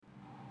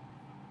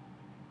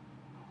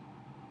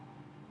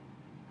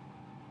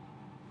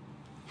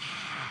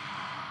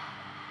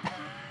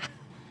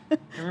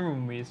Remember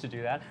when we used to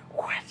do that?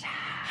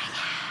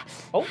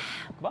 Oh,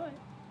 goodbye.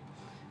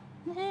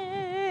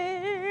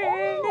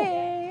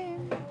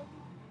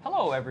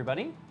 Hello,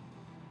 everybody.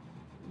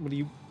 What are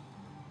you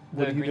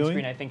The green doing?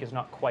 screen, I think, is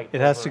not quite.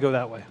 It has to go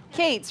that way.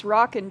 Kate's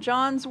rockin'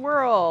 John's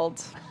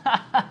World.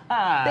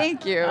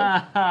 Thank you. We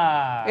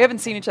Ah, haven't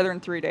seen each other in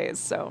 3 days,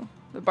 so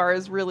the bar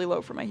is really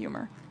low for my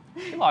humor.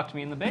 you locked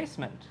me in the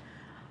basement.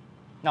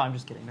 No, I'm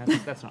just kidding.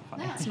 That's not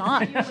funny. It's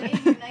not. You're waiting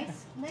in your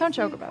nice Don't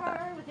joke new about car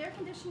that. with air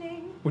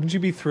conditioning. Wouldn't you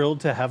be thrilled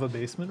to have a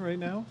basement right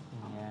now?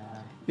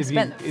 Yeah.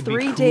 Spent It'd be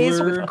 3 days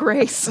cooler. with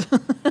Grace.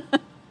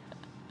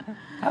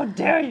 How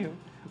dare you?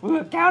 We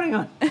were counting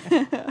on.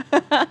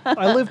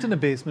 I lived in a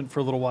basement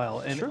for a little while,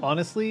 and Sure.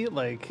 honestly,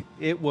 like,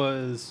 it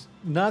was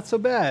not so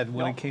bad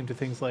when No. it came to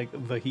things like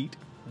the heat.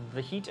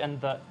 The heat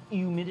and the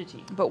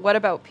humidity. But what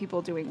about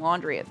people doing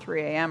laundry at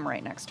 3 a.m.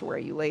 right next to where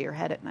you lay your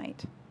head at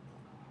night?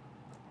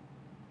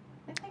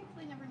 I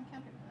thankfully never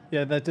encountered that.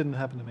 Yeah, that didn't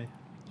happen to me.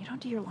 You don't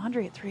do your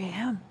laundry at 3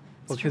 a.m.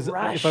 Well, It's because a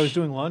rush. if I was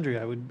doing laundry,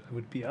 I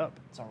would be up.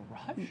 It's a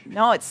rush.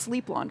 No, it's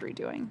sleep laundry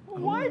doing.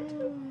 What?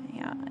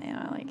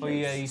 Yeah, like Oh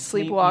yeah, it's you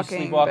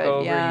sleepwalking, sleepwalk but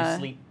over. yeah, You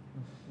sleep,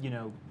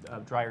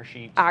 dryer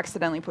sheet.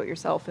 accidentally put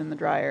yourself in the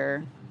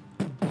dryer.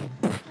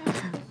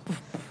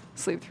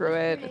 Sleep through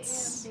it. 3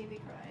 It's a.m.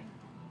 baby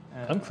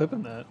cry. I'm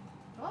clipping that.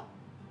 Oh,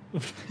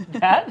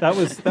 That? That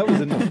was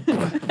enough. Me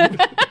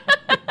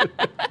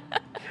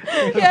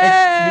in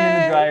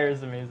the dryer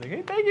is amazing.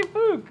 Hey, thank you,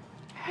 Pook.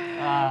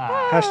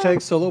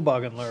 Hashtag solo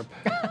boggin lerp.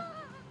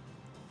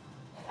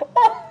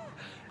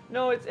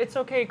 No, it's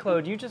okay,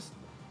 Claude. You just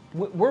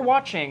we're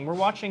watching your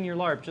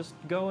LARP. Just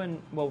go and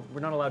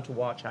we're not allowed to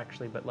watch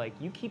actually, but like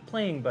you keep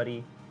playing,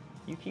 buddy.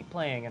 You keep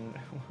playing and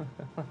we'll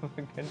have a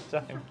good just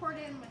time. report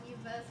in when you've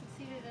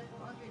succeeded at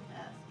the laundry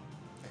task.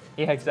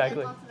 Yeah,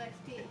 exactly. And lots of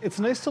XP. It's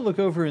nice to look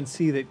over and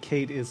see that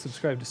Kate is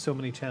subscribed to so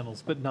many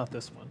channels, but not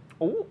this one.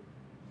 Oh,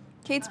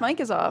 Kate's mic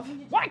is off.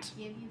 Did What?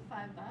 Give you $5.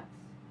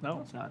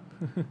 No. it's not.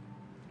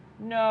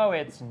 No,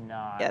 it's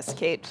not. Yes,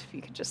 Kate, if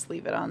you could just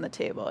leave it on the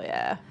table,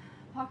 yeah.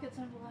 Pockets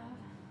aren't allowed.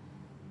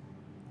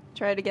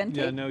 Try it again,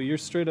 Kate. Yeah, no, you're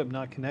straight up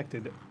not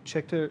connected.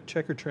 Check her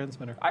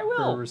transmitter. I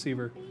will. Or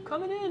receiver.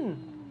 Coming in.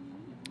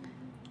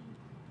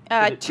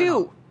 Did it turn 2.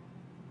 off?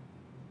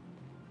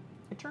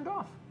 It turned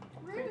off.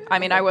 I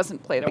mean, I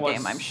wasn't playing the That was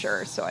game, I'm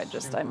sure, so I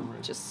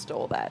just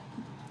stole that.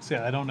 So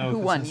yeah, I don't know Who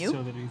if won, it's you?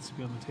 necessarily that it needs to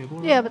be on the table.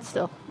 Or Yeah, not. but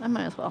still, I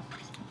might as well.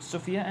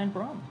 Sophia and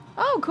Brom.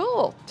 Oh,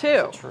 cool.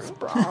 2. True.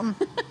 Brom.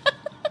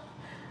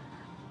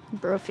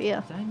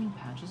 Brofia. Did I mean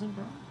Patches and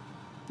Brom?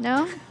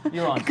 No?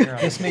 You're on. You're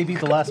on. This may be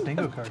the last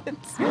bingo card.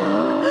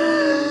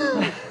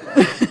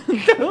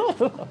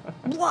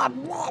 Blah,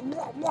 blah,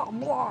 blah, blah,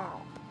 blah.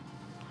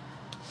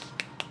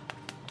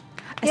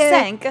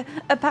 Yeah.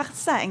 5 par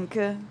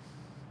 5.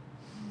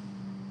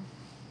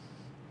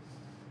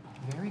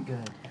 Very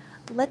good.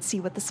 Let's see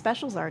what the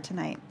specials are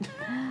tonight.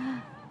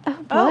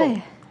 Oh,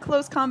 boy.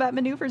 Close combat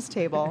maneuvers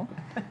table.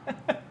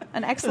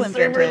 An excellent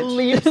Saber vintage.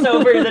 leaps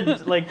over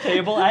the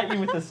table at you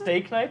with a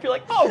steak knife. You're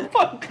like, oh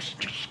fuck!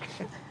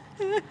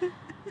 Sorry,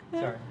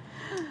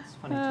 it's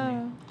funny to me.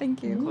 Oh,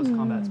 thank you. Close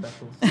combat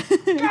specials.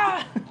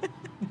 Ah!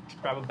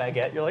 Grab a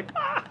baguette. You're like,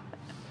 ah!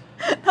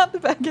 Not the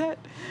baguette.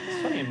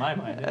 It's funny in my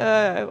mind.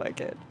 I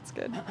like it. It's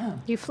good.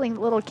 You fling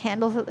little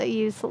candles that they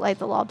use to light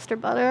the lobster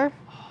butter.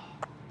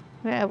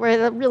 Yeah,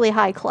 we're really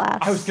high class.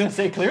 I was gonna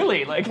say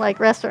clearly, like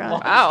restaurant.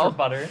 lobster Wow.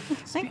 butter.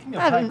 Speaking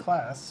of I high don't-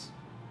 class,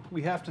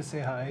 we have to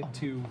say hi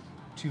to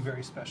two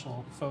very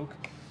special folk.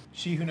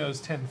 She who knows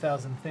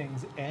 10,000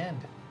 things and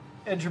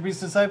Entropy's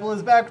Disciple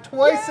is back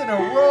twice in a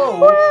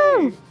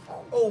row.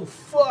 Oh,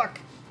 fuck.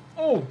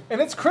 Oh,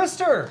 and it's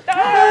Krister.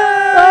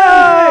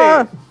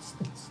 Ah!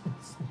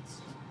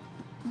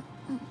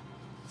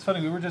 It's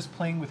funny, we were just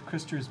playing with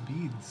Krister's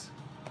beads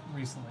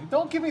recently.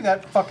 Don't give me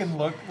that fucking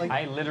look. Like,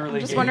 I literally. I'm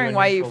just gave wondering you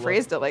why you initial look.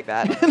 phrased it like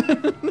that.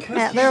 because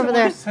Yeah, he's they're over the one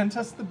there. who sent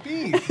us the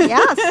beads.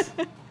 Yes.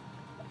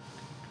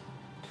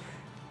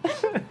 Is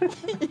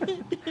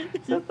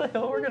that the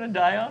hill we're gonna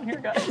die on here,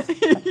 guys?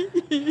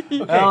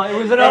 Well, it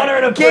was an honor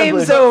and a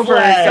Game's privilege. over,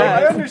 Flag. So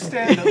guys. I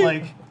understand that,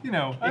 like, you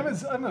know,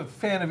 I'm a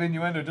fan of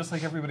innuendo just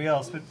like everybody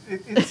else, but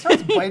it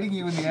starts biting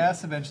you in the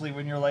ass eventually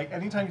when you're like,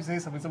 anytime you say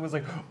something, someone's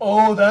like,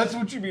 oh, that's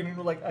what you mean. And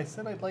you're like, I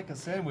said I'd like a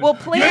sandwich. Well,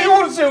 Yeah, playing- you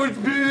want a sandwich,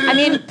 bitch! I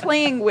mean,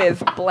 playing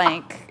with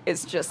blank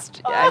is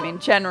just,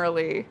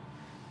 generally.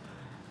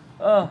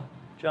 Oh,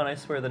 John, I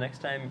swear the next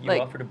time you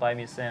Like- offer to buy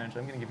me a sandwich,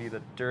 I'm going to give you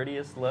the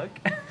dirtiest look.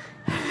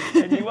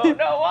 And you won't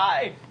know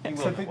why. You will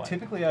Except know that why.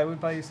 typically I would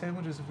buy you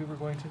sandwiches if we were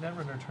going to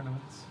Netrunner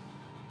tournaments.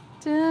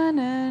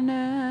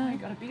 You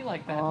gotta be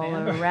like that, All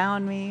man.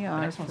 around me The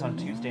are next one's on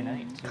Tuesday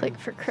night. Too. Click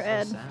for So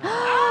cred. sad.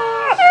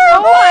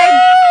 Oh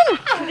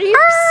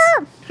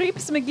my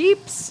creeps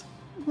McGeeps.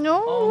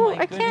 No, Oh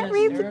my I can't goodness,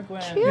 read Aragwen. the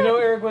chat. You know,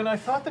 Aragwen, I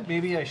thought that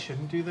maybe I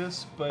shouldn't do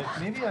this, but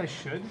maybe I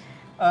should.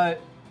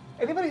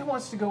 Anybody who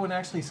wants to go and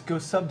actually go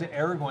sub to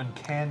Aragwen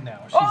can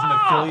now. She's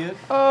an affiliate.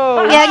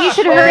 Oh, Yeah, you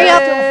should hurry There's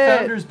up. still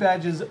founders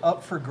badges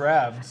up for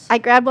grabs. I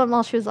grabbed one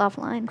while she was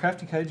offline.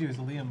 Crafty Kaiju is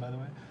Liam, by the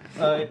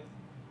way.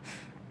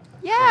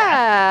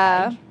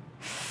 yeah.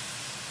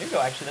 There you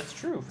go. Actually, that's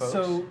true, folks.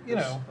 So, you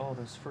Those- know. Oh,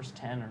 those first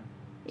 10 or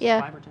Yeah.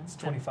 5 or 10? It's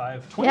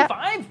 25.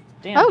 25?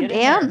 Damn. Oh, get in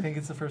damn. there. I think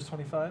it's the first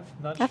 25.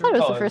 Not I sure. thought it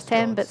was Oh, the first still,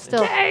 10, but it's-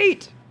 still.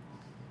 Eight.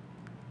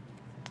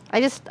 I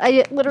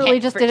literally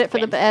Can't just did it for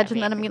the freaking badge,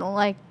 and then I'm gonna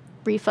like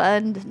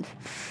refund and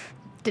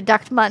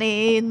deduct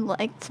money and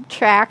like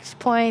subtract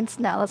points.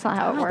 No, that's not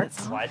how it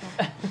works. What?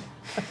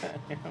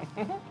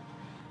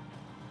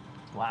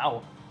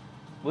 Wow.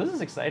 Well, this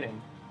is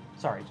exciting.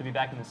 Sorry, to be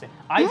back in the same.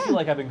 I feel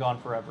like I've been gone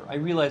forever. I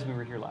realized we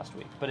were here last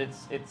week, but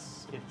it's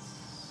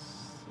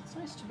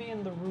nice to be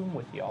in the room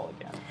with y'all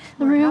again.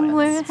 The room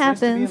where it It's nice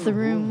to be in happens. the The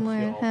room room with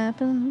where it y'all.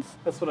 happens.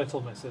 That's what I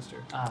told my sister.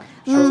 Ah,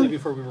 Shortly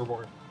before we were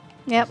born.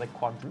 Yep. It's like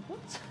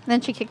quadruplets.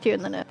 Then she kicked you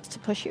in the nuts to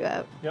push you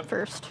out Yep.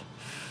 first.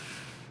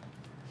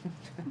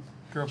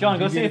 Grew up John, in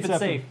go a see if it's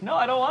deviated safe. No,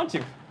 I don't want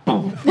to.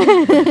 Boom.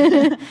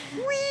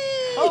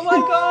 Oh my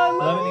God!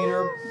 Lemon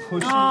Eater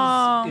pushes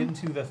Aw.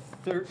 into the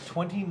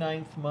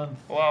 29th month.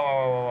 Whoa,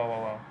 whoa, whoa,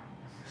 whoa,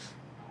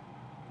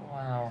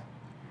 whoa,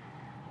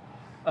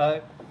 whoa! Wow.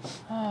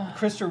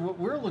 Krister, what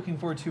we're looking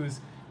forward to is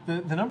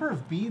the number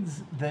of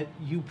beads that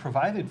you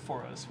provided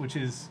for us, which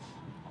is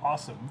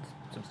awesome.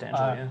 Substantial,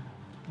 yeah.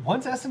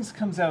 Once Essence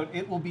comes out,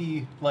 it will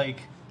be like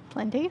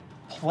Plenty.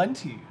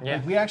 plenty. Yeah.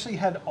 Like, we actually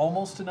had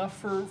almost enough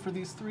for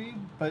these 3,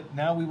 but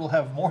now we will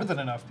have more than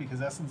enough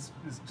because Essence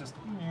is just.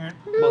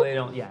 Well, they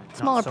don't. Yeah, not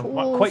Smaller so,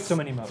 pools. quite so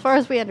many modes. As far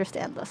as we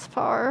understand thus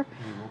far.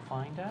 We will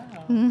find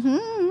out.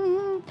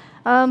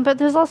 But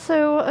there's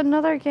also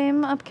another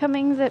game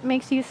upcoming that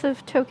makes use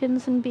of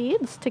tokens and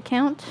beads to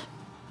count.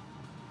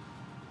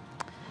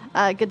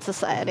 Good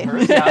Society. Yeah,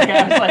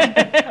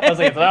 okay, I was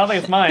like, I don't think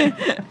it's mine.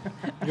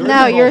 Yours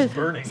No, involves yours-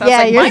 burning. Sounds Yeah,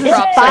 like yours is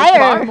Minecraft's fire.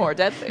 far more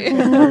deadly.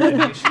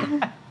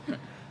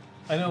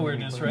 I know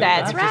weirdness, right?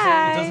 That's It just-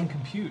 right. It doesn't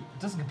compute. It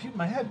doesn't compute in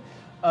my head.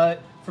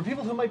 For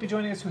people who might be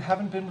joining us who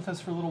haven't been with us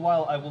for a little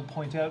while, I will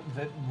point out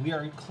that we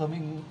are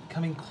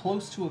coming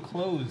close to a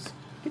close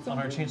on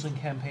our Changeling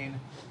campaign,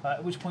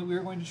 at which point we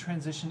are going to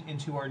transition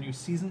into our new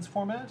seasons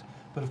format.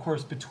 But of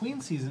course, between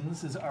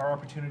seasons is our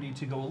opportunity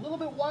to go a little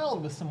bit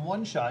wild with some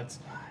one-shots,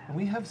 and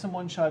we have some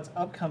one-shots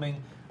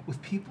upcoming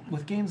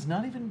with games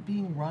not even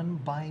being run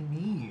by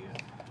me.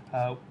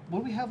 What do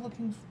we have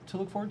to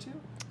look forward to?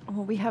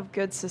 Well, we have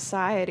Good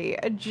Society,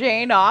 a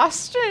Jane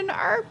Austen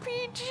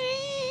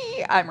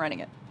RPG. I'm running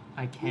it.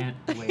 I can't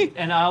wait.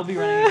 And I'll be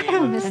running a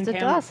game of Mr. 10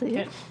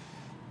 Darcy.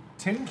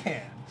 Tin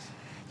Can.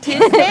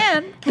 Tin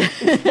Man.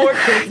 4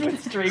 kids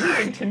with strings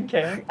and tin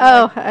cans.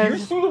 Oh, I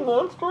was See the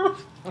monsters?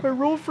 I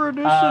roll for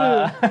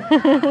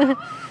initiative.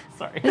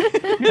 Sorry.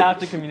 You have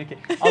to communicate.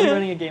 I'll be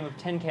running a game of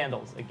 10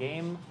 Candles, a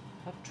game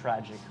of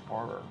tragic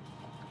horror,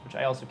 which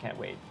I also can't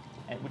wait.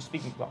 And which,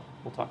 speaking, well,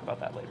 we'll talk about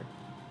that later.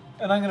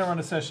 And I'm going to run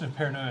a session of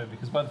Paranoia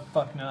because why the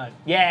fuck not?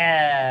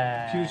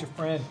 Yeah. Choose your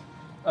friend.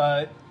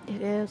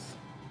 It is.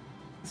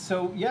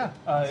 So yeah,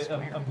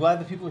 I'm glad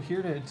that people are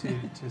here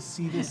to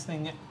see this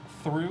thing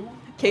through.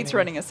 Kate's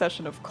running a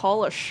session of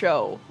Call a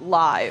Show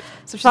live.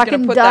 So she's Fucking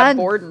going to put done. that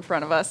board in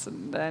front of us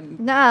and then.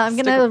 Nah, I'm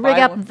stick gonna a rig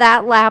file up in.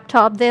 that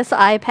laptop, this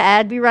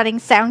iPad, be running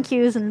sound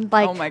cues and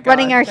like Oh my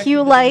running God. our Check hue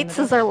the lights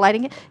video as they're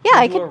lighting it. Yeah,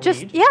 We'll I do a could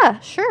just read. yeah,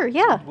 sure,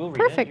 yeah. We'll read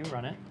Perfect. it. You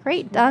run it.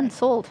 Great, done,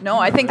 sold. No,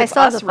 I think I it's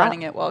saw us the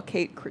running thought. it while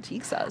Kate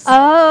critiques us.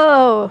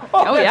 Oh.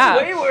 Oh, That's yeah.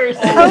 way worse.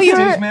 Oh, you're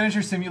Stage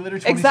Manager Simulator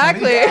 2020.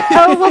 Exactly.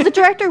 oh well, the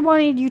director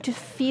wanted you to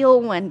feel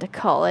when to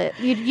call it.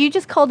 You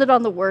just called it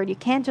on the word. You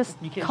can't just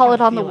You can't- call you it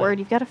gotta on the feel it. word.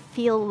 You've got to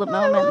feel the I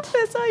love moment.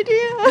 this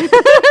idea.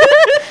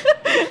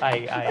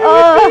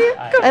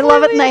 I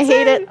love it and I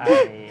hate it.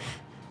 Anyway.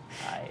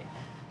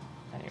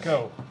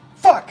 Go.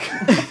 Fuck.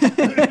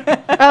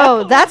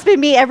 Oh, that's been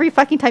me every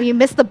fucking time you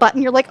miss the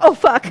button. You're like, oh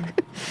fuck.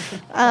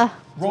 That's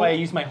why I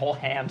use my whole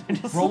hand.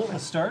 Just Roll at the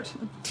start.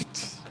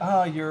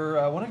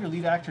 Your one of your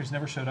lead actors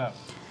never showed up.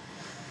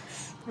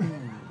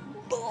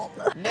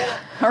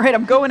 All right,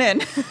 I'm going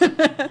in.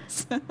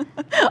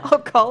 I'll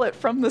call it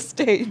from the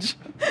stage.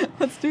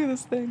 Let's do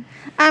this thing.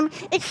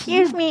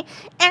 Excuse me.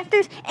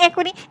 Actors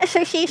Equity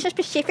Association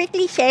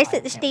specifically says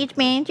that the stage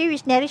manager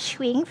is not a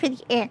swing for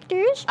the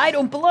actors. I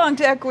don't belong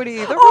to Equity.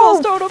 The Oh,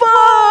 rules don't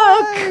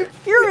apply.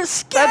 You're a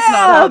scab. That's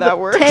not how that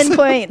works. 10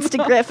 points to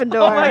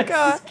Gryffindor. Oh my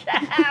God.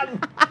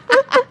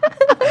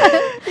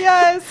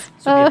 Yes.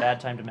 This would be a bad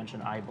time to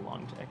mention I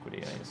belong to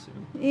Equity, I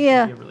assume.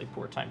 Yeah. It would be a really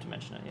poor time to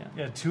mention it, yeah.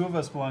 Yeah, 2 of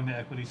us belong to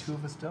Equity, 2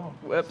 of us don't.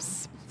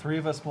 Whoops. 3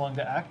 of us belong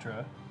to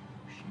Actra.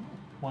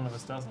 1 of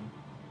us doesn't.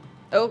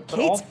 Oh, But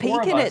all Kate's 4 of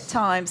peeking at us-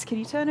 times. Can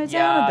you turn it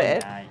down a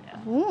bit?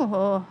 Yeah.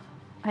 Ooh,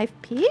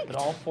 I've peeked. But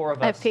all 4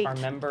 of I've us peeked. are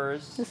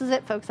members This is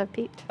it, folks. I've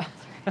peeked.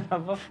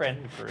 of a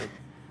friend group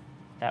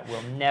that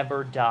will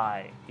never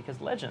die because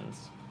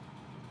legends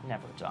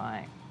never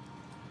die.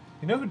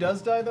 You know who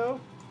does die though?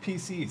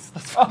 PCs.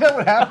 Let's find out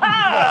what happened.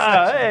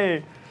 Ah,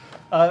 hey!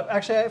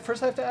 Actually,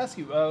 first I have to ask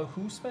you,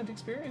 who spent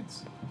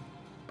experience?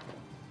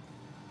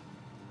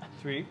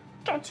 3,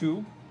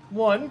 2,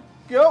 1,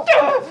 go!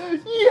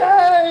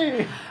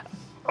 Yay!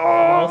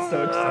 Oh,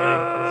 so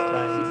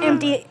exciting this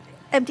time.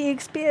 Empty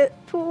experience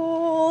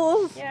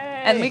pools. Yay!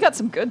 And we got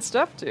some good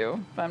stuff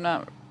too, if I'm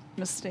not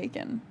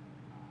mistaken.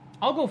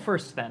 I'll go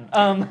first then.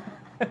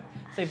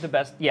 Save the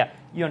best. Yeah,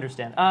 you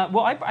understand. Well,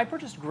 I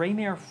purchased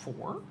Greymare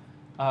 4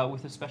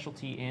 with a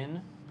specialty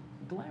in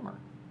glamour,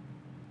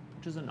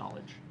 which is a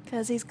knowledge.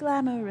 Because he's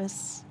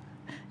glamorous.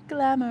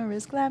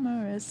 Glamorous,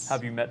 glamorous.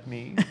 Have you met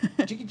me?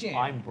 Jiggy Jam.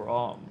 I'm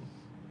Brom.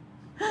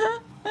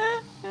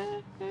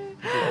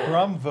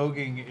 Brum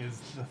voguing is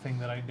the thing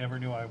that I never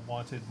knew I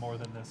wanted more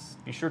than this.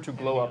 Be sure to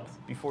glow up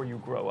before you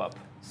grow up,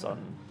 son.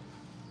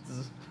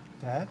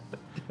 Dad?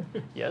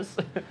 Yes?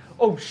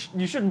 Oh,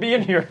 you shouldn't be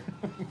in here.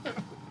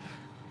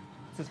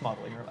 It's his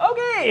modeling room.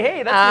 Okay,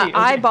 hey, that's me. Okay.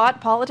 I bought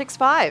Politics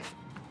 5.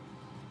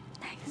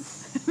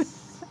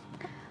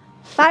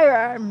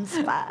 Firearms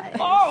 5.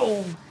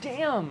 Oh,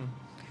 damn.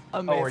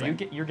 Amazing.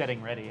 Oh, you're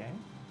getting ready, eh?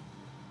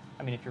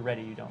 I mean, if you're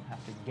ready, you don't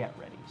have to get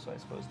ready. So I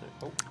suppose that.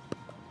 Oh,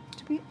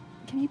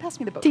 Can you pass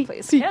me the book,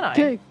 please? can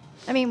I?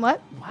 I mean, what?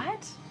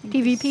 What? Thank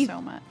you PvP.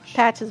 so much.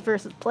 Patches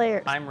versus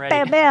players. I'm ready.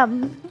 Bam,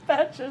 bam.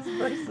 Patches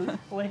versus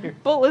players.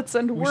 Bullets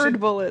and We word should-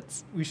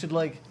 bullets. We should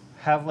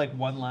have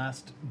one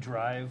last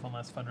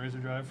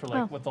fundraiser drive for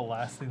Oh. what the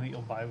last thing that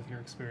you'll buy with your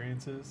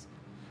experience is.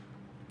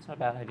 It's not a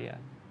bad idea.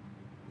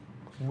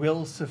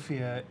 Will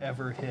Sophia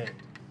ever hit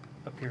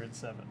Appearance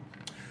 7?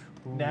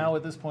 Now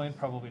at this point,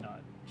 probably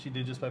not. She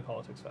did just buy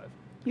Politics 5.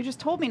 You just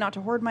told me not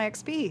to hoard my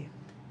XP.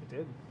 I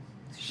did.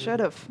 Should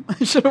have.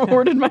 I should have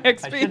hoarded my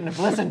XP. I shouldn't have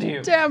listened to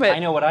you. Damn it. I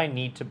know what I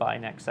need to buy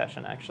next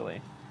session,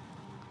 actually.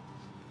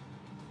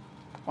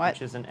 What?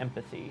 Which is an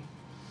empathy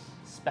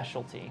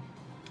specialty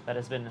that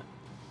has been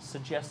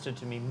suggested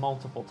to me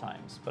multiple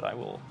times, but I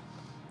will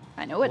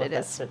I know what let it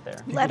that is. sit there.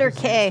 Letter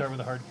People who K. Start with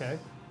a hard K.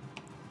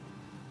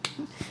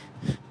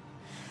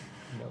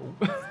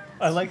 No.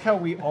 I like how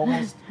we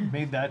almost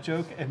made that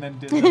joke and then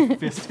did a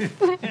fisted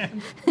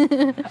hand.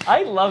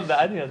 I love that.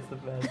 I think that's the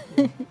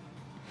best.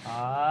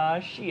 Ah,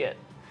 shit.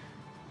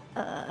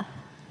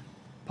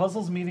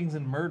 Puzzles, Meetings,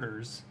 and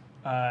Murders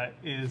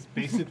is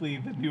basically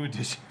the new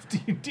edition of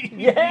D&D that you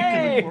Yay!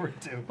 can look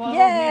forward to. Puzzles,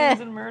 Yeah.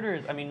 meetings, and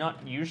murders. I mean,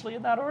 not usually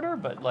in that order,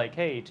 but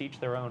hey, to each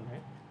their own,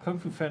 right? Kung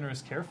Fu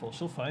Fenris, careful,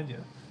 she'll find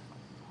you.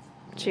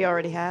 She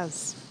already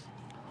has.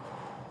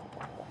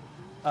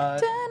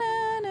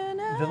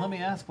 Then let me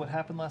ask, what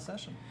happened last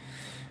session?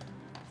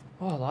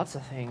 Oh, lots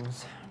of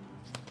things.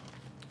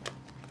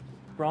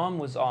 Brom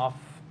was off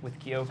with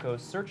Kyoko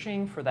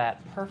searching for that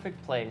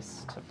perfect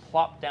place to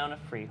plop down a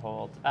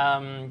freehold.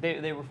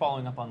 They were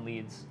following up on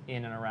leads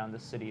in and around the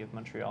city of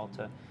Montreal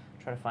to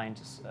try to find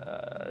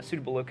a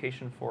suitable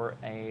location for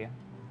a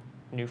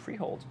new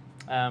freehold.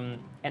 And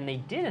they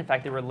did, in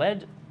fact, they were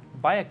led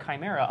by a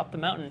chimera up the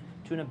mountain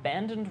to an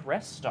abandoned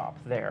rest stop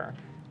there,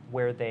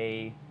 where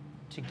they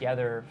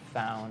together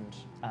found,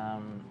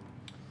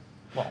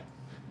 well,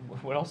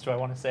 what else do I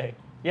want to say?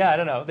 Yeah, I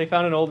don't know. They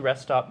found an old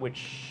rest stop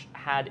which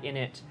had in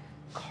it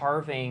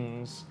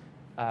carvings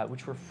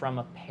which were from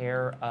a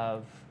pair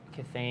of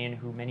Cathane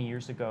who many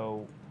years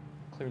ago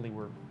clearly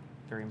were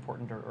very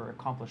important or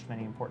accomplished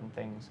many important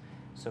things.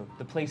 So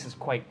the place is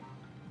quite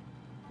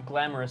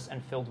glamorous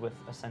and filled with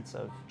a sense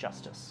of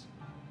justice.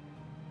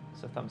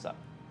 So thumbs up.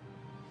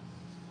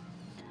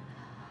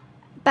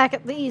 Back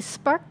at the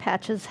Spark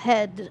Patches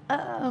had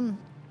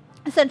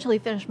essentially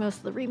finished most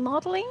of the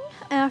remodeling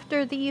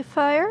after the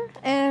fire,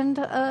 and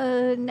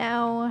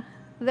now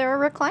there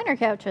are recliner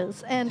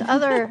couches and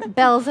other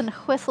bells and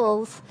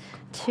whistles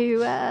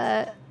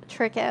to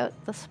trick out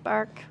the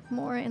spark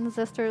more in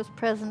Zister's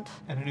present.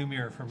 And a new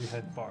mirror for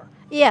behind the bar.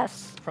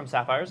 Yes. From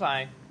Sapphire's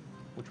Eye,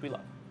 which we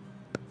love.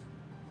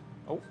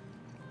 Oh.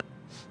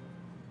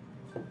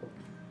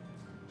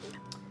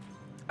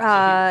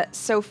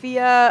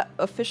 Sophia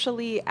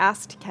officially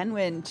asked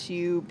Kenwyn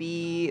to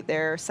be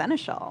their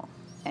seneschal,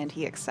 and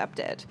he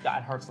accepted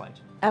At Heartslight.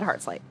 at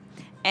Heartslight.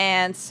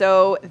 And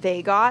so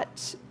they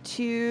got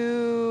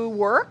to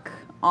work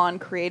on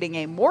creating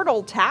a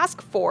mortal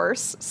task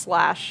force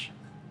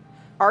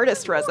 /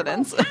 artist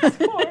residence.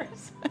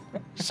 Force.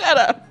 Shut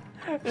up.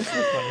 This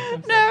is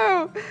funny.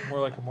 No. More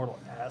like a mortal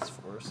ass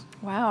force.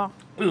 Wow.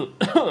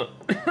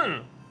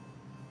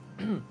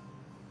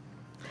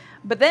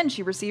 But then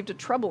she received a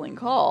troubling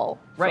call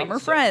from her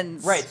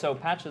friends. Right, so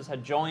Patches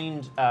had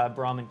joined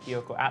Brom and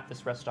Kyoko at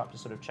this rest stop to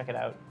sort of check it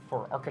out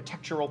for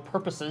architectural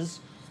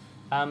purposes.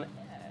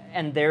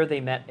 And there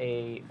they met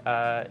a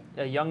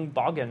young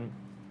Boggin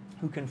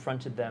who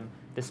confronted them.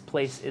 This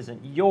place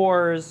isn't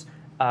yours.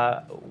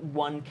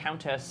 One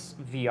Countess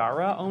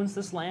Viara owns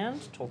this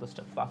land, told us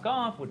to fuck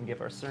off, wouldn't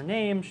give us her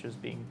name. She was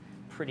being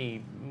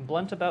pretty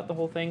blunt about the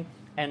whole thing,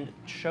 and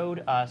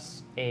showed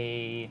us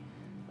a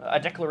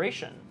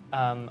declaration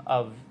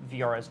of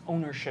Viara's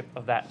ownership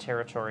of that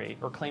territory,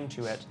 or claim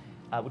to it,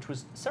 which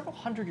was several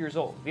hundred years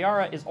old.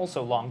 Viara is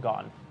also long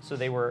gone, so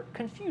they were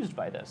confused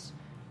by this.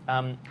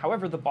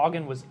 However, the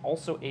Boggin was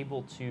also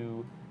able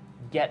to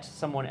get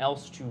someone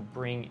else to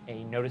bring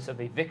a notice of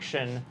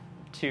eviction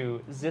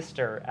to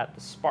Zister at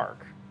the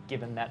Spark,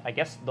 given that I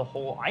guess the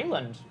whole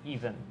island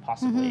even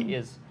possibly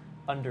is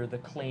under the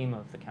claim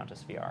of the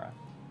Countess Viara.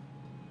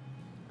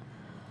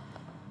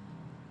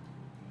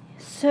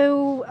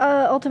 So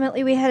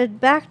ultimately, we headed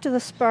back to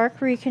the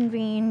Spark,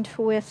 reconvened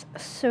with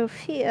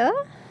Sophia.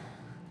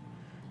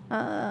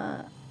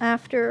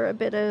 After a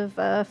bit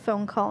of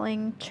phone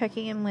calling,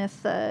 checking in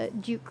with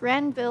Duke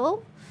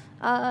Granville,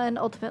 and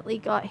ultimately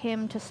got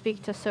him to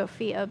speak to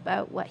Sophia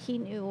about what he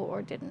knew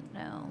or didn't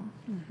know.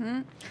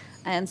 Mm-hmm.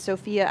 And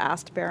Sophia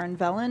asked Baron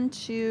Velen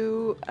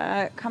to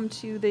come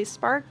to the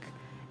Spark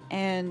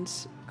and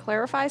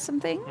clarify some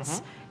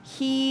things.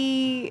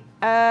 He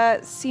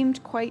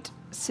seemed quite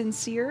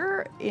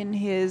sincere in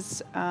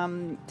his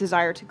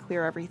desire to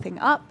clear everything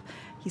up.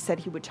 He said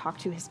he would talk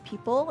to his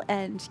people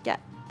and get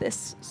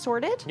this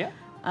sorted. Yeah.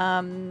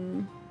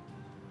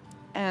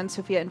 And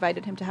Sophia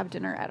invited him to have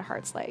dinner at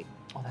Heart's Light.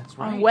 Oh, that's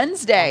right. On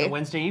Wednesday. On the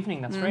Wednesday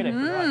evening, that's right, I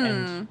forgot.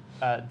 And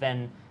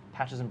then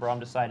Patches and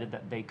Brom decided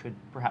that they could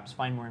perhaps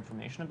find more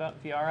information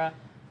about Fiara.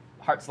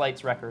 Heart's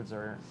Light's records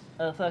are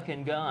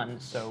fucking gone,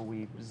 so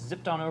we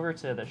zipped on over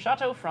to the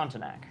Chateau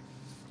Frontenac.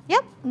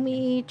 Yep,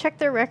 we checked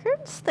their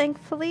records,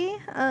 thankfully.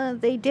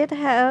 They did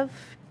have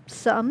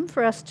some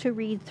for us to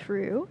read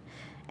through,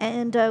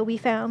 and we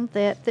found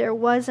that there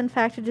was, in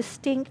fact, a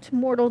distinct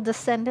mortal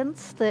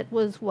descendants that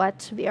was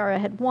what Viara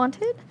had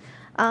wanted.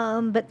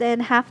 But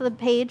then half of the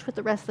page with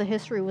the rest of the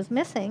history was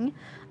missing.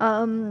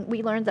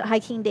 We learned that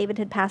High King David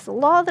had passed a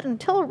law that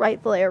until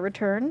rightful heir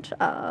returned,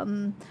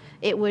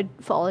 it would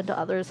fall into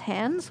others'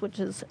 hands, which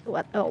is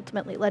what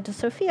ultimately led to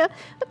Sophia.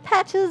 But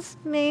Patches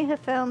may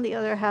have found the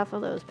other half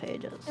of those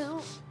pages.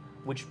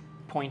 Which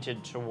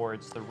pointed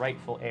towards the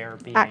rightful heir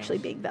being... Actually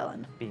being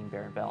Velen. Being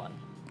Baron Velen.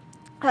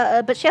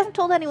 But she hasn't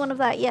told anyone of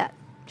that yet.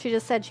 She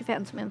just said she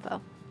found some info.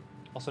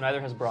 Also,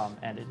 neither has Brom,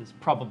 and it is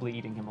probably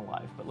eating him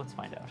alive, but let's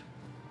find out.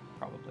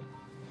 Probably.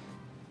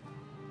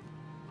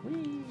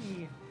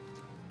 Whee!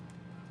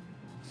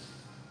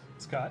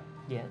 Scott?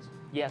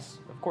 Yes,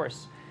 of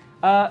course.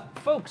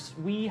 Folks,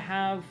 we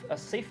have a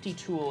safety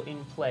tool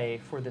in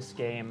play for this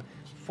game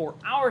for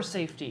our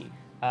safety.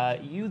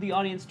 You, the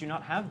audience, do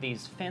not have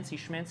these fancy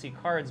schmancy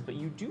cards, but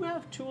you do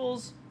have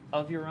tools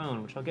of your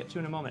own, which I'll get to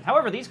in a moment.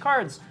 However, these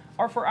cards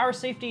are for our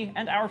safety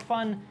and our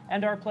fun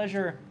and our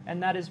pleasure,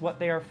 and that is what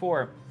they are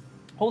for.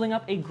 Holding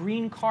up a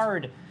green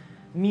card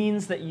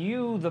means that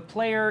you, the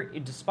player,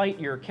 despite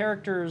your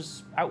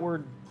character's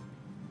outward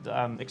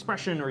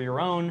expression or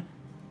your own,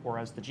 or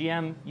as the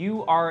GM,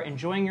 you are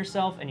enjoying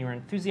yourself and you are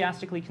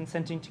enthusiastically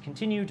consenting to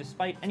continue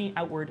despite any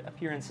outward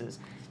appearances.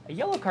 A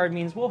yellow card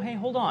means, well, hey,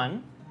 hold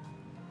on.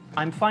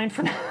 I'm fine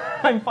for now.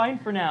 I'm fine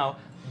for now,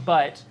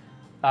 but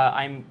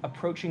I'm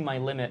approaching my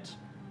limit.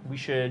 We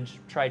should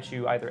try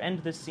to either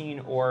end this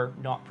scene or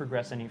not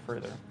progress any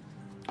further.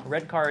 A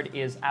red card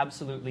is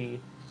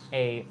absolutely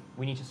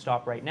we need to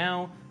stop right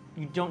now.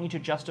 You don't need to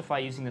justify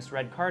using this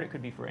red card. It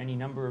could be for any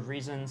number of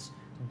reasons,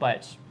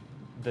 but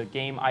the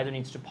game either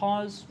needs to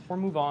pause or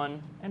move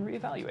on and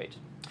reevaluate.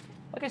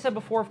 Like I said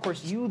before, of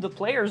course, you, the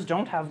players,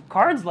 don't have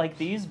cards like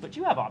these, but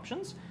you have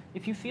options.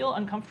 If you feel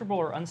uncomfortable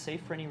or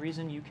unsafe for any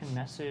reason, you can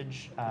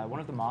message one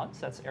of the mods.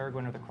 That's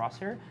Aragorn or the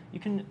Crosshair. You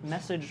can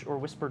message or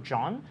whisper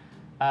John.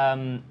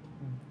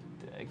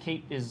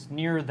 Kate is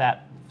near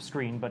that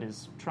screen, but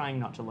is trying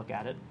not to look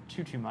at it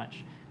too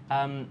much.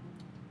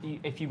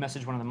 If you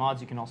message one of the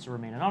mods, you can also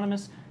remain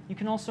anonymous. You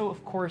can also,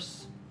 of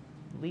course,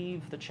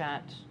 leave the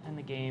chat and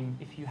the game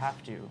if you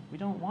have to. We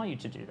don't want you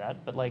to do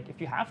that, but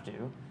if you have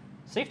to,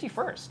 safety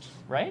first,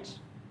 right? So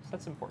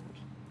that's important.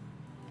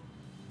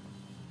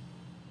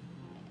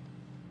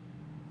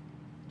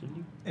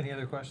 Any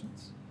other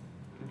questions?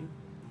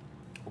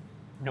 Oh,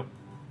 no.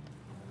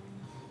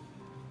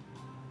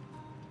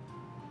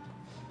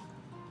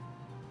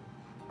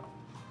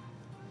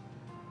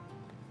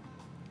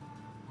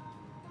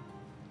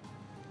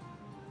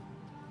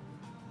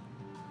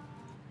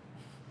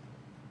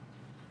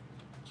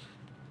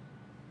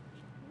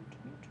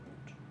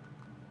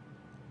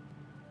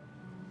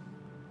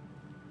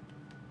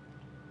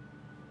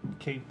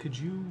 Kate, could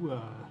you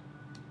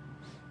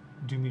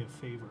do me a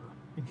favor?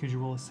 And could you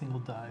roll a single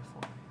die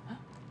for me?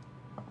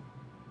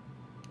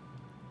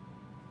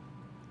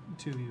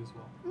 Two of you as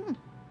well.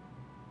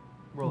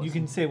 Roll You a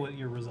can say what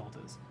your result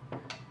is.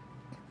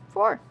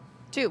 4.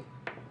 2.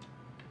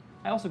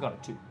 I also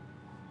got a 2.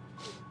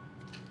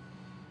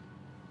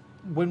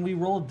 When we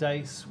roll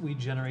dice, we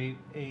generate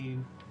a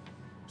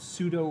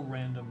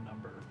pseudo-random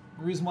number.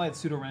 The reason why it's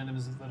pseudo-random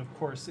is that, of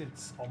course,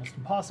 it's almost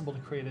impossible to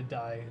create a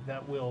die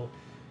that will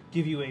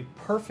give you a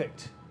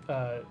perfect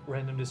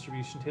random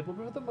distribution table,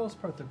 but for the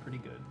most part, they're pretty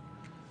good.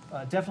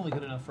 Definitely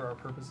good enough for our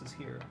purposes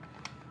here.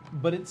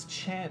 But it's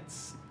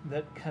chance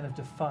that kind of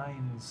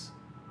defines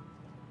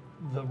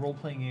the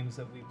role-playing games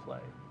that we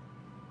play.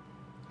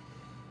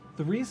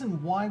 The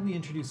reason why we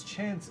introduce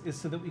chance is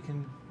so that we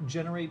can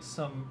generate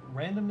some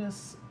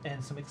randomness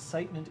and some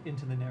excitement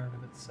into the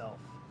narrative itself.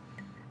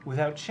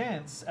 Without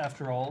chance,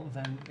 after all,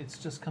 then it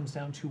just comes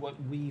down to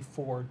what we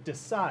four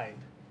decide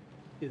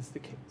is the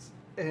case.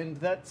 And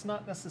that's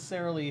not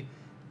necessarily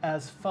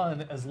as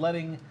fun as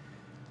letting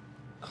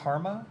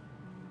karma,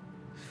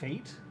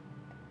 fate,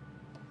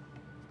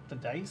 the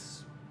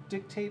dice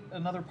dictate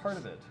another part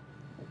of it.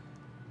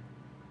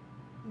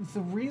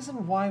 The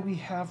reason why we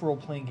have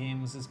role-playing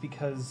games is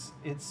because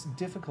it's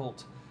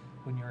difficult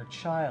when you're a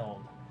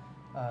child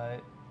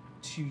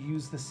to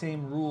use the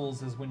same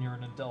rules as when you're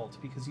an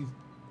adult, because you've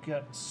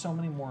got so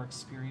many more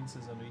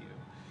experiences under you,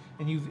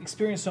 and you've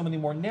experienced so many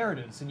more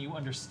narratives, and you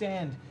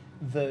understand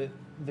the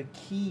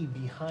key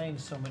behind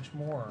so much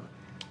more.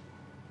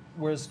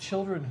 Whereas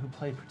children who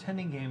play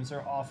pretending games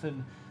are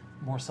often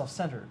more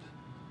self-centered.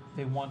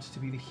 They want to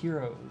be the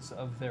heroes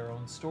of their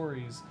own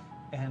stories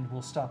and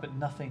will stop at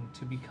nothing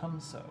to become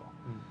so.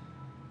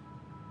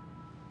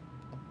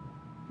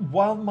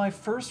 While my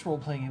first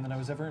role-playing game that I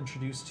was ever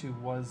introduced to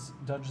was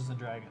Dungeons &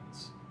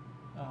 Dragons,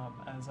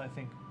 as I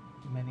think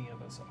many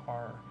of us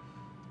are,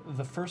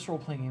 the first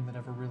role-playing game that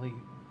ever really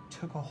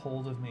took a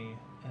hold of me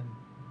and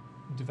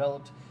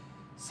developed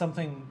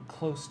something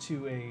close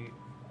to a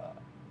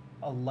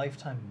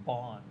lifetime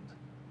bond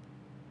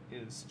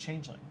is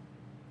Changeling,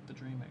 The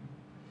Dreaming.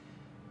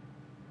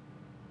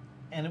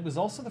 And it was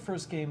also the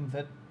first game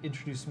that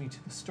introduced me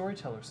to the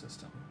Storyteller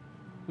system,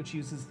 which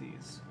uses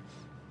these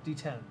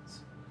D10s.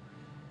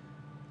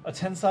 A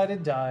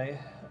 10-sided die,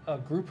 a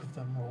group of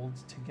them rolled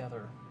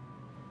together.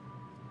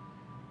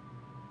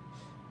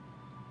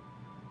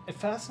 It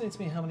fascinates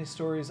me how many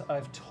stories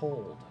I've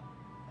told,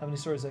 how many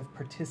stories I've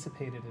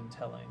participated in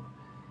telling,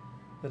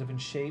 that have been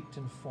shaped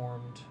and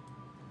formed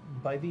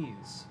by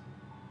these,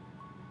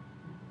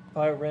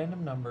 by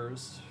random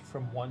numbers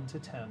from 1 to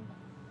 10,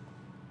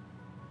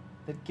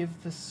 that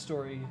give this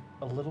story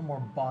a little more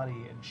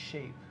body and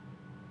shape.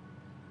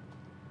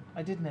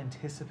 I didn't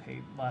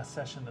anticipate last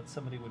session that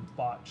somebody would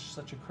botch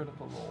such a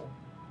critical role.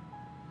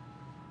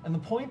 And the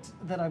point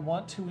that I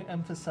want to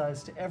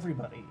emphasize to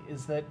everybody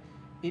is that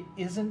it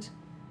isn't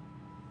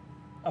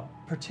a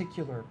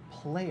particular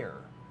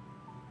player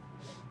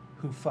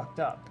who fucked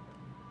up.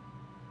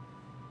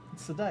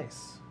 It's the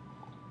dice,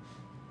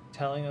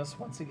 telling us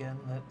once again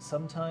that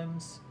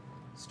sometimes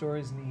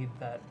stories need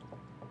that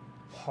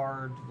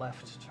hard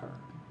left turn.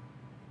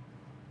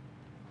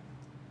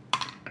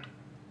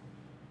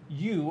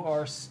 You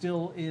are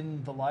still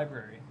in the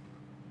library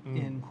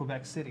in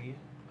Quebec City,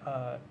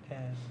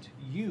 and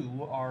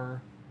you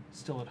are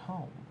still at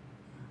home.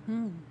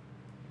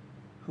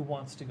 Who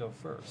wants to go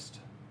first?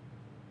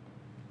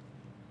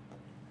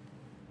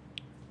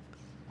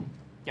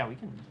 Yeah, we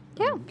can.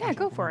 Yeah,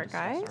 go for it,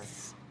 discuss our-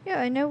 guys. Yeah,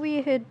 I know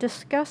we had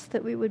discussed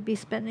that we would be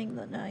spending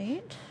the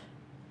night.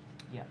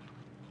 Yeah.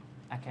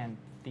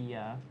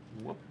 Acanthea.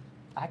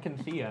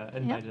 Acanthea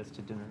invited us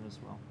to dinner as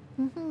well.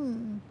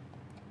 Mm-hmm.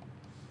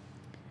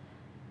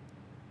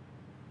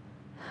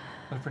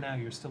 But for now,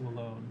 you're still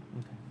alone.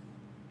 Okay.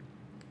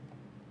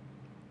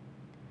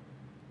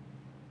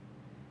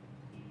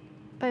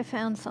 I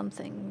found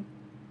something,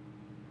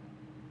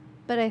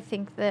 but I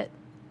think that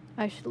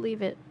I should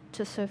leave it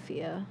to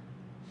Sophia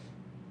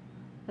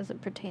as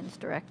it pertains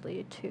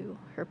directly to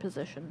her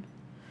position.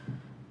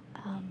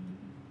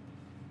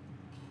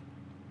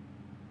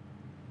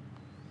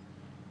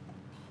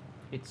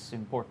 It's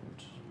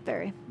important.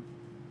 Very.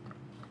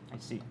 I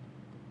see.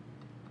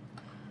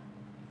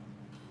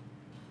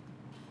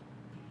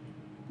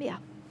 Yeah.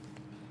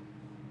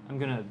 I'm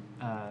gonna.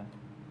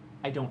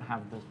 I don't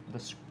have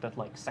the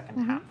like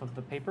second half of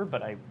the paper,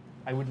 but I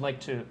would like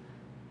to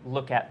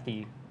look at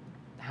the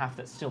half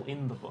that's still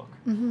in the book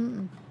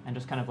and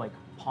just kind of like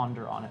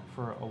ponder on it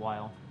for a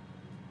while.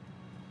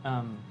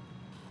 I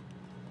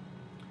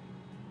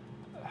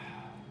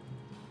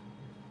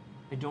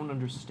don't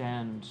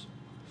understand.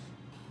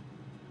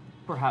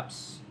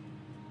 Perhaps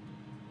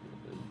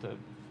the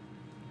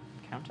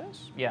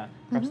Countess? Yeah,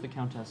 perhaps the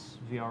Countess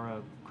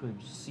Viara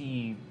could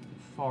see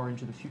far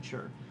into the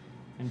future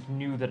and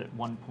knew that at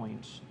one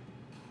point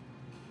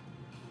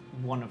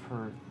one of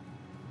her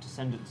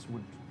descendants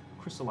would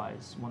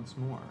crystallize once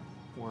more,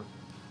 or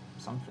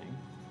something.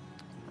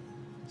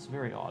 It's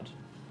very odd.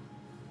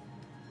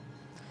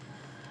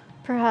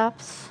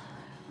 Perhaps.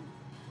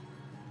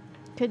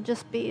 Could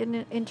just be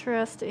an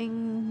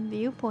interesting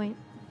viewpoint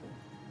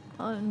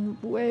on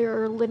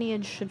where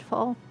lineage should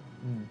fall.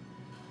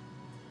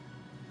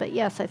 But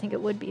yes, I think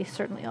it would be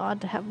certainly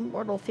odd to have a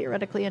mortal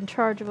theoretically in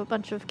charge of a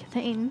bunch of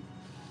Cathane.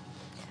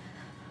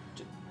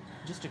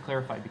 Just to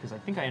clarify, because I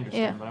think I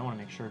understand, but I want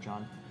to make sure,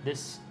 John.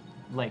 This,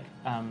 like,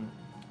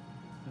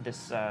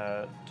 this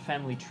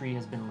family tree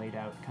has been laid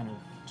out kind of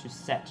to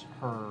set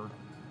her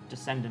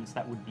descendants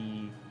that would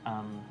be,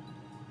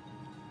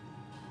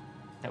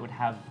 that would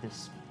have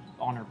this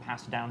honor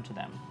passed down to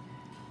them.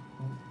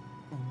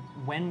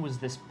 When was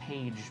this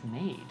page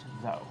made,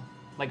 though?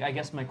 Like, I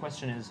guess my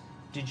question is,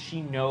 did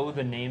she know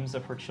the names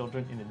of her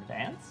children in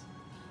advance?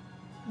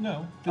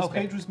 No, this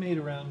Okay. page was made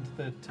around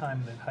the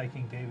time that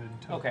Hiking David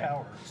took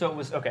power. So it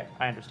was, okay,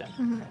 I understand.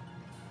 Okay.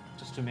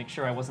 Just to make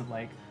sure I wasn't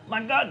like,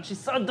 my God, she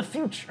saw the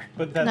future.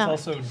 But that's No.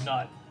 also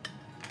not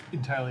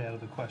entirely out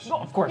of the question. No,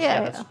 of course,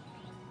 Yeah, yeah. yeah.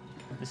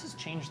 This is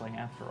Changeling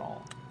after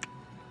all.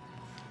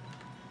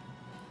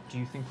 Do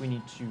you think we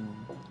need to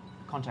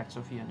contact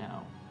Sophia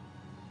now?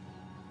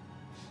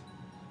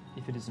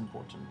 If it is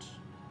important.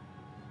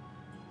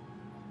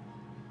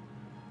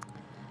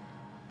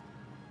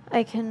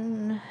 I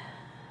can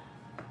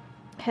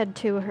head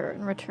to her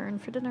and return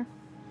for dinner.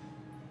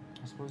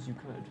 I suppose you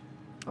could.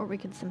 Or we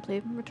could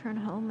simply return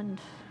home and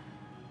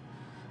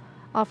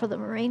offer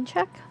them a rain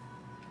check.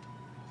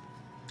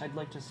 I'd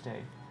like to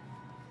stay.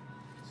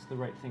 It's the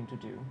right thing to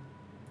do.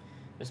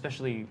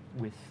 Especially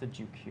with the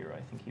Duke here,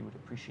 I think he would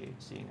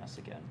appreciate seeing us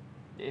again.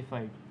 If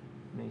I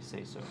may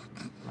say so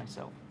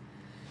myself.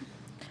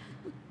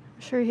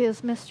 I'm sure he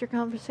has missed your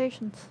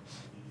conversations.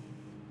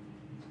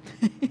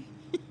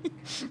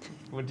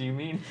 What do you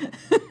mean?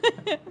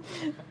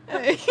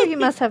 I'm sure you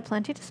must have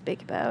plenty to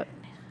speak about.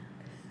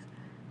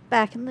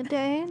 Back in the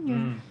day, and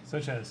your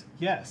Such as,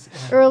 yes,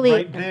 and Early-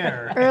 right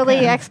there. early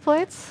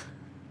exploits.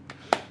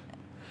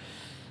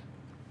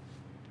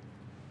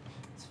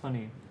 It's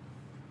funny.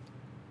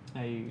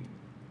 The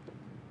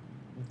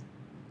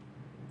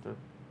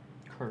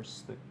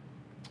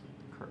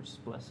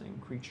blessing,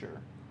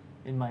 creature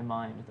in my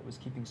mind that was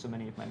keeping so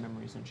many of my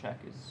memories in check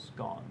is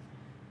gone.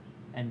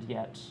 And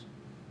yet,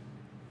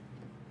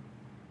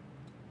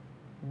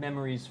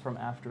 memories from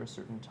after a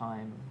certain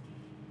time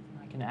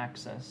I can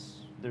access.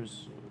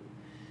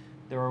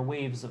 There are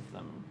waves of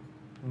them,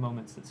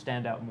 moments that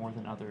stand out more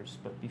than others,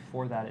 but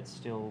before that it's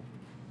still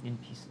in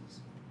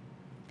pieces.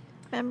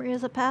 Memory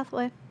is a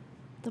pathway.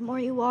 The more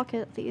you walk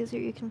it, the easier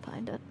you can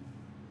find it.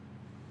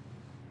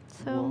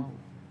 So Whoa.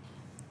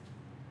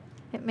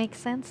 it makes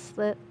sense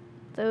that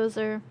those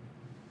are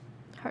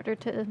harder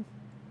to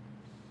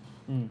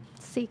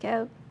seek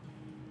out.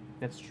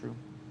 That's true.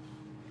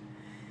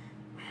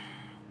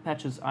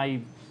 Patches,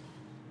 I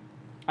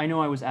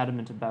know I was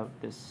adamant about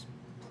this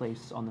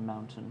place on the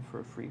mountain for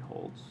a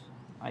freehold.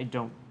 I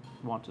don't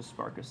want to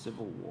spark a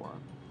civil war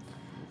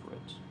over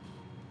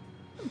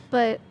it.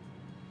 But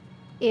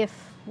if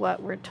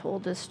what we're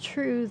told is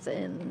true,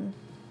 then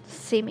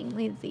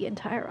seemingly the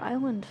entire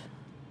island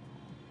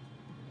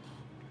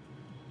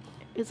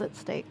is at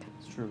stake.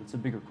 It's true, it's a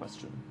bigger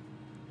question.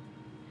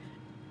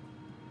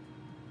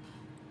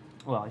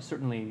 Well, I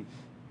certainly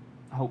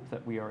hope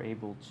that we are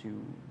able to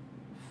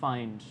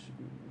find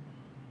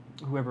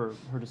whoever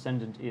her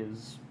descendant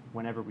is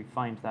whenever we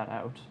find that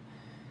out.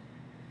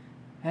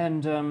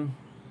 And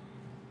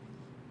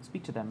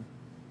speak to them.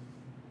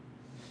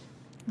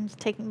 I'm just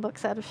taking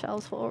books out of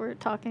shelves while we're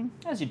talking.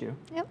 As you do.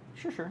 Yep.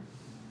 Sure.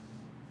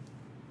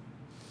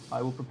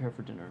 I will prepare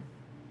for dinner.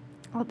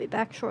 I'll be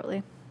back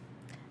shortly.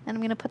 And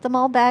I'm going to put them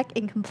all back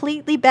in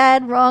completely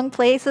bad, wrong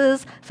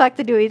places. Fuck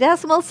the Dewey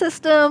Decimal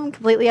System,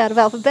 completely out of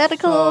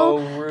alphabetical.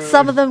 So rude.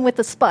 Some of them with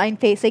the spine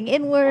facing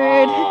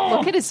inward.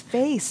 Look at his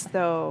face,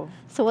 though.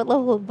 So what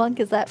level of bunk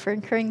is that for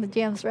incurring the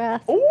GM's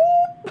wrath?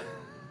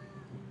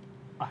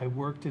 I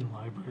worked in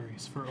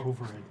libraries for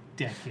over a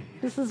decade.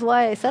 This is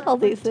why I said all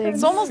these things.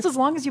 It's almost as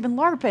long as you've been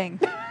LARPing.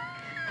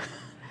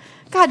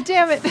 God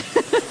damn it.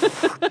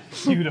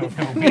 You don't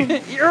know me.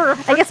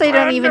 I guess I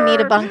don't even need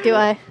a bunk, do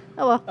I?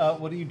 Oh well.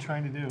 What are you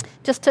trying to do?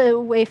 Just to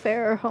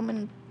Wayfarer home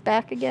and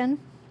back again.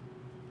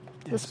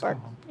 The Yes, spark.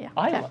 go home. Yeah.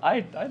 I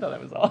okay. thought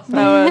that was awesome.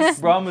 No, it's-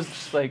 Rom was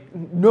just like,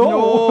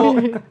 no.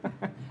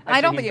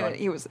 I don't Actually, think he's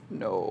he was.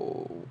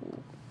 No.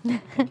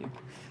 gone. Thank you.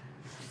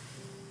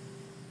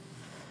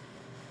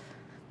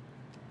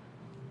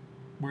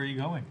 Where are you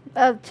going?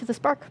 To the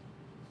spark.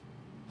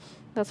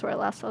 That's where I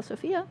last saw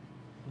Sophia.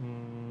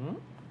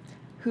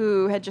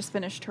 Who had just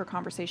finished her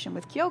conversation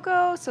with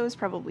Kyoko, so is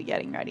probably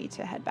getting ready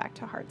to head back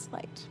to Heart's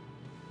Light.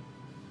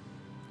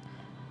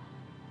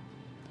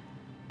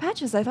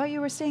 Patches, I thought you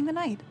were staying the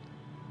night.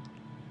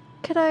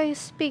 Could I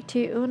speak to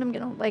you? And I'm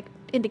gonna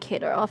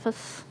indicate our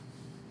office.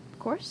 Of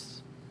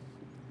course.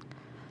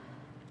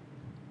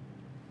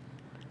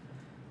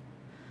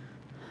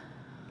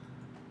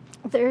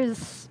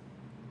 There's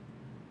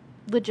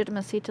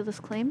legitimacy to this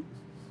claim.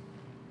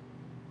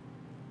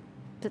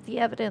 But the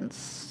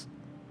evidence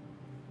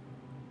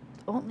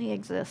only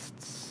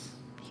exists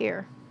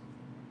here.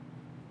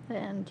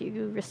 And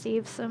you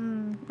receive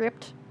some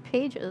ripped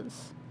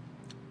pages.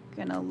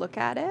 Gonna look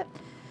at it.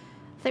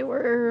 They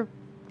were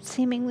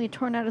seemingly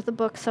torn out of the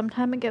book some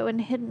time ago and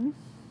hidden.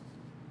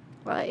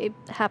 I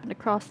happened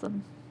across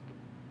them.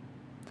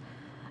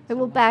 I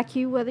will back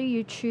you whether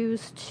you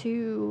choose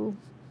to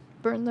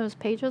burn those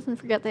pages and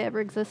forget they ever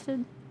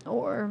existed,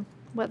 or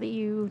whether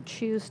you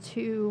choose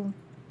to,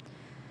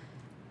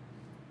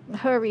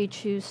 however you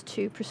choose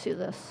to pursue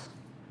this.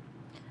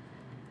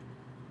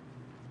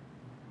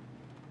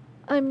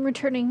 I'm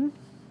returning.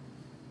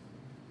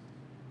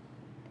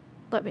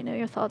 Let me know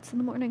your thoughts in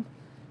the morning.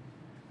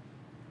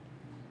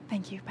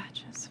 Thank you,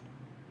 Patches.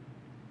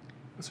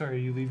 Sorry, are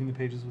you leaving the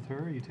pages with her,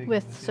 or are you taking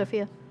With them with you?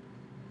 Sophia.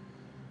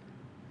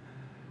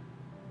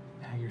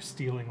 Now you're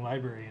stealing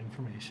library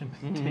information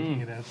and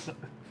taking it outside.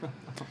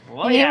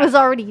 Well, I mean, yeah. it was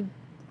already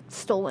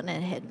stolen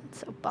and hidden,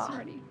 so bah. It's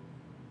already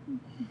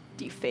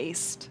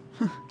defaced.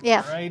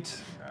 Yeah.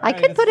 Right? I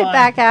could put it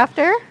back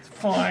after. It's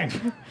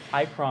fine.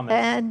 I promise.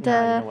 And,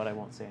 Now, you know what? I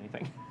won't say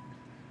anything.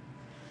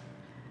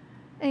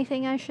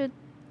 Anything I should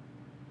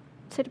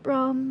say to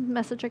Brom?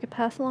 Message I could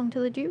pass along to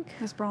the Duke?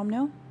 Does Brom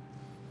know?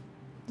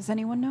 Does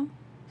anyone know?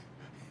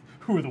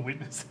 Who are the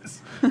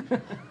witnesses?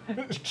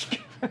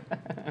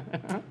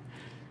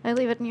 I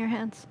leave it in your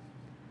hands.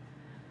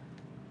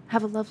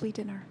 Have a lovely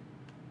dinner.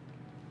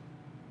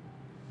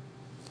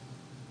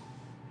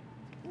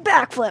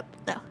 Backflip.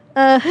 No.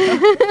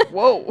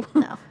 Whoa.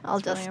 No, I'll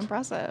That's really just.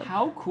 impressive.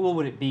 How cool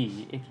would it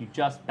be if you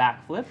just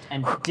backflipped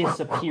and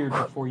disappeared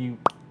before you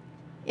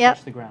Yep.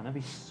 touched the ground? That'd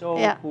be so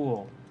Yeah.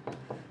 cool. Oh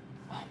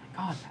my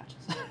god,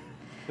 Patches.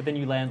 But then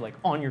you land like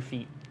on your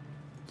feet.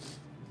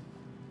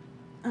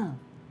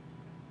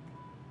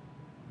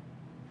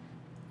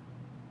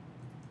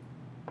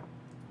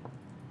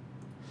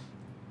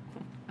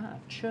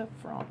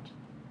 Front.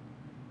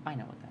 I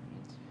know what that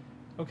means.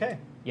 Okay.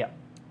 Yeah.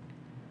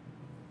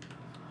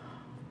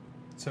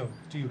 So,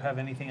 do you have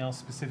anything else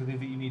specifically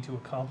that you need to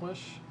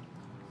accomplish?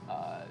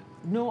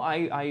 No,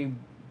 I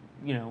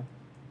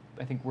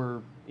think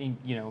we're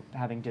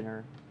having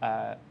dinner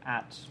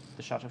at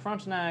the Chateau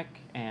Frontenac,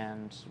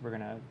 and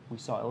we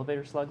saw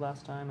Elevator Slug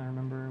last time, I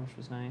remember, which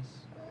was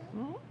nice.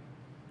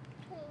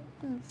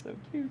 That's so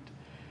cute.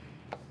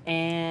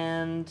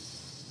 And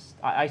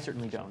I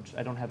certainly don't.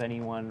 I don't have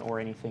anyone or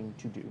anything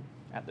to do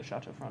at the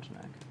Chateau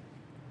Frontenac.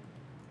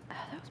 Oh,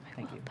 that was my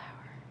Thank you.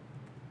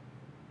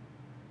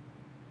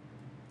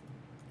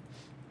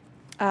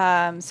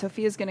 willpower.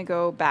 Sophia's going to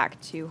go back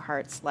to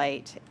Heart's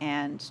Light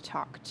and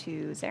talk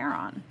to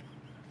Zeron.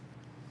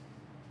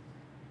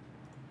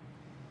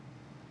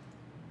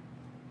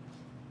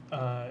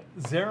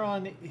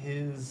 Zeron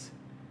is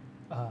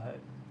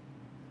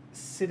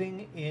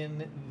sitting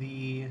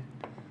in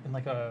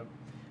like a.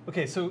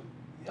 Okay, so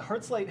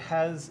Heart's Light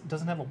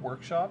doesn't have a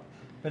workshop,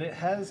 but it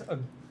has a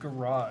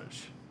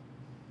garage,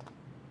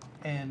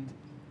 and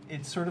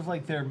it's sort of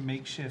like their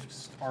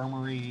makeshift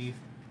armory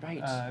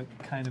Right.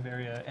 kind of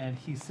area. And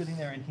he's sitting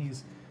there and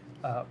he's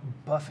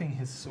buffing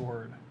his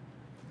sword.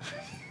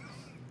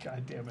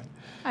 God damn it!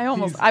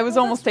 I was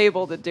almost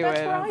able to do That's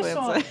it. where I It's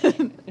saw like-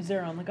 it. Is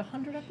there on like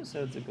 100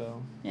 episodes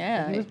ago?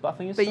 Yeah. He was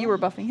buffing his But you were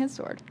sword? buffing his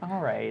sword.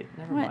 All right,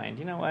 never What? mind.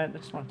 You know what? I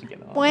just wanted to get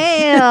it on.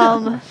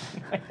 Wham!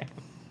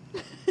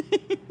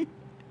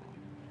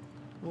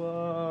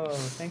 Whoa!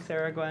 Thanks,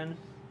 Aragwen.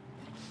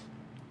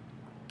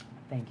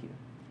 Thank you.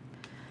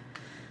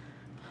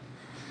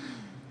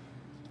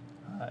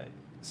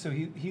 So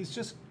he's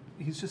just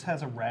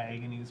has a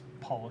rag and he's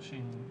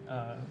polishing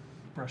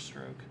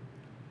brushstroke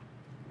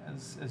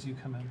as you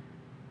come in.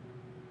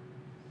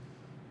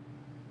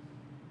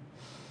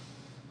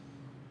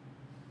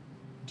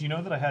 Do you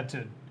know that I had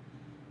to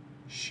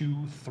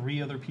shoo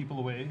 3 other people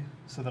away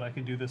so that I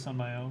could do this on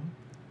my own?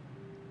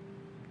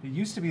 It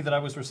used to be that I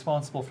was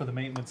responsible for the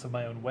maintenance of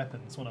my own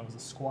weapons when I was a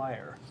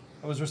squire.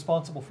 I was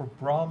responsible for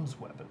Brahm's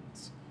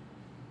weapons.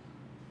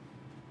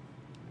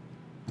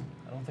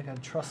 I don't think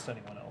I'd trust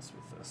anyone else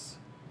with this.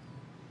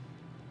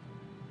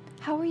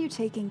 How are you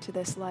taking to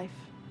this life?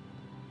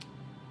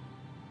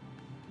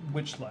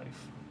 Which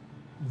life?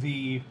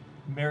 The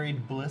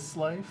married bliss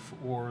life,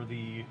 or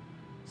the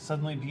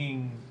suddenly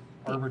being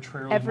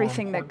arbitrarily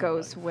Everything more that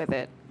important goes life? with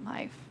it,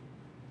 life.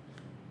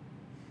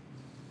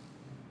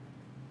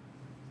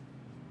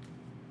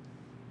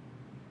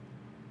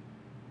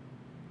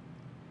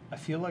 I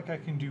feel like I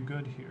can do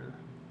good here.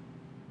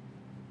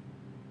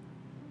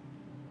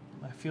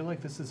 I feel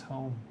like this is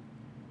home.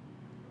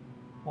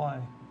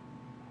 Why?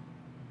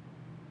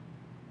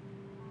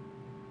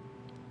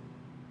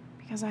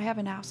 Because I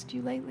haven't asked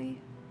you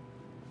lately.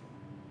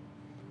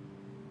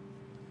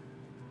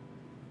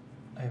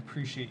 I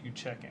appreciate you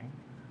checking.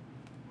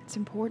 It's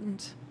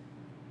important.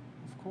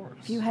 Of course.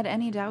 If you had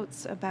any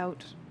doubts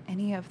about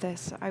any of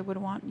this, I would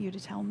want you to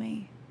tell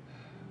me.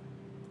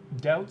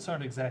 Doubts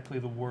aren't exactly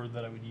the word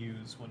that I would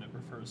use when it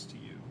refers to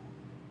you.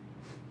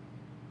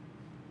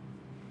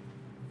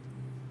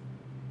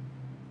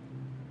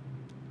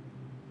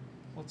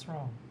 What's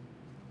wrong?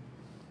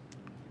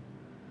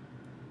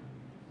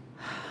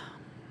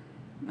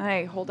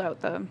 I hold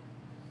out the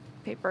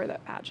paper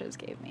that Patches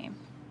gave me.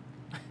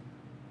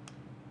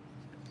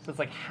 So it's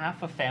like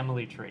half a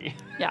family tree.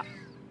 Yeah.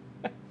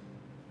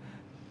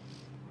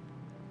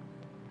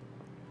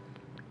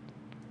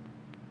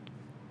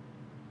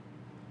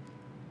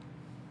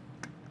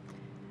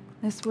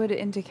 This would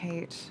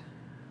indicate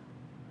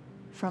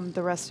from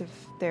the rest of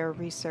their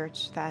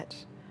research that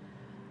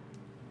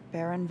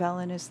Baron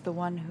Velen is the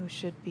one who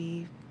should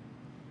be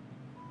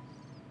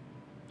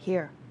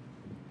here.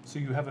 So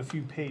you have a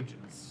few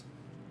pages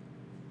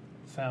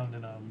found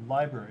in a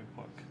library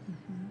book.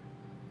 Mm-hmm.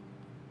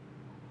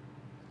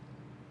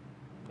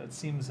 That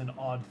seems an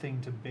odd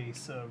thing to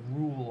base a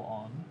rule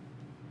on.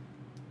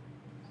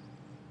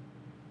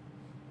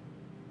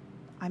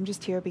 I'm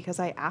just here because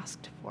I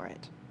asked for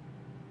it.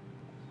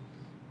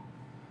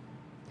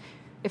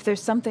 If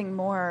there's something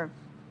more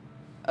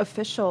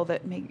official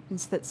that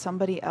means that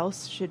somebody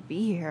else should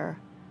be here,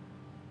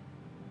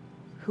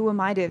 who am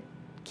I to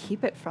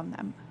keep it from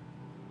them?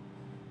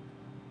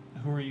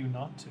 Who are you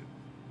not to?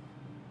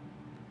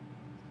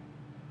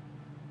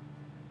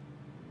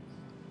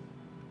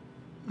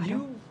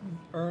 You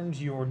earned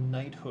your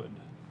knighthood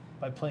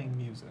by playing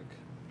music.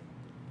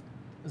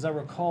 As I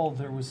recall,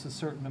 there was a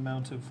certain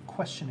amount of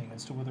questioning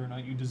as to whether or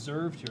not you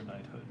deserved your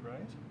knighthood,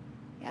 right?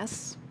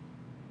 Yes.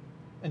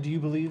 And do you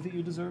believe that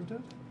you deserved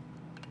it?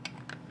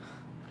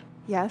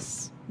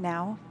 Yes,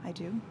 now I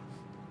do.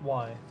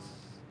 Why?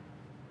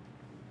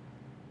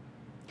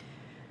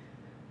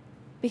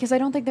 Because I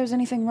don't think there's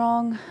anything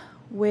wrong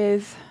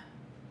with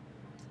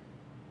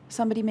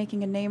somebody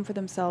making a name for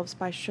themselves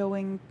by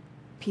showing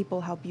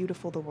people how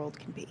beautiful the world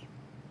can be.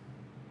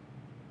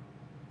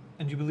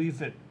 And you believe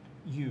that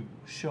you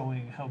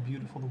showing how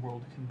beautiful the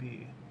world can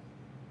be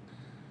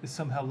is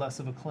somehow less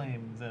of a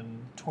claim than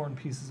torn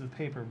pieces of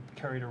paper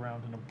carried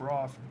around in a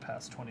bra for the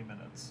past 20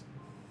 minutes?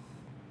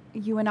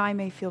 You and I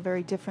may feel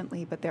very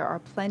differently, but there are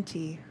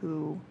plenty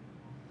who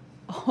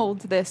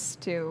hold this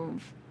to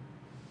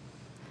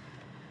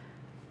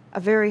a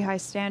very high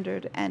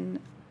standard, and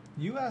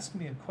You asked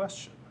me a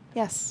question.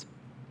 yes,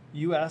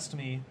 You asked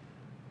me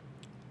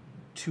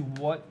to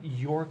what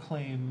your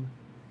claim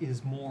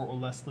is more or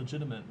less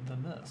legitimate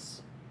than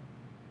this.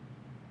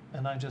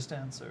 And I just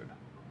answered.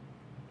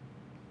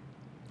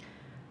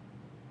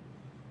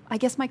 I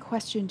guess my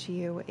question to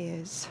you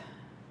is,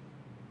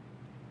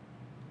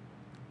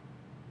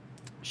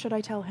 should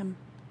I tell him?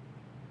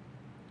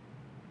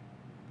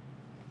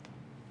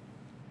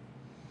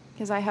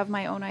 Because I have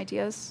my own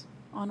ideas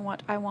on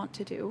what I want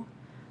to do,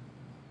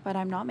 but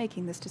I'm not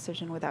making this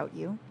decision without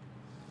you.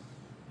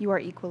 You are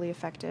equally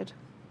affected.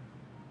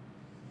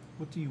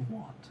 What do you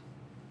want?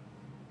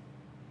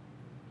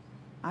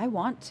 I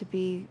want to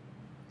be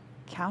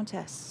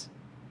Countess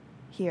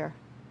here.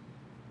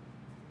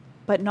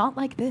 But not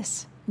like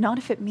this. Not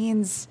if it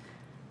means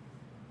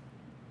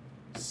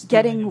Stealing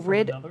getting it from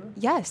rid. another?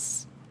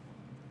 Yes.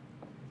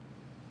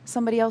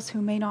 Somebody else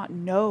who may not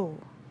know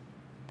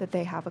that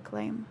they have a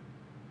claim.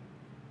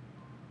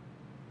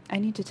 I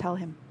need to tell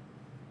him.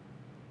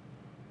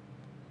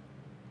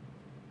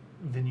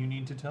 Then you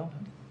need to tell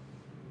him.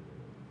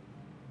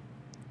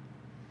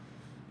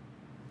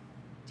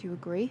 Do you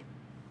agree?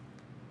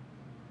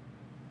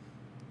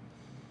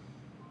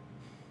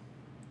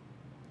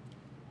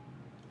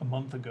 A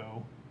month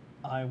ago,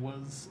 I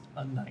was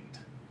a knight.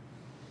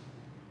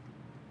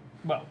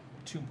 Well,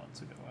 2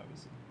 months ago, I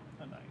was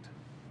a knight.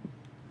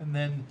 And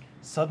then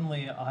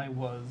suddenly I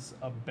was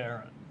a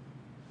baron.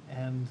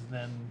 And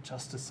then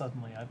just as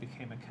suddenly I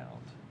became a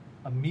count.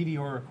 A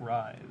meteoric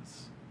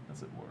rise,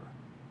 as it were.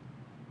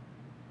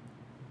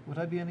 Would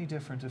I be any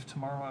different if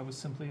tomorrow I was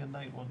simply a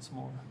knight once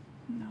more?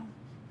 No.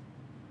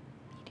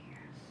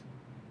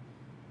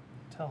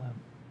 Tell him.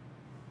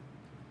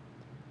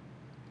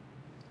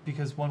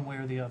 Because one way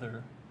or the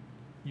other,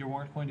 you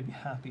aren't going to be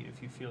happy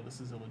if you feel this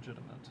is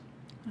illegitimate.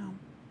 No.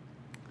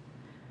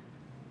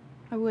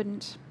 I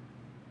wouldn't.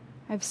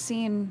 I've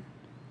seen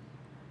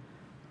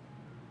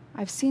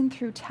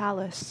through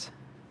Talus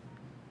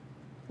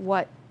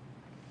what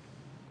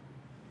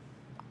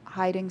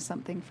hiding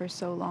something for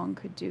so long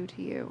could do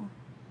to you.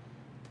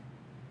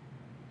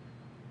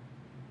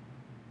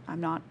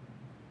 I'm not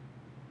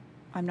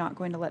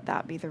going to let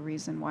that be the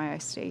reason why I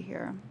stay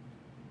here.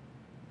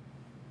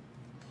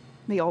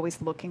 Me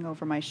always looking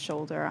over my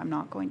shoulder, I'm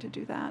not going to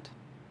do that.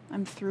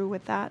 I'm through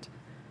with that.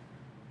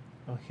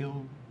 Well,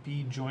 he'll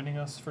be joining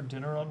us for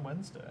dinner on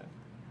Wednesday.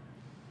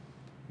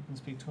 You can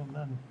speak to him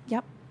then.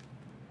 Yep.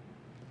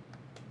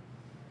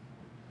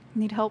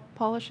 Need help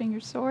polishing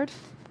your sword?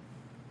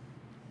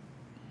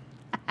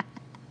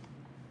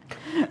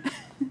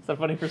 Is that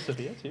funny for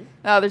Sophia too?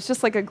 Oh, there's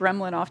just like a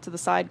gremlin off to the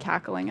side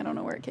cackling. I don't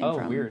know where it came Oh,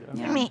 from. weird. Okay.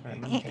 Yeah. Me.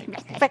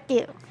 Right. Fuck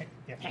you.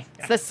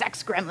 It's the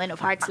sex gremlin of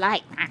Heart's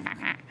Light.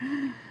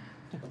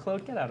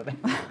 Claude, get out of there.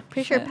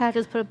 Pretty sure Shit. Pat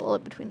just put a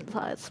bullet between the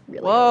thighs.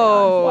 Really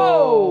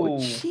Whoa. Whoa.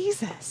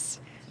 Jesus.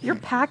 You're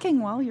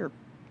packing while you're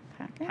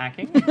packing?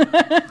 Hacking?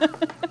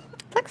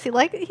 Lux, he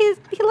likes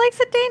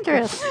it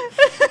dangerous.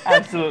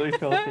 Absolutely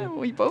filthy.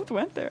 We both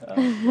went there.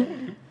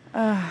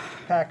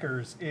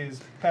 Packers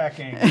is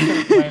packing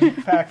when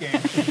packing.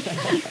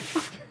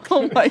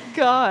 Oh my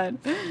god.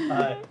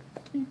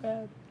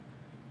 Bad.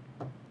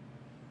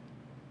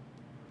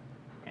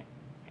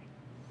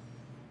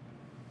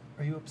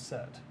 Are you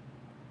upset?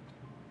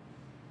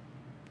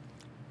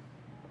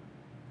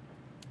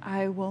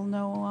 I will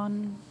know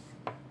on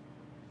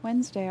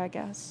Wednesday, I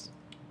guess.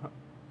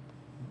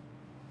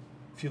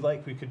 If you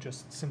like, we could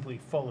just simply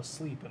fall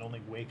asleep and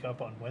only wake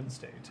up on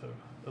Wednesday to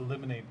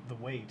eliminate the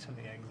weight and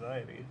the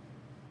anxiety.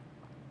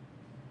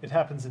 It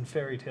happens in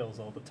fairy tales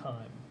all the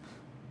time.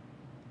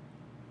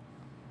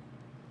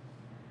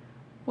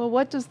 Well,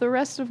 what does the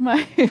rest of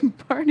my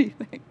party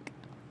think?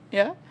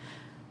 Yeah?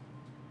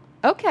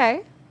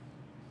 Okay.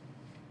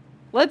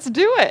 Let's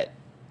do it.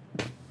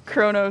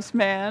 Kronos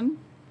man.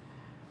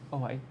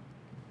 Oh,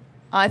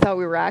 I thought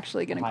we were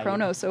actually going to I-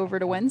 Kronos over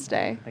to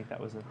Wednesday. I think that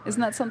was a.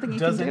 Isn't that something you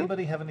Does can do?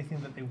 anybody have anything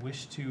that they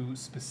wish to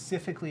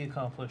specifically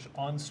accomplish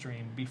on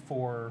stream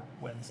before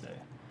Wednesday?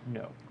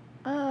 No.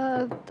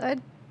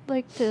 I'd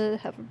like to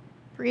have a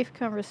brief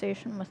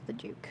conversation with the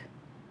Duke.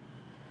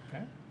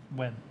 Okay.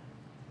 When?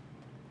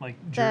 Like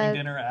during The-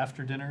 dinner,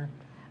 after dinner?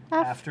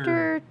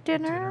 After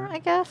dinner, I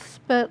guess,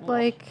 but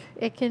like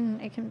it can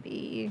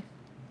be.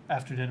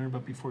 After dinner,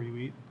 but before you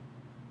eat?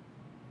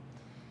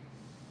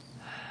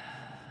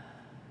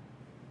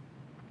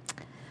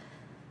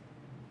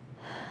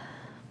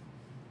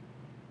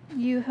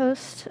 You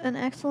host an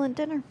excellent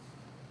dinner.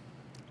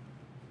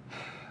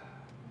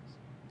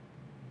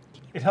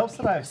 It helps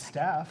that I have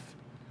staff.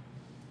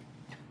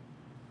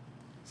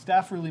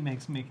 Staff really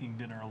makes making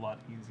dinner a lot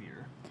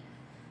easier.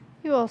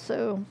 You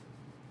also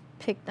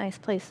pick nice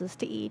places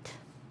to eat.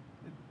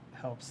 It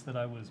helps that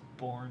I was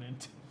born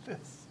into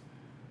this.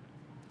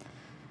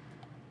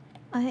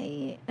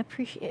 I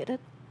appreciate it.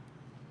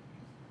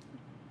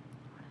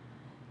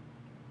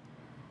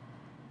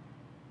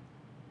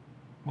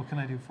 What can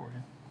I do for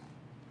you?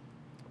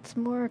 It's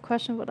more a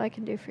question of what I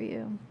can do for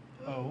you.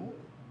 Oh?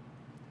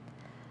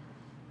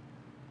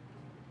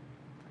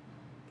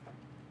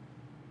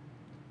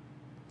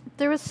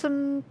 There was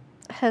some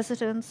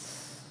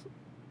hesitance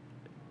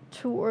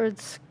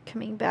towards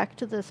coming back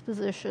to this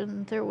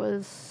position. There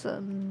was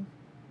some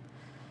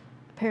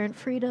apparent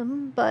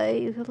freedom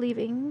by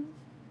leaving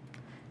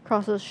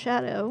Cross's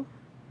shadow.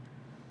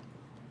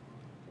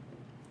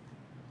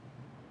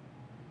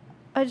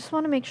 I just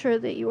want to make sure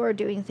that you are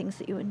doing things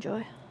that you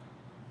enjoy.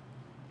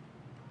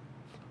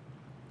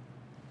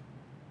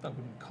 I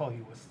wouldn't call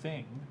you a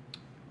thing.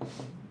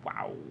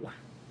 Wow.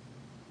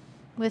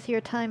 With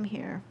your time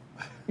here.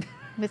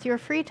 With your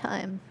free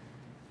time.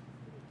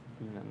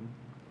 Mm.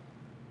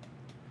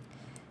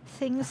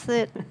 Things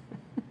that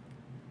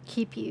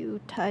keep you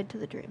tied to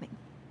the dreaming.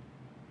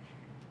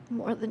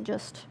 More than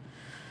just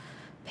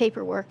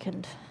paperwork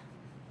and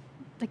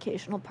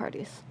occasional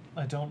parties.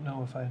 I don't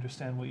know if I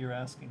understand what you're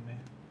asking me.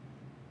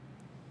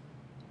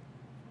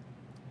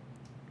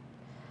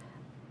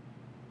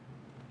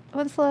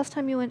 When's the last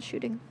time you went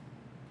shooting?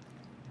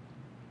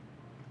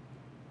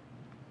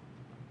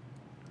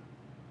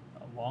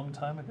 A long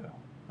time ago.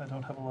 I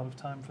don't have a lot of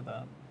time for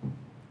that.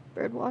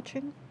 Bird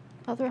watching?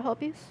 Other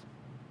hobbies?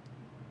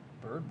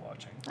 Bird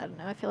watching? I don't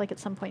know. I feel like at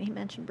some point he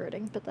mentioned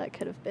birding, but that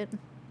could have been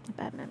a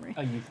bad memory.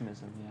 A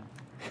euphemism, yeah.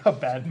 A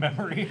bad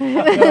memory.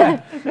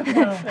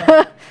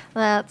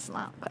 That's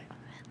not quite.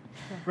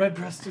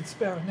 Red-breasted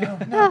sparrow. No,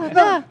 No, no.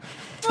 no.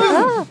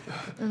 Ah.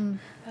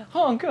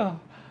 Honka!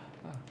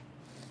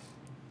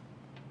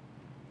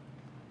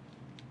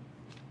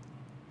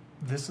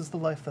 This is the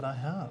life that I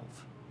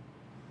have.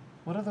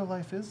 What other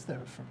life is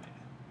there for me?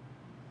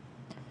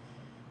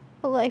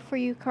 A life where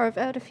you carve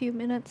out a few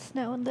minutes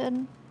now and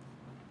then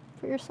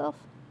for yourself.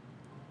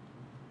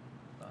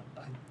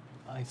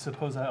 I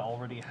suppose I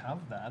already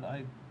have that.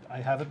 I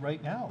have it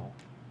right now.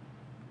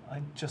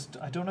 I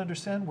don't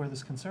understand where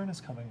this concern is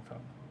coming from.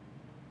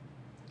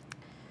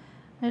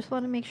 I just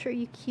want to make sure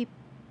you keep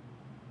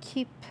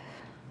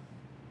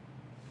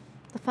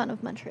the fun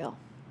of Montreal.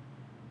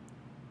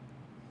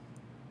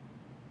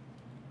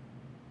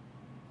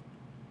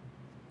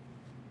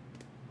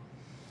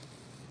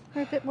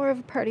 We're a bit more of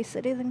a party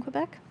city than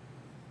Quebec.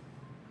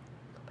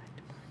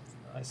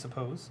 I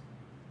suppose.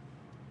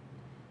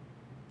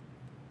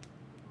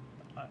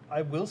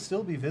 I will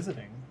still be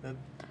visiting.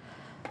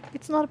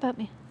 It's not about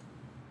me.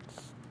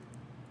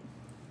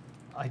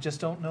 I just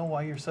don't know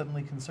why you're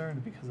suddenly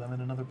concerned because I'm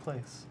in another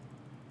place.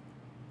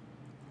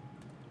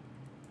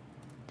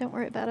 Don't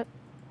worry about it.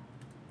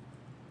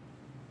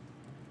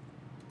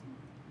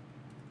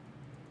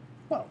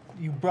 Well,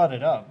 you brought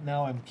it up.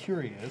 Now I'm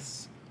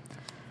curious.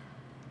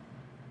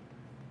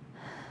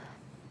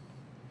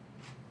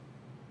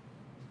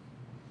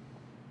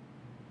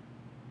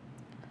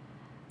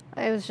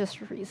 I was just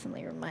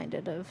recently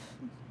reminded of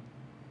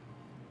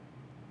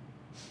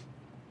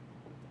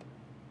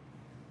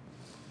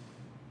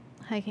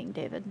Hiking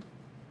David.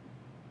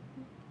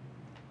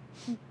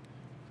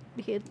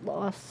 He had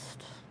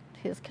lost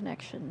his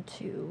connection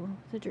to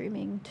the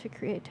dreaming, to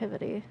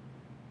creativity.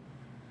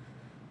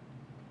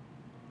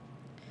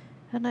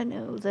 And I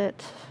know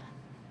that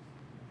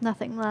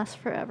nothing lasts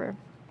forever,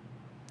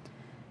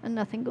 and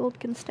nothing gold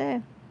can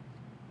stay.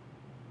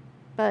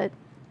 But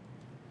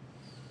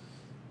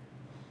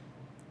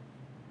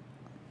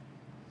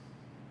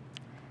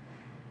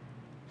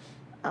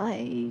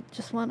I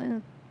just want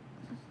to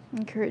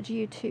encourage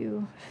you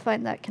to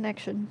find that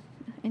connection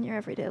in your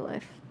everyday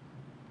life.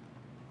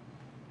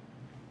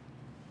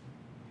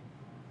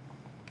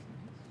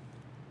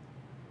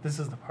 This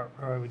is the part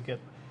where I would get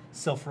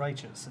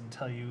self-righteous and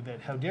tell you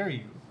that how dare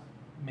you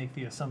make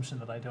the assumption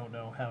that I don't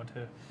know how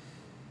to...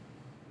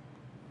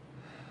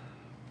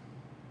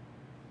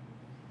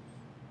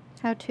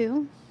 How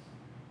to?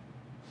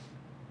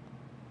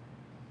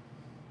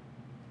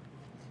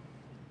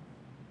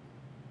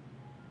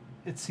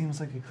 It seems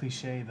like a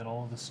cliche that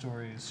all of the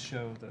stories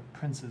show the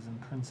princes and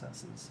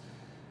princesses.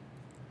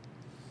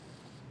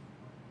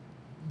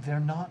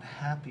 They're not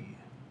happy.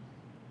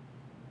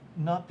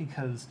 Not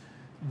because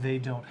they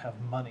don't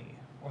have money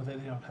or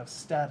that they don't have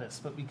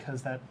status, but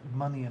because that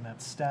money and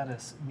that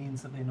status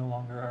means that they no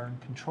longer are in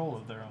control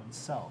of their own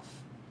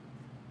self,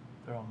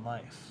 their own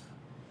life,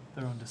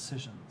 their own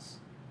decisions.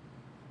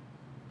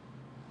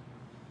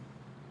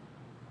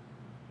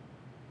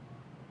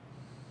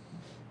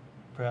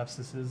 Perhaps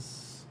this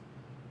is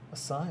a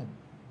sign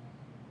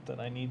that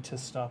I need to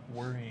stop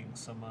worrying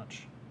so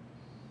much.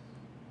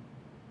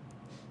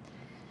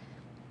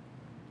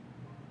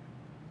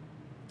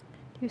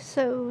 Do you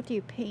sew? Do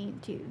you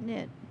paint? Do you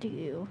knit? Do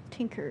you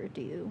tinker? Do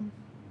you...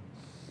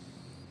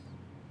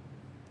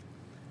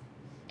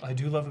 I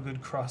do love a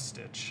good cross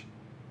stitch.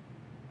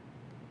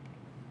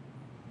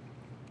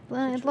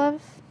 I'd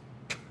love...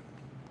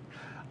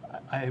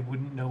 I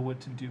wouldn't know what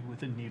to do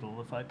with a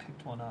needle if I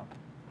picked one up.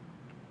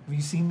 Have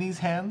you seen these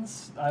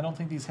hands? I don't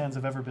think these hands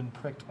have ever been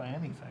pricked by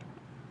anything.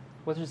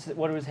 What do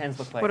his hands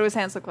look like? What do his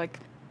hands look like?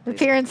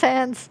 Appearance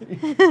hands.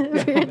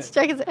 Appearance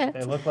check his hands.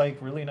 They look like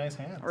really nice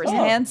hands. Or his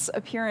hands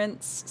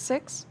appearance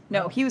 6?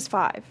 No, he was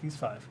 5. He's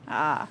 5.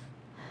 Ah.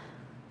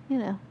 You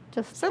know,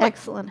 just So like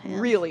excellent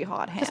hands. really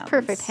hot hands. Just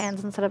perfect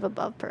hands instead of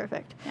above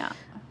perfect. Yeah.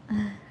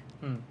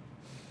 Hmm.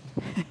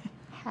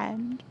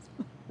 Hand.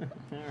 All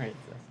right.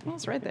 Oh,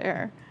 it's right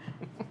there.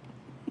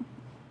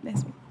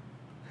 Nice.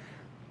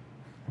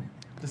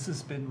 This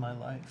has been my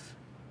life.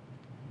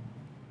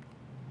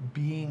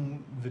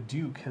 Being the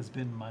Duke has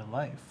been my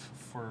life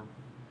for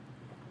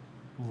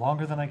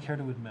longer than I care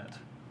to admit.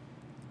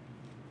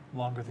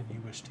 Longer than you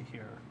wish to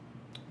hear.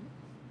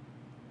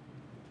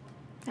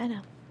 I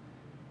know.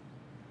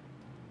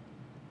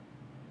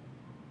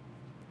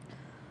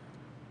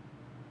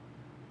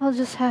 I'll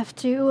just have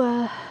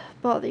to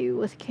bother you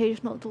with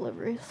occasional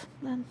deliveries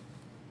then.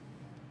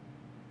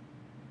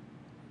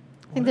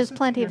 I think What there's is it that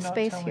plenty you're of not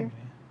space telling here. me?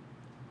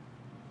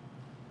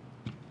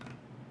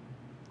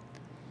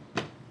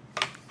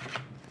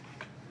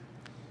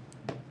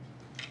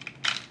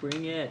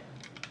 Bring it.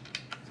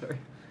 Sorry.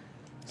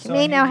 She So I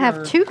may need now have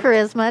your- 2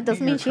 charisma. It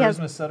doesn't your mean she has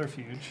charisma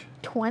subterfuge.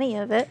 20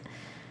 of it.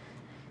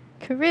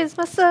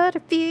 Charisma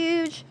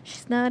subterfuge.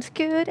 She's not as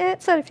good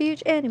at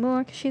subterfuge anymore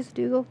because she's a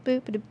Dougal.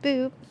 Boop a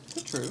boop. Is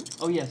that true?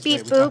 Oh yes.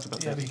 Beep, right, we talked boop.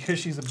 about Yeah, that. because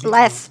she's a beat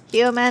Bless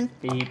human.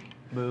 Beep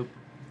boop.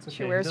 It's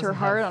She okay, wears he her doesn't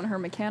heart have- on her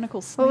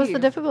mechanical sleeve. What was the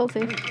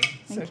difficulty?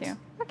 Thank 6. you.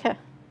 Okay.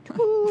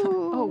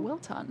 Oh, Ooh. well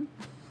done.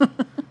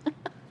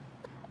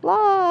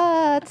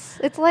 Lots.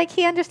 It's like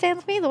he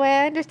understands me the way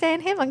I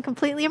understand him on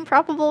completely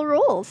improbable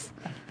rules.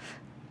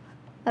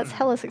 That's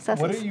hella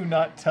successes. What are you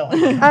not telling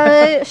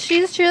me?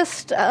 She's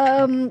just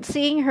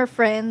seeing her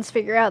friends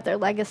figure out their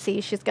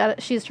legacy. She's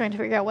trying to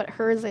figure out what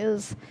hers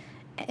is,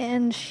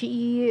 and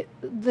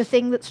the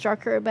thing that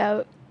struck her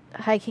about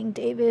High King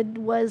David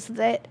was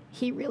that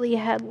he really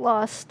had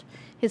lost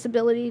his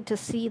ability to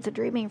see the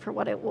dreaming for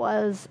what it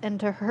was, and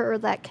to her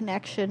that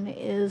connection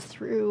is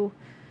through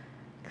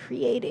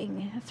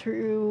creating,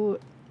 through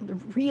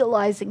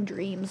realizing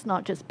dreams,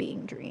 not just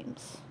being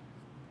dreams.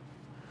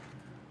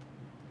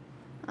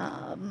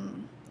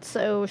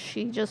 So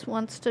she just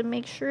wants to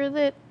make sure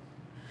that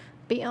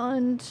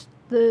beyond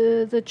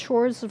the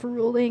chores of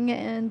ruling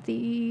and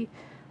the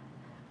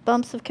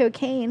bumps of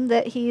cocaine,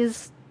 that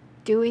he's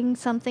doing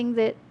something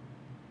that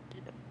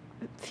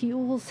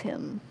fuels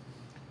him.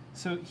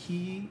 So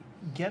he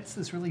gets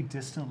this really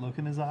distant look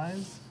in his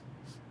eyes.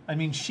 I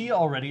mean, she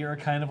already are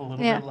kind of a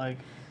little Yeah. bit like,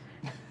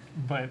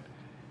 but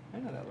I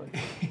know that look.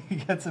 he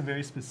gets a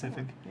very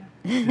specific,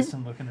 Yeah.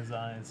 distant look in his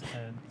eyes,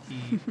 and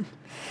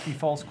he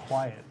falls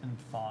quiet in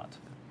thought.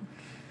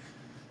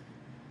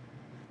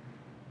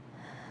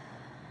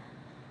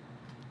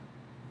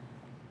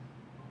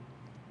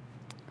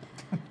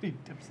 He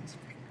dips his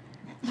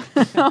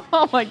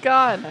Oh my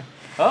god.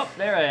 Oh,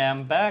 there I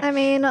am back. I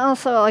mean,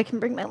 also, I can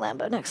bring my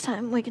Lambo next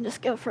time. We can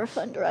just go for a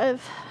fun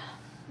drive.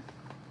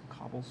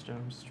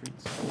 Cobblestone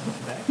streets.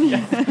 Back.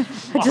 Yeah.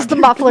 Just the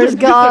muffler's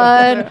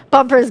gone,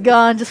 bumper's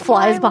gone, just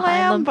flies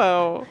behind them.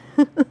 Lambo.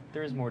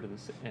 There is more to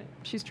this.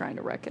 She's trying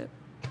to wreck it.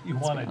 You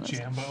Let's want be a honest.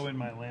 Jambo in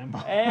my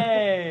Lambo?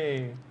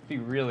 Hey, it'd be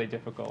really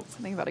difficult.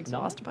 Something about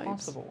exhaust Not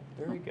pipes. possible.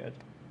 Very good.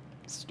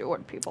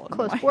 Stored people. in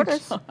Close my quarters.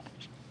 exhaust.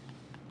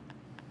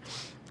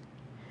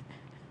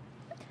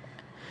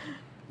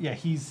 Yeah,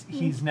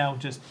 he's now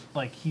just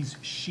like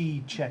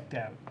she checked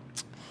out.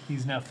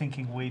 He's now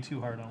thinking way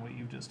too hard on what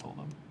you just told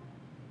him.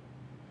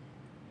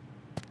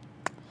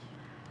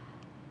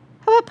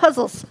 How about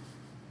puzzles?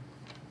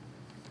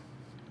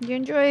 Do you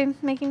enjoy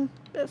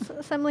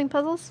assembling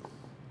puzzles?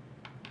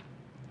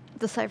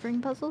 Deciphering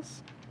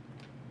puzzles?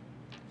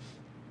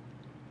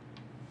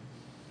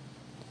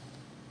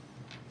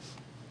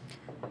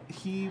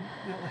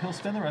 He'll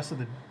spend the rest of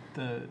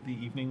the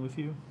evening with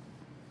you,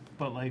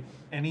 but like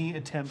any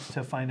attempt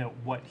to find out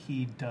what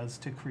he does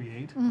to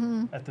create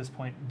at this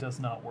point does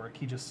not work.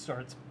 He just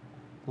starts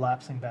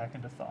lapsing back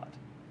into thought.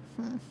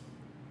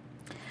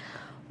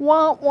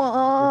 Wah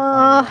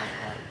wah.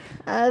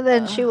 Fine.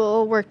 Then she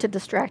will work to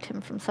distract him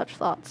from such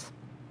thoughts.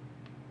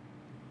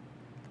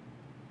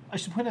 I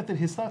should point out that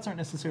his thoughts aren't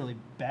necessarily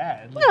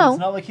bad. Like, No. It's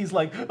not like he's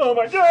like, oh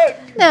my god!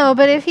 No,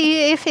 but if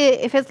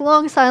it's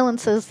long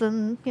silences,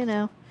 then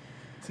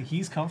See,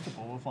 he's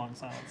comfortable with long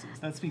silences.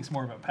 That speaks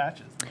more about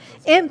Patches than it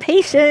does.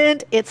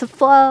 impatient. It's a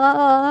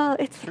flaw.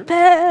 It's the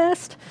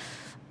best.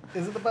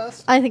 Is it the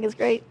best? I think it's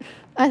great.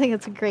 I think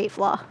it's a great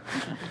flaw.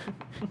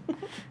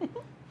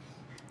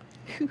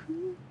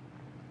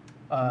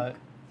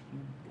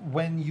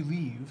 When you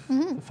leave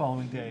the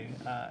following day,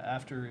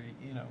 after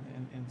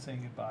in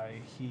saying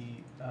goodbye,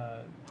 he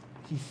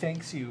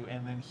thanks you,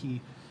 and then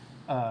he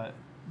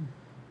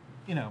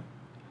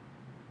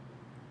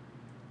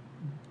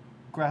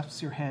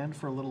grasps your hand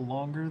for a little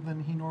longer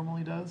than he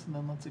normally does, and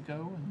then lets it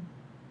go and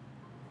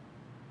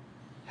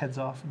heads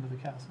off into the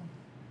castle.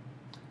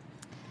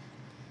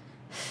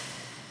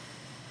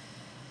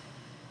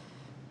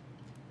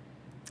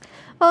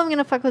 Well, I'm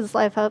gonna fuck with his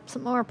life up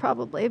some more,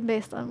 probably,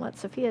 based on what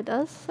Sophia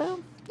does,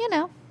 so, you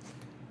know.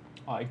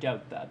 I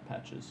doubt that,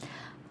 Patches.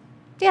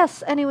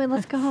 Yes, anyway,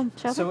 let's go home,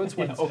 shall So we? it's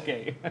Wednesday.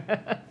 Okay.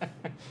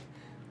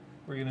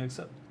 We're going to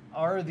accept.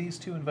 Are these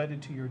two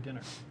invited to your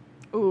dinner?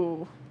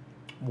 Ooh.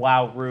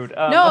 Wow, rude.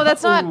 No,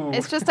 that's not. Ooh.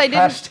 It's just I didn't.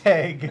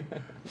 Hashtag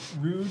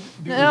rude.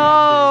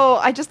 No,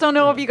 I just don't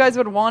know if you guys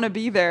would want to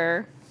be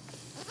there.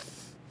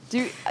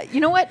 You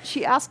know what?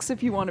 She asks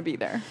if you want to be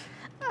there.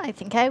 I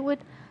think I would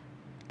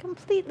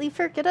completely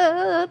fork it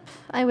up.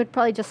 I would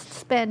probably just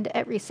spend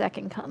every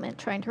second comment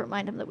trying to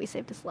remind him that we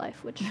saved his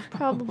life, which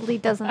probably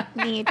doesn't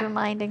need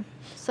reminding.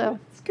 So,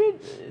 It's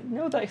good.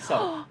 Know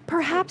thyself.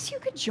 Perhaps you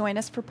could join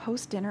us for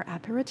post-dinner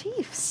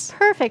aperitifs.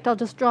 perfect. I'll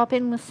just drop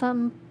in with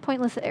some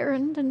pointless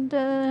errand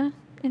and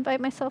invite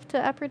myself to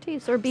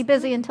aperitifs or be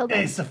busy until then.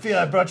 Hey,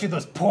 Sophia, I brought you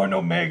those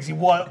porno mags. You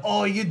want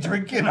all you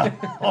drinking?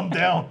 I'm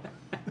down.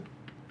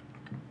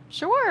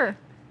 Sure.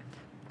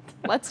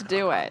 Let's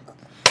do it.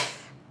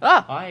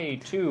 Ah,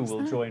 I, too,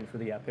 will join for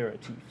the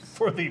aperitifs.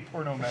 For the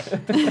porno mag.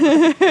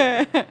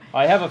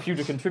 I have a few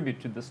to contribute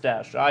to the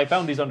stash. I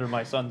found these under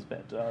my son's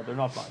bed. They're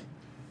not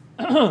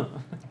mine.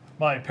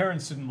 My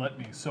parents didn't let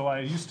me, so I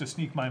used to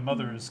sneak my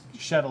mother's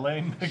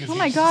Chatelaine magazine. oh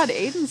my God,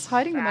 Aiden's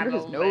hiding them under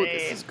his nose.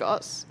 This is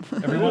Gus.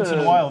 Every once in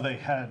a while, they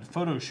had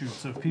photo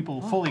shoots of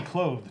people fully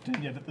clothed,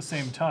 and yet at the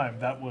same time,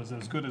 that was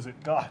as good as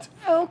it got.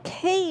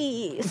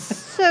 Okay,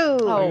 so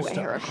Oh, Used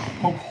to Eric.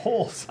 poke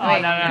holes. Oh,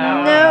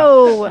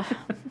 no.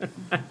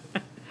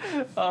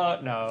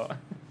 No.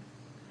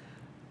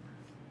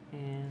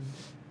 And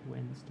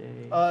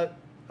Wednesday.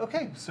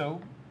 Okay,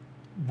 so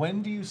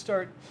when do you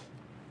start?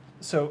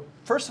 So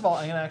first of all,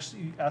 I'm going to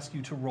actually ask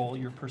you to roll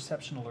your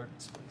perception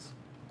alertness,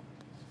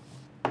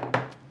 please.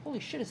 Holy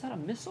shit, is that a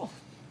missile?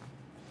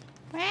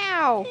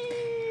 Wow.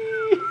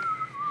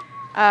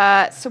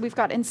 So we've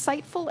got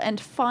insightful and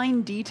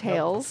fine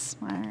details.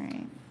 All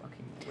right.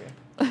 Fucking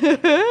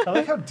rip. I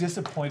like how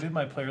disappointed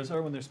my players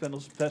are when their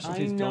specialties I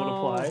don't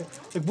know. apply.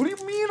 Like, what do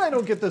you mean I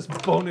don't get this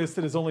bonus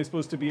that is only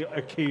supposed to be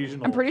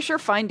occasional? I'm pretty sure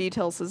fine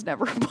details has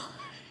never applied.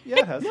 Yeah,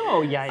 it has.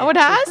 No, yeah. Oh, it for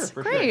has? sure,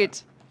 for sure.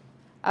 Great.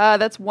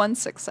 That's one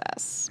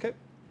success.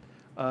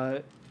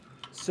 Okay.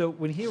 So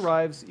when he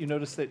arrives, you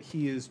notice that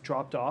he is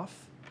dropped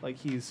off. Like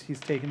he's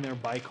taken there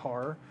by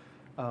car.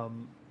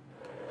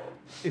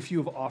 If you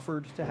have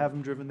offered to have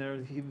him driven there,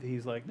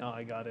 he's like, no,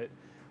 I got it.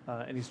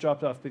 And he's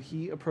dropped off, but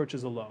he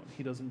approaches alone.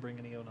 He doesn't bring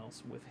anyone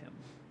else with him.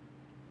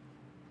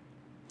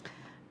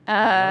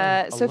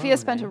 Sophia Alone,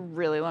 spent eh? a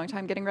really long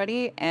time getting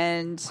ready,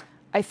 and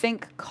I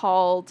think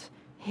called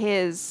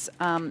his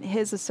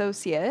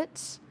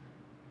associate.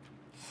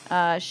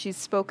 She's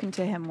spoken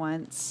to him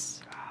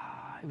once.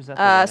 It was at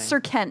the wedding. Sir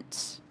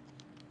Kent.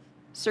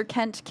 Sir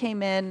Kent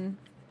came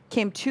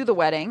to the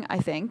wedding, I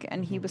think,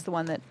 and he was the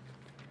one that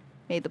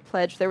made the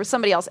pledge. There was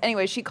somebody else.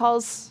 Anyway, she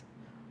calls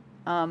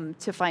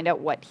to find out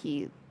what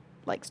he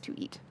likes to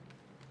eat,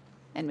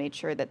 and made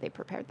sure that they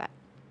prepared that.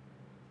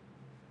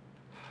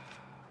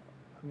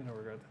 I'm going to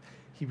regret that.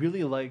 He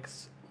really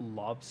likes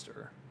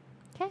lobster.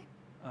 Okay.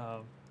 I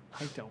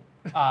don't.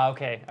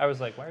 Okay. I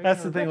was like, why are you That's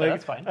gonna the thing.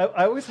 regret Like, that? That's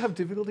fine. I always have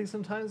difficulty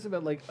sometimes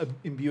about like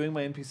imbuing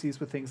my NPCs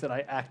with things that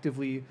I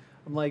actively.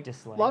 I'm like,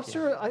 Dislike,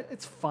 lobster.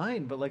 It's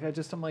fine, but like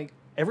I'm like,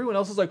 everyone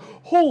else is like,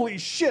 holy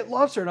shit,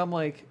 lobster, and I'm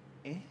like,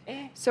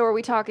 So are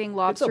we talking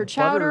lobster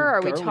chowder? butter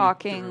Are we garlic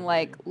talking or-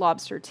 like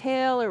lobster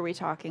tail? Are we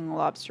talking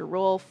lobster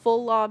roll,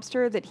 full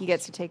lobster that he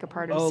gets to take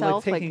apart oh,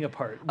 himself? like taking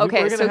apart.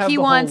 Okay, We're gonna so have he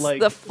the whole, wants like,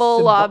 the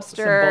full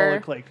lobster.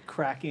 symbolic like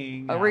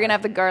cracking. We're gonna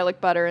have the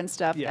garlic butter and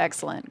stuff. Yeah.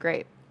 Excellent,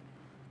 great.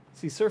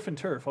 See, surf and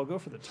turf. I'll go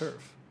for the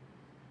turf.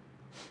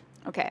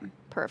 Okay,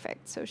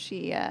 perfect. So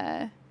she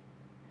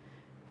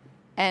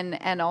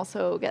and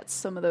also gets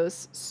some of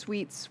those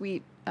sweet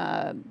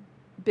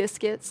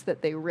biscuits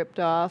that they ripped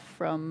off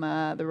from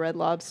the Red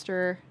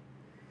Lobster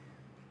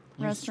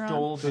You restaurant.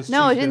 stole this.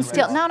 No, She's she didn't been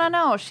steal. Red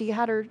No. She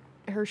had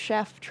her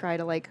chef try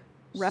to like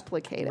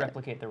replicate it.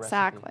 Replicate the recipe.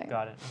 Exactly.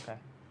 Got it. Okay.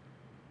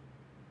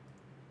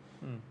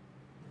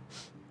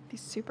 Be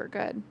super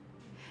good.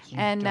 So you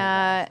And don't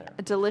want us a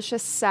there.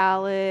 delicious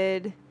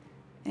salad.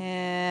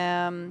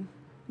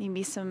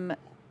 Maybe some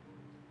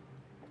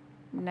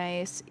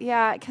nice,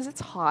 yeah, because it's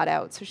hot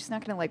out, so she's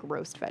not gonna like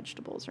roast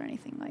vegetables or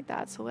anything like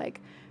that. So like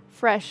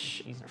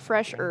fresh She's not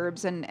fresh gonna.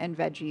 herbs and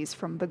veggies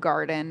from the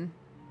garden.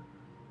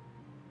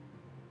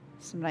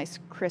 Some nice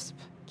crisp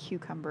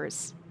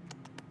cucumbers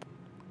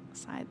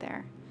side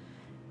there.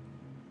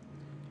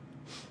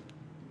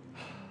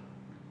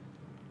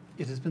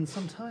 It has been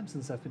some time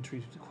since I've been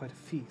treated to quite a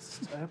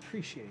feast. I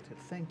appreciate it.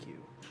 Thank you.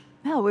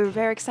 No, we were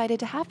very excited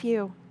to have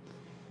you.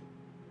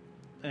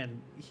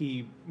 And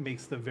he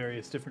makes the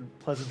various different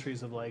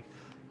pleasantries of like,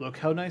 look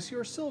how nice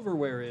your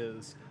silverware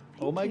is.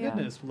 Oh my you.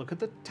 goodness, look at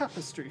the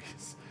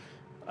tapestries.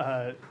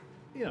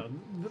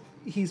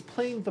 He's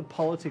playing the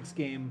politics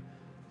game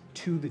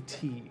to the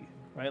T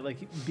right? Like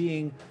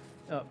being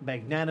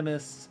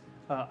magnanimous.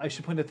 I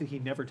should point out that he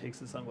never takes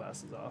his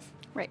sunglasses off.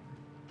 Right.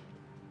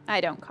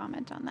 I don't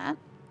comment on that.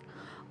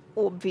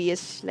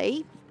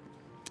 Obviously.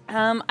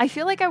 I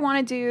feel like I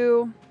want to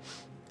do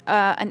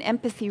an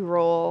empathy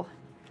roll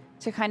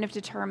to kind of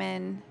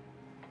determine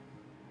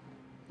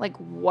like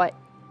what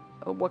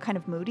kind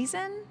of mood he's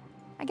in,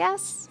 I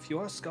guess. If you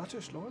are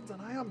Scottish Lord,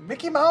 then I am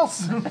Mickey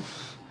Mouse. What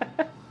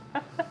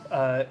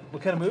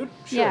kind of mood?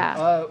 Sure.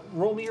 Yeah.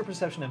 Roll me your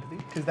perception empathy,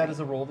 because that is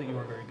a roll that you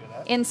are very good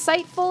at.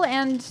 Insightful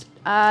and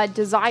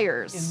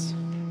desires.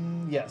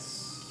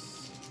 Yes.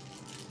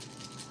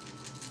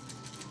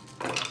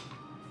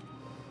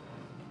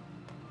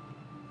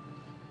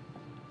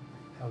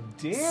 How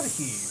dare he?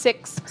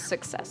 6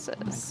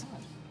 successes.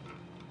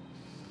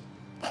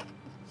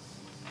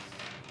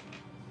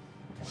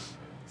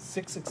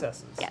 6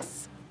 successes.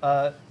 Yes.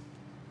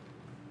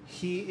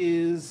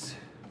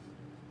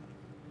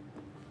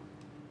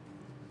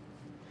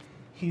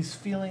 He's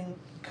feeling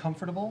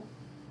comfortable,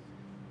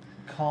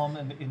 calm,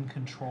 and in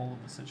control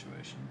of the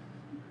situation.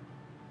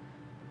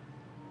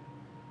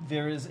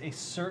 There is a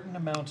certain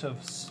amount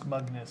of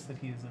smugness that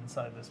he is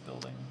inside this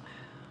building.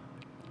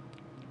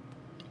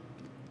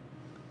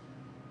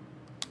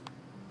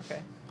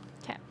 Okay.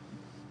 Okay.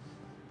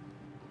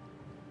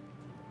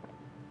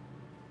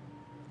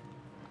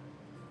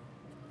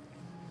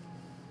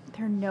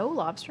 There are no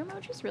lobster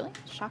emojis? Really?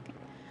 Shocking.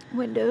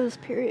 Windows,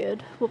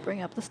 period. We'll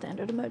bring up the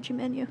standard emoji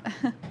menu.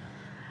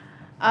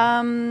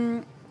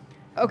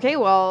 Okay,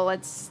 well,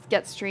 let's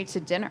get straight to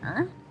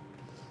dinner.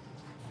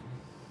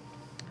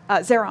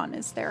 Zeron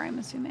is there, I'm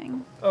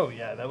assuming. Oh,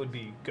 yeah, that would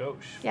be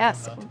gauche. for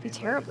Yes, him it not to would be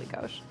invited. terribly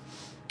gauche.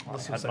 I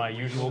This had was my like-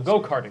 usual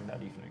go-karting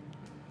that evening.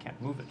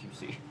 Can't move it, you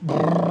see.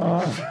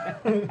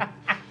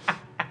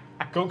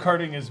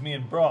 Go-karting is me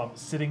and Brom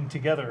sitting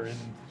together in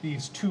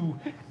these 2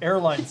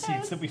 airline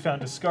seats that we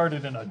found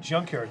discarded in a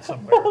junkyard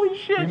somewhere. Holy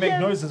shit, We make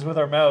yes. noises with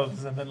our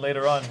mouths, and then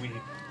later on we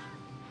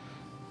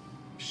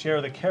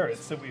share the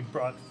carrots that we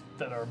brought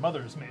that our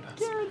mothers made us.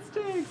 Carrot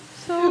steak.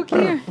 So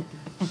cute.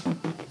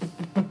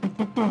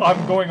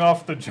 I'm going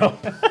off the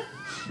jump.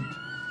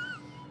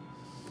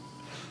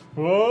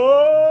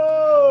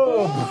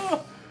 Whoa!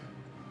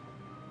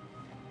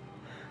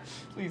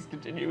 Please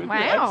continue with Wow.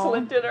 your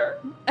excellent dinner.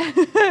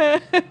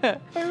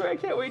 I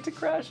can't wait to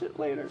crash it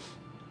later.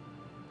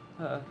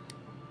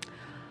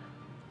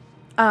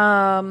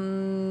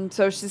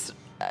 So she's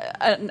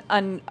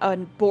a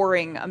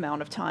boring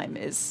amount of time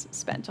is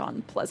spent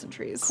on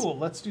pleasantries. Cool,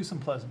 let's do some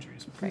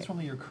pleasantries. Please Great. roll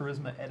me your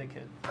charisma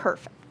etiquette.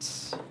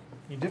 Perfect.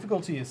 Your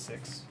difficulty is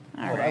 6.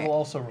 All I right. will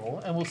also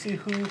roll, and we'll see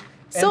who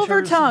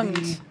Silver-tongued.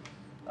 enters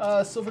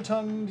the,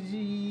 silver-tongued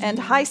And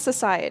high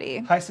society.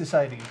 high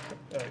society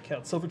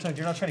count. Silver-tongued,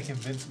 you're not trying to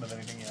convince him of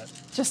anything yet.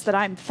 Just that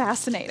I'm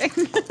fascinating.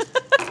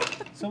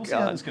 So we'll see how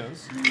God. this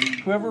goes.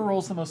 Whoever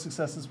rolls the most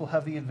successes will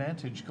have the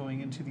advantage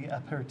going into the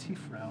aperitif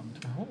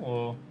round.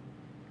 Oh.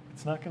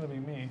 It's not going to be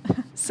me.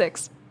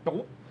 6.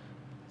 Oh.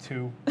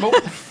 2. Oh.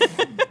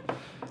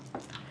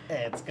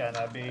 It's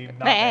gonna be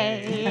not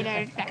me.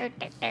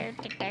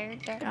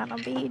 Gonna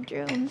be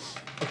June.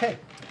 Okay.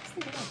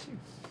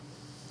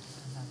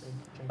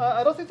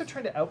 I don't think they're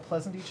trying to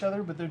out-pleasant each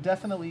other, but there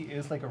definitely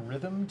is like a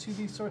rhythm to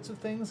these sorts of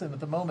things, and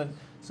at the moment,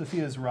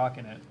 Sophia's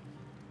rocking it.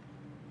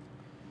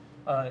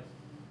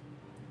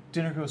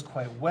 Dinner goes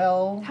quite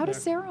well. How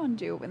does There- Zeron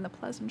do in the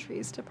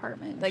pleasantries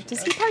department? Like,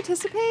 does he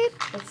participate?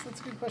 That's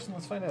a good question.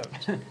 Let's find out.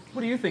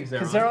 What do you think, Zeron?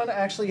 Because Zeron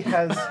actually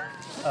has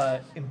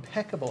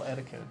impeccable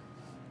etiquette.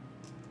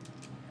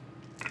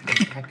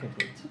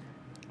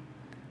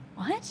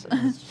 What?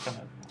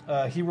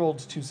 He rolled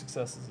 2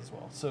 successes as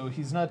well, so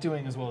he's not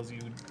doing as well as you,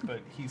 but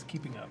he's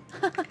keeping up.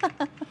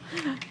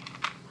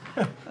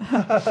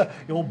 The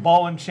old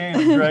ball and chain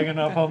is dragging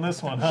up on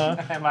this one, huh?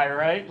 Am I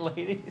right,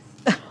 ladies?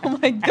 Oh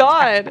my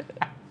god.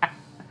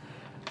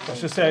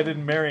 Let's just say I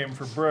didn't marry him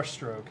for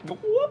brushstroke.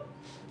 Whoop.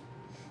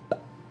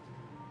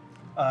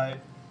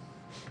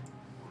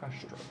 Crush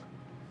stroke.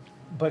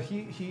 But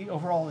he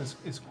overall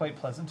is quite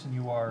pleasant, and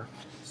you are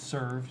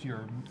served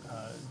your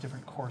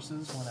different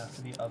courses one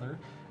after the other.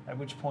 At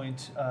which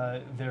point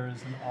there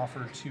is an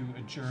offer to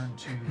adjourn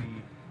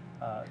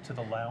to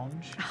the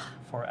lounge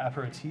for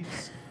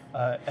aperitifs.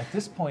 At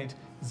this point,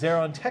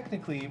 Zeron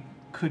technically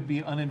could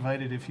be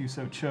uninvited if you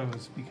so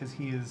chose, because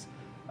he is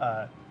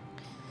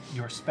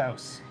your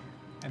spouse,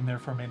 and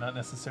therefore may not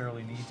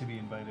necessarily need to be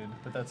invited.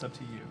 But that's up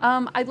to you.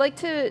 I'd like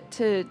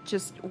to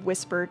just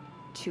whisper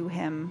to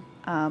him.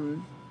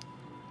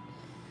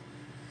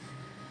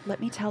 Let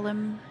me tell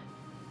him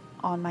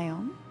on my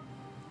own.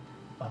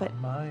 but-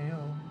 On my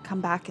own.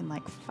 Come back in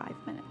like 5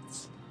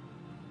 minutes.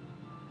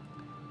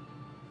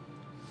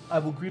 I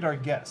will greet our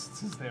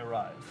guests as they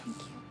arrive. Thank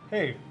you.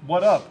 Hey,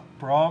 what up,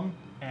 Brom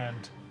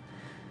and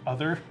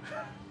other?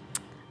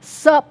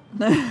 Sup,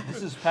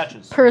 This is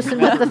Patches. person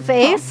with the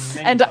face?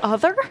 And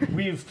other?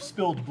 We've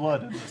spilled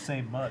blood in the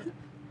same mud.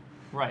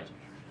 Right.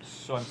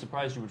 So I'm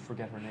surprised you would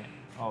forget her name.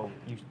 Oh,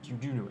 you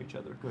do know each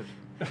other. Good.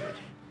 Good.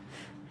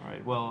 All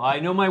right. Well, I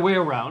know my way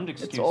around.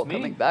 Excuse It's all me.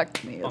 coming back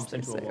to me as Bumps they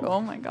into a say. wall.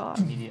 Oh my god.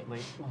 Immediately.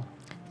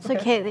 It's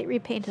okay, they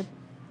repainted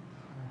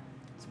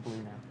It's blue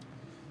now.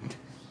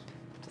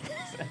 Doesn't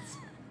make sense.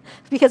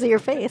 because of your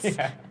face.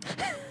 Yeah.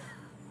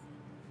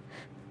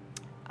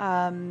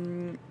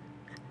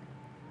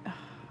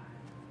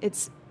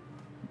 It's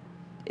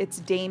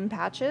Dame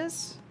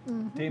Patches.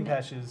 Dame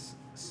Patches,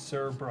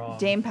 Sir Braum,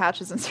 Dame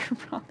Patches and Sir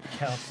Braum.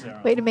 Count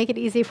Zeron. Way to make it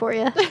easy for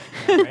you.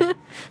 Yeah,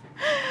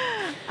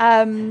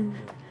 right?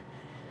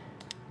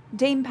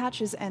 Dame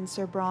Patches and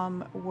Sir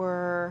Braum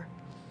were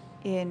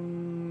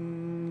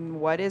in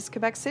what is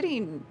Quebec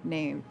City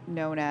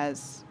known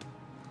as?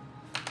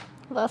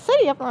 The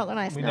city of Northern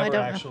Ice. We No, I never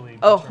don't know. actually.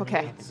 Oh, determined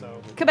okay. that,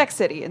 so Quebec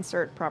City,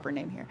 insert proper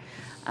name here.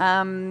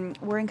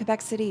 We're in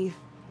Quebec City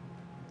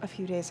a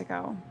few days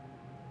ago,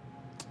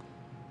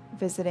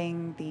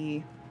 visiting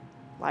the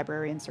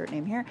library, insert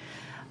name here.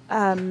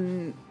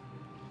 And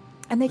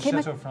they came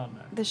Chateau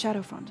Frontenac. the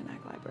Chateau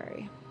Frontenac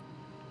Library.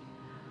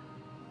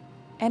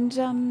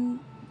 And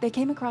they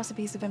came across a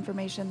piece of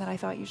information that I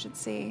thought you should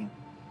see.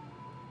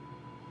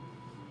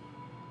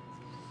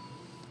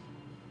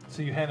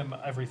 So you hand him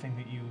everything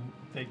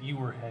that you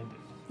were handed.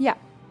 Yeah,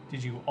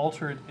 Did you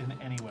alter it in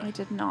any way? I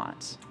did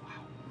not.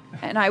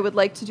 And I would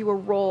like to do a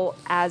roll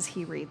as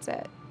he reads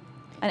it.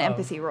 An Oh.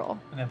 empathy roll.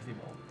 An empathy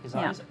roll. His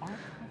Yeah. eyes aren't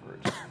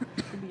covered.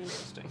 Could be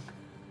interesting.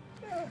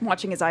 I'm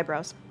watching his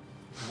eyebrows.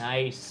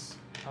 Nice.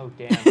 Oh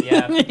damn.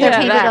 Yeah. Yeah,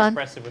 They're that.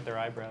 expressive with their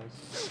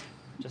eyebrows.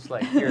 Just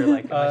like here,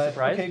 like am I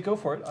surprised? Okay, go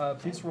for it.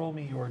 Please roll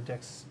me your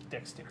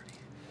dexterity.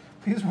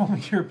 Please roll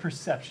me your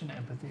perception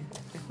empathy.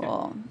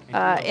 Cool. Make it a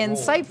roll.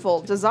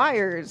 Insightful.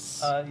 Desires.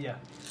 Yeah.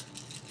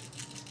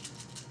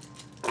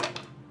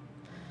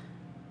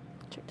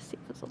 Check to see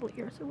if his little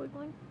ears are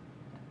wiggling.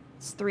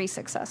 It's 3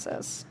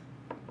 successes.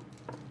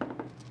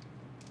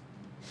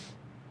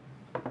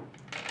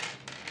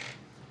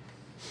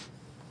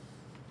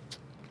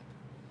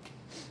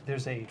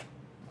 There's a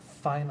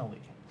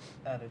finally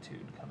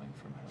attitude coming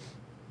from him.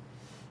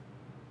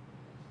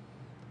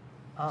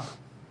 Ah.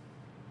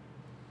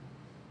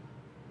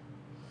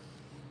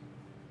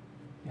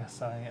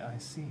 Yes, I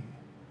see.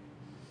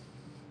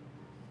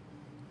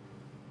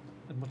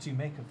 And what do you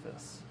make of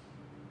this?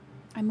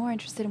 I'm more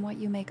interested in what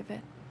you make of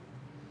it.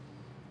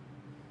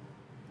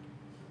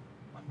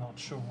 I'm not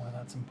sure why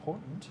that's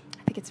important.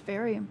 I think it's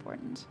very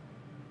important.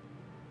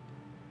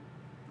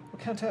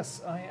 Well,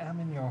 Countess, I am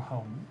in your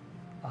home.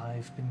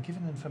 I've been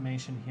given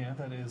information here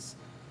that is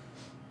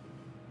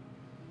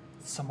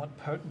somewhat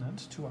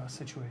pertinent to our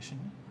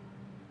situation.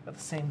 At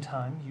the same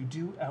time, you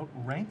do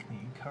outrank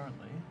me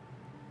currently.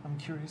 I'm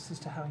curious as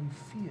to how you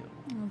feel.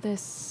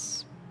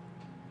 This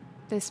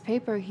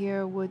paper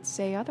here would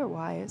say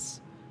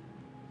otherwise.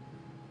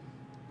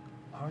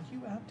 Are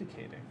you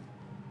abdicating?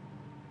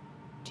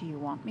 Do you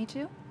want me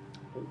to?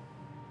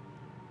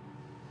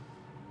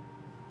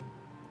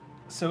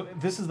 So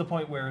this is the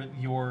point where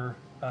your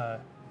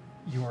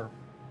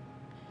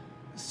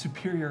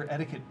superior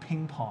etiquette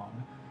ping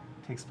pong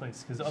takes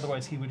place, because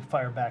otherwise he would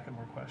fire back at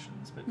more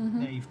questions. But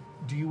Nave,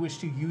 do you wish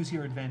to use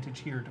your advantage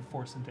here to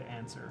force him to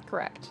answer?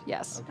 Correct.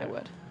 Yes, I Okay.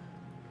 would.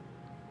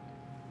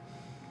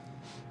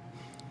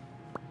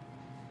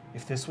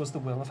 If this was the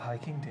will of High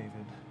King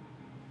David,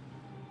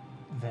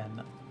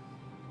 then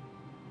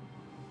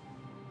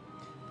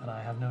I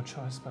have no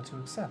choice but to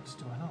accept,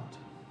 do I not?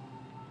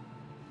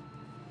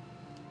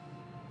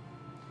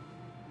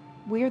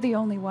 We're the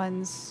only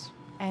ones,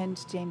 and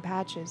Dame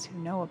Patches, who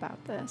know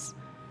about this.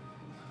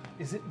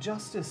 Is it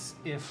justice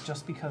if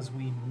just because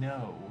we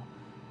know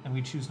and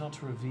we choose not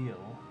to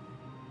reveal,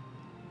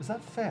 is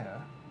that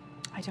fair?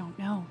 I don't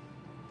know.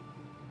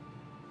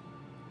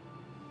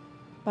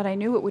 But I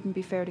knew it wouldn't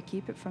be fair to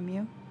keep it from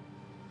you,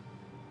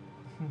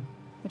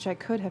 which I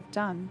could have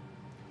done.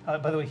 By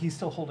the way, he's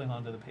still holding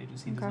on to the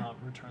pages. He does Okay. not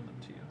return them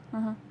to you.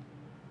 Uh-huh.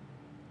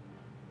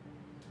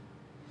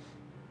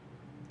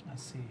 I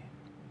see.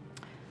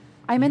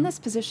 I'm in You- this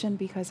position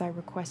because I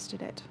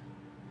requested it.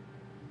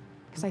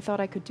 Because I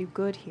thought I could do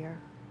good here.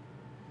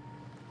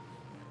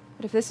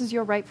 But if this is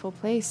your rightful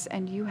place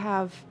and you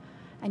have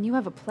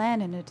a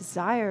plan and a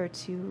desire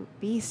to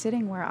be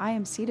sitting where I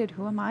am seated,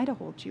 who am I to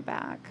hold you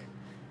back?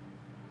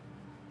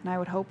 And I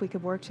would hope we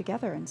could work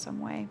together in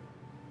some way.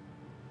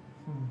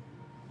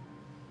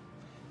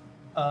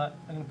 I'm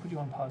going to put you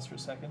on pause for a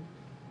second.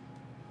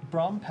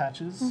 Braum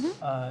Patches,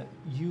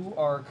 you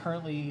are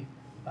currently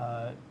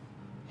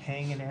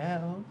hanging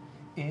out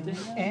in the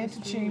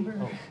antechamber.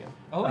 Oh, okay.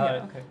 Oh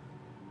yeah. Okay.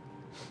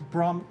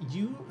 Braum,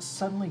 you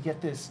suddenly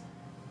get this.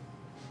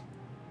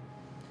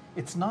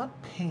 It's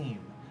not pain,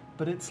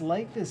 but it's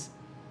like this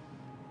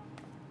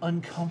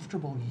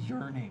uncomfortable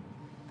yearning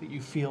that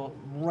you feel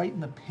right in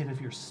the pit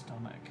of your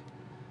stomach.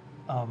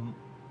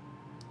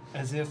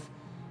 As if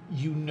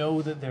you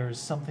know that there is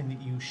something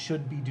that you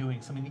should be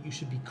doing, something that you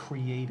should be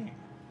creating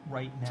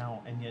right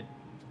now, and yet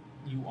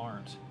you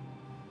aren't.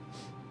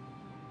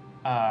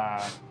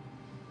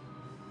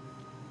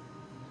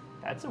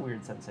 That's a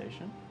weird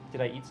sensation.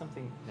 Did I eat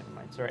something? Never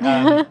mind. Sorry.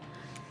 No,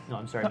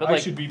 I'm sorry. But I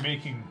like, should be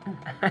making poop.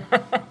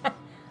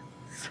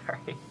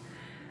 sorry.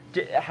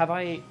 Have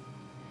I?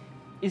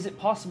 Is it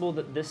possible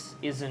that this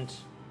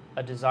isn't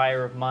a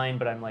desire of mine,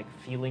 but I'm like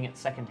feeling it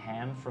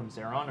secondhand from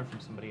Zeron or from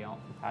somebody else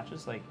from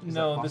Patches? Like, is that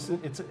No, possible?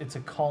 it's a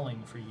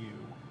calling for you.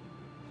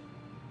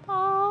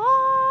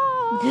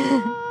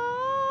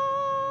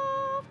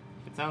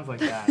 It sounds like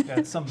that. Yeah,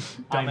 it's some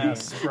I mean- dumbass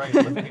sprite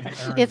living in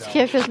Arendelle. It's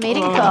Kirsch's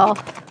mating call.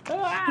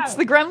 It's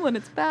the gremlin.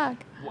 It's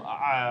back.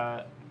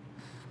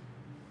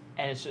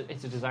 And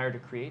it's a desire to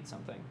create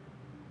something.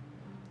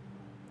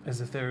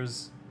 As if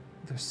there's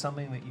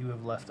something that you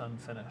have left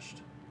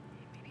unfinished,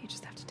 Maybe you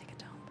just have to take a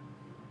dump.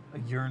 a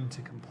yearn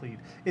to complete.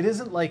 It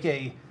isn't like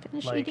a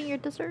Finish like, eating your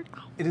dessert.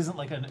 It isn't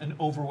like an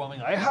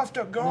overwhelming. I have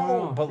to go,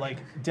 No. but like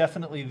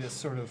definitely this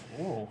sort of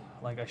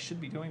like I should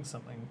be doing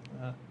something.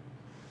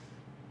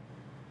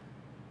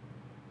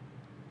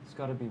 It's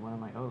got to be one of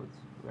my oaths,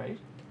 right?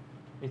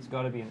 It's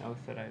got to be an oath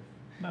that I've.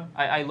 No,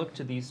 I look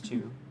to these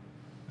two.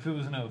 if it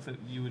was an oath,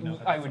 you would know.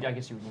 That I would. I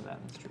guess you would know that.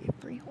 That's true.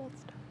 Freehold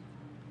stuff.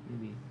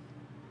 Maybe.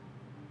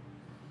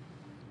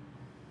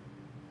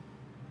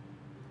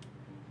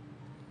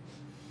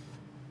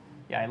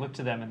 Yeah, I look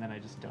to them and then I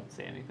just don't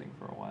say anything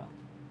for a while.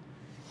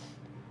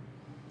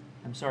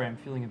 I'm sorry, I'm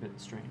feeling a bit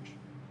strange.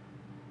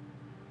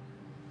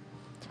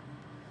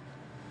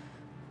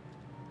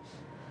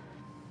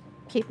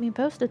 Keep me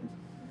posted.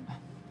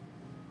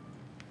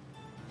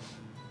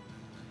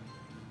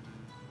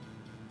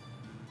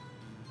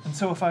 And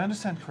so, if I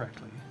understand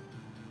correctly,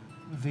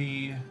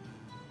 the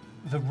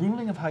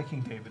ruling of High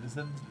King David is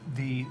that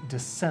the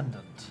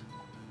descendant,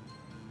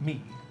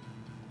 me,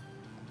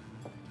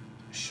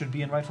 should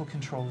be in rightful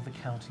control of the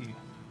county,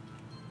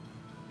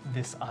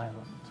 this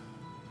island.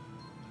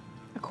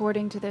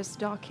 According to this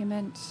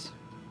document,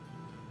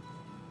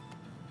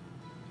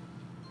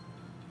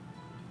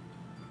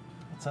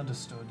 It's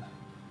understood.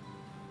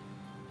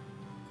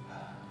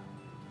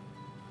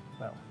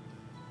 Well,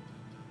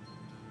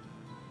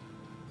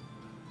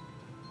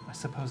 I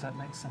suppose that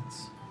makes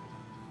sense.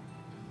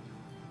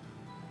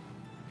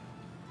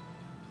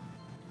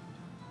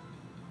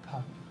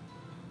 Pardon.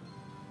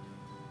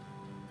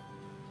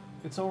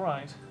 It's all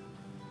right.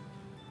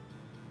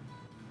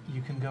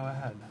 You can go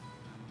ahead.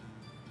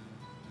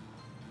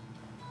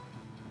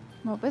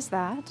 what was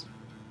that?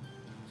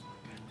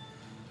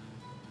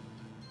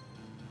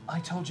 I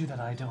told you that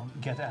I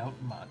don't get out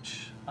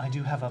much. I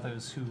do have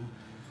others who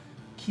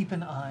keep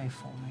an eye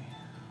for me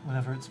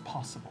whenever it's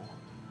possible.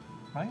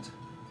 Right?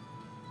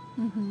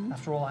 Mm-hmm.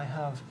 After all, I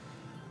have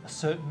a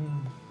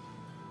certain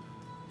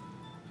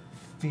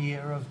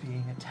fear of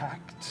being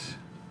attacked,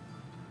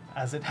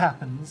 as it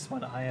happens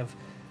when I have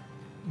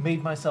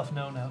made myself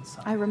known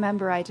outside. I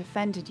remember I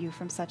defended you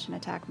from such an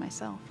attack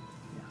myself.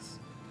 Yes.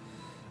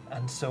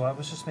 And so I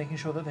was just making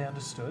sure that they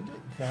understood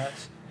that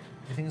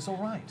everything is all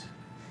right.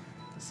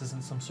 This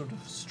isn't some sort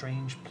of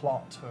strange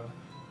plot or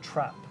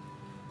trap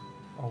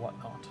or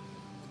whatnot.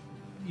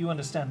 You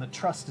understand that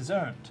trust is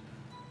earned.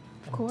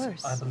 Of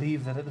course. I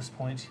believe that at this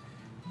point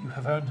you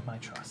have earned my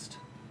trust.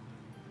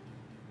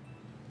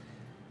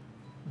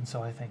 And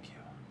so I thank you.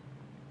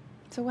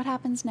 So what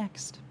happens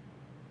next?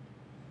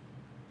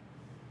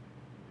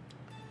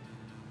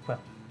 Well,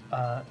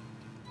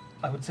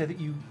 I would say that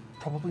you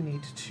probably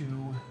need to.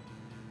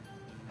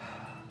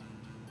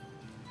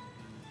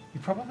 You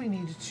probably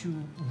need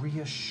to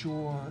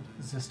reassure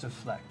Zister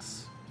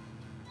Flex.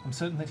 I'm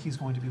certain that he's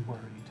going to be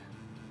worried.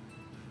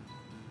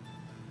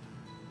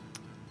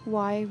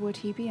 Why would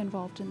he be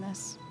involved in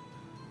this?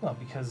 Well,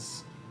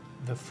 because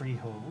the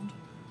Freehold,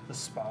 the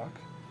Spark,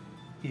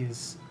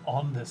 is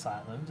on this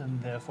island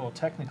and therefore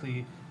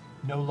technically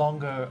no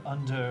longer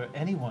under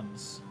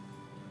anyone's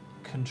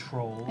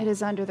control. It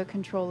is under the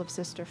control of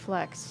Sister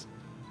Flex.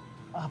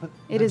 But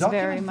It the is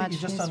very document that much you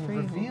just his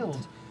unrevealed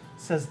freehold.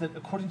 says that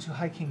according to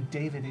High King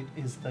David, it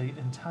is the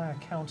entire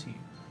county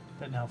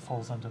that now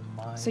falls under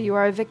my. So you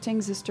are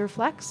evicting Sister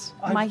Flex?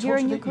 Am I I've told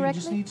hearing you that You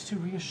just correctly? need to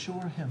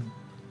reassure him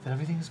that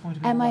everything is going to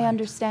be Am all I right.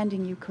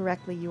 understanding you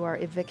correctly? You are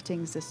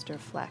evicting Sister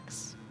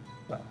Flex.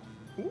 Well,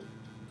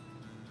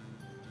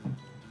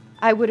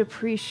 I would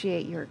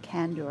appreciate your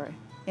candor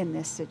in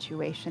this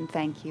situation,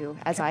 thank you,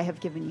 as I have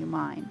given you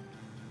mine.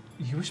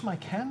 you wish my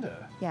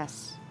candor.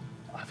 Yes.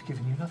 I've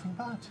given you nothing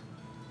but.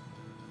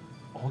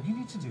 All you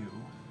need to do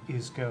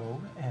is go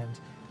and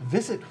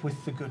visit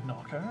with the good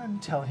knocker and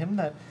tell him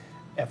that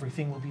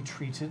everything will be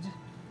treated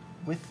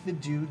with the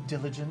due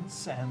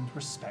diligence and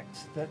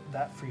respect that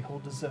that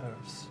freehold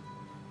deserves,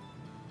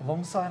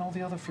 alongside all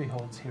the other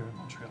freeholds here in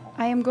Montreal.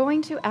 I am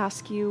going to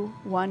ask you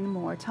one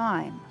more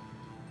time.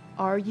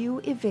 Are you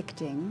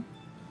evicting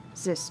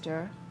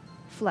Zister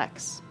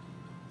Flex?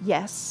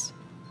 Yes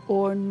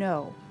or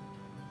no?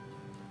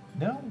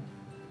 No.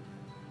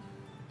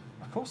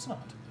 Of course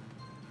not.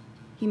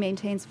 He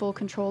maintains full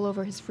control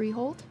over his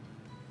freehold?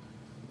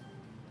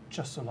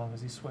 Just so long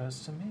as he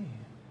swears to me.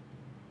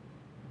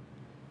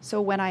 So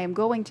when I am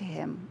going to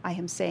him, I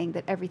am saying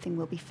that everything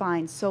will be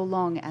fine so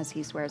long as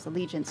he swears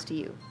allegiance to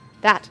you.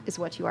 That is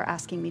what you are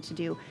asking me to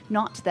do,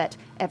 not that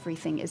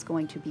everything is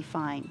going to be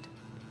fine.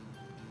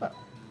 Well,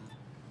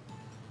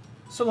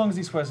 so long as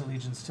he swears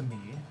allegiance to me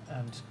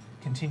and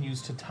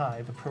continues to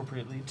tithe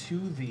appropriately to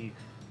the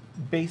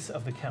base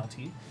of the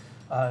county,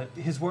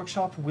 His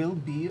workshop will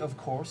be, of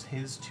course,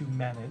 his to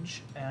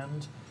manage,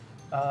 and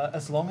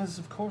as long as,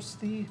 of course,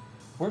 the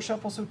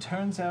workshop also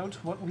turns out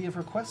what we have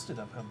requested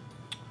of him.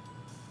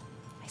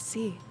 I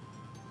see.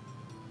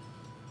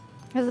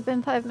 Has it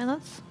been 5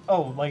 minutes?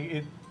 Oh, like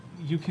it.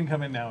 You can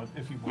come in now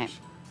if you wish.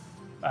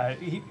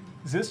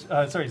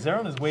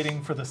 Zeron is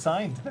waiting for the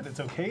sign that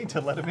it's okay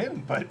to let him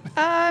in, but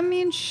I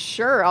mean,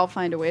 sure, I'll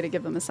find a way to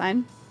give them a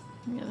sign.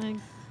 Yeah,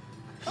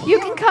 You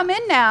can come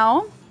in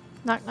now.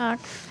 knock, knock.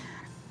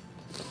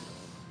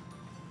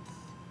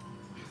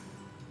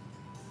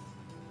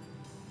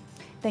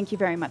 Thank you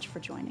very much for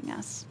joining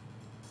us.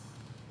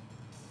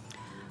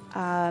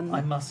 I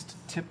must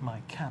tip my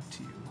cap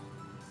to you.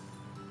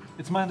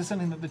 It's my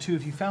understanding that the two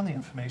of you found the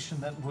information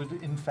that would,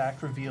 in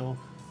fact, reveal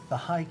the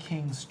High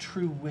King's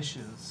true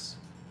wishes.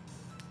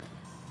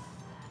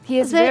 He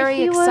is That very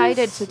he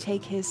excited was- to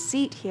take his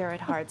seat here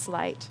at Heart's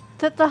Light.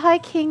 That the High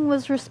King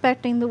was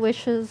respecting the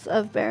wishes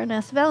of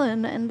Baroness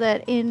Velen, and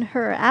that in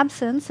her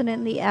absence, and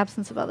in the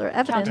absence of other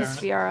evidence... Countess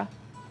Fiora.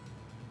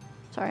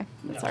 Sorry,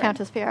 That's all right.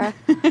 Countess Fiora.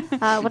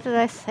 What did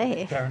I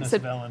say? Baroness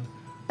Said- Velen.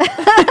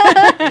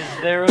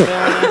 Is there a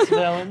Baroness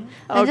Velen?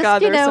 Oh I just,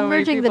 God, you there's know, so many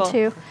merging people. the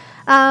two.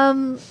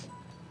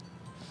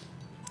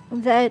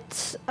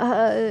 That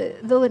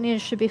the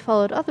lineage should be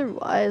followed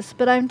otherwise,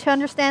 but I'm to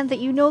understand that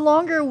you no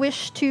longer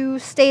wish to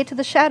stay to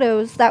the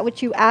shadows, that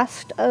which you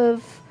asked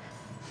of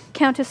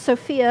Countess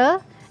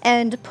Sophia,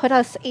 and put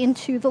us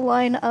into the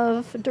line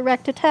of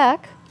direct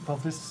attack. Well,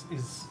 this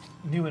is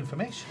new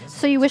information, isn't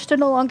So you wish to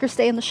no longer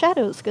stay in the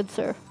shadows, good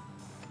sir.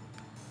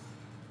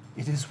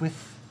 it? It is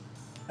with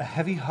a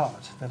heavy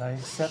heart that I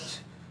accept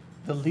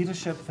the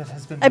leadership that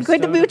has been I'm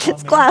going to bestowed mooch upon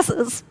its me.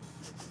 glasses.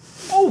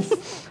 Oh,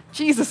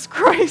 Jesus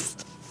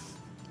Christ.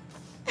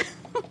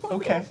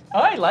 okay.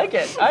 I like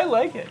it. I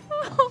like it.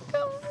 Oh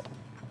God.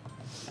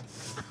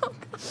 Oh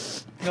God.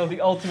 No,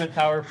 the ultimate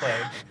power play.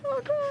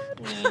 Oh God.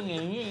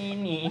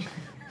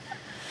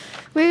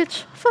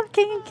 Which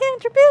fucking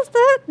cantrip is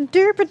that?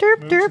 Derp a derp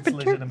Mooch, derp it's a derp.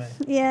 legitimate.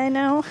 Yeah, I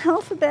know.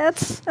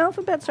 Alphabets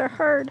are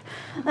hard.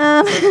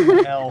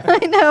 L. I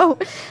know.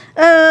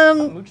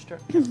 Mooch turn.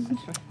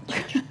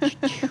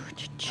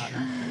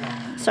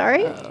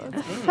 Sorry.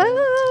 That's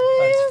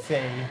Five.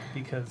 Faye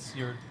because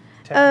you're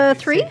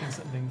technically 3? taking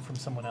something from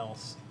someone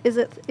else. Is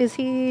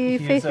he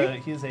He Faith?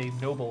 is a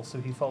noble, so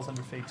he falls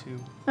under Faye too.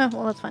 Oh,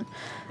 well, that's fine.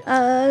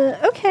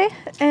 Okay.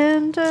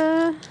 And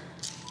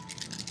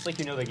It's like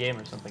you know the game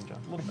or something, John.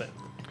 A little bit.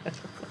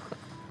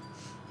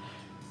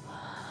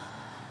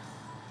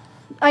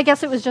 I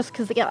guess it was just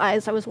because the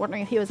eyes. I was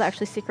wondering if he was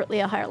actually secretly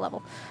a higher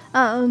level.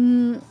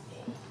 No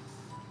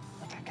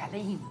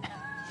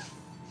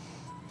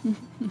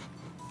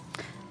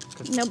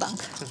bunk.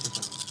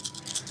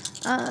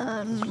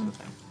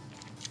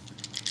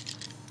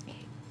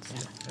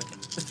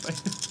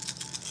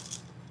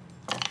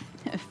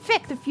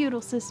 Fick the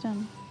feudal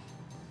system.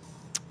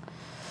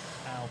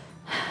 Ow.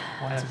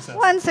 One success.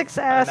 One I'm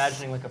success.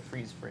 imagining like a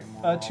freeze frame.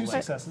 2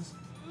 successes.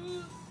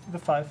 The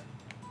 5.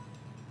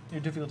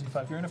 Your difficulty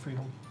 5. You're in a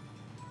freehold.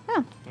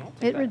 Oh,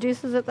 it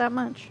reduces it that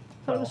much.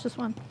 Thought it was Well. just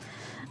 1.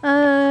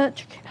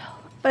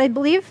 But I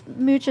believe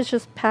Mooch is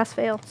just pass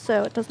fail,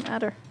 so it doesn't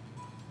matter.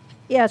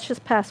 Yeah, it's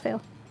just pass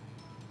fail.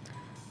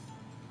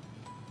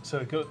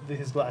 So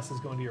his glasses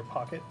go into your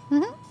pocket.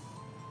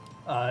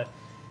 Mm-hmm.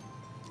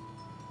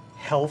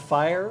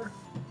 Hellfire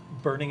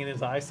burning in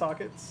his eye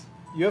sockets.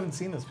 You haven't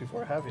seen this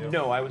before, have you?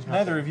 No, I was not.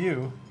 Neither of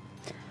you.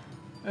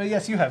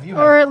 Yes, you have. You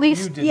Or have. at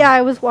least, You didn't. yeah,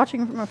 I was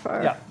watching from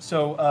afar. Yeah.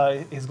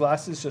 So his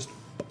glasses just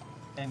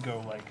and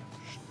go like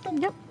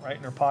Yep. right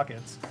in her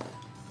pockets,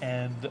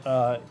 and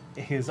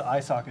his eye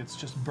sockets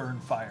just burn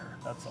fire.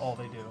 That's all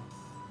they do.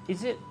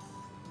 Is it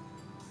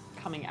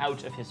coming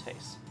out of his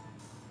face?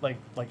 Like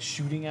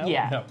shooting out.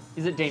 Yeah. No.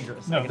 Is it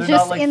dangerous? No, Like, they're it's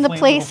Just not like in the flame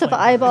place little of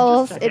flames.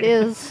 eyeballs, Just it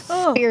is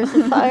spears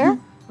of fire,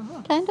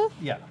 kind of.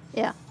 Yeah.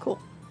 Yeah, cool.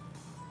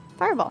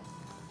 Fireball.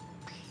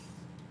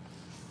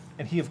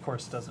 And he, of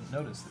course, doesn't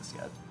notice this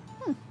yet.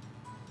 That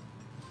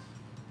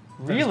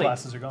His really?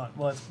 glasses are gone.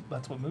 Well,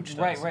 that's what Mooch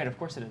does. Right. Of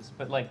course it is.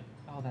 But like,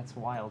 oh, that's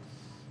wild.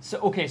 So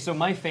okay, so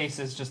my face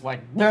is just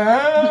like.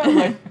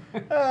 like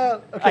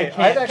Okay,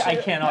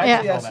 I cannot I'd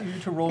control ask that. you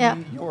to roll Yeah.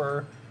 me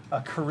your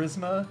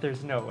charisma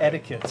there's no way.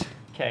 etiquette.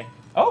 Okay.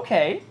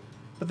 Okay.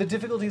 But the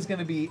difficulty is going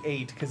to be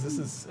 8 because this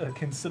is a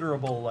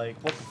considerable, like,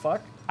 what the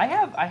fuck? I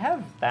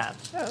have that.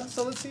 Yeah,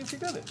 so let's see if you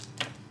get it.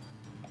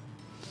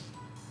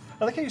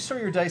 I like how you store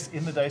your dice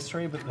in the dice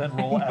tray, but then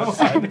roll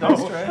outside the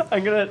dice tray.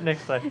 I'm gonna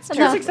next time. It's Two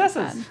not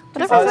successes. bad.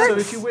 Whatever So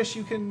works. if you wish,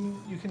 you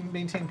can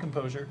maintain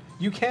composure.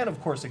 You can, of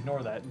course,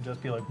 ignore that and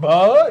just be like,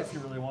 "Bah," if you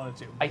really wanted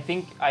to. I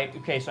think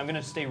okay, so I'm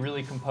gonna stay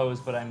really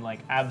composed, but I'm like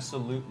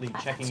absolutely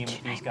checking in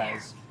with these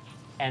guys,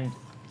 and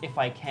if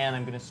I can,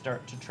 I'm gonna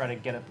start to try to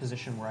get a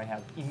position where I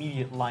have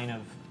immediate line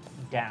of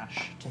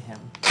dash to him.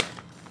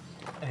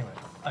 Anyway,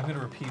 I'm going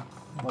to repeat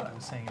what I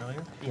was saying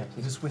earlier. Yeah, It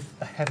please. is with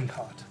a heavy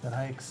heart that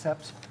I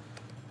accept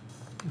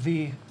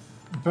the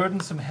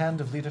burdensome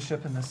hand of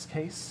leadership in this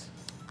case,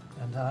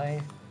 and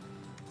I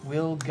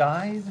will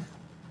guide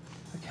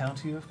the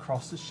county of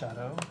Cross's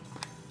Shadow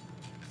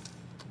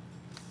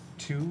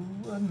to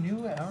a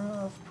new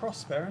era of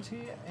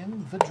prosperity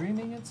in the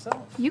dreaming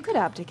itself. You could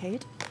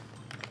abdicate.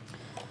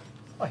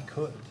 I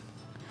could.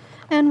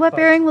 And what But-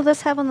 bearing will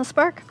this have on the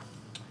spark?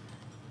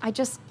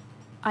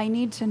 I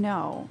need to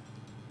know.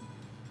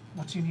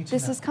 What do you need to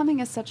This know? is coming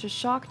as such a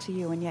shock to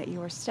you, and yet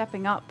you are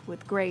stepping up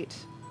with great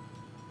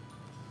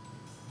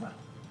Well,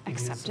 it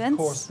is, of acceptance.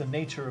 course, the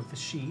nature of the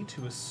she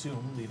to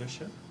assume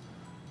leadership.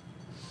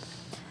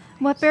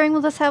 What bearing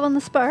will this have on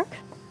the spark?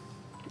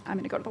 I'm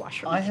going to go to the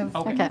washroom. I have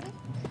Okay.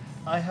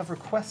 I have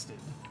requested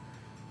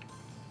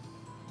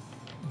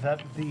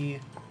that the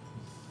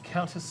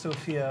Countess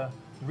Sophia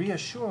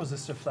reassure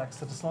Zister Flex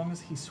that as long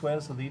as he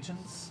swears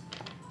allegiance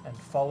and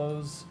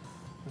follows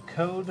the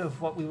code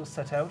of what we will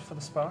set out for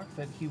the Spark,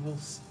 that he will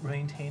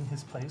maintain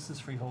his place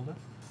as freeholder,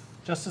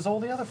 just as all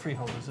the other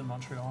freeholders in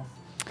Montreal.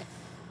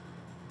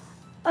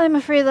 I'm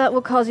afraid that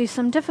will cause you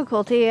some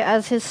difficulty.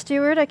 As his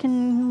steward, I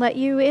can let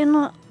you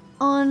in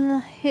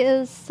on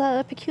his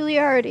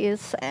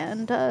peculiarities,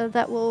 and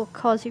that will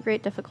cause you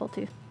great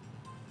difficulty.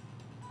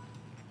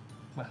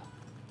 Well,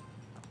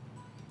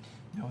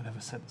 no one ever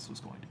said this was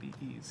going to be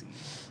easy.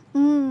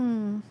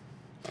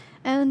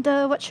 And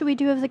what should we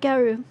do of the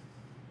Garou?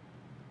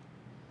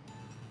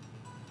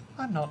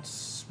 I'm not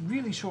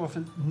really sure if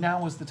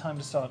now is the time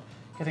to start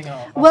getting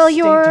our Well, State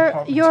your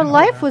Department in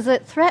life order. was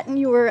at threat, and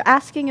you were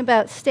asking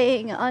about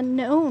staying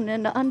unknown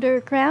and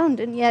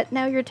underground, and yet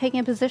now you're taking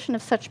a position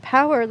of such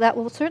power that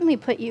will certainly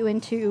put you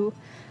into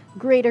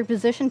greater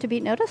position to be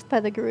noticed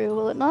by the Garou,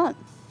 will it not?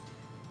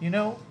 You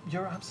know,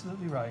 you're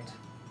absolutely right.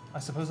 I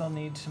suppose I'll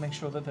need to make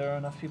sure that there are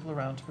enough people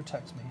around to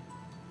protect me.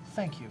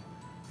 Thank you.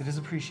 It is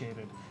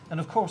appreciated. And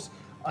of course,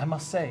 I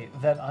must say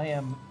that I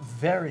am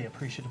very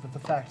appreciative of the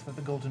fact that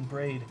the Golden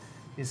Braid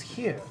is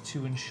here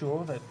to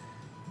ensure that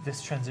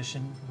this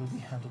transition will be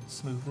handled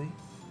smoothly.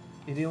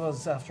 It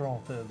was, after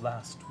all, the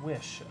last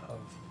wish of,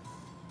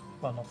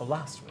 well, not the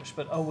last wish,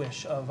 but a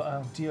wish of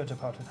our dear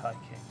departed High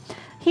King.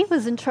 He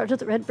was in charge of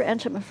the Red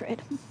Branch, I'm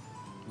afraid.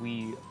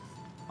 We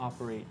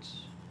operate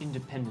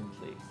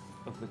independently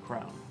of the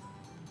crown,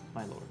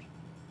 my lord.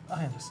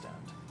 I understand.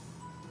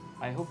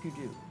 I hope you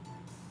do.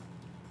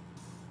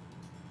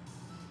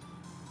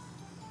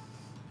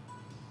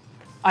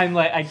 I'm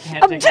like, I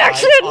can't take my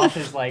eyes Objection! off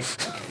his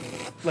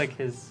like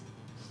his.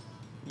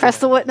 Press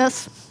the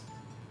witness.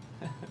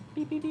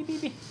 Beep beep beep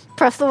beep beep.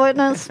 Press the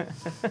witness.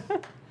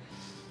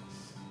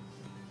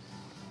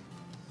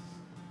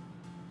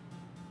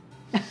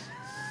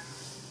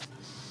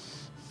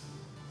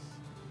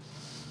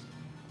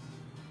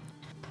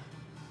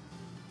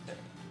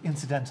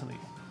 Incidentally,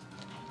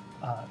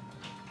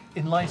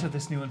 in light of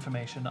this new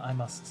information, I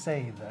must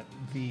say that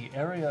the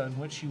area in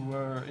which you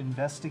were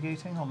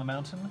investigating on the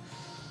mountain,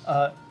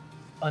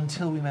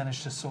 until we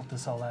manage to sort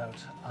this all out,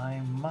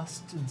 I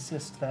must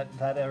insist that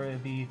that area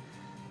be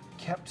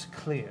kept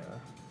clear.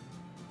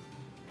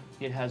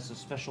 It has a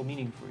special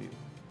meaning for you.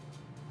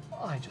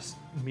 I just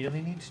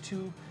merely need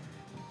to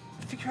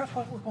figure out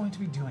what we're going to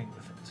be doing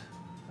with it.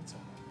 That's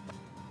all.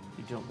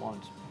 You don't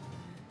want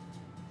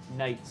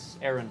knights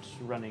errant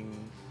running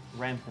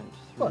rampant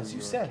through Well, as you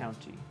your said.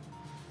 county.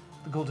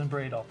 The Golden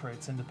Braid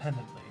operates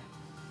independently.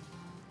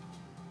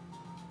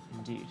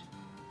 Indeed.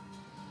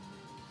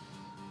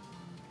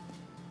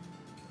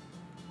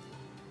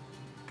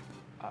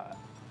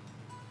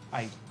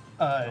 I.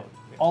 Uh,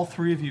 all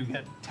three of you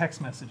get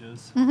text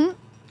messages Oh,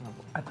 boy.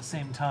 at the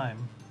same time.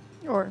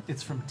 Or,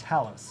 It's from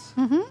Talus.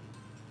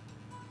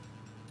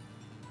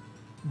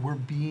 We're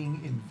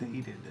being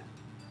invaded.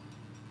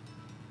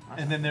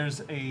 And then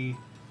there's a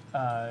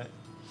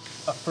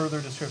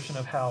further description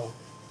of how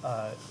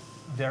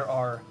there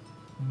are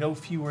no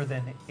fewer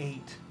than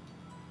eight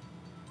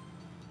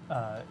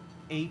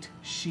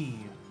she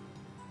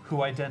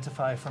who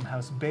identify from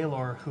House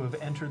Baelor who have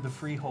entered the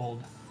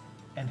Freehold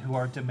and who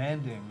are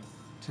demanding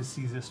to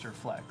see Zister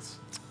Flex.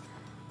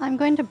 I'm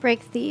going to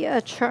break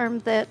the charm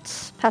that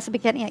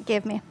Passabekeniak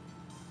gave me.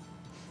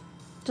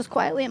 Just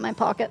quietly in my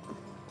pocket.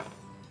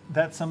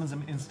 That summons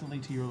him instantly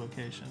to your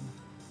location.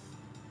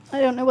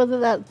 I don't know whether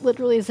that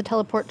literally is a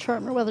teleport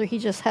charm or whether he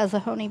just has a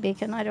Honey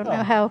Beacon. I don't know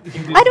Oh, how. he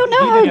did- I don't know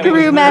he how did that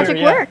Guru with magic Guru,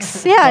 yeah.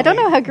 works. Yeah, I don't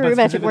know how But Guru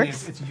magic specifically,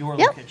 works. It's your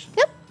Yep, location.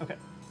 yep. Okay.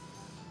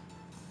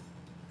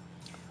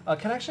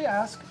 Can I actually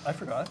ask? I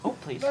forgot. Oh,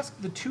 please. Can I ask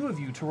the two of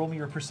you to roll me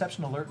your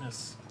perception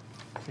alertness,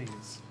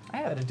 please. I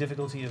have. At a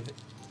difficulty of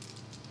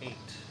 8.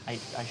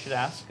 I should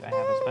ask. I have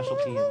a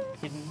specialty in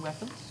hidden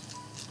weapons.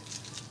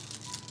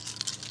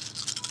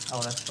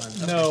 Oh, that's fun.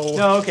 Okay. No.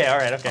 No. Okay. All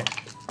right. Okay.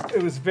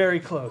 It was very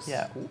close.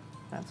 Yeah. Ooh,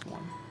 that's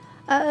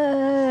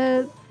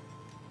one.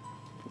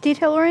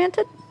 Detail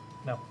oriented?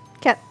 No.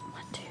 Okay.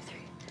 1, 2, 3,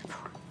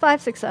 4,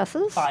 5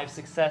 successes. 5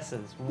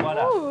 successes. What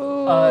up?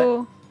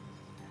 Ooh.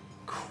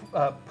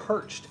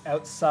 Perched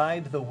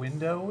outside the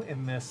window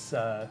in this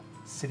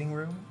sitting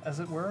room, as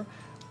it were,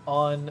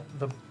 on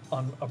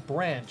a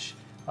branch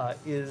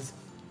is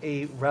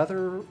a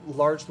rather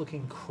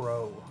large-looking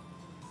crow,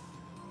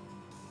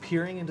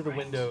 peering into the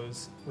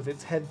windows with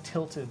its head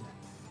tilted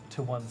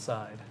to one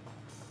side.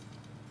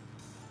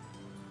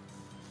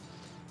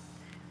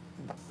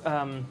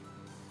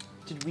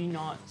 Did we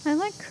not I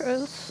like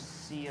crows.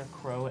 see a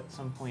crow at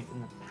some point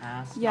in the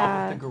past? Yeah.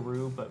 Not with the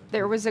Garou, but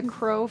There was a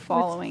crow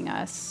following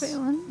us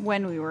Phelan?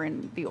 when we were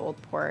in the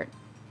old port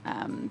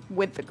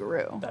with the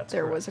Garou. That's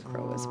there was a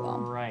crow as well.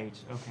 Right.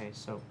 Okay.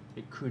 So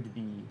it could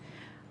be.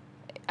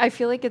 I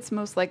feel like it's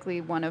most likely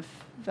one of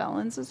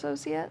Velen's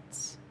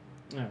associates.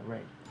 Oh,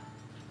 right.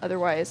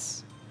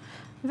 Otherwise,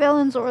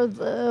 Valens or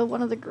the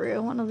one of the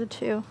Gru, one of the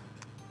two.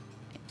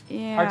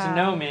 yeah. Hard to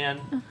know,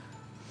 man.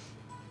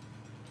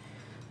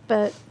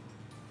 But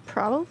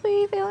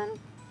probably Valen.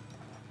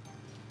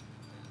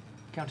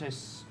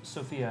 Countess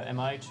Sophia, am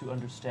I to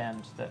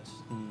understand that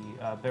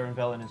the Baron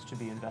Velen is to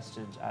be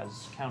invested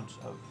as Count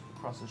of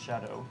Cross's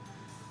Shadow,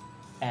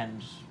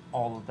 and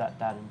all of that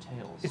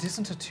entails? It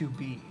isn't a to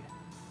be.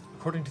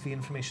 According to the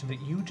information that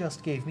you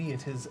just gave me,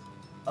 it is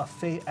a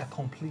fait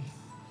accompli.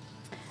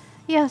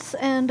 Yes,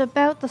 and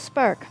about the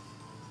spark.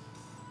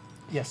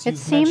 Yes, It you've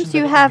seems mentioned that you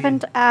it would be-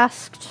 haven't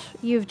asked,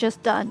 you've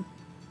just done.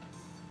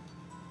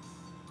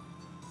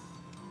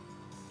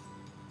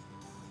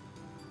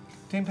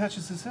 Dame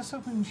Patches, is there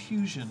some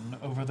confusion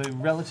over the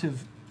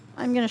relative...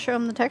 I'm going to show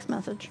him the text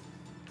message.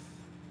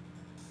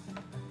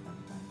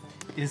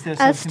 Is there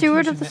some As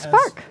steward of the confusion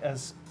spark.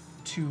 as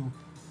to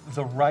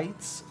the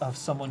rights of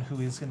someone who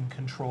is in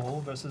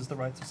control versus the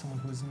rights of someone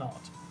who is not?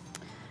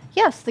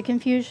 Yes, the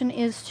confusion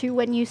is to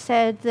when you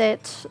said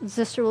that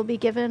Zister will be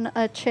given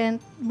a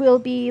chance, will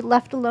be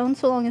left alone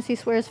so long as he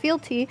swears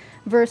fealty,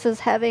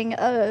 versus having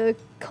a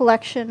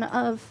collection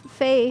of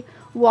Fae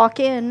walk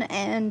in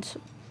and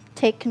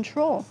take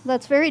control.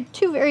 That's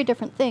two very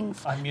different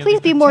things. I'm merely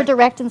Please be more protect-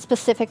 direct and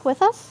specific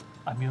with us.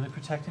 I'm merely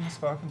protecting the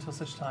spark until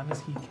such time as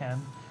he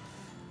can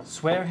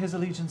swear his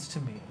allegiance to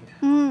me.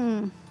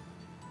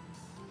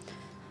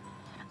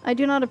 I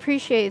do not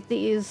appreciate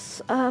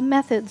these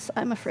methods,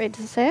 I'm afraid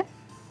to say.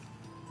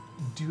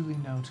 Duly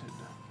noted.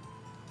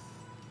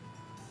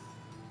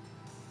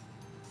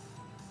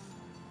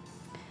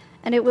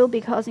 And it will be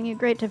causing you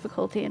great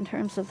difficulty in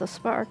terms of the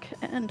spark,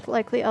 and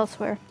likely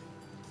elsewhere.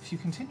 If you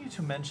continue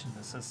to mention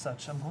this as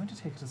such, I'm going to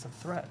take it as a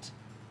threat.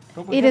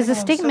 But we're It is a getting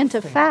on statement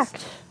of some things.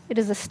 fact. It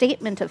is a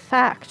statement of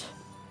fact.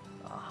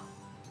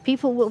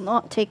 People will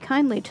not take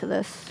kindly to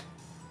this.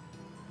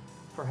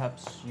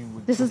 Perhaps you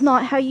would. This is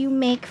not how you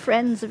make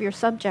friends of your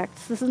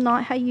subjects. This is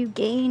not how you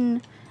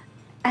gain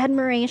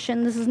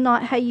admiration. This is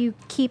not how you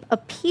keep a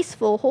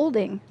peaceful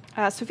holding.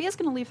 Sophia's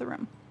going to leave the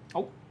room.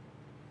 Oh,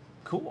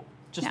 Cool.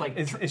 just Yeah. like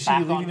Is she back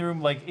leaving on- the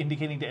room, like,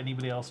 indicating to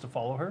anybody else to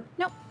follow her?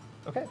 Nope.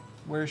 Okay.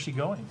 Where is she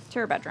going? To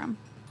her bedroom.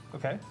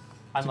 Okay.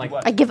 I'm To do like,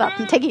 what? I give up.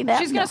 I'm taking that.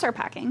 She's going No. to start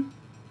packing.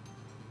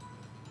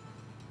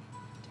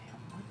 Damn,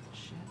 what the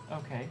shit?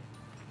 Okay.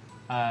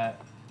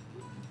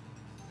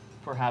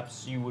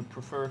 Perhaps you would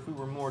prefer if we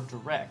were more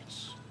direct.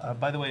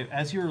 By the way,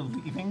 as you're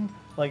leaving,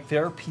 like,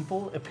 there are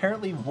people,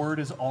 apparently word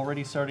is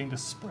already starting to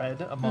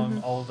spread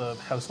among all the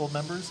household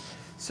members.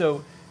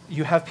 So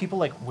you have people,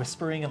 like,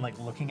 whispering and, like,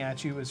 looking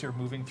at you as you're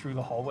moving through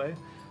the hallway.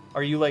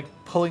 Are you, like,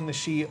 pulling the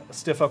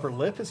stiff upper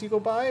lip as you go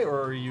by,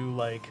 or are you,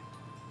 like,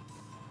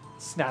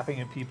 snapping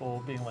at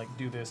people, being like,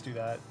 do this, do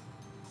that?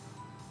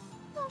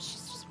 No,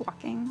 she's just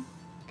walking.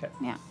 Okay.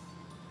 Yeah.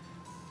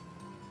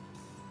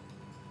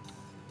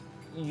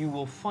 You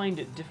will find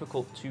it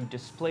difficult to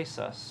displace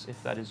us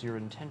if that is your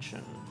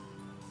intention.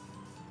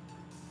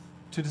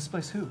 To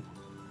displace who?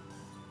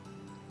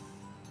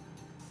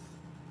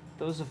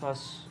 Those of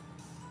us.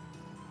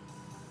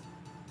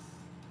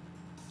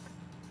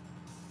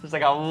 There's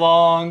like a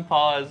long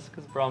pause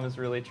because Brahm is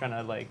really trying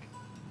to like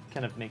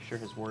kind of make sure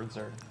his words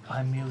are.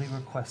 I'm merely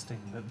requesting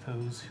that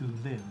those who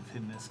live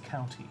in this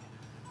county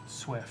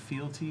swear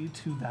fealty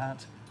to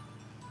that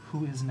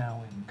who is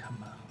now in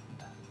command.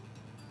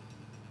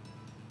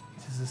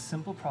 It is a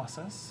simple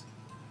process,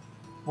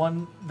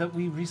 one that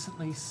we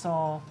recently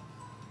saw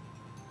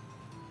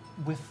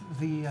with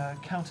the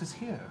Countess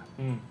here.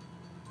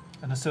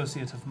 An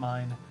associate of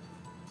mine,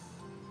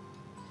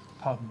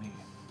 pardon me,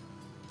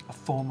 a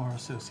former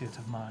associate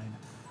of mine,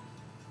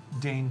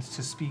 deigned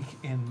to speak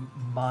in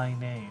my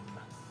name.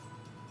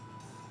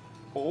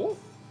 Oh.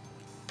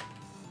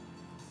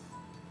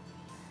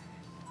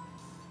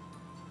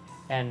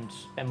 And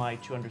am I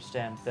to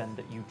understand then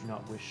that you do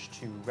not wish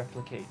to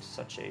replicate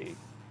such a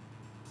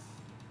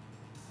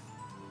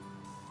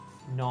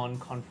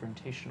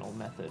non-confrontational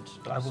method?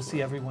 I will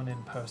see everyone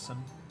in person.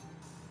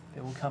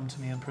 They will come to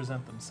me and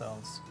present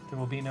themselves. There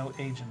will be no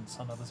agents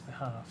on others'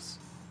 behalfs.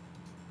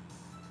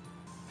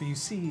 For you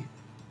see,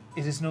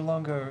 it is no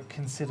longer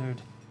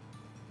considered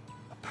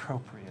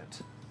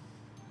appropriate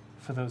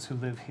for those who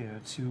live here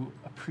to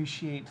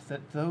appreciate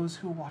that those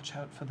who watch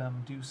out for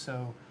them do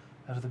so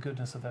out of the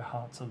goodness of their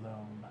hearts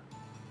alone.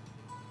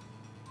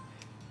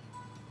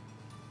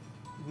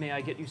 May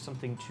I get you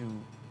something to...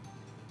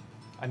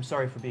 I'm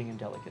sorry for being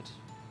indelicate.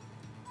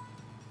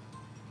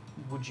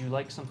 Would you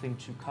like something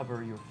to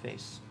cover your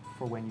face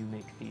for when you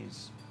make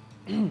these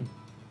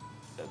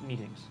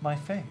meetings? My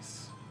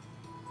face.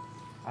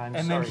 I'm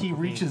And sorry then he for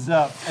being- reaches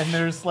up, and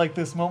there's like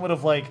this moment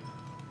of like,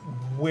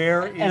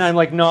 where is... And I'm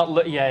like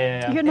not...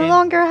 yeah. You're no And-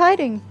 longer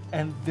hiding.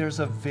 And there's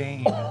a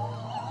vein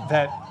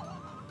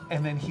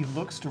And then he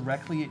looks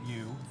directly at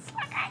you.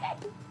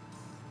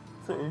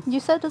 You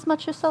said as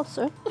much yourself,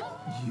 sir.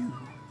 You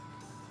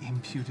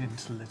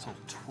impudent little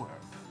twerp.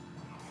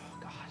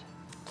 God.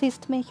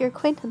 Pleased to make your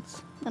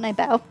acquaintance. And I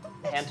bow.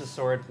 Hand to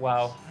sword.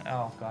 Wow.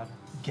 Oh, God.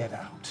 Get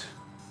out.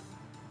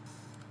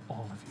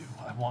 All of you.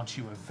 I want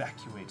you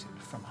evacuated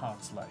from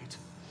Heart's Light.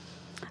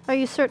 Are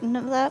you certain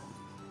of that?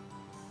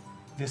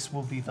 This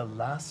will be the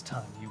last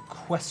time you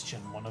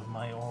question one of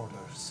my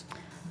orders.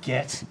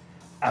 Get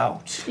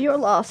out. Your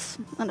loss,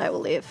 and I will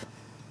leave.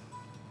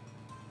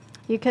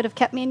 You could have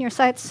kept me in your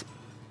sights.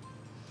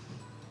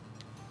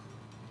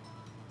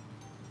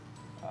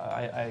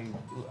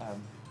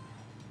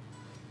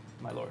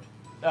 My lord.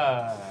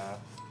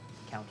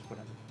 Count,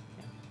 whatever.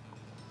 Yeah.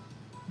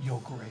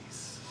 Your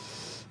Grace,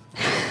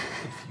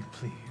 if you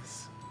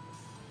please.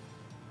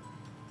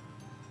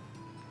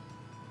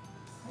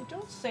 I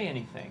don't say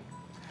anything.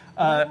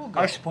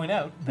 I should point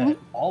out that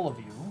all of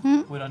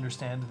you would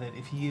understand that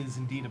if he is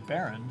indeed a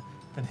baron,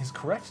 then his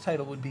correct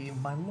title would be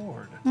my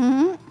lord.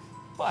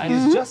 But He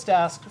has just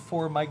asked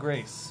for my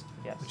grace,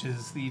 Yes. which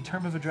is the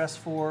term of address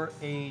for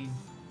a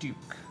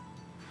duke.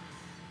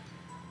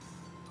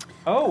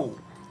 Oh.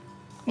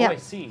 Yeah. Oh, I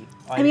see.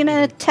 I'm going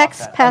to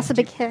text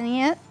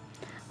Passabicaniet.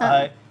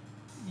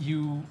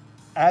 You,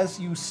 as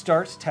you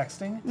start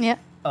texting, Yeah.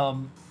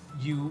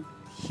 you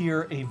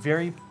hear a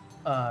very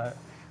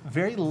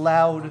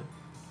loud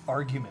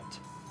argument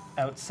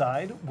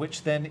outside,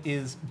 which then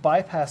is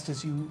bypassed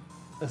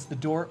as the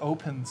door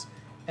opens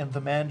and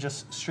the man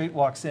just straight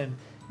walks in.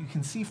 You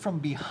can see from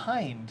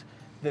behind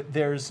that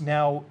there's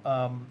now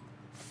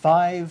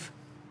 5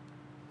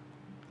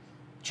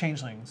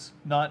 changelings,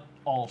 not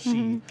all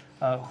she,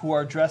 who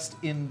are dressed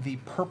in the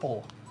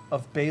purple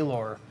of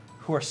Baelor,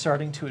 who are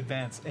starting to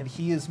advance, and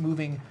he is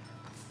moving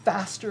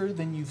faster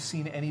than you've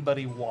seen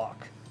anybody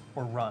walk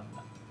or run,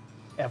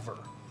 ever.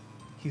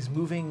 He's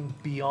moving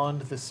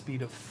beyond the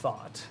speed of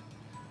thought.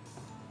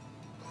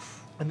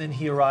 And then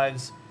he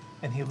arrives,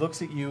 and he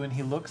looks at you, and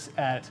he looks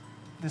at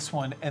this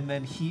one, and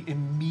then he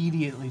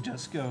immediately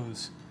just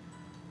goes,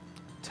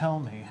 "Tell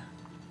me."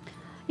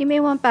 You may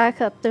want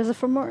backup. There's a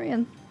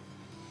Fomorian.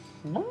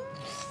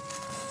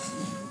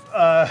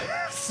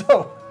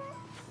 So,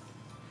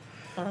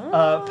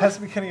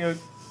 Passabicaniot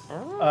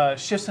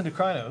shifts into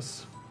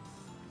Krynos,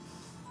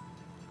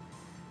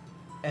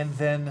 and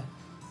then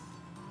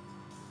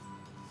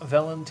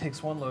Velen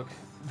takes one look.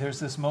 There's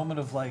this moment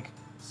of like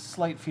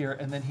slight fear,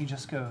 and then he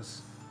just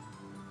goes,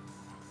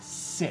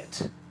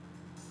 "Sit."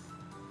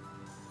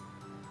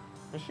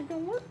 Is she gonna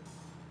work?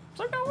 Is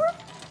that gonna work?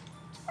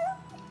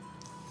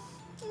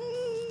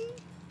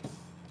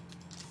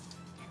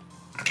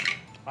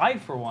 I,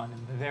 for one,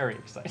 am very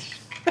excited. Is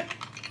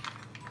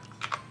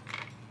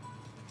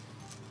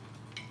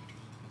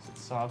it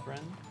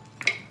sovereign?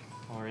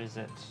 Or is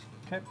it...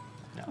 Okay.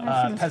 No.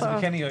 Seems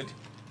far. Passabicaniot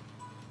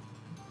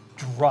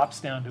drops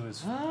down to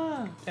his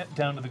Ah.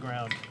 down to the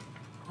ground.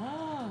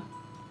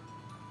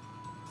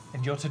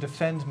 And you're to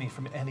defend me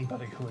from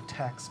anybody who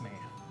attacks me.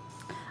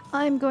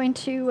 I'm going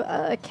to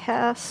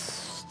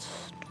cast...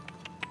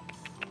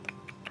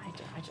 I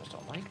just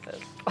don't like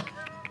this.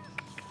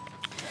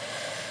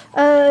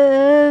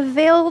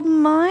 Veiled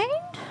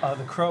Mind?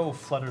 The crow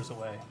flutters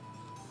away.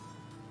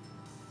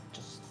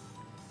 Just...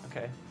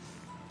 Okay.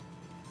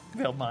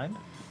 Veiled mind.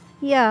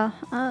 Yeah.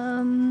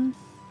 That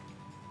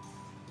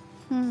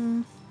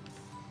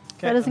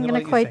isn't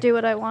going to quite do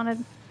what I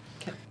wanted.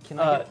 Can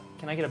I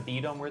get a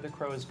bead on where the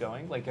crow is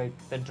going? Like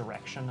the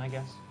direction, I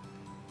guess?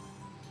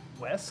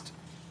 West.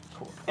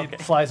 Cool. It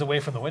flies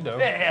away from the window.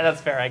 Yeah, that's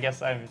fair. I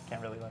guess I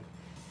can't really like...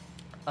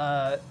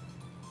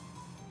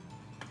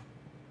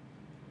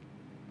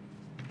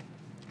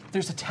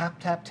 There's a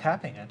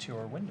tapping at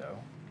your window.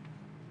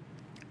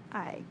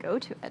 I go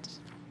to it.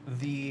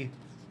 The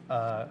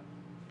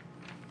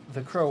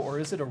crow, or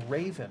is it a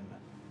raven,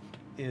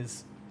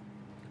 is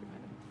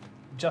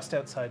just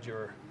outside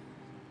your,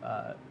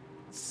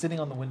 sitting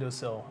on the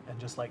windowsill and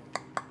just like,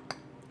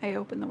 I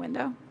open the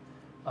window.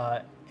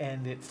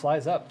 and it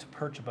flies up to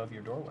perch above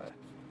your doorway.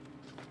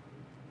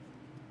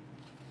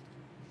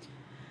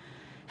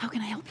 How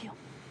can I help you?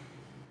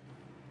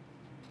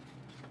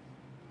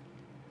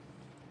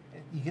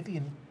 You get the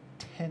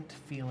intent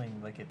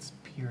feeling like it's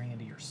peering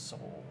into your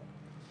soul.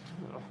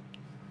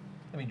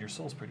 I mean, your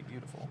soul's pretty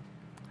beautiful.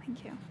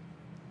 Thank you. Me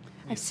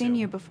I've seen too.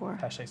 you before.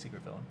 Hashtag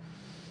secret villain.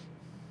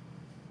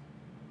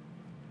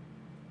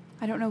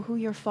 I don't know who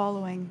you're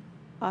following.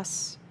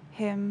 Us,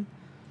 him.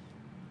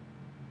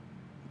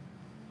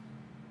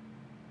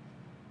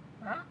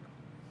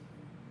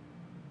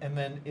 And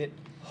then it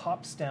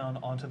hops down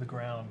onto the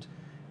ground,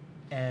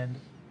 and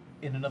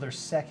in another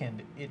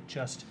second, it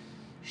just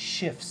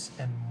shifts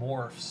and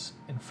morphs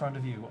in front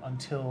of you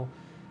until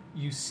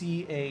you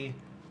see a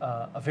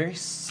very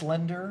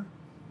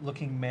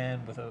slender-looking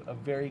man with a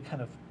very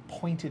kind of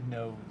pointed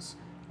nose,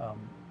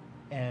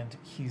 and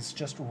he's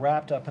just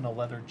wrapped up in a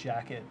leather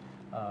jacket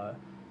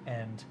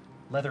and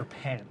leather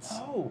pants.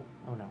 Oh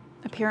no.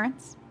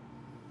 Appearance?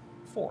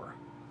 4.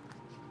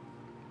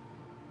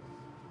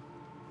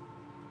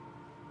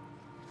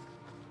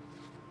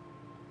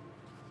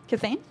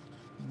 Cathane?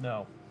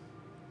 No.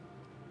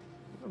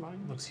 Never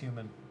mind. Looks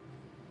human.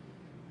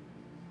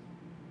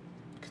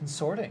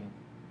 Consorting.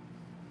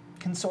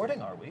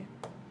 Consorting, are we?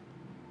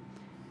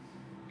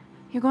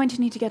 You're going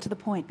to need to get to the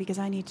point because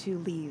I need to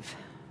leave.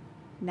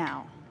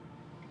 Now.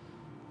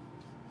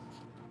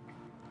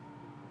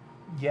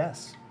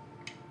 Yes.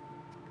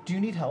 Do you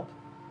need help?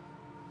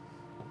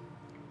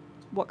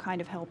 What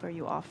kind of help are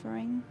you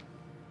offering?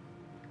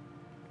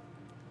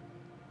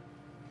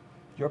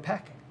 You're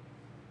packing.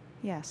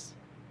 Yes.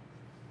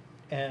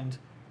 And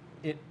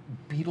it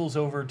beetles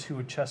over to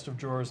a chest of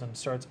drawers and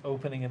starts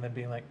opening and then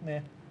being like, meh,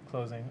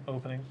 closing,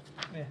 opening,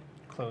 meh,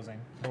 closing,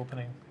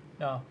 opening,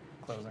 no,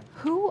 closing.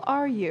 Who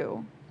are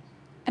you?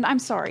 And I'm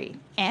sorry.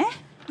 Eh?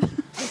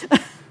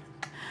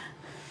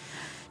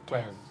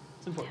 Baron.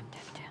 It's important.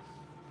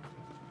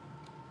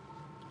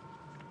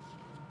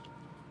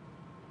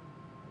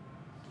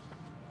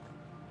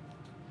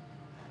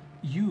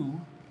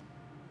 You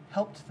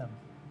helped them.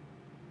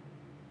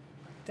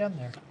 Down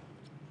there.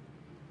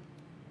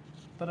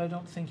 But I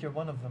don't think you're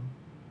one of them.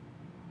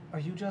 Are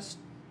you just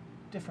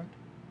different?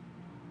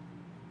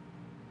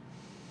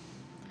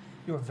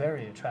 You're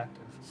very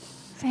attractive.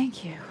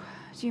 Thank you.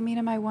 Do you mean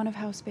am I one of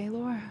House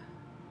Baelor?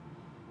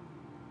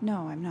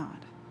 No, I'm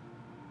not.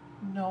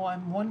 No,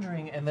 I'm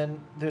wondering, and then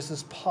there's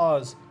this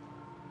pause.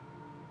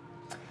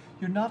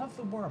 You're not of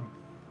the worm.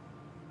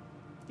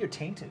 You're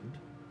tainted.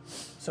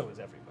 So is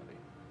everybody.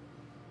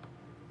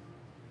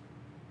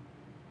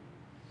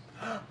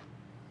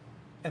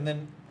 And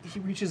then he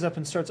reaches up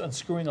and starts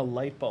unscrewing a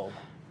light bulb.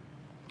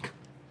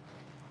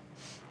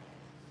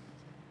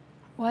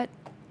 What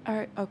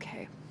are...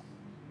 Okay.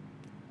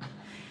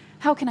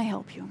 How can I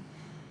help you?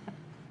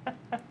 I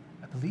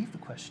believe the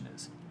question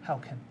is, how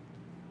can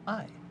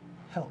I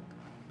help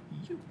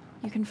you?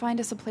 You can find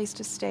us a place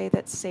to stay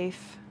that's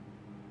safe.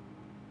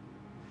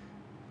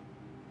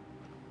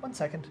 1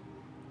 second.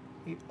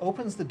 He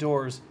opens the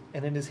doors,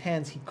 and in his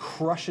hands he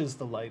crushes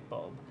the light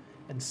bulb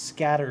and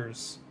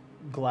scatters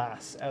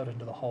glass out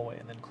into the hallway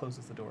and then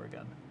closes the door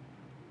again.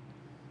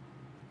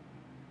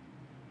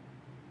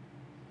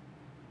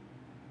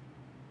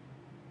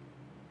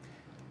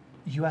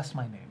 You asked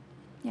my name.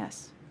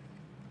 Yes.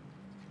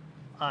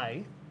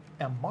 I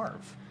am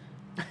Marv.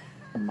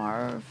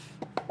 Marv.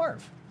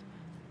 Marv.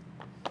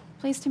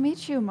 Pleased to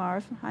meet you,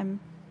 Marv.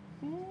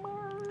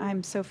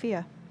 I'm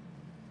Sophia.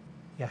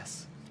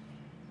 Yes.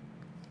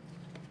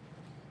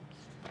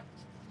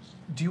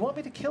 Do you want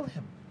me to kill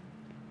him?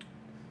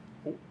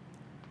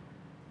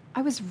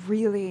 I was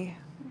really,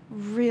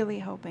 really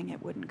hoping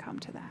it wouldn't come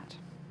to that.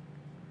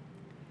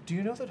 Do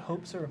you know that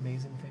hopes are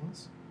amazing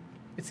things?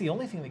 It's the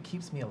only thing that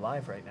keeps me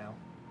alive right now.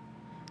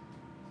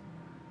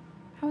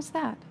 How's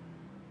that?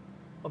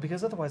 Well,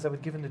 because otherwise I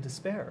would give in to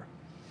despair.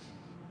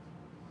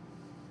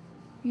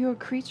 You're a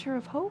creature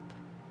of hope?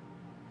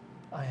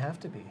 I have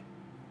to be.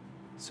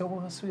 So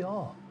must we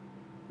all.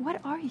 What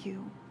are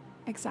you,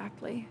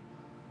 exactly?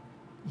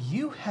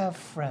 You have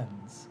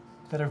friends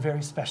that are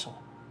very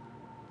special.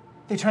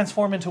 They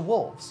transform into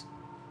wolves.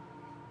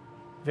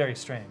 Very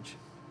strange.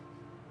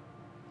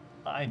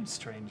 I'm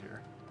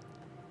stranger.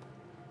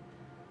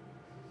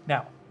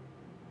 Now,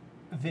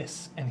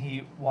 this, and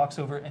he walks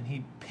over and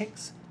he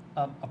picks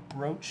a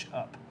brooch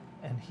up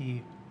and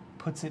he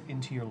puts it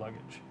into your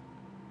luggage.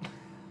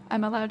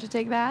 I'm allowed to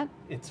take that?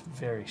 It's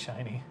very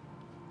shiny.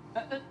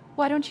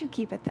 Why don't you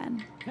keep it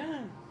then?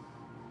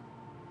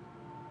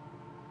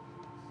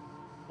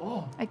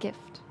 Oh. A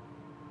gift.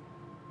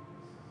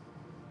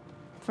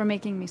 For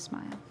making me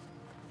smile.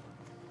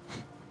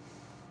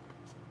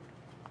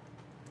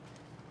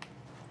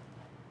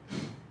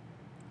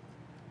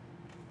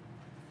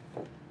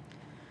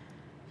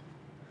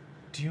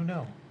 Do you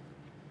know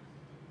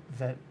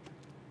that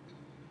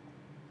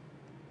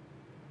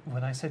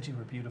when I said you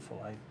were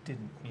beautiful, I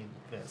didn't mean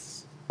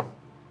this?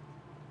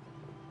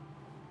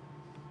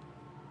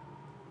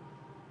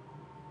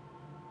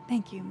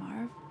 Thank you,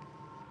 Marv.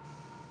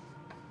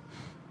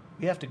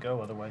 We have to go,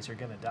 otherwise you're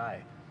gonna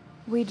die.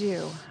 We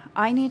do.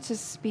 I need to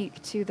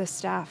speak to the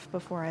staff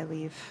before I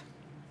leave.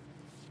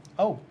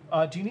 Oh,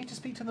 do you need to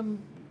speak to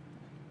them?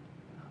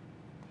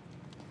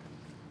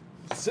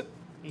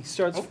 He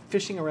starts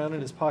fishing around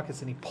in his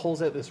pockets and he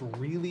pulls out this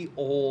really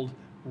old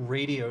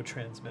radio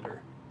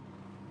transmitter.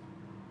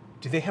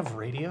 Do they have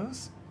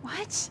radios?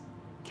 What?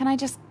 Can I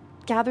just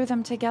gather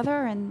them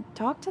together and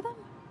talk to them?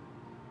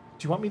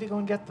 Do you want me to go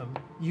and get them?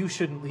 You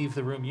shouldn't leave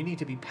the room. You need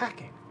to be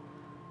packing.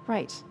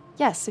 Right.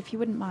 Yes, if you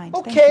wouldn't mind.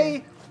 Thank Okay.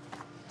 you.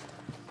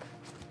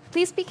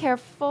 Please be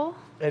careful.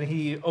 And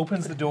he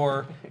opens the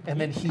door and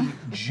then he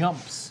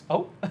jumps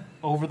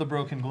over the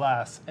broken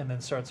glass and then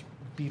starts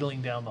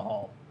beetling down the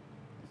hall.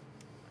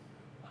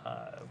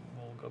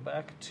 We'll go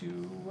back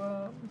to...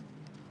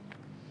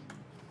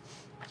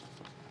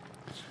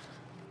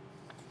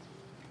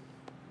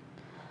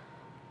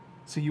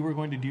 So you were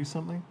going to do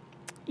something?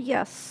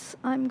 Yes,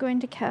 I'm going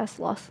to cast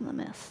Lost in the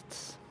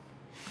Mists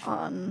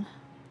on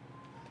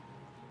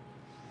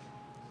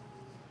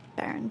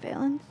Baron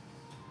Valen.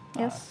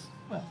 Yes.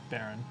 Well,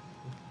 Baron.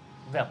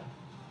 Velen.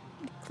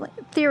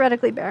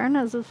 theoretically Baron,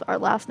 as of our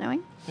last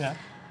knowing. Yeah.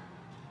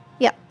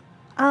 Yeah.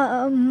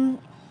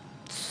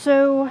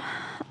 So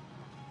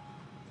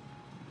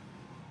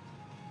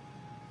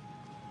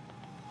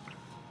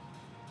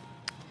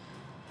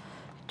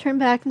turn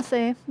back and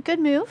say, "Good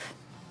move."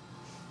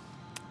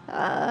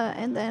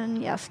 And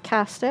then, yes,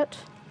 cast it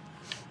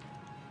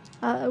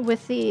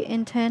with the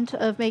intent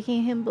of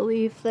making him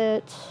believe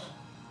that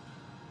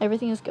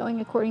everything is going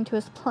according to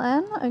his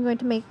plan. I'm going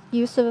to make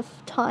use of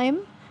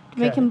time to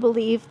make Okay. him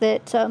believe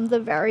that the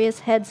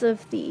various heads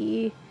of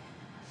the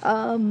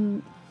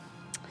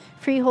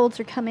freeholds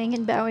are coming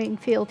and bowing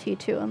fealty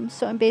to him.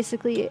 So I'm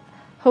basically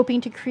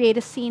hoping to create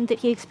a scene that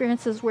he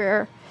experiences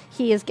where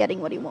he is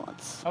getting what he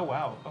wants. Oh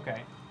wow.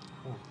 Okay.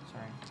 Oh,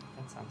 sorry.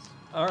 That sounds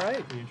All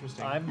right. pretty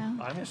interesting. I'm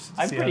Yeah. interested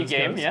to I'm see pretty how this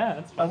game. goes. Yeah,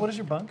 that's fine. What is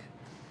your bunk?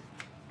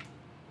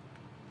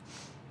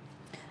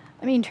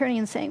 I mean, turning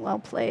and saying, "Well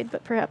played,"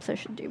 but perhaps I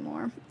should do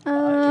more.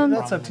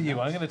 That's up to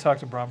you. I'm going to talk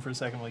to Brom for a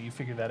second while you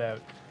figure that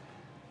out.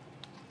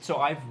 So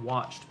I've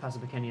watched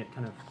Passipakeniot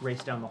kind of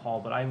race down the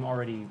hall, but I'm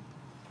already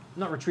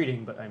not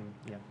retreating, but I'm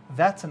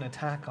That's an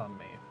attack on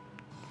me.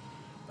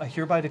 I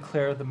hereby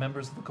declare the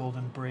members of the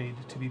Golden Braid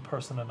to be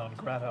persona non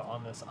grata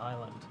on this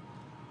island.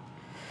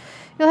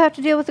 You'll have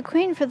to deal with the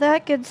queen for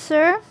that, good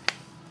sir.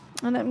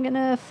 And I'm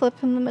gonna flip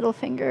him the middle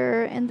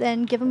finger and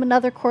then give him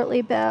another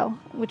courtly bow,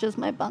 which is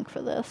my bunk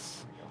for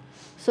this,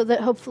 so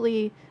that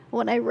hopefully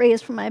when I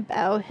raise from my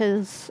bow,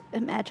 his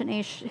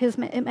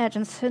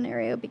imagined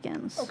scenario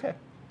begins. Okay.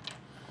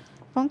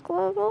 Bunk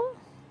level.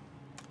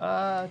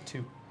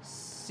 2.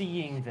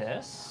 Seeing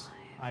this,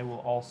 I will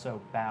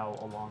also bow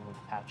along with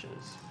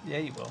Patches. Yeah,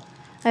 you will.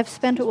 I've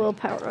spent a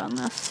willpower on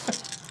this.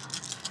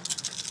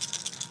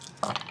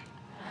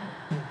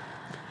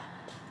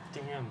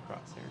 Damn,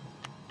 Crosshair.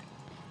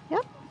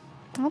 Yep,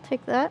 I'll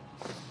take that.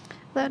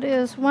 That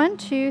is 1,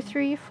 2,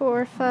 3,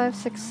 4, 5,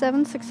 6,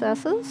 7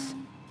 successes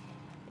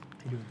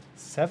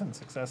 7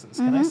 successes.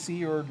 Can I see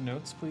your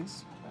notes,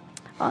 please?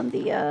 on the.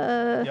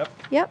 Yep.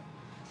 Yep.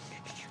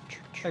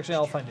 Actually,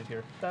 I'll find it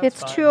here. That's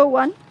It's fine.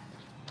 201.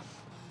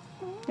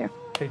 Here.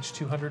 Page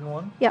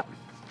 201. Yep.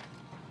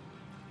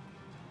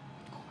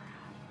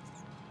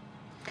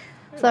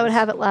 So I would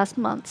have it last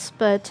month's,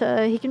 but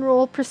he can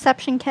roll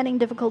Perception Kenning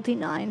difficulty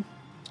 9.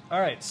 All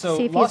right, so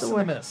See if he's Lost in the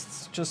aware.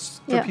 Mists,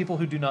 just for Yeah. people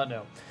who do not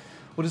know.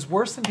 What is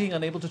worse than being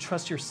unable to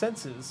trust your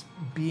senses,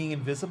 being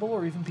invisible,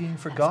 or even being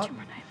forgotten?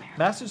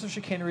 Masters of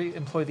Chicanery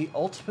employ the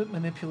ultimate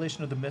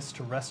manipulation of the mist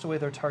to wrest away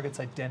their target's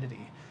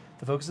identity.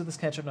 The focus of this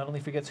cantrip not only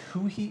forgets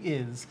who he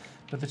is,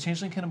 but the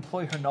changeling can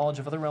employ her knowledge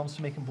of other realms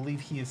to make him believe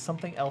he is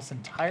something else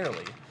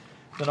entirely.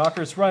 The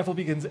Knocker's rival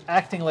begins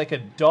acting like a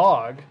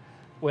dog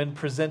when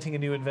presenting a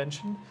new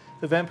invention.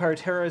 The vampire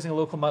terrorizing a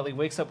local motley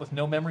wakes up with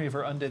no memory of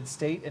her undead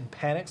state and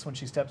panics when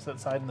she steps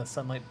outside and the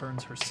sunlight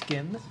burns her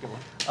skin.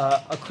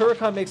 A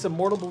Clericon makes a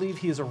mortal believe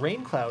he is a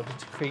rain cloud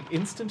to create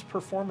instant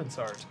performance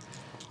art.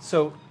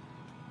 So,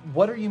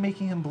 what are you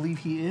making him believe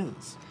he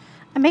is?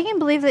 I'm making him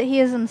believe that he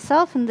is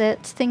himself and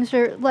that things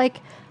are like.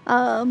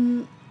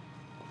 Because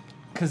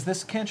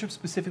this cantrip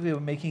specifically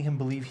about making him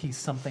believe he's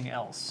something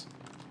else.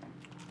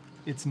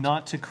 It's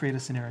not to create a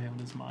scenario in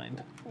his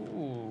mind.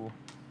 Ooh.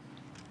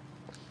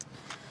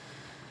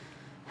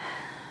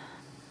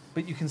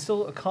 But you can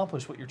still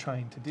accomplish what you're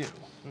trying to do.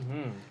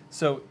 Mm-hmm.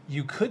 So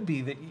you could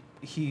be that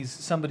he's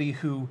somebody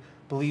who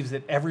believes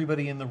that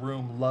everybody in the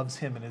room loves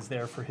him and is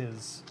there for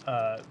his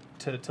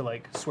to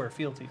like swear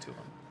fealty to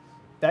him.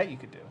 That you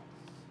could do.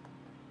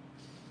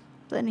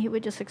 Then he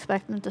would just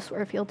expect them to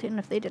swear fealty, and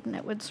if they didn't,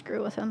 it would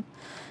screw with him.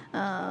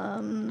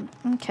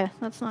 Okay,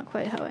 that's not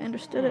quite how I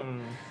understood it.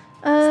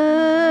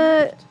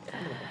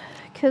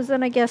 Because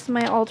then I guess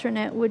my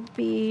alternate would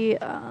be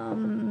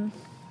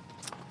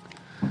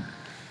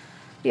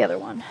the other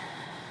one.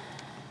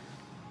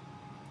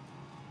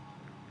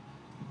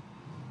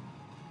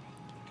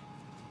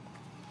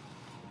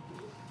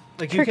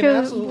 Like you can Kirko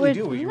absolutely would-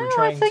 do what you no, were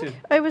trying I think to.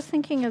 I was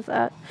thinking of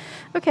that.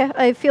 Okay,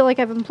 I feel like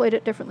I've employed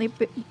it differently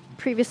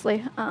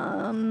previously.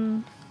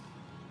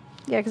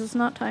 Yeah, because it's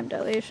not time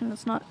dilation.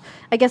 It's not.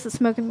 I guess it's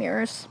smoke and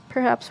mirrors.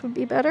 Perhaps would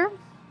be better.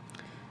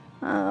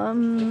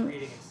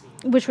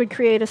 Which would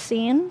create a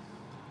scene.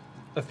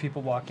 Of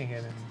people walking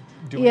in and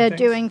doing Yeah, things?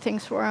 doing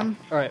things for him.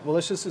 All right, well,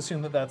 let's just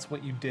assume that that's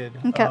what you did.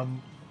 Okay.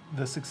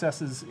 The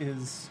successes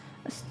is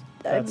I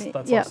that's mean,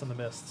 that's yeah. Lost in the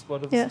Mists.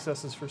 What are the Yeah.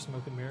 successes for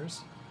Smoke and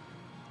Mirrors?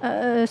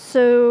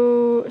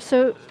 So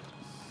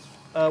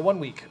 1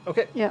 week.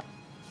 Okay. yeah.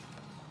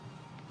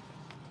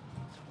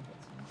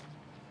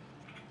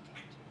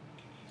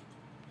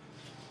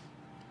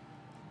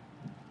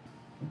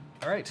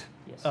 All right.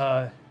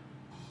 Yes.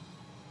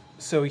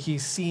 So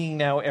he's seeing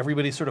now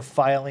everybody sort of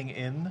filing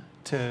in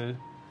to.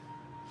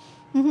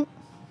 Mhm.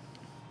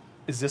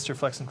 Is Zister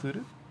Flex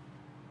included?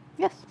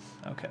 Yes.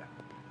 Okay.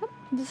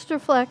 Mr.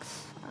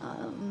 Flex.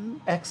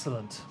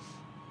 Excellent.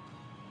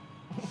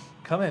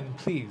 Come in,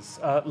 please.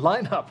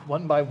 Line up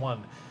one by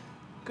one.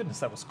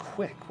 Goodness, that was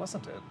quick,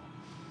 wasn't it?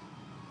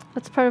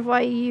 That's part of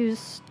why you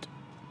used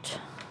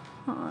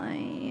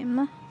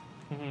time.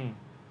 Mm-hmm.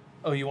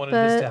 Oh, you wanted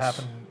this to But-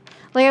 happen.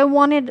 Like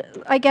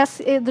I guess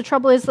the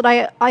trouble is that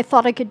I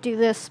thought I could do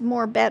this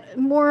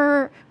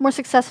more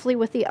successfully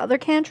with the other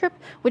cantrip,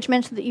 which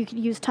meant that you could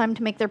use time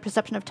to make their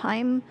perception of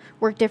time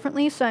work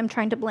differently. So I'm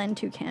trying to blend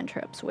two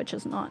cantrips, which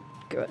is not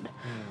good.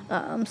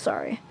 I'm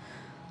sorry.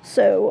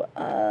 So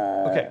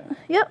Okay.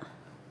 Yep.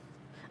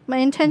 My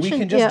intention. We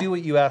can just do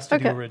what you asked to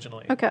do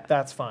originally. Okay.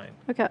 That's fine.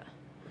 Okay.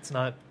 It's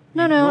not.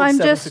 No, you no, rolled I'm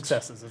 7 just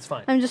successes. It's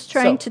fine. I'm just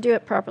trying So, to do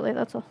it properly.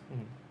 That's all.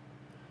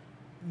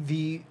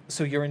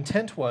 So your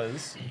intent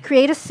was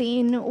Create a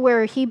scene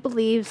where he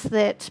believes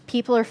that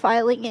people are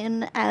filing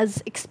in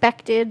as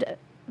expected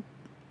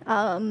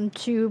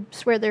to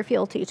swear their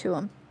fealty to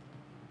him,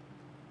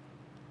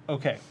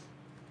 okay.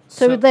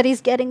 so that he's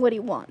getting what he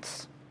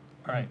wants.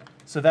 All right.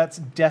 So that's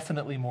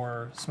definitely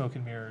more smoke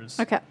and mirrors.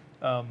 Okay.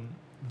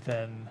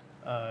 Than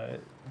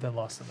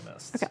Lost in the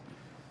Mist. Okay.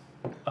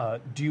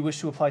 Do you wish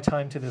to apply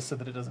time to this so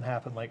that it doesn't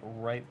happen like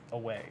right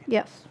away?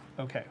 Yes.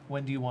 Okay.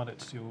 When do you want it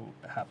to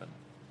happen?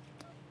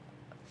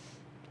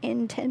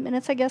 In 10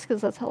 minutes, I guess,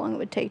 because that's how long it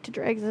would take to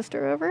drag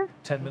Zister over.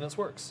 10 minutes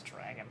works.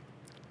 Drag him.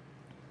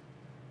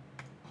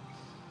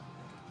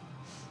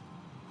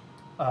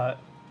 I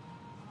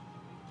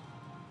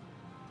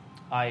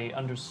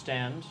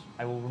understand.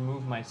 I will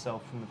remove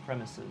myself from the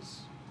premises.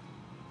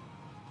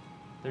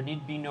 There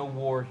need be no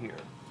war here.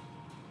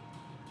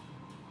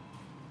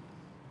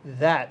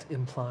 That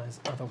implies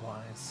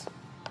otherwise.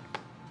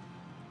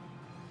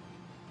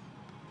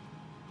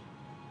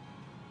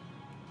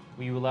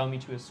 Will you allow me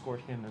to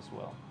escort him as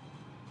well?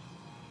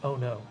 Oh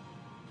no.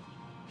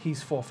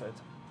 He's forfeit.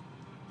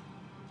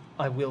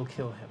 I will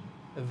kill him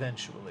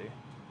eventually.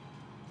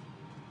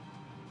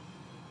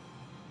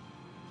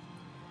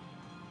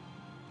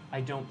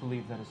 I don't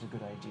believe that is a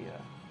good idea,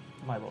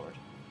 my lord.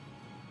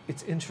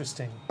 It's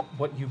interesting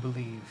what you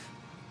believe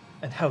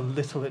and how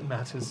little it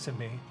matters to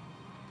me.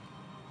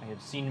 I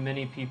have seen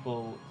many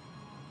people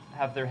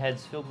have their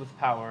heads filled with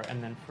power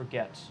and then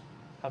forget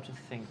how to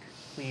think.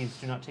 Please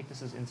do not take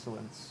this as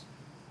insolence.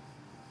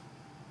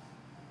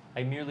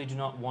 I merely do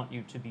not want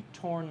you to be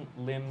torn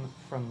limb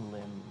from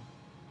limb.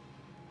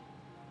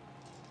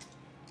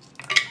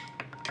 That's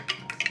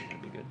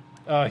gonna be good.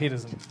 He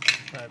doesn't.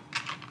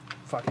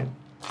 Fuck it.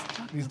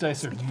 These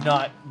dice are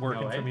not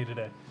working No, for eh? me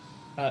today.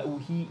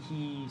 He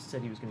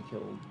said he was going to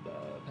kill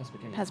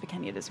Pesbacania.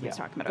 Pesbacania is what he's Yeah.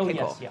 talking about. Oh, Okay,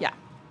 yes, cool. yeah. Yeah.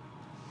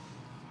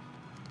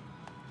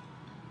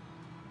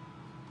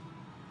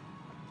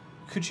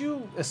 Could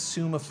you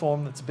assume a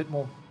form that's a bit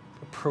more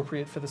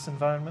appropriate for this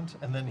environment?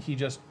 And then he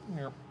just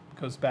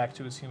goes back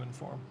to his human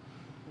form.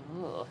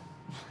 Ugh.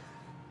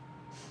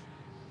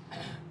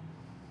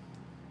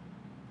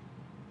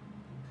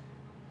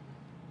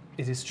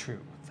 It is true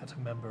that a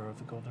member of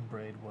the Golden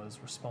Braid was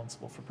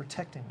responsible for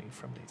protecting me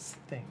from these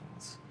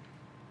things,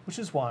 which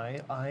is why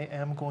I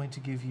am going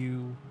to give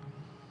you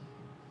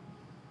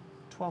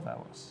 12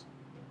 hours.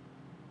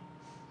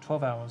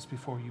 12 hours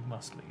before you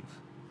must leave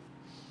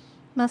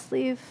Must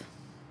leave.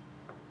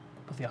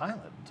 the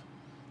island.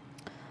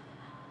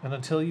 And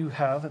until you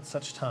have at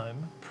such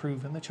time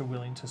proven that you're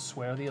willing to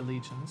swear the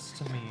allegiance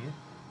to me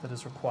that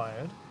is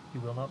required,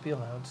 you will not be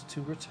allowed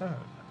to return.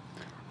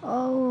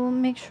 I'll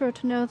make sure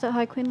to know that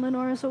High Queen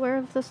Lenore is aware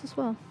of this as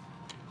well.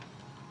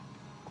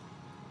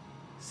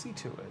 See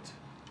to it.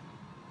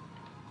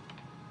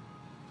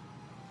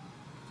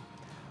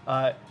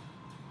 And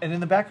in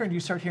the background, you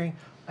start hearing,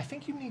 I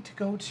think you need to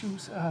go to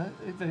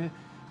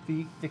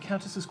the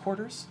Countess's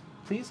quarters,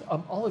 please.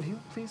 All of you,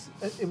 please.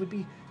 It would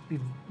be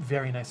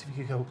very nice if you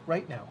could go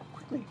right now.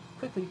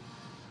 Quickly.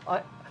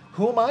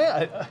 Who am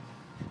I?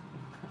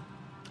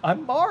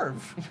 I'm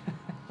Marv.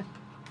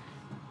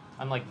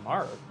 I'm like,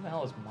 Marv? Who the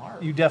hell is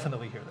Marv? You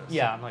definitely hear this.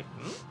 Yeah, I'm like,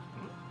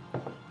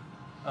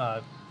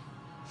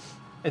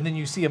 And then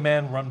you see a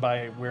man run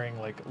by wearing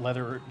like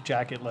leather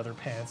jacket, leather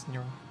pants, and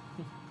you're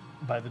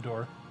by the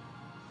door.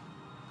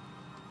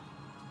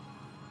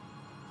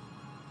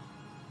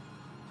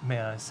 May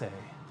I say,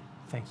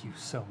 thank you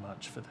so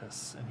much for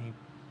this. And he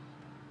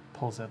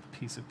pulls out the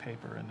piece of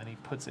paper and then he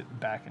puts it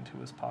back into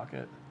his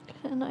pocket.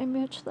 Can I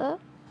mooch that?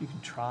 You can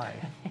try.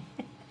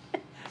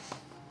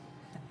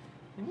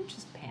 maybe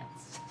just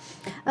pants.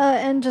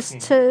 And just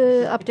to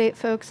update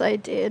folks, I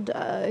did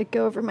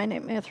go over my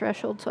nightmare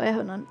threshold, so I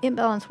have an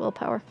imbalanced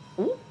willpower.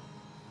 Ooh.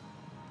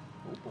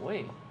 Oh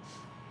boy.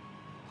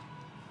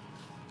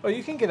 Oh,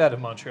 you can get out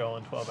of Montreal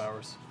in 12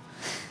 hours.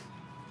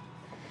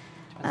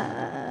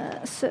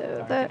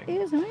 So that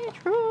is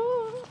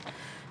natural.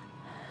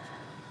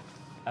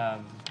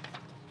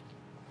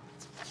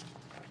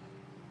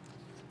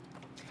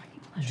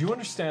 Do you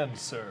understand,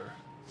 sir,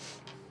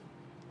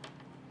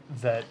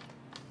 that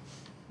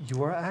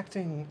you are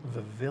acting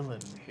the villain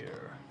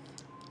here?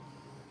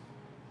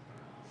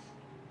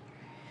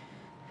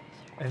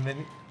 And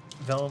then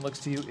Velen looks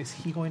to you. Is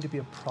he going to be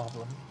a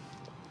problem?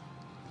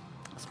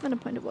 Spend a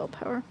point of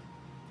willpower.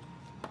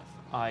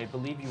 I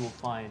believe you will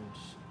find,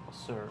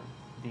 sir,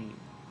 the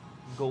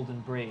Golden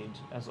Braid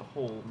as a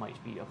whole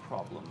might be a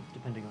problem,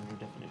 depending on your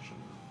definition.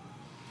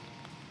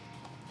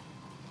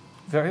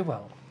 Very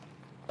well.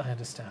 I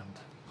understand.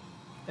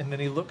 And then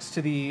he looks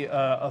to the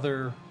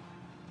other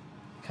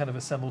kind of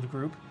assembled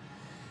group.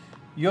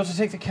 You're to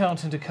take the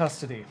Count into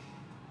custody.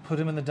 Put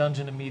him in the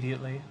dungeon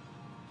immediately.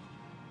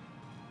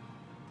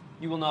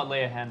 You will not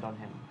lay a hand on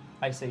him.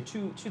 I say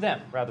to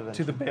them rather than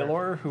To the Baron.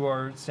 Baelor who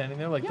are standing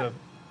there, like Yeah.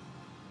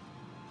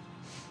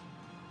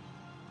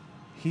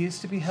 He is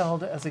to be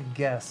held as a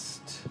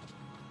guest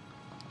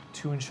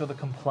to ensure the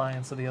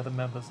compliance of the other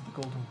members of the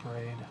Golden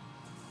Braid.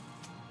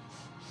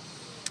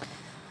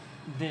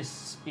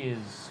 This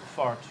is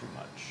far too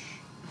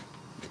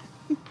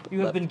much. You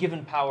have been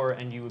given power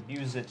and you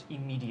abuse it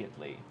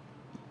immediately.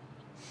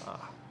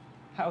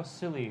 How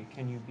silly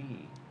can you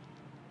be?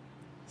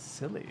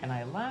 Silly. And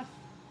I laugh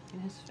in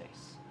his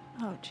face.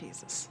 Oh,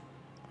 Jesus.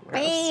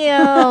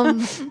 Bam!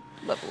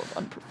 Level of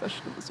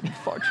unprofessionalism,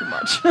 far too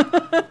much.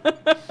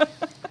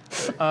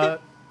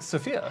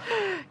 Sophia.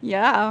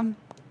 Yeah.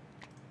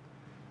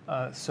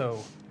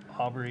 So,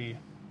 Aubrey.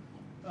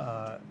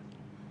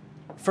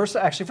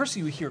 First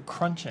you hear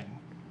crunching,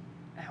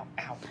 Ow,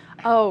 ow.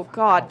 Oh,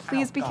 God. Ow,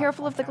 Please ow, be God,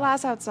 careful of the ow.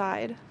 glass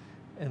outside.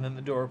 and then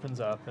the door opens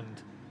up,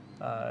 and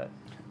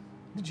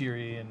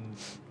Najiri and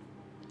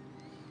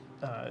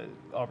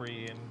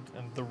Aubrey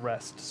and the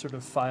rest sort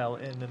of file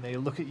in, and they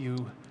look at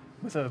you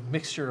with a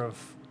mixture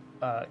of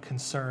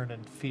concern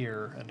and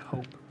fear and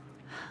hope.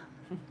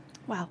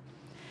 Well,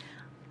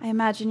 I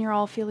imagine you're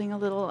all feeling a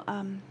little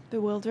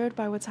bewildered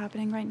by what's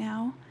happening right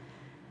now.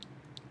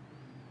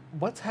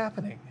 What's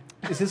happening?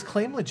 Is his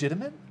claim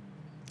legitimate?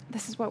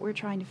 This is what we're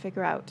trying to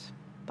figure out,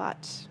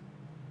 but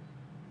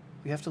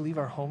We have to leave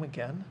our home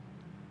again?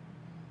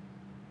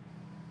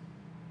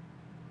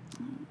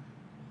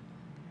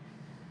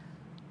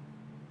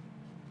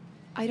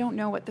 I don't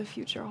know what the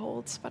future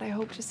holds, but I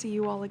hope to see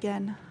you all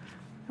again.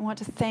 I want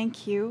to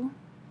thank you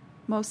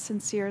most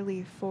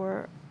sincerely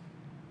for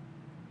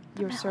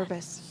your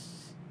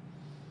service.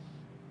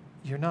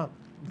 You're not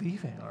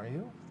leaving, are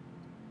you?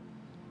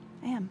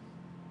 I am.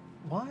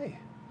 Why?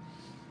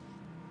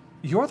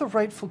 You're the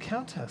rightful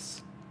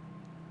countess.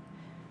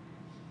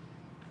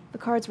 The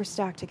cards were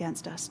stacked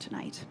against us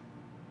tonight.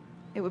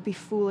 It would be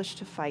foolish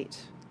to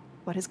fight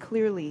what has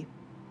clearly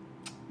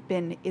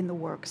been in the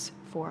works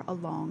for a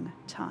long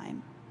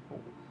time.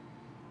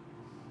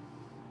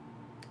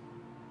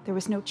 There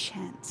was no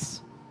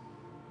chance.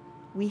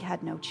 We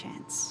had no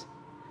chance.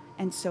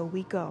 And so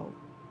we go.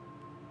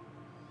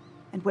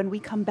 And when we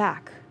come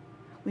back,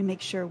 we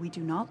make sure we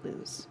do not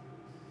lose.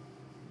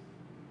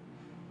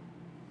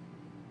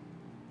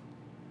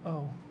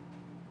 Oh.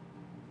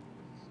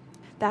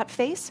 That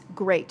face?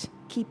 Great.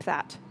 Keep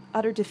that.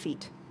 Utter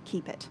defeat.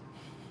 Keep it.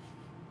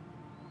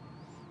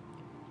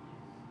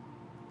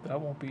 That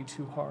won't be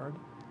too hard.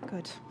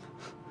 Good.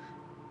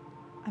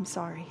 I'm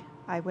sorry.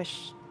 I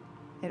wish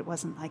it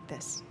wasn't like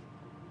this.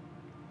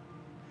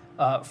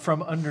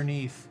 From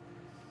underneath,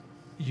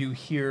 you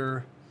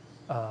hear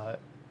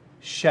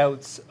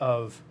shouts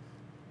of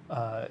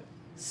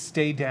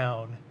stay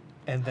down,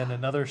 and then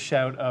another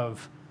shout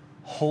of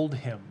hold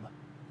him. Oh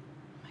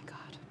my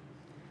God.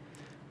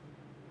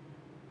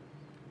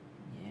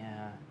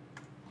 Yeah.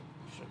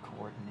 Should have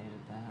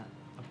coordinated that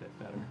a bit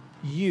better.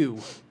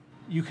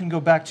 You can go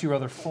back to your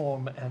other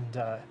form and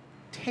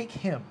take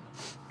him,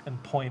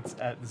 and points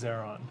at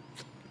Zeron.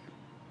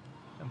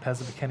 And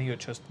Pezabekenia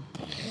just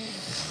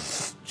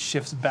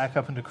shifts back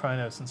up into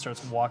Krynos and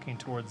starts walking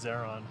towards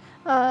Zeron.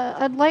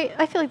 I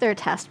feel like there are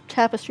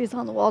tapestries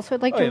on the wall, so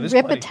I'd like Oh, yeah, to there's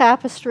rip plenty. a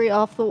tapestry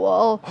off the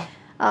wall.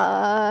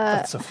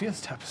 That's Sophia's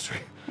tapestry.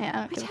 Yeah,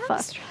 I don't give a fuck.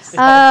 It's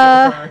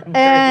all very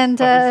And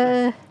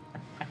fuzzy.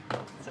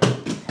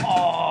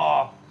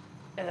 Oh.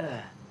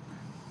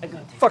 I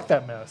got to Fuck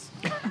that mouse.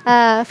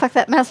 fuck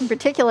that mouse in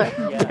particular.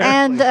 Yeah.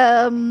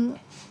 And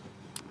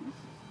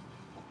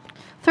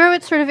throw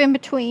it sort of in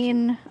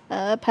between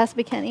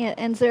Pezabekenia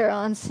and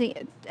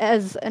Zeron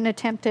as an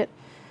attempt at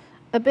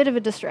a bit of a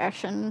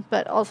distraction,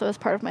 but also as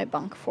part of my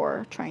bunk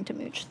for trying to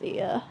mooch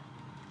the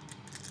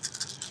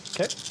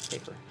Okay.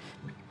 paper.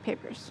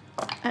 papers.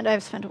 And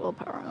I've spent a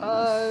willpower on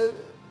this.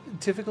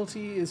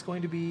 Difficulty is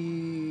going to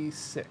be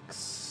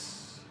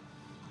 6.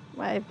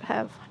 I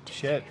have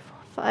Shit.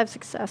 5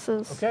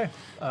 successes. Okay.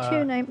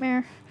 2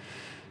 nightmare.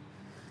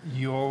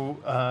 You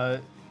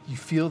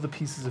feel the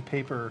pieces of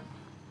paper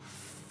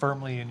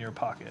firmly in your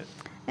pocket.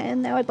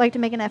 And now I'd like to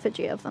make an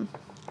effigy of them.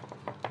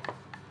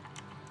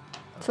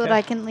 So that Okay.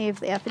 I can leave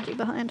the effigy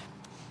behind.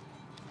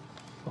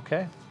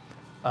 Okay.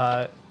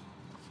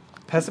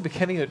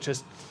 Pezabekenia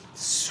just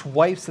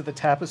swipes at the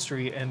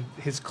tapestry, and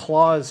his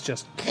claws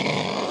just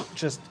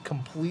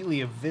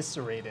completely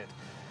eviscerate it.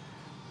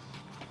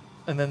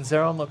 And then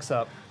Zeron looks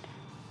up.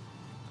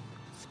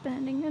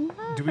 Spending an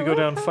Do we go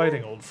down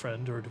fighting, old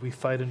friend, or do we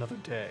fight another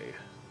day?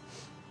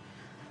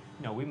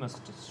 No, we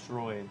must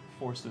destroy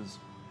forces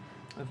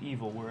of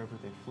evil wherever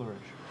they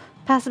flourish.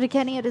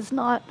 Pezabekenia is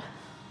not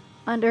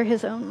under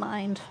his own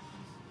mind.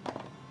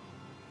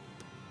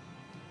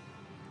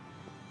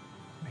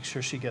 Make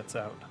sure she gets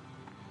out.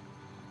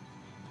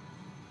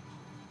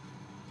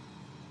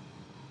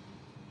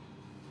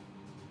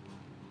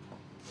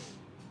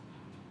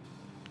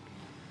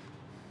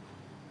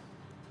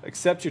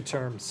 Accept your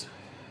terms.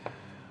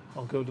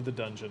 I'll go to the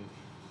dungeon.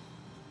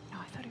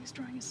 thought he was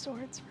drawing his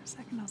swords for a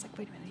second. I was like,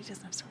 wait a minute, he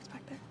doesn't have swords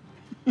back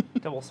there.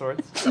 Double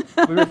swords.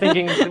 We were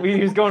thinking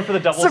he was going for the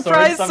double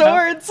Surprise swords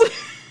somehow.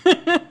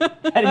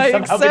 swords! Had he I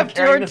somehow been accept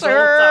carrying your this whole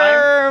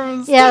time?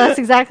 terms. Yeah, that's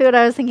exactly what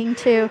I was thinking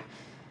too.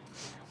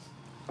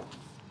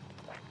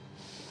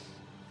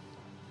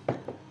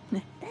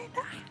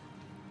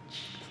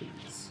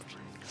 Please.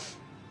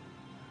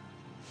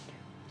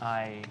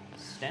 I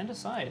stand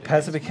aside.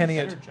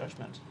 Passivekenia- Better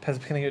judgment.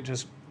 Pezpikania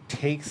just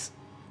takes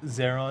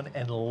Zeron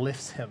and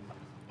lifts him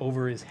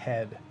over his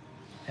head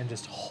and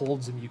just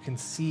holds him. You can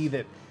see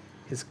that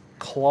his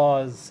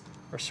claws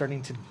are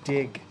starting to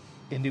dig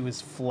into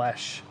his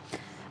flesh.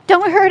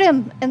 Don't hurt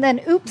him, and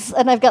then oops,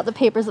 and I've got the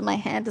papers in my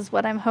hand. Is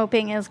what I'm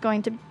hoping is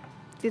going to.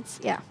 It's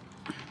yeah.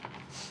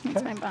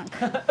 That's my bunk.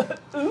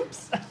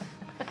 Oops.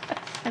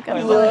 I've got I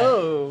a love lot.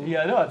 Whoa.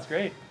 Yeah, no, that's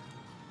great.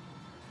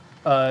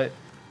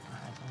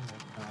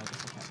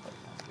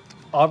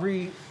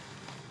 Aubrey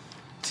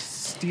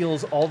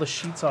steals all the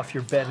sheets off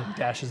your bed and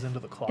dashes into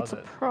the It's a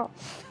closet. prop.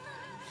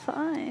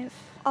 5.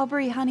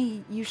 Aubrey,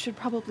 honey, you should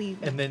probably...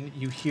 And then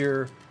you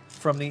hear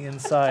from the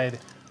inside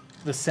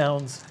the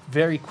sounds,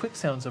 very quick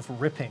sounds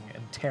of ripping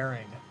and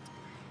tearing.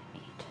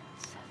 8,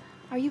 7.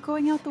 Are you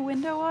going out the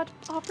window,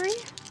 Aubrey?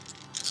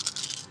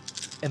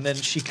 And then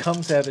she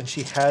comes out and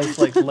she has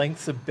like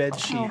lengths of bed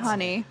sheets Oh,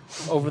 honey.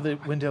 over the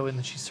window, and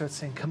then she starts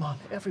saying, "Come on,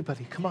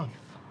 everybody, come on."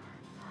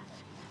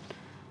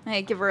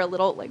 I give her a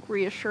little, like,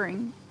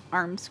 reassuring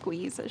arm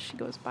squeeze as she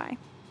goes by.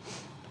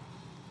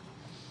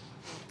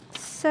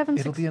 7,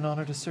 It'll 6. be an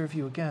honor to serve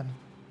you again.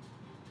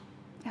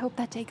 I hope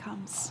that day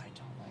comes. I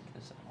don't like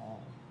this at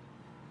all.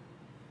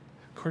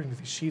 According to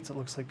these sheets, it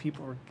looks like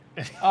people were.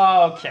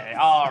 Okay,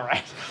 all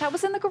right. That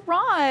was in the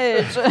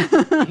garage.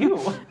 You.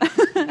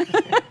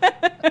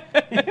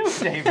 You,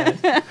 David.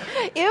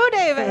 Ew,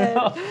 David.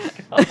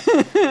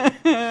 Oh,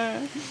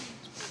 God.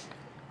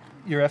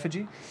 Your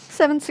effigy?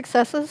 7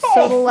 successes,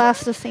 so it'll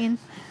last a scene.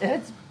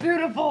 It's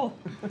beautiful.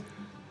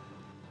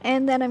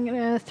 And then I'm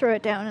gonna throw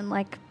it down and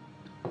like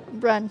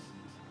run.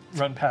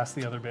 Run past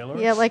the other Baylor?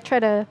 Yeah, like try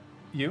to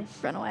You?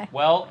 run away.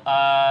 Well,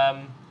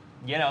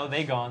 you know,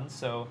 they gone,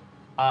 so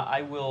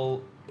I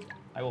will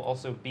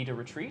also beat a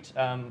retreat,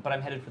 but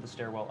I'm headed for the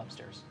stairwell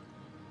upstairs.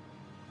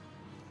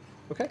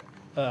 Okay.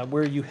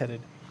 Where are you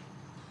headed?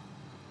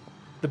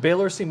 The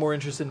Baylor seem more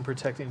interested in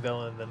protecting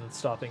Velen than in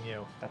stopping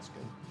you. That's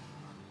good.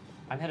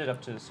 I'm headed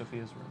up to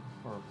Sophia's room,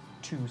 or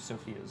to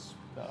Sophia's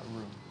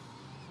room.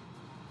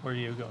 Where are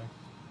you going?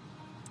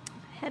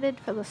 Headed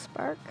for the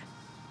spark.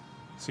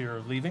 So you're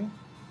leaving?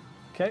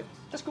 Okay.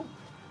 That's cool.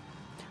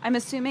 I'm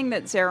assuming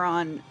that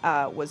Zeron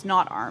was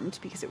not armed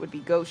because it would be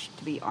gauche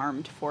to be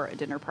armed for a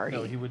dinner party.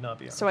 No, he would not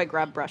be armed. So I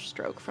grab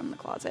Brushstroke from the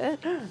closet.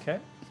 Okay.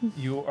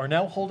 You are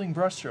now holding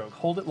Brushstroke.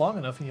 Hold it long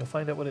enough and you'll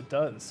find out what it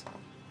does.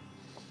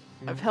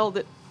 I've held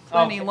it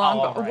plenty Okay, long.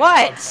 all right,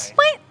 What?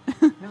 okay.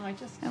 What? No, I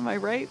just Am I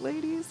right,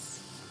 ladies?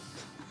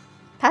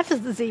 Patches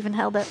has even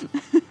held it.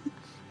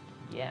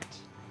 yet.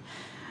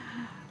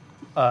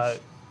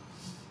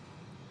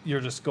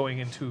 You're just going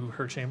into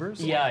her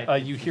chambers? Yeah, I-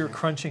 you hear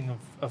crunching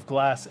of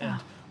glass, and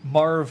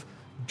Marv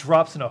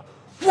drops in a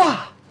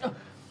wah!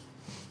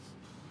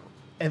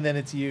 And then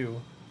it's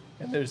you.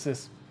 And there's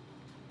this.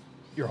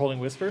 You're holding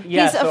Whisper?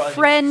 Yeah, He's so a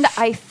friend.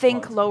 I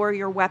think Well, lower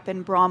your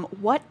weapon, Brom.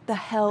 What the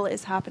hell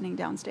is happening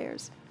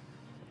downstairs?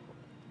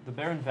 The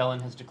Baron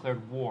Velen has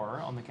declared war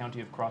on the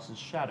county of Cross's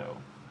Shadow.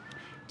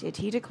 Did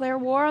he declare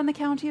war on the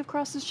county of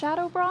Cross's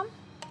Shadow, Brom?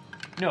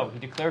 No, he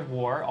declared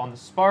war on the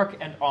Spark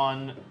and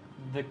on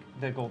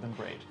the Golden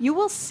Braid. You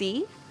will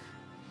see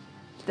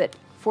that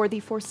for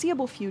the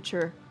foreseeable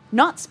future,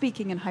 not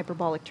speaking in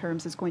hyperbolic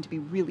terms is going to be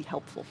really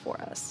helpful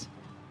for us.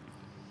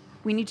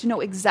 We need to know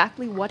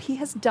exactly what he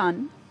has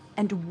done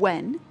and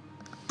when.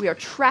 We are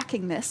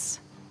tracking this.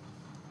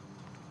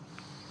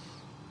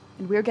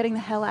 And we are getting the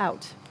hell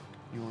out.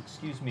 You will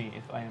excuse me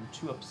if I am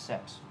too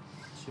upset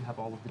to have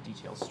all of the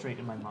details straight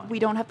in my mind. We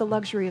don't have the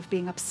luxury of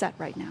being upset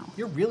right now.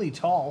 You're really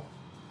tall.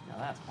 No,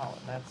 that's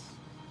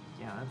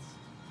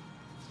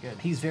good.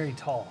 He's very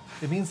tall.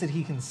 It means that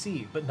he can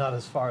see, but not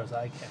as far as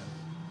I can.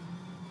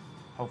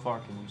 How far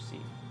can you see?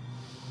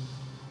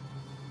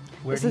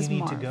 Where This do you is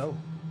need to Marv. go?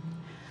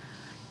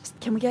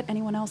 Can we get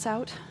anyone else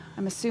out?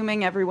 I'm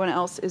assuming everyone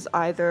else is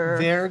either...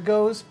 There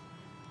goes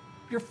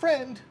your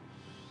friend.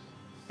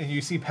 And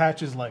you see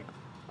Patches like,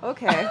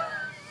 Okay.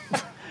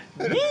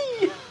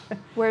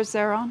 Where's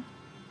Zeron?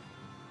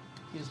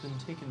 He has been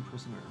taken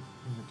prisoner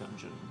in the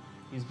dungeon.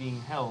 He's being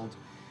held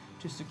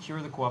to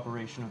secure the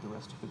cooperation of the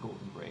rest of the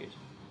Golden Braid.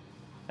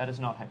 That is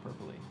not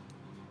hyperbole.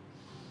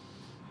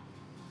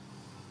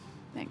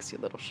 Thanks, you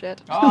little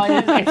shit. Oh,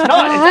 it's not.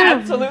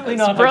 It's absolutely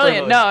not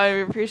Brilliant. hyperbole. No, I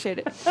appreciate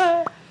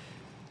it.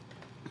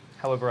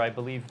 However, I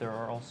believe there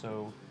are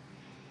also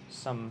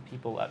some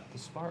people at the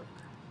Spark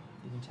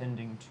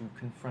intending to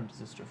confront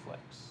Zister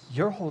Flex.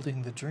 you're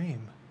holding the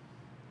dream.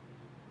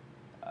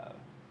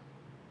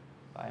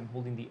 I am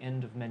holding the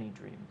end of many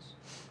dreams.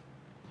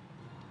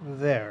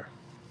 There.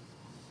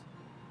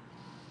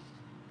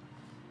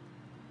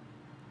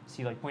 Is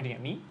he like pointing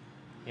at me?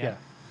 Yeah.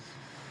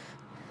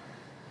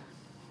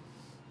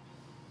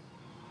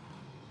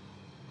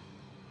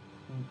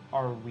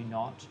 Are we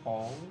not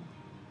all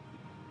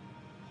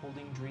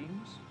holding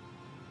dreams?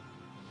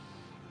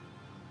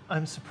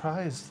 I'm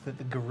surprised that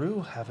the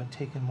Guru haven't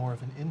taken more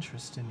of an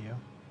interest in you.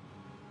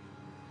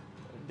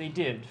 They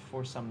did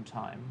for some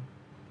time.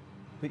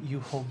 But you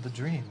hold the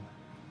dream.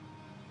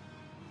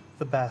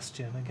 The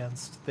bastion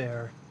against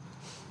their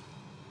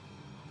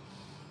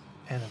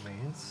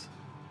enemies.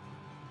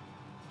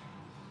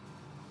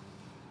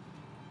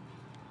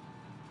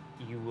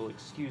 You will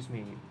excuse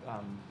me,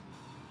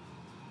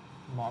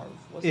 Marv.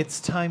 Was It's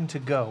time to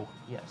go.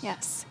 it? Yes.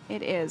 Yes,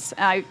 it is.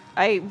 I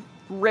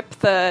rip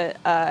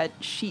the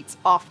sheets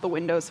off the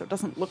window so it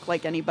doesn't look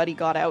like anybody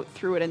got out,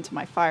 threw it into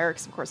my fire,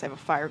 because of course I have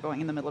a fire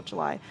going in the middle of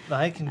July.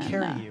 I can And,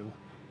 carry you.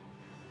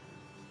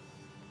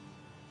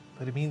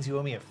 But it means you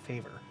owe me a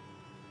favor.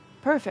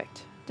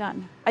 Perfect.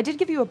 Done. I did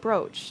give you a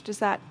brooch. Does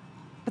that...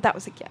 But that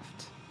was a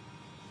gift.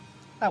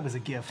 That was a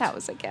gift. That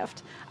was a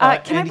gift. Can I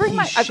and bring he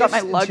my... I've got my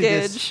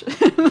shifts into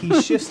luggage.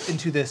 He shifts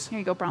into this Here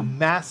you go, Brom.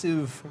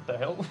 massive, What the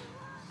hell?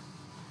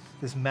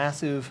 this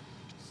massive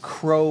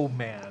crow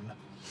man.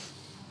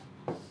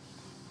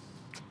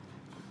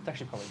 It's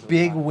actually probably really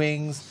Big loud.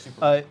 wings.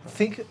 Super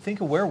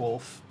Think a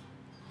werewolf,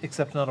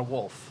 except not a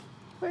wolf,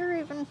 We're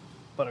even.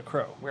 but a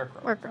crow.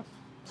 Werecrow. Worker.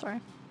 Sorry.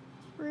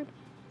 Rude.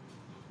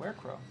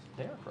 Werecrow.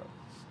 They are crow.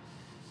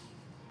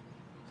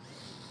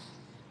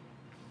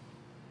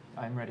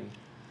 I'm ready.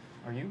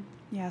 Are you?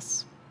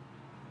 Yes.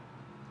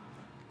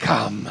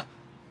 Come.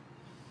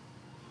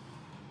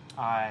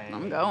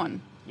 I'm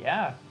going.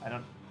 Yeah. I don't.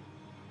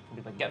 Are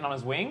we like getting on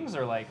his wings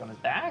or like on his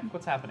back?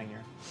 What's happening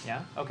here?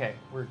 Yeah. Okay.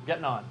 We're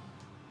getting on.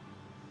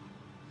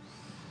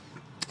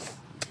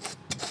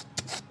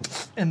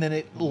 And then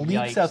it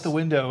leaps out Yikes. the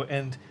window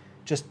and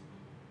just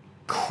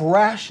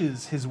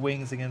crashes his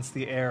wings against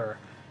the air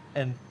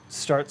and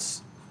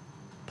starts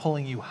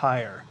pulling you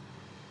higher.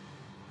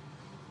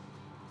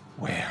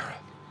 Where?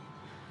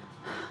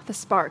 The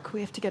spark.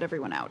 We have to get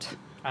everyone out.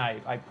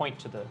 I point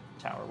to the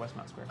tower,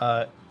 Westmount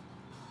Square.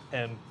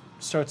 And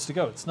starts to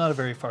go. It's not a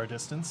very far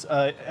distance.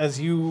 As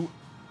you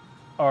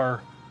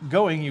are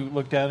going, you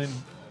look down and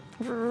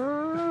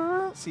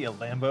see a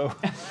Lambo.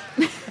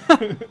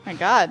 My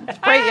God. It's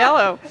bright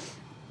yellow.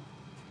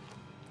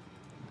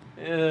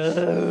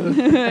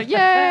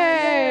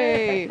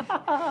 Yay!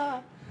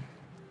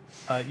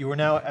 You are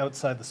now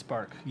outside the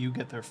Spark. You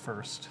get there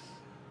first,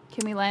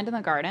 Can we land in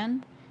the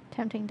garden?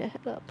 Tempting to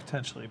head up.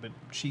 potentially, but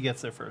she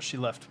gets there first. She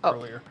left Oh,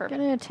 earlier. perfect.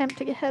 Gonna attempt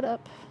to head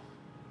up.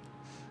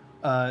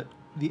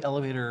 The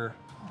elevator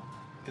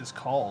is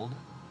called.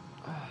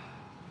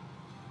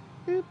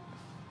 Boop.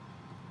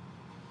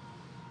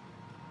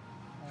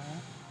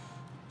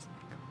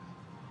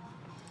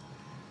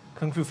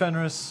 Kung Fu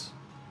Fenris,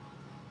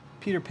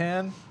 Peter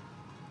Pan.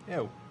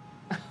 Ew.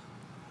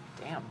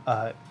 Damn.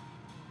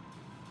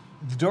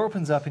 The door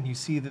opens up and you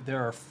see that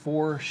there are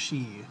 4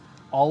 Shi,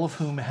 all of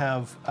whom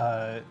have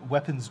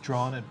weapons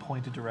drawn and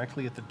pointed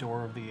directly at the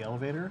door of the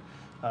elevator.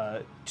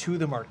 2 of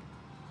them are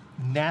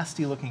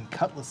nasty-looking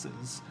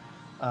cutlasses.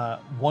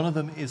 One of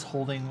them is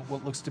holding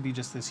what looks to be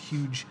just this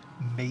huge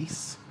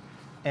mace,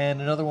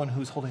 and another one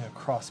who's holding a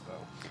crossbow.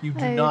 You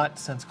do I- not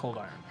sense cold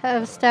iron.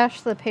 Have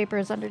stashed the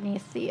papers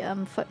underneath the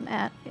foot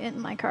mat in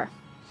my car.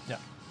 Yeah.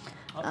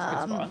 Oh,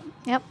 that's a good spot.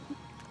 Yep.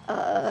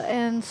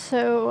 And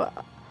so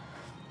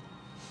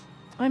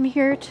I'm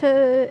here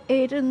to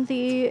aid in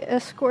the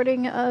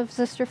escorting of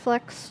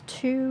Zisterflex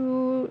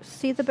to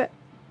see the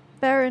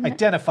Baron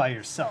Identify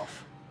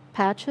yourself.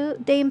 Patches,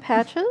 Dame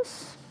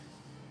Patches,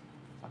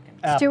 Fucking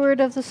App. steward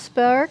of the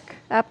Spark,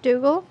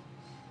 Abdougal.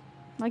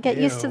 I'll get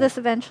used to Ew. this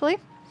eventually.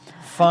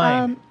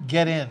 Fine.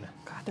 Get in.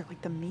 God, they're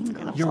like the mean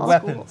girls. Your all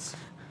weapons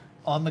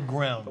on the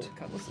ground.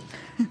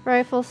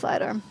 Rifle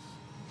sidearm.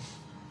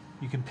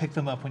 You can pick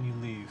them up when you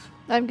leave.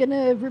 I'm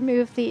gonna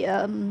remove the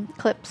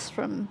clips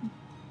from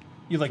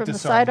You like the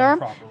disarm them sidearm.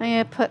 properly. I'm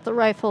gonna put the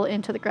rifle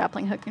into the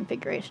grappling hook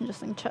configuration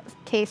just in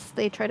case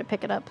they try to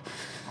pick it up.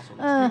 Also,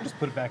 You Uh, can just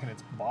put it back in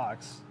its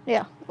box.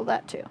 yeah, well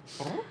that too.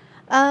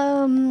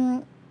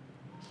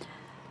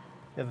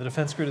 Yeah, the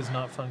defense grid is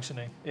not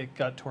functioning. It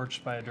got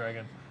torched by a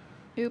dragon.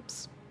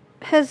 Oops.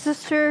 Has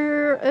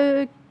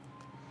Sister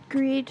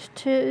agreed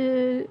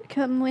to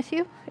come with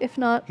you? If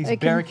not, He's I can.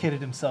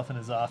 barricaded himself in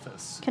his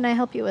office. Can I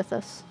help you with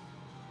this?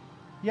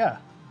 Yeah,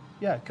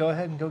 go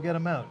ahead and go get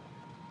him out.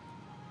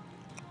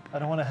 I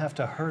don't want to have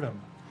to hurt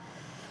him.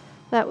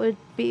 That would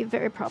be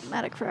very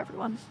problematic for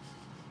everyone.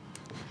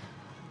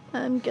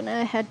 I'm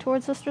gonna head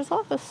towards Sister's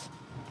office.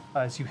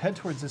 As you head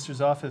towards Sister's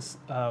office,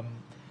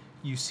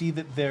 you see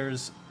that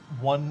there's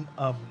one.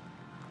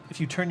 If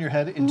you turn your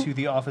head into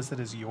the office that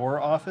is your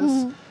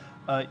office,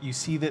 you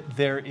see that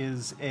there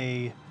is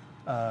a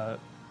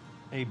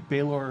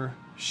Baelor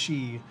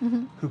Shi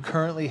who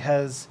currently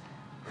has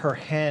her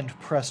hand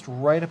pressed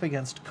right up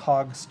against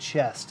Cog's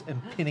chest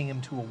and pinning him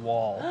to a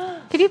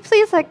wall. Could you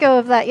please let go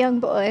of that young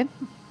boy?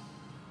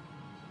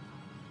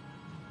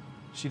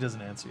 She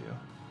doesn't answer you.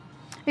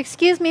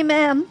 Excuse me,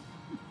 ma'am.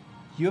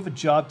 You have a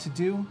job to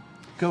do.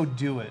 Go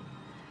do it.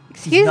 He's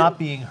Excuse not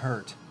being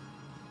hurt.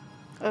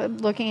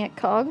 Looking at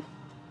Cog.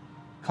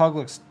 Cog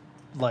looks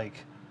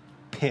like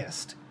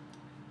pissed.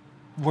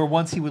 Where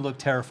once he would look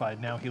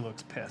terrified, now he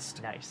looks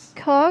pissed. Nice.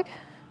 Cog,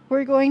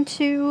 we're going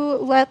to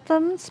let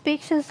them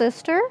speak to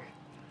Zister.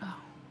 Oh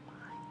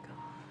my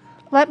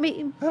god. Let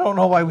me. I don't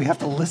know why we have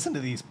to listen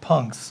to these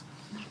punks.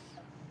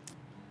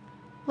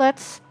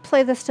 Let's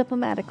play this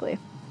diplomatically.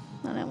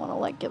 And I want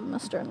to give him a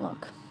stern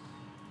look.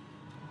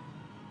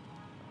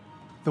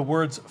 The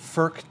words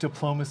 "Ferk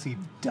diplomacy"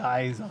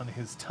 dies on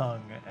his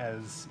tongue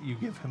as you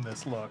give him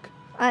this look.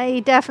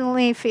 I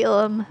definitely feel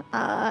him,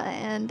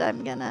 and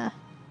I'm gonna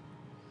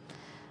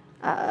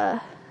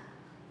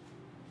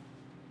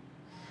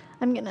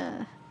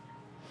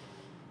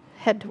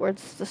head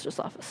towards Sister's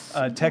office.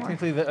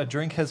 Technically, a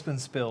drink has been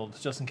spilled,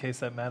 just in case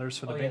that matters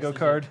for the Oh, bingo yes, it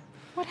card.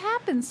 What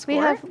happens, We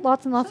Squirt? have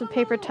lots and lots of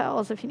paper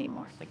towels if you need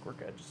more. I think we're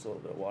good. Just a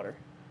little bit of water.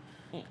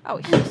 Oh,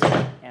 here's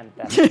And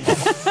that.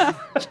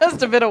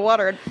 just a bit of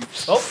water.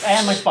 Oh,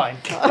 and my spine.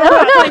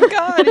 Oh my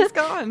god, he's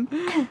gone.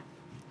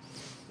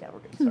 Yeah, we're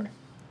good. Sorry.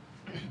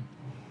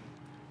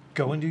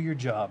 Go and do your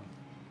job.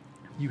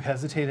 You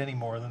hesitate any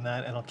more than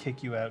that, and I'll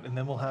kick you out, and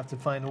then we'll have to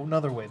find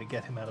another way to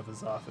get him out of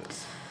his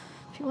office.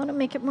 If you want to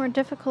make it more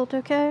difficult,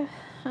 okay?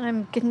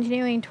 I'm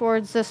continuing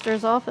towards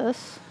Zister's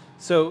office.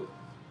 So,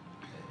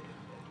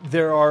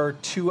 there are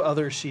two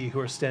other Shi who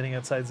are standing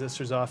outside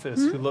Zister's office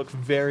who look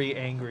very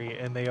angry,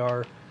 and they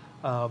are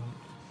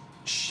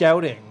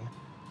shouting,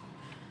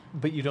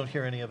 but you don't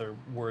hear any other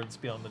words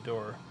beyond the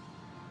door.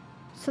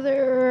 So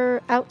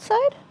they're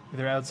outside?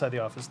 They're outside the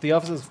office. The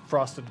office is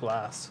frosted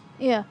glass.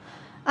 Yeah.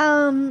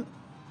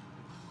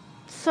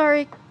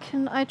 Sorry,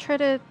 can I try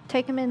to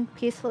take him in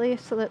peacefully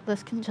so that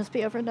this can just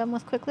be over and done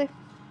with quickly?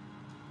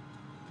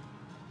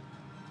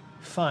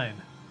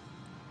 Fine.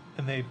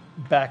 And they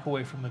back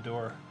away from the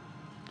door.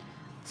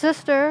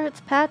 Sister,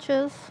 it's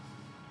Patches.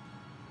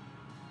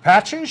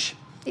 Patches?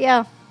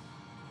 Yeah.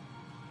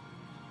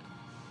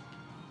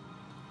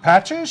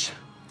 Patches?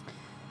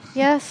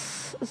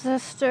 Yes,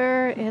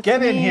 Sister, it's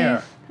Get in me.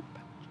 here.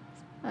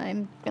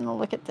 I'm gonna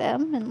look at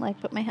them and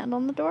put my hand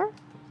on the door.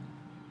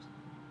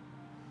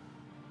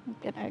 I'm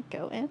gonna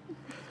go in,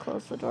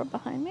 close the door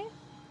behind me.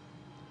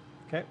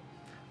 Okay.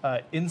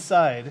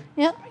 Inside,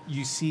 Yep.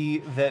 you see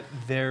that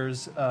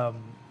there's a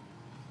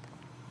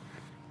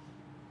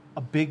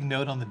big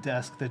note on the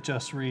desk that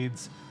just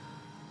reads,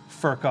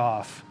 "Ferk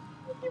off."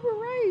 You were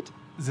right.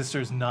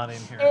 Zister's not in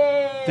here.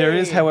 There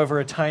is, however,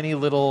 a tiny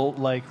little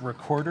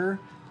recorder,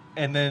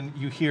 and then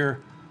you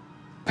hear,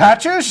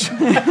 "Patches?"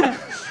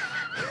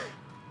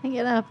 I'm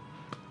gonna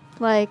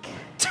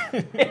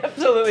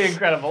Absolutely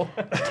incredible.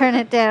 turn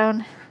it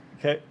down.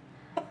 Okay.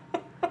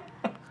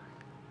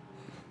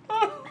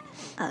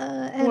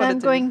 And What I'm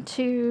it going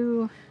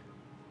to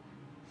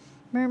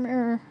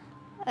murmur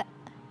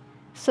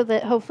so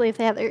that hopefully if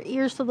they have their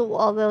ears to the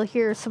wall, they'll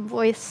hear some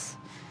voice.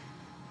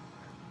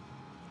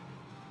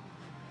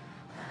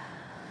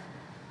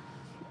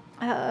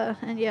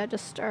 And yeah,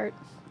 just start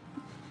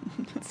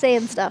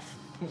saying stuff.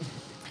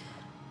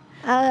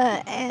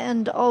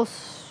 And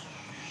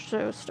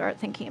also start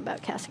thinking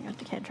about casting out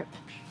the cantrip.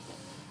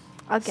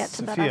 I'll get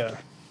to that Sophia, after.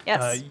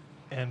 Yes.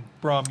 and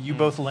Brahm, you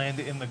both land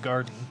in the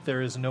garden.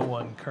 There is no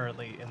one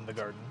currently in the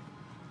garden.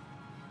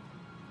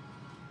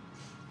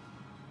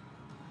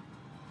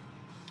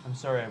 I'm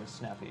sorry I was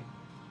snappy.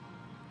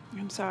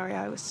 I'm sorry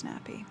I was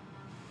snappy.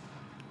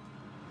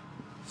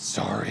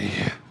 Sorry.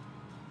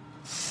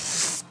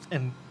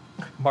 And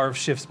Marv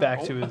shifts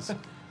back to his...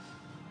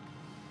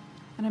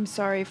 And I'm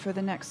sorry for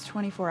the next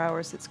 24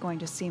 hours it's going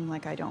to seem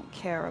like I don't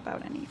care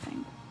about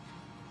anything.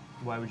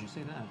 Why would you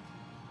say that?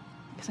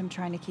 Because I'm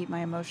trying to keep my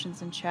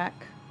emotions in check.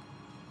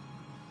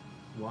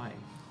 Why?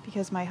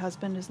 Because my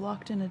husband is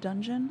locked in a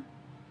dungeon.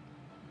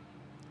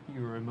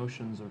 Your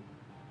emotions are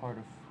part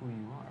of who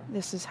you are.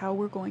 This is how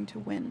we're going to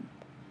win.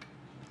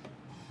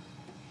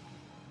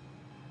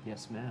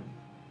 Yes, ma'am.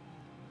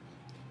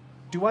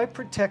 Do I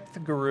protect the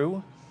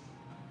Guru?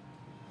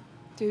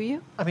 Do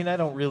you? I mean, I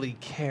don't really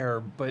care,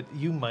 but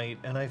you might,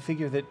 and I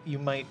figure that you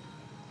might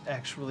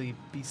actually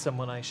be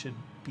someone I should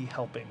be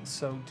helping.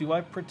 So, do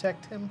I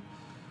protect him?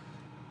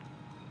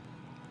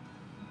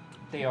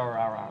 They are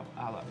our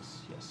allies,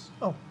 yes.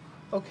 Oh,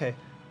 okay.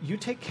 You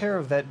take care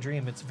of that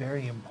dream. It's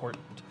very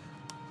important.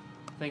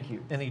 Thank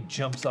you. And he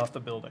jumps off the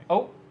building.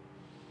 Oh.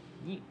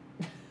 Yeet.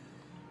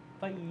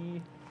 Bye.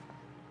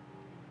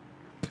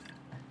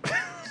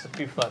 Just a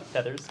few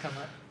feathers come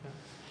up.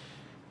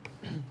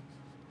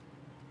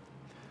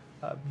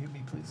 Mute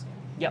me, please.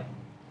 Yep.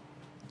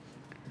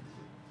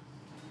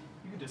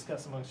 You can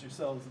discuss amongst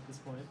yourselves at this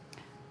point.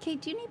 Kate,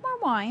 do you need more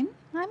wine?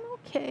 I'm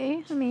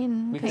okay. I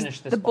mean, We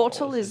finished this. the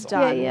bottle is all.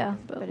 done. yeah,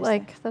 But but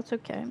is that's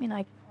okay. I mean,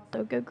 I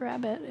can go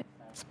grab it.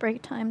 It's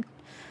break time.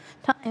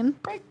 Time.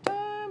 Break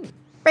time.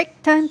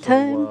 Break time. So,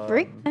 Time.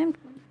 Break time.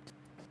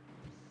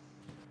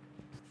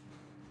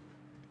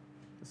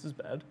 This is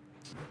bad.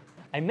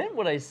 I meant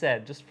what I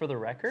said, just for the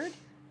record.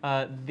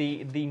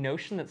 The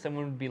notion that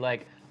someone would be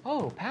like,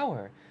 "Oh,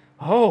 power.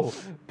 oh,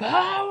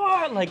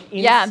 power! Like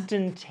Yeah.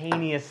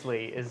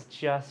 instantaneously is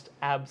just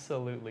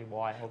absolutely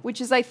wild.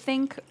 Which is, I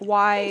think,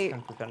 why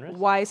Thanks, Kung Fu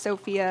Fenris.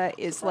 Sophia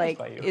is Surprised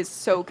by you. is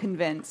so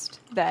convinced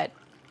that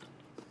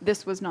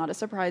this was not a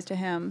surprise to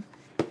him,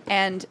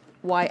 and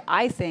why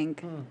I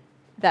think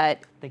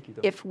that Thank you,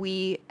 though. if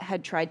we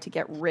had tried to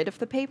get rid of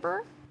the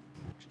paper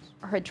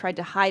or had tried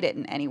to hide it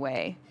in any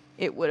way,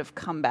 it would have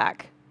come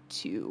back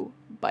to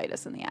bite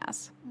us in the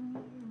ass.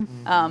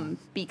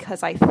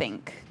 Because I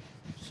think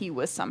he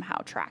was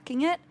somehow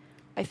tracking it.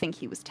 I think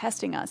he was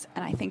testing us,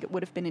 and I think it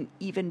would have been an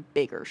even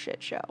bigger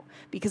shit show.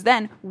 Because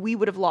then we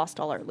would have lost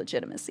all our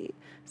legitimacy.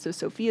 So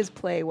Sophia's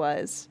play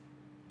was,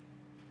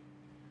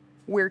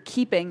 we're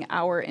keeping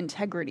our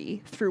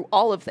integrity through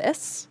all of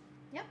this.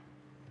 Yep.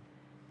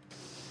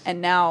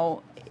 And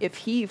now, if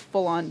he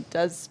full-on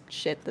does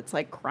shit that's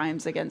like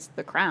crimes against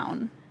the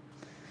crown,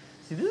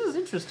 See, this is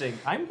interesting.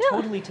 I'm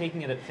totally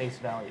taking it at face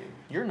value.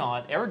 You're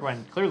not.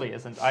 Aragorn clearly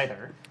isn't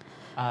either.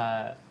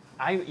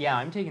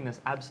 I'm taking this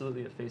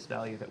absolutely at face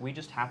value that we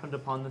just happened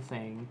upon the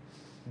thing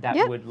that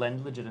Yep. would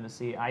lend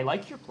legitimacy. I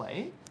like your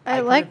play. I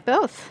kind like of-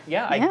 both.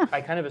 Yeah, Yeah. I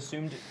kind of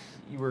assumed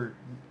you were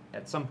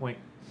at some point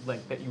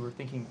like that you were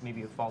thinking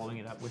maybe of following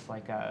it up with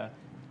like a,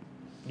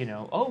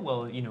 oh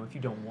well, if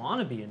you don't want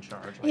to be in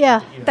charge. Like,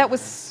 Yeah. that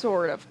was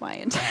sort of my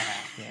intent.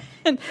 Yeah.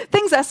 And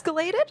things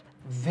escalated,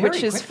 Very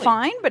which is quickly.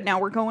 fine, but now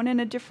we're going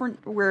in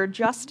we're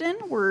adjusting.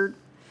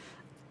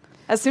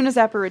 As soon as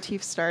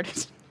aperitif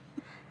started,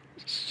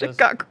 shit Those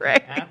got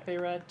crazy.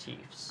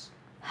 Aperitifs.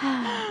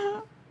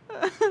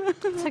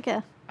 It's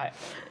okay. I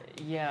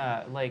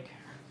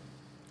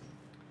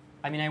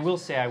will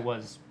say I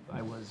was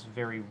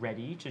very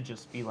ready to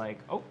just be like,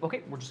 oh,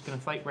 okay, we're just gonna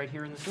fight right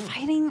here in this room.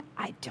 Fighting,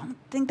 I don't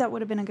think that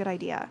would have been a good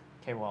idea.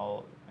 Okay,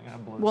 well, I'm gonna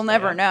blow. We'll this guy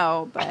never up.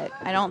 know, but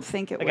I don't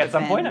think it would Like have at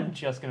some point, been. I'm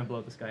just gonna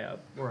blow this guy up,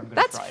 or I'm gonna.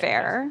 That's try it,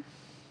 fair.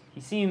 because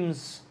He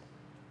seems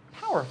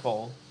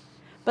powerful.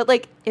 But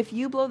like, if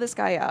you blow this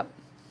guy up,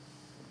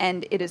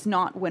 and it is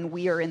not when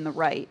we are in the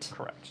right,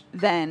 Correct.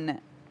 then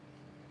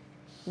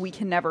we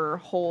can never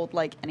hold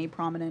like any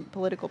prominent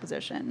political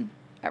position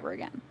ever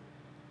again.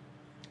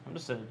 I'm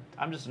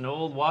just an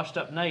old washed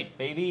up knight,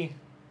 baby.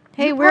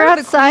 Hey, You're we're part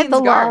of the outside the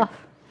Queen's Guard.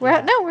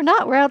 law. No, we're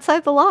not. We're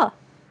outside the law.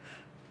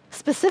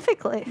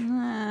 Specifically.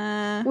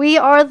 We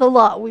are the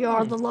law. We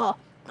are the law.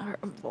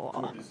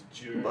 Court is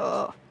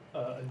adjourned.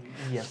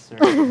 Yes, sir.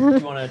 do you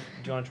wanna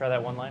try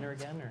that one liner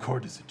again? Or?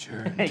 Court is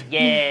adjourned.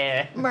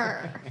 Yeah.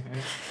 Mer.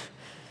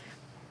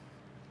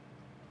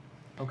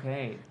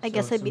 Okay. I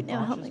guess I'd be some no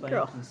launches homely by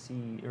girl.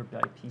 NPC, or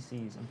by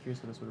PCs. I'm curious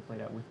how this would have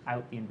played out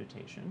without the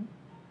invitation.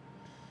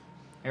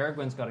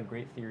 Aragorn's got a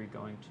great theory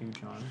going too,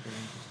 John. Very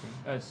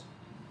interesting.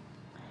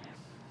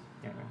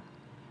 Anyway,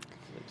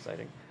 it's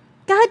exciting.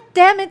 God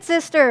damn it,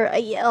 sister! I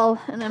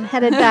yell, and I'm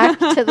headed back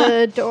to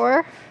the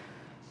door.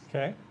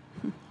 Okay.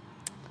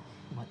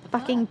 What the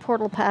Fucking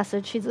portal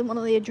passage. She's in one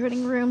of the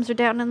adjoining rooms or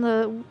down in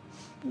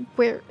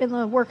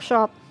the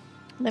workshop.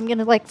 And I'm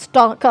gonna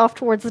stalk off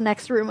towards the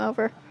next room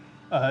over.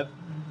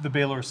 The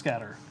Baelor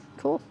scatter.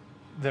 Cool.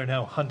 They're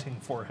now hunting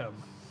for him.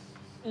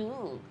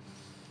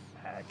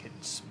 I can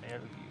smell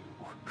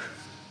you.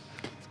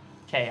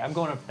 Okay, I'm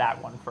going with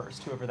that one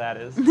first, whoever that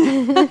is.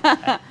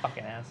 That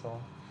fucking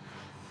asshole.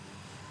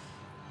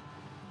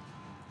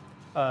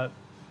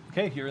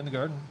 Okay, you're in the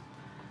garden.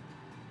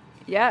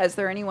 Yeah, is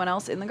there anyone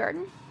else in the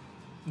garden?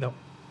 No.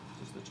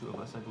 Just the two of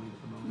us, I believe,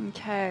 at the moment.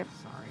 Okay.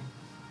 Sorry.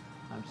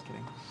 I'm just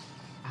kidding.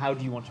 How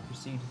do you want to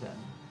proceed then?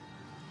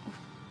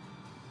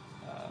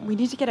 We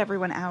need to get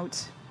everyone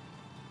out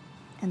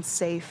and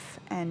safe,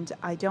 and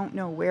I don't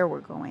know where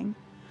we're going.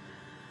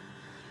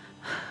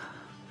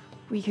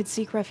 We could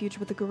seek refuge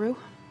with the Guru.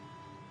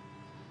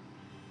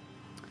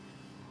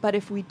 But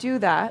if we do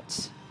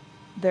that,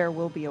 there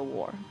will be a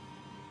war.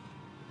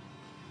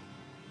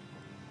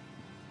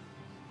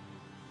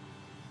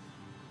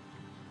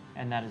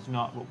 And that is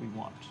not what we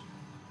want.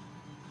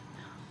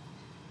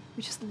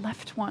 We just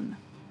left one.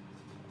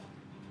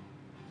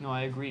 No,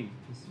 I agree.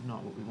 This is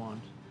not what we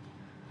want.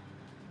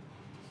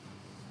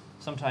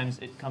 Sometimes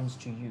it comes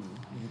to you,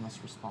 and you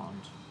must respond.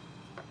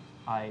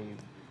 I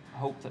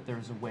hope that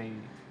there's a way.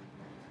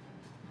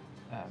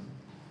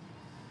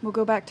 We'll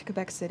go back to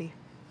Quebec City.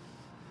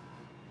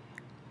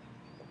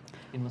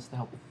 Enlist the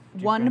help of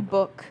Duke One Granville.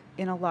 book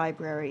in a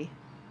library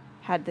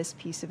had this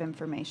piece of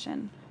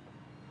information.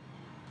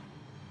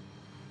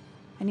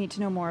 I need to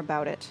know more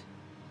about it.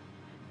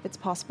 It's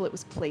possible it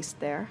was placed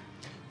there.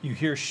 You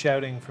hear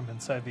shouting from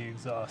inside the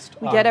exhaust.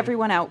 We get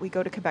everyone out. We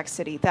go to Quebec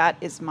City. That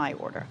is my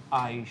order.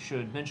 I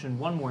should mention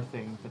one more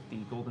thing, that the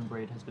Golden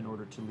Braid has been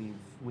ordered to leave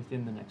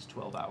within the next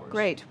 12 hours.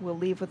 Great. We'll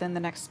leave within the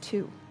next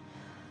 2.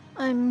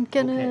 I'm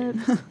gonna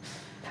Okay.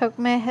 poke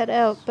my head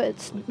out,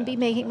 but Really bad be for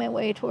making that. my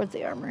way towards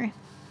the armory.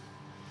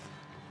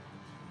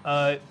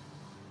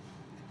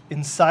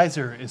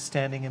 Incisor is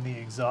standing in the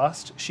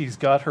exhaust. She's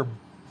got her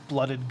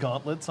blooded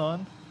gauntlets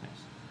on. Nice.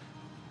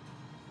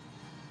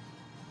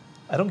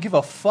 I don't give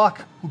a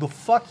fuck who the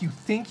fuck you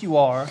think you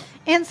are.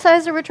 And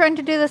Sizer, we're trying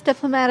to do this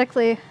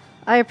diplomatically.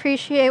 I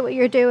appreciate what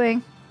you're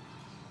doing.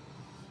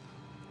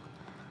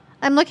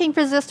 I'm looking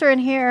for Zister in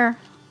here.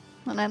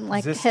 And I'm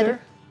like Zister? headed.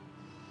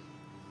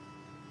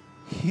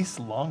 He's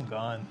long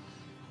gone.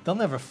 They'll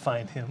never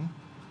find him.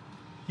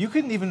 You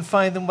couldn't even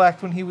find him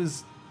back when he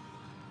was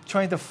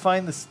trying to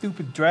find the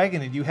stupid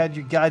dragon and you had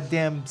your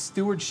goddamn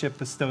stewardship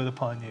bestowed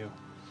upon you.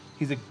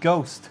 He's a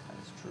ghost. That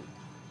is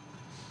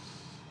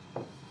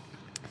true.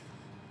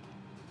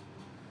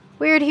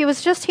 Weird, he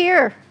was just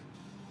here.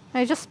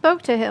 I just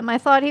spoke to him. I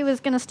thought he was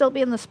going to still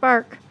be in the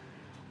spark.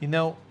 You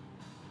know,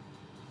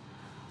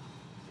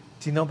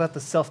 do you know about the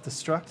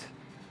self-destruct?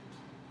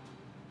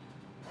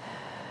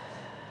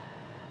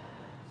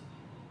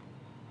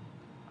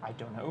 I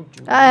don't know.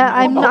 Do you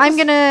I'm know about this?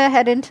 going to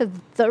head into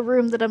the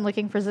room that I'm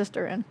looking for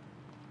Zister in.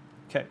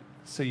 Okay,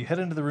 so you head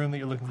into the room that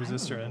you're looking for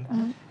Zister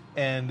in,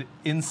 and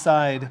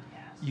inside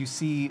you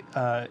see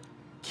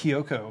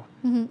Kyoko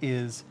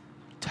is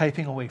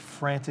typing away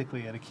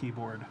frantically at a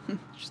keyboard.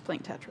 She's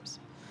playing Tetris.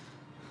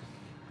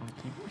 On the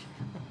keyboard.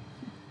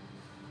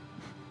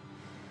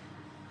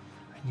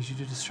 I need you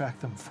to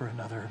distract them for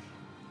another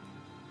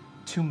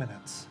 2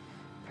 minutes.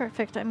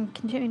 Perfect. I'm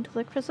continuing to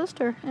look for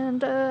Zister,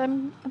 and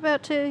I'm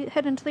about to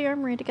head into the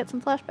armory to get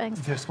some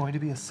flashbangs. There's going to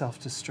be a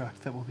self-destruct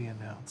that will be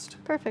announced.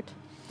 Perfect.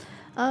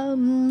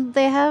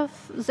 They have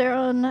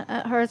Zeron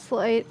at Hearth's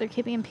Light. They're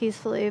keeping him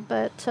peacefully,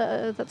 but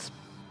that's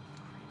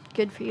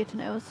good for you to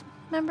know as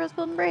a member of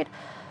Golden Braid.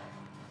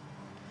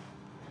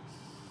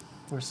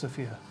 Where's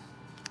Sophia?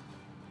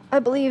 I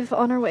believe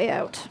on her way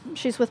out.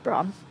 She's with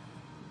Braum.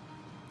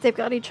 They've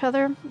got each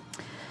other.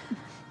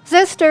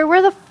 Zister,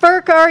 where the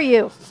furk are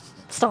you?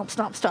 Stomp,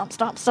 stomp, stomp,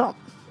 stomp, stomp.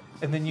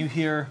 And then you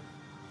hear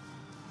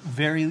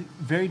very,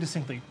 very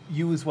distinctly,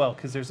 you as well,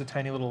 because there's a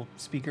tiny little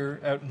speaker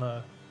out in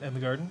the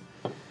garden.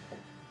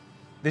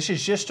 This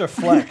is just a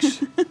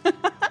flex.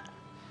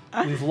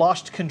 We've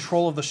lost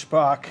control of the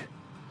spark.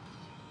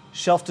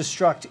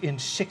 Self-destruct in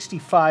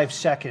 65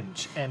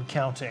 seconds and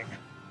counting.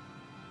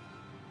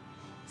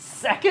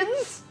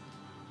 Seconds?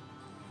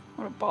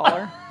 What a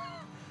baller.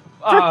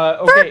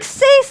 Okay. Furk,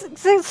 say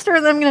Zister,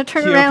 and I'm going to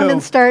turn around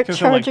and start Kyoko,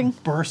 charging.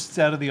 Like, bursts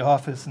out of the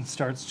office and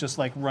starts just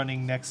like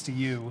running next to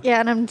you.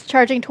 Yeah, and I'm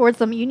charging towards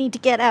them. You need to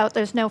get out.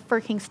 There's no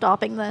freaking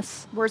stopping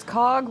this. Where's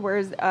Cog?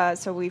 Where's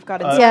so we've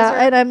got Yeah,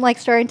 and I'm like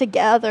starting to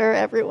gather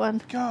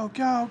everyone. Go,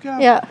 go, go.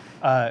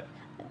 Yeah.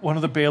 One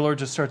of the Baylor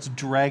just starts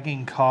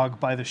dragging Cog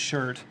by the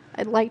shirt.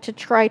 I'd like to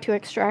try to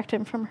extract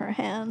him from her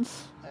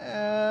hands.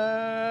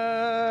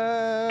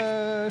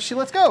 She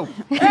lets go.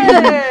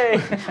 Hey!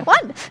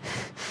 What?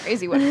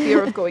 crazy what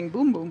fear of going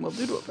boom boom will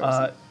do to a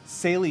person.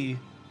 Saley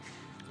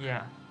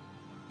Yeah.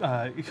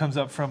 it comes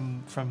up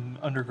from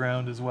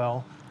underground as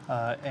well,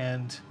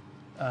 and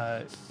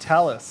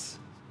Talus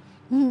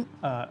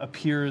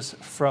appears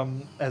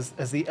from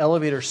as the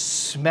elevator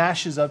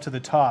smashes up to the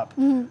top,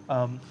 and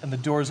the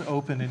doors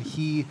open, and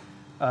he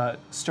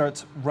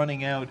starts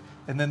running out,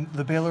 and then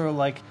the Baylor are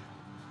like,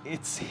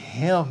 it's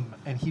him,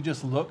 and he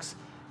just looks,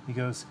 he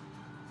goes,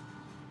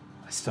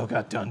 I still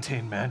got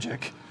Duntain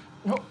magic.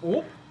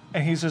 Oh.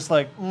 And he's just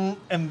like,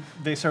 and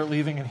they start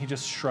leaving, and he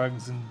just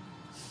shrugs, and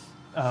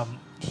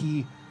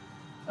he,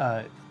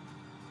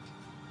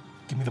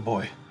 give me the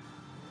boy.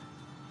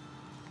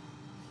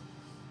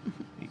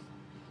 He,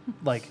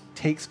 like,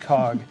 takes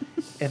Cog,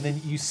 and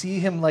then you see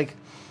him, like,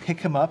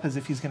 pick him up as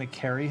if he's going to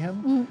carry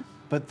him,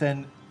 but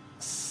then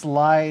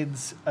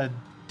slides a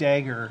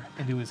dagger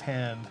into his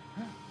hand,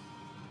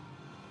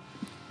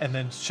 and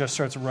then just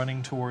starts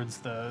running towards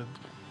the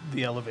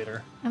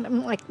elevator. And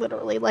I'm like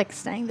literally like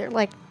staying there,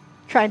 like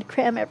trying to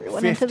cram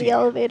everyone into 50. the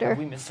elevator. Have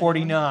we missed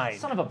 49. anyone?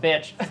 Son of a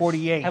bitch.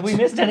 48. Have we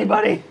missed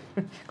anybody?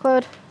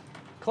 Claude,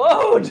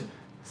 Claude!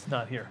 It's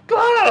not here.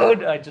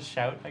 Claude! I just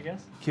shout, I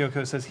guess.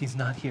 Kyoko says he's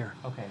not here.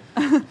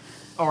 Okay.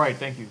 All right,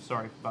 thank you.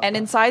 Sorry about And that.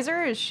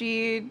 Incisor, is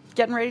she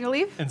getting ready to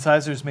leave? And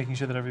Sizer's making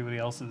sure that everybody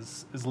else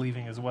is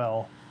leaving as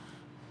well.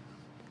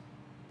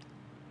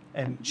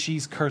 And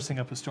she's cursing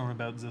up a storm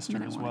about I Zister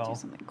mean, I as want to well. do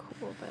something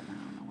cool, but I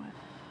don't know what.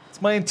 It's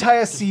my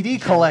entire CD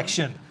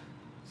collection.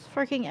 it's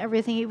freaking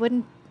everything. He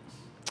wouldn't.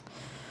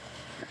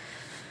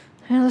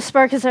 You know, the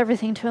spark is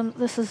everything to him.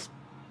 This is.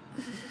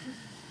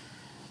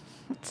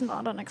 It's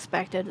not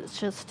unexpected. It's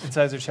just And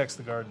Sizer checks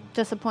the garden.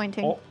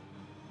 disappointing. Oh,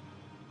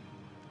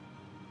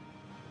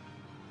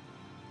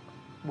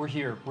 We're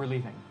here. We're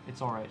leaving.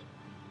 It's all right.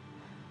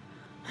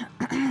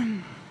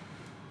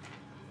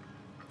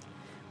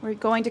 We're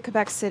going to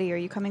Quebec City. Are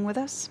you coming with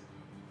us?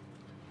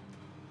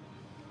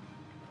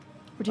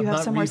 Or do you I'm have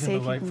not somewhere leaving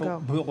safe the you can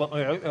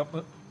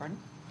go? Pardon?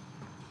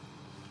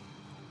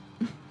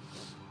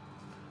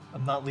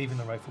 I'm not leaving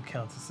the rightful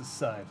countess's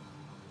side.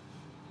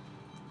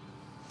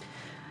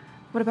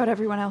 What about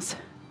everyone else?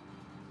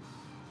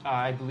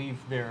 I believe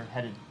they're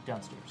headed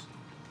downstairs.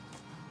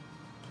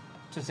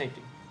 To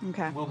safety.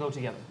 Okay. We'll go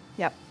together.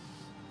 Yep.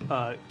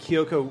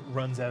 Kyoko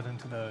runs out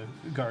into the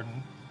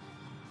garden.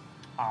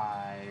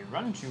 I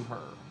run to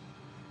her.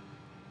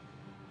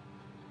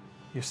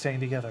 You're staying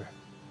together.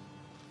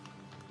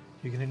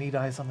 You're going to need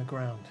eyes on the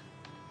ground.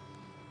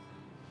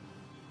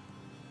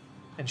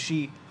 And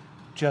she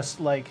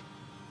just, like,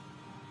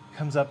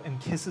 comes up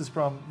and kisses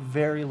Braum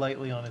very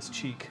lightly on his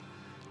cheek.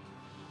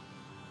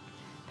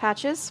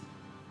 Patches,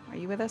 are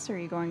you with us or are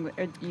you going?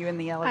 Are you in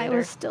the I elevator?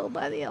 was still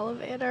by the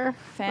elevator.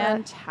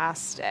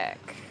 Fantastic.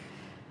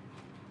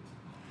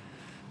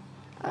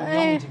 We all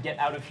need to get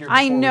out of here.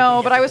 I before we know,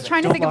 can but get I was to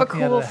trying to Don't think of a lock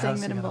me out of cool the thing house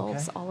that again,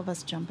 involves okay? all of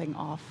us jumping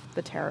off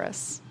the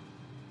terrace.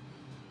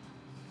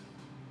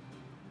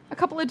 A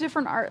couple of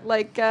different art,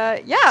 like,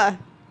 yeah.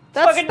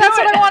 That's Fucking do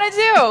what it. I want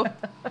to do.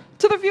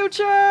 To the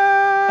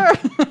future.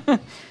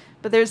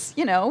 But there's,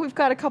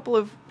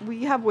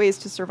 we have ways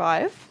to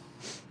survive.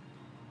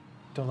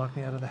 Don't lock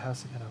me out of the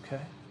house again, okay?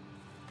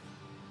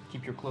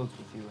 Keep your clothes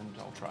with you, and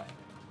I'll try.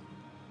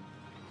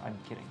 I'm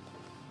kidding.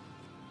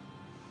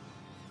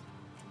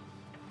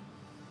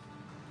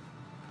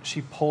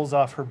 She pulls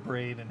off her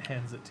braid and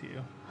hands it to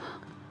you.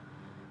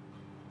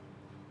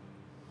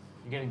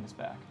 You're getting this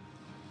back.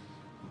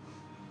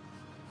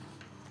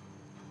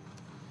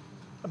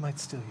 I might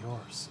steal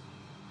yours.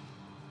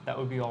 That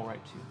would be all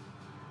right too.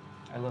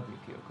 I love you,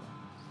 Kyoko.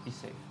 Be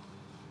safe.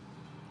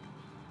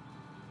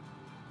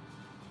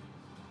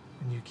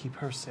 And you keep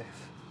her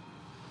safe.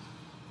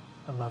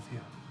 I love you.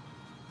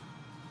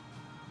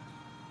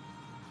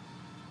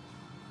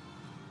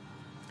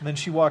 And then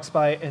she walks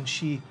by and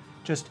she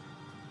just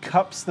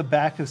cups the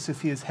back of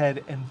Sophia's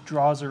head and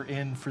draws her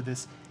in for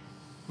this,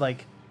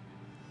 like,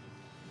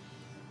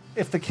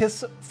 if the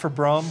kiss for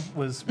Brom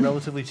was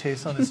relatively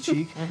chaste on his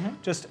cheek,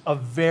 just a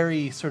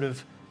very sort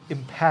of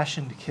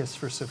impassioned kiss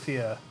for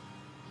Sophia.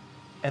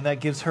 And that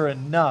gives her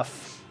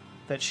enough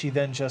that she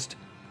then just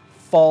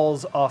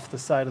falls off the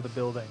side of the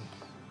building.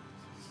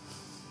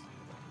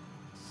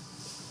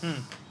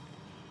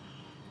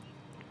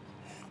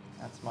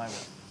 That's my way.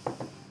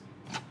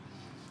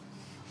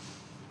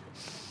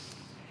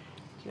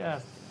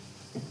 Just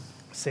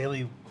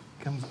Saley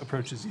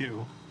approaches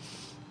you.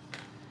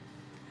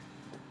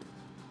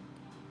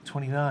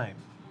 29,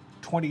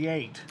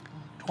 28,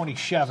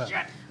 27.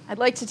 I'd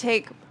like to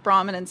take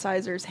Brahmin and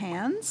Sizer's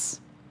hands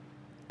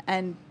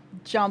and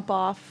jump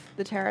off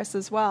the terrace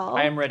as well.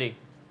 I am ready.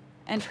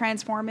 And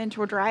transform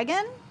into a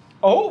dragon.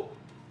 Oh!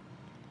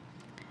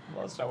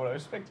 Well, that's not what I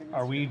was expecting.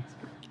 Are we?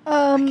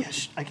 Um,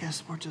 I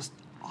guess we're just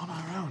on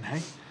our own,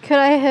 hey? could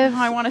I have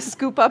I want to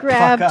scoop up.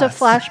 grabbed a us.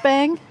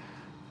 flashbang?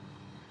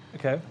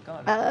 Okay.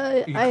 God. Are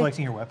you I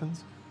collecting your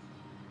weapons?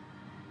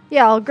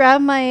 Yeah, I'll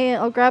grab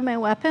my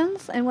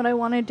weapons, and what I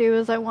want to do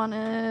is I want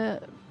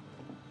to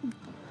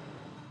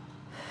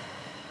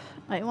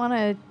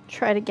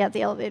try to get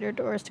the elevator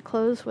doors to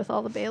close with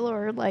all the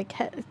Baylor, like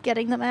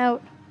getting them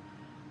out.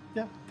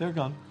 Yeah, they're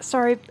gone.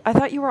 Sorry, I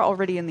thought you were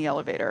already in the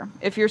elevator.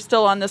 If you're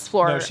still on this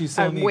floor, No, she's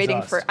still in the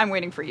exhaust. I'm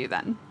waiting for you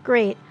then.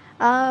 Great.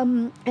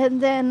 And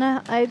then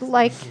I'd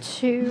like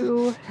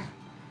to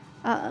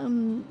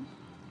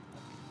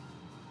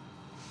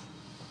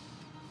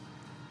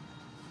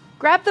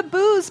Grab the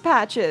booze,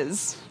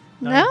 Patches.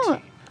 no,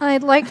 19.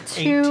 I'd like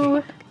to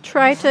 18.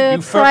 try to You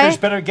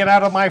fuckers better get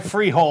out of my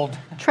freehold.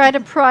 try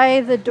to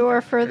pry the door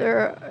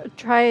further.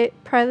 Pry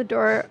the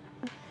door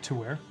To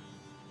where?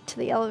 to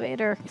the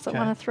elevator because I Okay.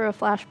 want to throw a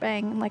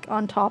flashbang like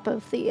on top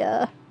of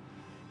the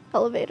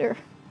elevator.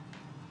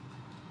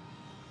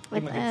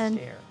 Give him a good And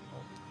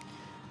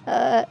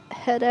stare.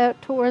 head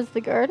out towards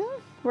the garden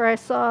where I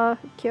saw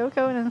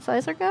Kyoko and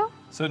Incisor go.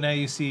 So now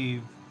you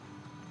see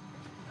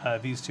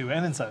these two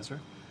and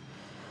Incisor.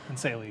 And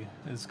Saley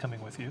is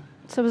coming with you.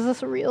 So is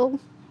this real?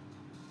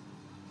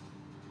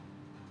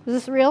 Is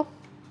this real?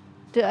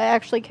 Do I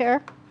actually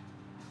care?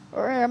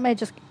 Or am I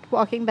just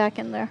walking back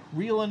in there?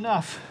 Real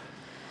enough.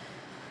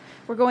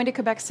 We're going to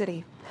Quebec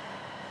City.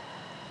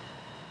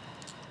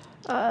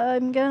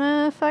 I'm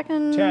gonna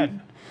fucking...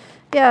 10.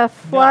 Yeah,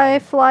 fly 9.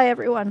 fly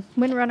everyone.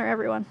 Windrunner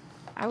everyone.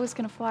 I was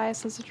going to fly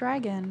us as a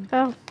dragon.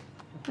 Oh,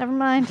 never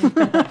mind.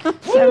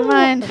 Never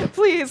mind.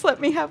 Please let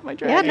me have my Yeah,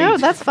 dragon. no,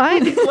 that's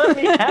fine. Let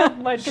me have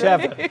my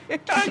 7.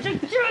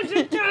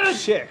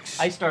 6.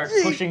 I start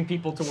pushing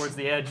people towards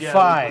the edge. Yeah.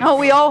 5. Oh,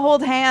 we all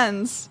hold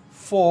hands.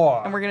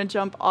 4. And we're going to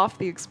jump off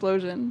the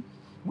explosion.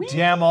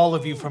 Damn all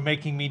of you for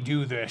making me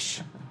do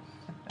this.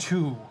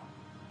 2.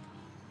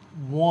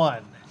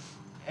 1.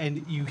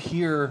 And you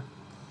hear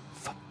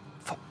thump,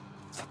 thump,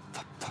 thump,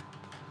 thump, thump.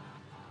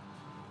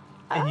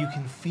 And you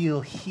can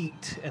feel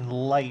heat and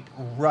light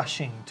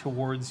rushing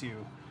towards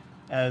you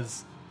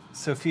as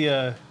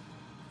Sophia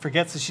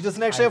forgets that she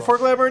doesn't actually have 4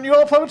 glamour and you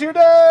all plummet to your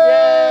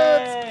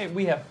death! Yay!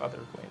 We have other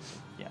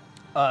ways.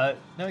 Yeah.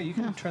 No, you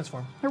can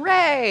transform.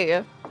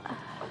 Hooray!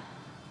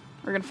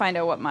 We're going to find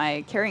out what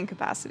my carrying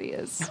capacity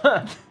is.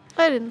 I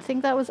didn't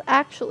think that was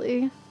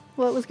actually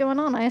what was going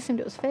on. I assumed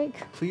it was fake.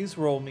 Please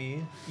roll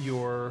me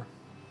your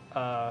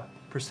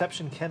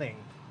perception kenning.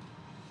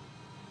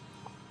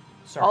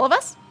 Sorry. All of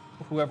us?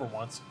 Whoever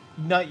wants.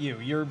 Not you.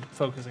 You're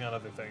focusing on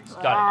other things.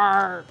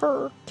 Got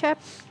For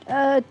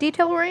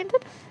detail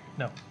oriented?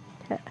 No.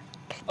 it.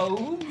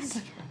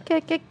 Oops.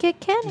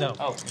 Ken? No.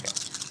 Oh, okay.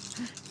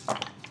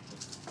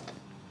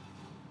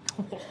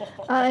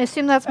 I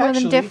assume that's more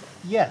Actually, than diff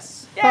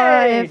yes. Yay!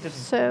 5, Didn't-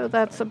 so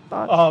that's a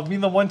bot. Oh, I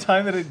mean the one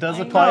time that it does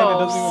apply and it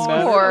doesn't even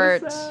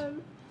matter. Sport. So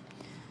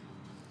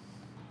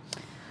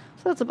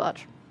that's a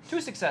botch.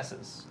 2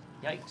 successes.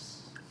 Yikes.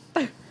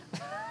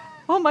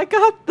 Oh my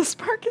god, the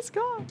spark is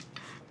gone.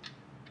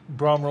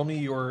 Brom, roll me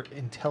your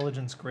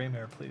intelligence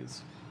Greymare,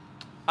 please.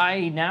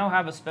 I now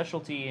have a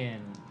specialty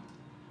in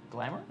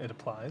glamour. It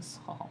applies.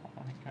 Oh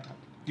my god.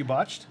 You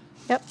botched?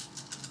 Yep.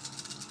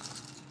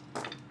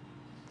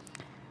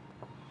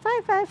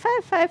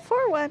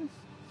 555541.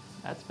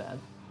 That's bad.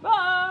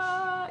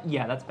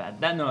 Yeah, that's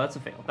bad. That's a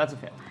fail. That's a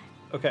fail.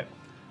 Okay.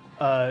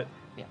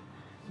 Yeah.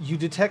 You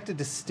detect a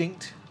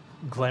distinct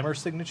glamour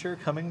signature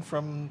coming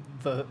from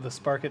the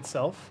spark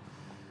itself,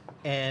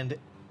 and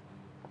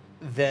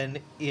then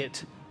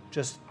it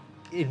just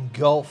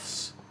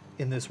engulfs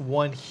in this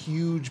one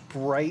huge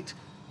bright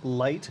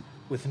light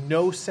with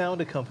no sound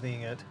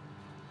accompanying it,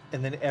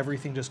 and then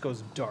everything just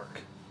goes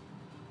dark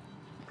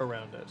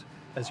around it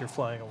as you're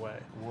flying away.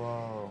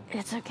 Whoa.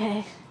 It's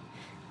okay.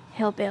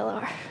 He'll bail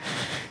our.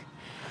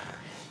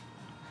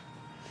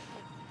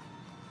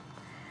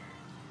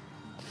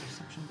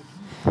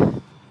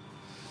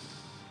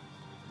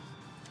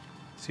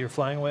 So you're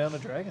flying away on a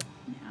dragon.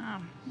 Yeah.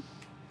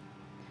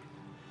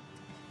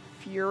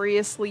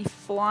 Furiously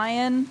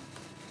flying.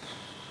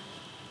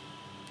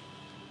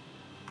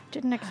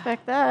 Didn't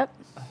expect that.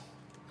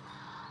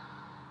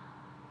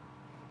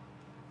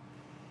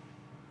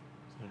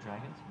 No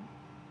dragons?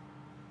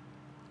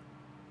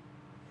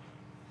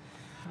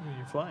 I mean,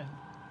 you're flying.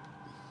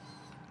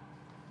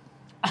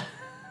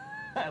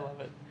 I love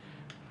it.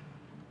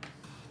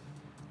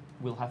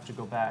 We'll have to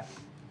go back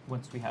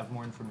once we have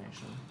more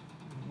information.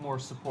 More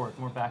support,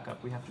 more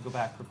backup. We have to go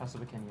back for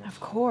Pesavakinius. Of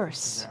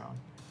course. Zeron.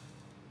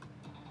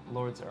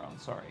 Lord Zeron,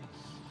 sorry.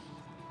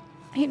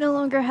 He no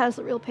longer has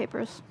the real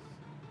papers.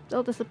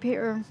 They'll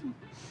disappear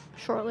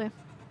shortly.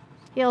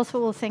 He also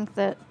will think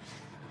that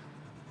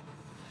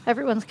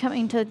everyone's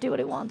coming to do what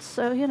he wants,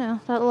 so,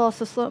 that'll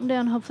also slow him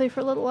down, hopefully, for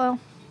a little while.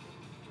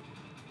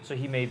 So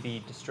he may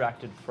be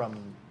distracted from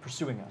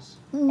pursuing us.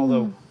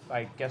 Although,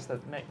 I guess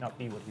that might not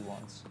be what he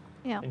wants.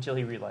 Yeah. Until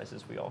he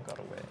realizes we all got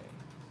away.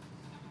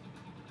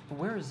 But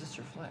where is this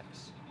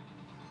Flex?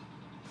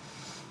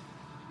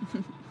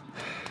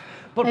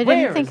 But I where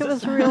didn't think is it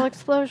was this- a real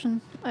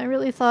explosion. I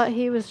really thought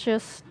he was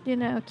just,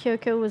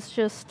 Kyoko was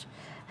just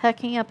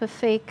hacking up a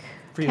fake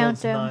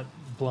Freehold's countdown.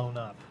 not blown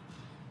up.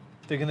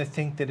 They're going to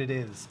think that it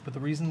is. But the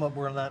reason why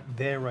we're not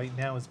there right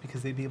now is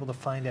because they'd be able to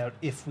find out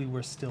if we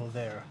were still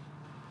there.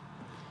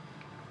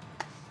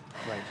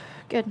 Right.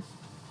 Good.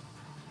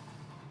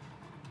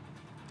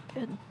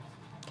 Good.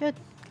 Good.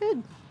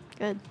 Good.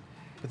 Good.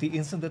 But the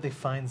instant that they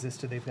find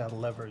Zista, they've got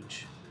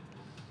leverage.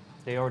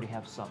 They already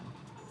have some.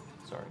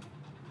 Sorry.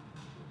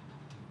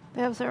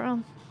 They have their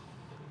own.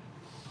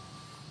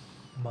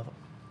 Mother.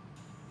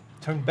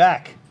 Turn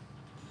back.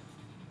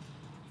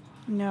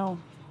 No.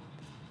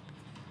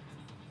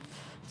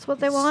 It's what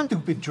they want.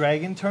 Stupid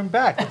dragon, turn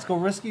back. Let's go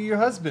rescue your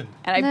husband.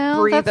 And I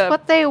No, breathe that's a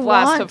what they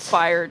blast want. of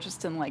fire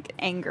just in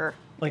anger.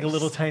 Like a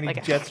little tiny like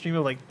a- jet stream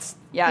of tss.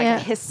 Yeah, I Yeah.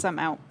 can hiss some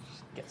out.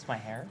 Gets my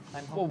hair.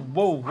 I'm Whoa, home.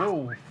 whoa, whoa.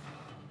 Well,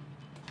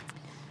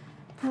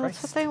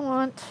 that's what Christ. they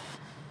want.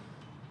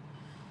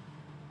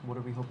 What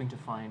are we hoping to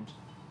find?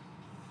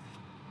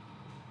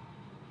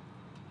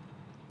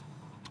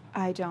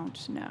 I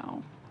don't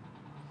know.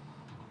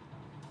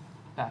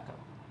 Backup.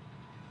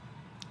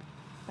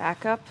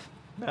 Backup?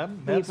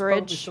 Mab's Leverage.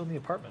 probably still in the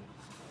apartment.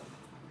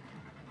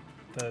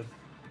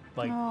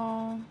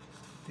 No.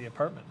 The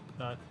apartment,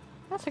 not...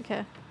 That's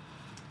okay.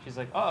 She's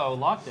like, oh,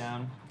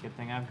 lockdown. Good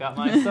thing I've got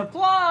my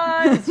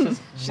supplies.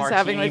 Just She's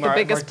having, the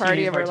biggest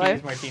party of her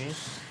life.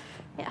 Martinis.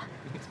 Yeah.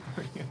 Biggest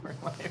party of her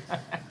life.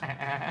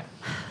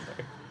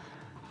 Sorry.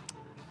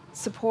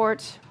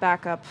 Support,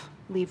 backup,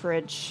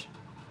 leverage.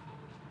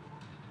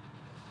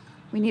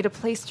 We need a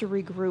place to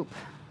regroup.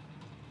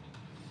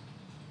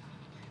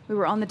 We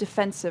were on the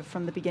defensive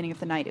from the beginning of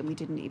the night and we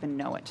didn't even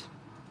know it.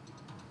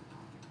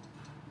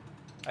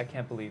 I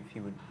can't believe he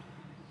would.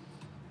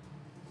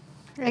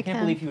 I I can't can.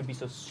 believe he would be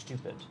so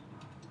stupid.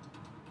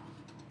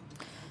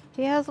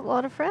 He has a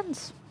lot of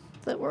friends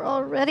that were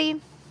all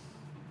ready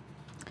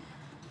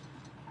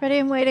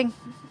and waiting.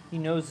 He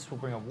knows this will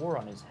bring a war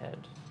on his head,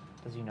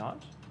 does he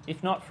not?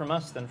 If not from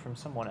us, then from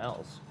someone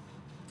else.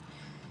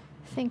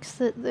 Thinks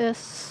that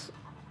this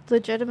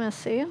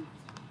legitimacy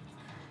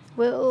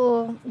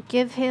will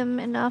give him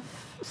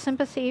enough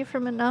sympathy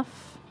from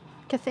enough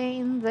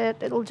Cathane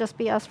that it'll just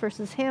be us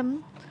versus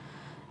him,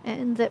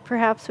 and that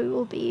perhaps we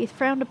will be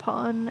frowned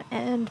upon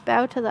and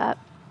bow to that.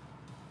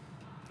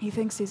 He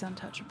thinks he's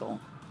untouchable.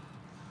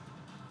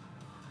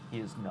 He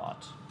is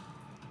not.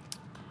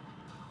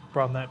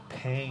 Brom, that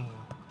pang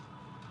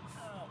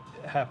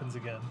happens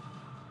again.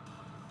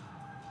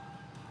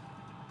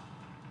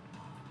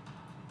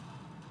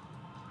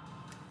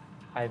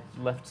 I've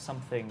left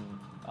something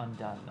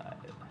undone.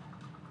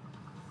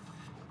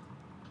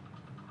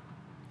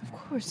 Of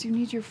course, you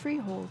need your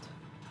freehold.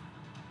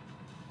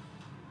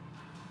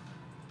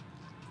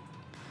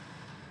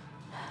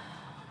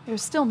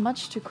 There's still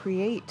much to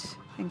create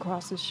in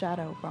Cross's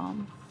shadow,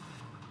 Brom.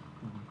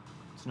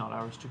 It's not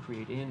ours to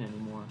create in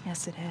anymore.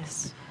 Yes, it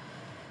is.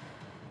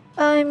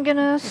 I'm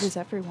gonna It is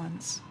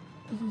everyone's.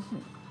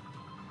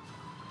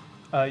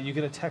 You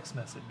get a text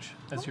message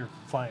as you're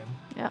flying.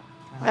 Yeah.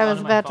 Can I go was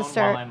onto my about to phone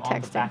start while I'm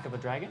on the texting. back of a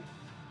dragon.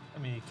 I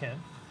mean, you can.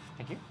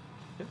 Thank you.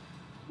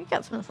 You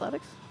got some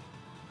athletics.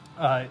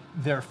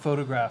 There are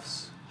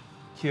photographs.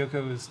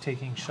 Kyoko is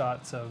taking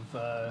shots of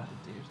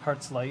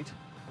Heart's Light.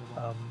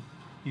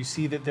 You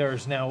see that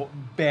there's now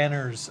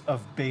banners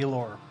of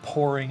Baelor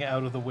pouring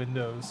out of the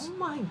windows. Oh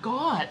my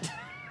god!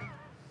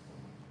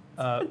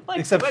 like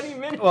except, 20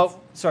 minutes.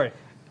 Well, sorry.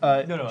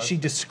 No, she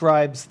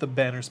describes the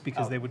banners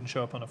because Oh. they wouldn't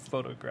show up on a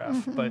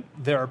photograph, but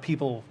there are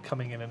people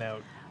coming in and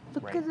out.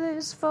 Look Right. at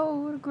this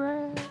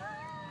photograph.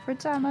 Every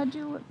time I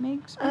do it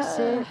makes me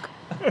sick.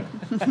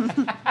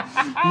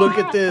 Look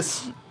at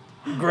this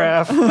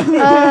graph.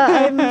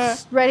 I'm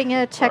writing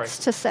a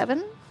text to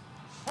Seven.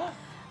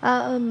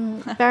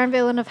 Baron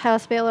Valen of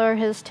House Baelor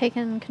has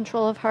taken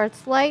control of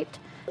Heart's Light,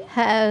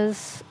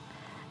 has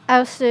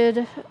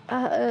ousted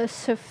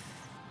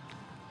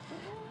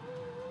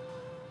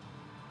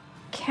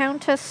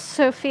Countess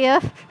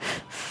Sophia,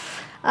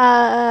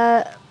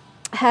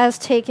 has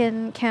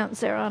taken Count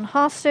Zeron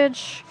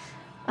hostage,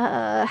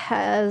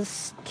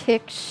 has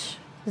kicked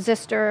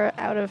Zister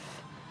out of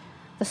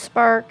the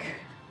Spark,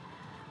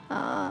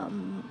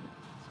 and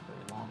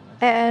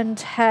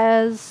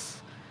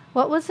has...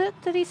 What was it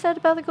that he said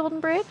about the Golden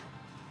Braid?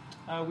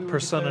 We were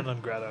Persona declared-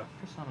 non grata.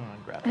 Persona non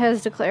grata.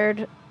 Has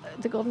declared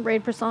the Golden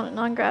Braid persona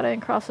non grata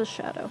and crosses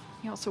shadow.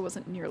 He also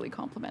wasn't nearly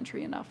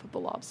complimentary enough of the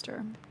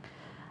lobster.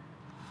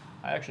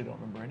 I actually don't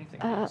remember anything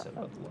that he said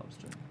about the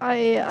lobster. I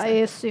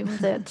assume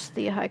that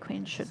the High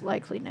Queen should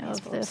likely know of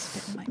Baseball this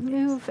spit in my face.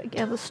 move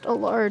against a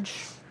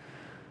large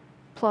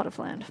plot of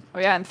land. Oh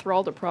yeah,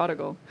 enthralled a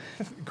prodigal.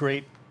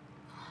 Great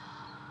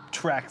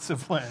tracts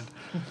of land.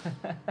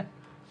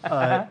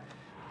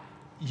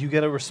 You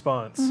get a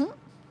response.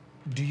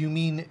 Do you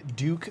mean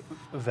Duke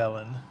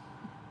Velen?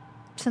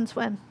 Since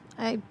when?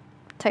 I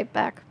type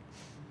back.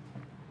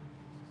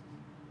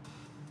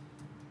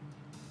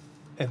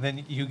 And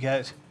then you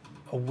get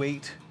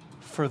await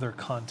further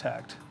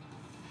contact.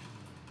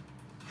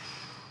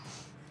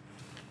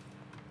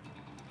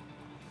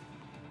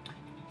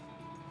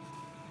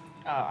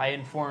 I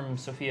informed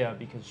Sophia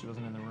because she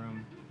wasn't in the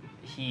room.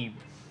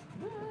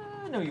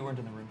 No, you weren't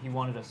in the room. He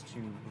wanted us to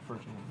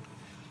refer to him.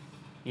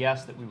 He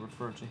asked that we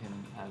refer to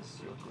him as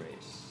Your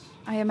Grace.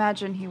 I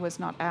imagine he was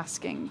not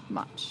asking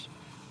much.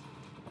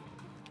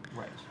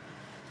 Right.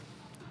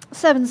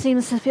 Seven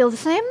seems to feel the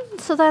same,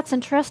 so that's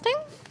interesting.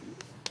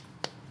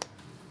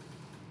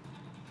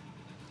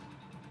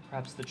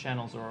 Perhaps the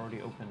channels are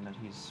already open that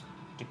he's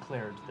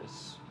declared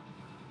this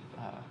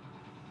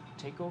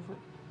takeover.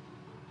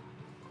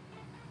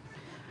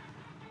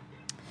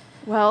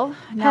 Well,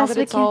 now As that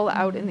we it's can- all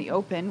out in the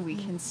open, we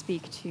can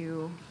speak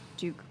to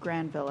Duke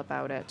Granville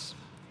about it.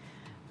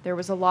 There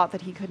was a lot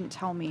that he couldn't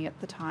tell me at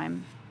the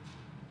time.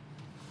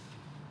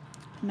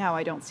 Now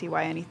I don't see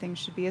why anything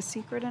should be a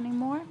secret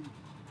anymore.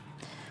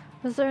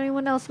 Was there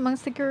anyone else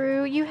amongst the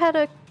Guru? You had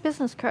a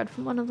business card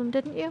from one of them,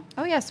 didn't you?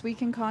 Oh yes, we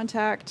can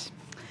contact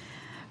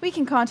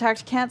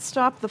Can't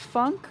Stop the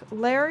Funk,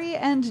 Larry,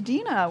 and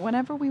Dina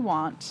whenever we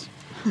want.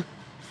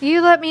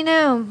 You let me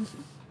know.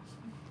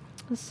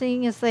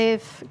 Seeing as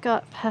they've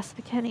got past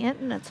the Kenny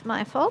and it's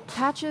my fault.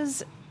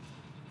 Patches,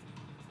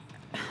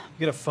 You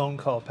get a phone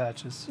call,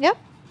 Patches. Yep,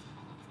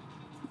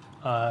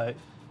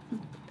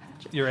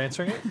 You're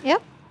answering it?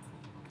 yep.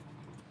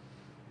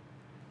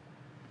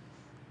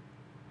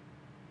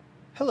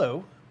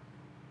 Hello.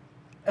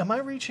 Am I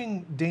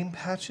reaching Dame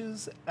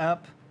Patches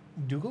Ap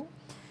Dougal?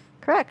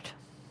 Correct.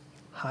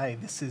 Hi,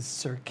 this is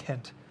Sir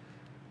Kent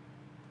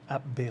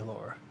Ap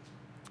Baelor.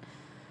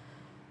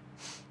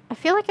 I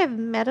feel like I've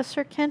met a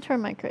Sir Kent, or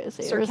am I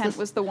crazy? Or Sir is Kent this-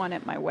 was the one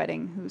at my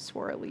wedding who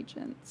swore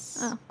allegiance.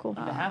 Oh, cool.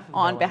 behalf of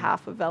on Velen.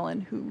 behalf of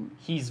Velen, who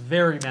He's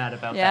very mad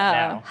about Yeah.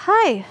 that now.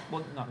 Hi.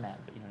 Well, not mad,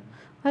 but you know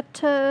what I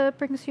mean. What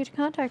brings you to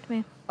contact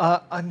me?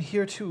 I'm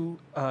here to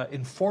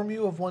inform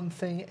you of one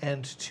thing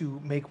and to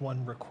make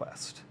one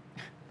request.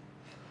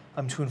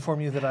 I'm to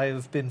inform you that I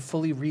have been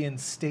fully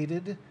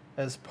reinstated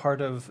as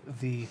part of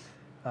the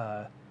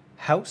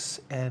house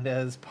and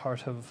as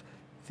part of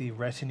the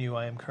retinue.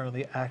 I am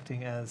currently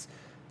acting as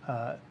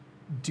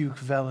Duke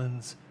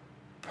Velen's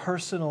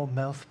personal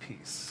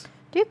mouthpiece.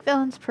 Duke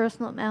Valen's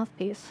personal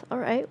mouthpiece. All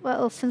right.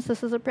 Well, since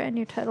this is a brand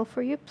new title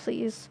for you,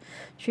 please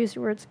choose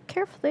your words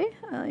carefully.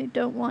 I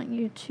don't want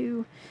you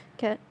to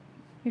get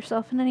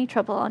yourself in any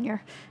trouble on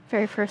your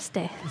very first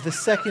day. The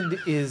second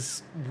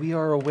is we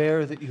are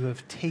aware that you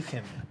have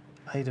taken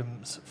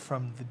items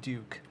from the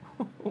Duke.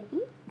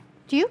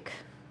 Duke?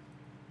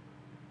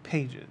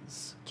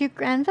 Pages. Duke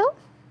Granville?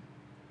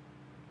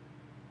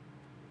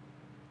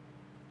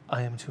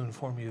 I am to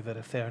inform you that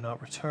if they are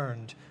not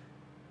returned,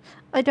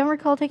 I don't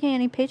recall taking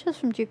any pages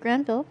from Duke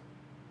Granville.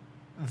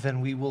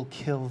 then we will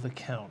kill the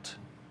Count.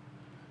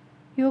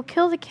 You will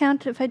kill the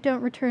Count if I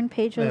don't return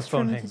pages That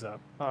phone from hangs up.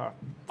 Oh,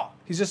 fuck.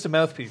 He's just a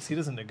mouthpiece. He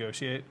doesn't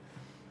negotiate.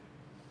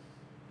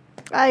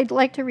 I'd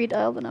like to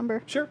redial the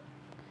number. Sure.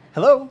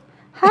 Hello?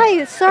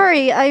 Hi,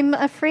 sorry, I'm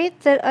afraid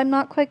that I'm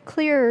not quite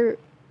clear.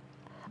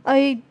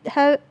 I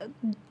have...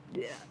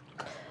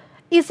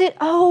 Is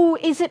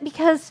it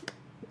because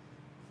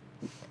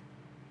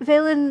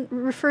Valen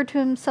referred to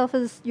himself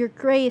as Your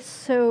Grace,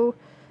 so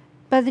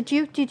by the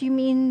Duke, did you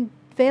mean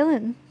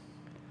Valen?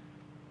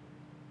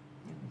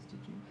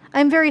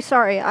 I'm very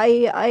sorry.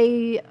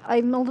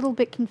 I'm a little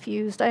bit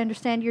confused. I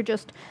understand you're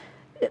just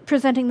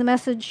presenting the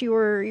message you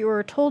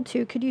were told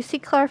to. Could you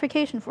seek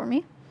clarification for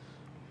me?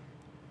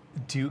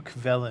 Duke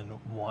Velen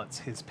wants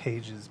his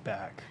pages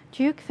back.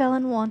 Duke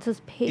Velen wants his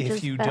pages back.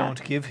 If you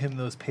don't give him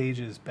those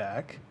pages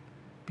back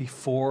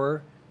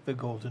before the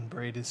Golden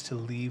Braid is to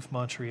leave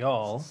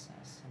Montreal,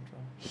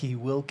 he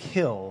will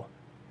kill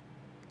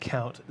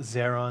Count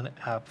Zeron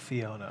ap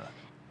Fiona.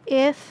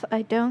 If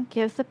I don't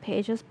give the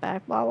pages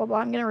back, blah, blah, blah.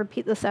 I'm going to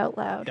repeat this out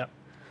loud. Yep.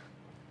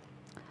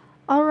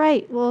 All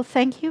right. Well,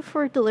 thank you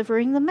for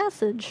delivering the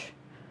message.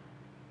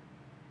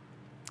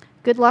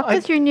 Good luck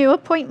with your new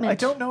appointment. I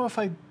don't know if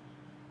I...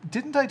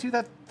 Didn't I do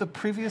that the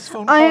previous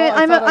phone call?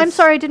 I'm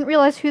sorry. I didn't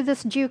realize who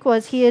this Duke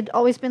was. He had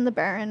always been the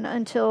Baron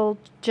until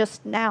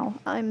just now.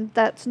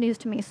 That's news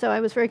to me, so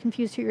I was very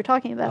confused who you're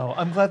talking about. Oh,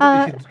 I'm glad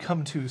that we could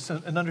come to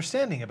an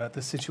understanding about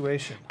this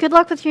situation. Good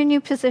luck with your new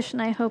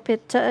position. I hope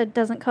it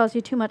doesn't cause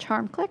you too much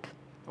harm. Click.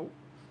 Oh.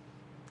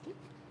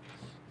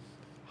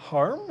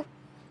 Harm?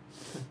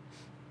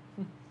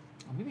 Oh,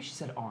 maybe she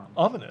said arm.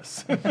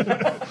 Ominous.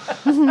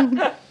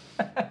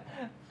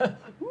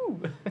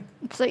 Ooh.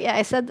 So yeah,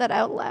 I said that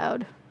out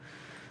loud.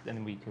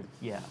 Then we could,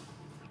 yeah.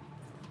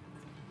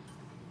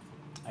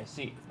 I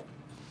see.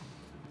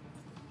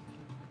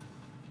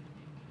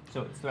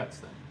 So it's threats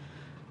then.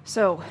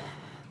 So,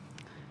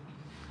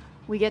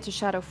 we get to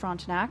Shadow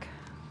Frontenac.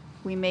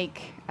 We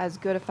make as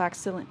good a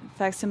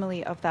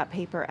facsimile of that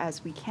paper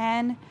as we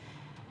can.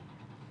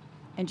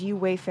 And you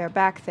wayfare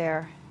back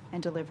there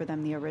and deliver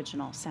them the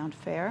original. Sound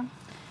fair?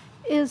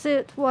 Is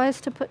it wise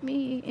to put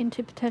me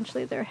into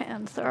potentially their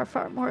hands? There are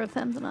far more of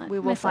them than I. We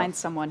will myself. find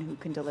someone who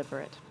can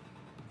deliver it.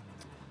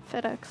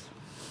 FedEx.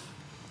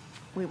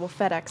 We will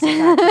FedEx it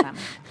back to them.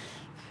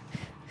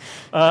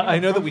 I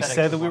know that from we FedEx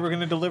said as that we well. were going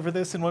to deliver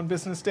this in one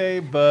business day,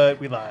 but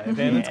we lied.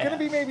 And it's going to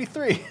be maybe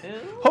 3. Hope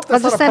I'll that's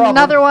just not a send problem.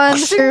 another one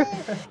through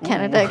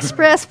Canada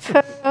Express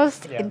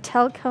Post Yeah. in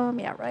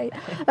Telcom. Yeah, right.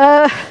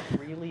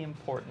 Really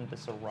important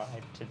this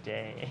arrived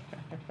today.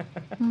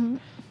 Mhm.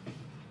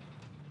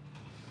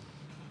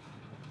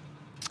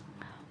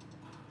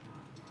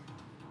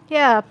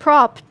 Yeah,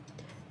 prop.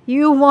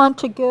 You want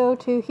to go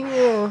to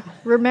here.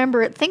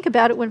 Remember it. Think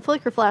about it when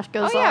Flicker Flash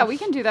goes off. Oh yeah, we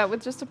can do that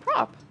with just a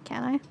prop.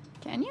 Can I?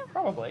 Can you?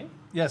 Probably.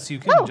 Yes, you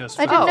can Oh, just...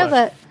 I didn't know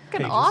that. Fucking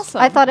Pages.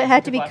 awesome. I thought it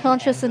had to be Flash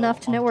conscious anvil enough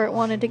to know on where it top.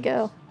 wanted to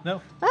go.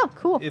 No. Oh,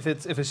 cool. If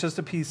it's just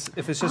a piece,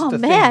 if it's just Oh, a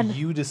man. thing,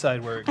 you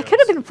decide where it I goes. could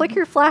have been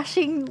Flicker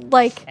Flashing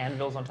like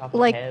Anvils on top of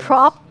like heads.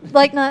 prop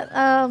like not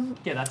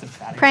Yeah, that's a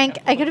bad prank.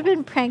 example. I could have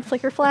been prank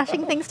Flicker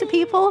Flashing things to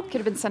people. Could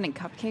have been sending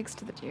cupcakes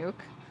to the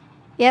Duke.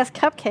 Yes,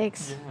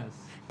 cupcakes. Yes.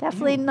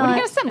 Definitely What are you not.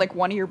 gonna send? Like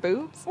one of your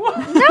boobs?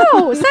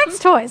 No, sex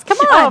toys. Come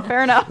Oh, on.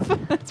 fair enough.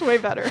 That's way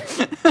better.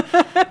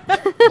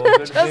 Well,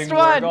 good Just thing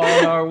one. We're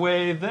on our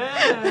way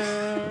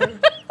there.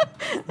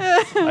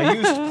 I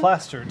used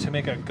plaster to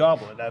make a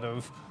goblet out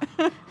of...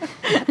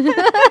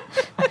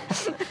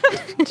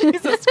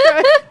 Jesus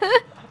Christ.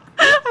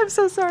 I'm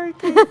so sorry,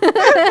 Kate.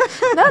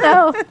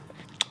 No.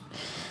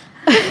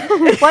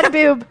 One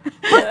boob.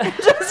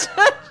 just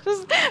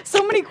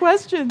so many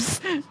questions.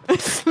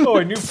 Oh,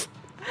 I knew...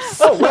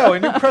 Oh, wow, a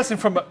new present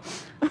from...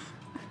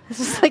 This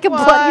is like a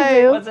Why?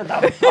 bloody boob. What's at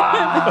the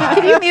back?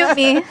 Can you mute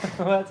me?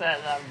 What's at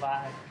the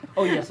back?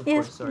 Oh, yes, of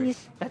Yes, course, sorry.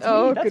 please. That's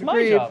Oh, me, that's good my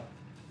grief. job.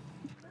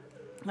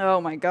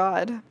 Oh my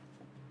god.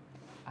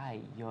 Ay,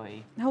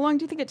 yoy. How long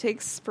do you think it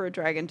takes for a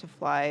dragon to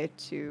fly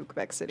to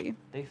Quebec City?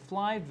 They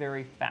fly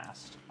very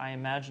fast. I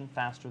imagine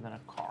faster than a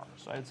car,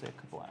 so I'd say a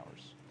couple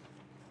hours.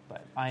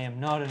 But I am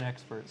not an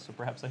expert, so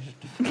perhaps I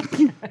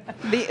should...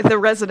 The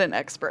resident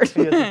expert.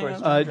 Yes,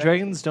 of course.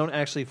 dragons don't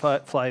actually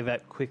fly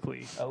that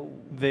quickly. Oh.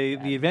 The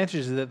advantage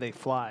is that they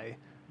fly,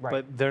 Right.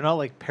 but they're not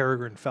like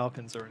peregrine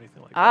falcons or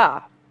anything like that.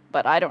 Ah,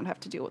 but I don't have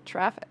to deal with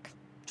traffic.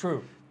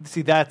 True.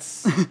 See,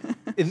 that's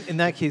in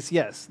that case,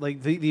 yes.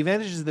 Like the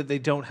advantage is that they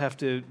don't have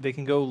to. They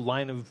can go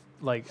line of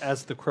like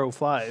as the crow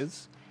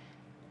flies.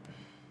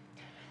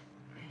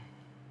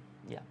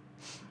 Yeah.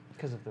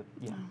 Because of the...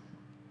 Yeah.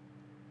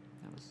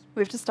 That was...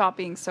 We have to stop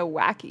being so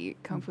wacky,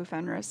 Kung Fu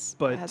Fenris.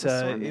 But has a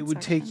sword it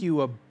would take midsection.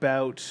 you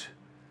about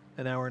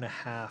an hour and a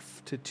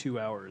half to 2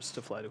 hours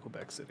to fly to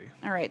Quebec City.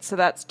 All right, so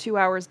that's 2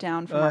 hours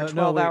down from our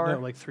 12-hour. No,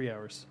 like 3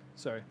 hours.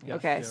 Sorry. Yeah,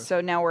 Okay, 3 hours.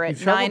 so now we're You at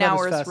travel 9 about as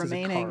hours fast as a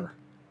remaining. car.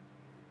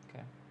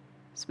 Okay.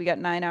 So we got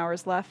 9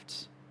 hours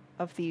left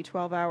of the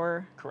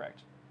 12-hour Correct.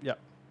 Yeah,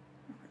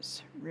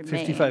 remaining.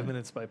 55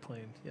 minutes by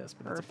plane. Yes,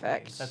 but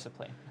Perfect. It's That's a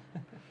plane.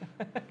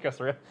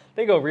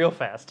 They go real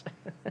fast.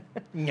 a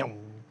plane.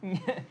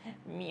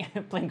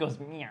 Plane goes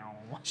meow.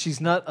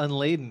 She's not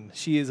unladen.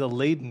 She is a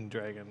laden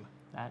dragon.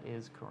 That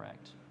is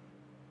correct.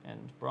 And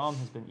Brahm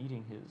has been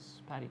eating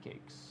his patty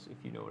cakes, if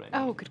you know what I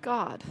mean. Oh, good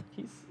God.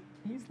 He's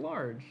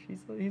large.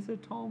 He's a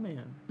tall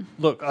man.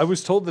 Look, I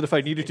was told that if I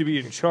needed to be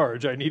in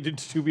charge, I needed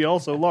to be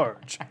also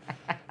large.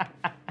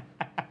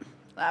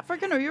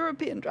 African or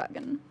European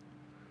dragon.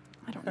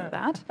 I don't know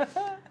that.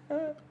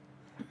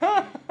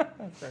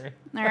 Sorry.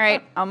 All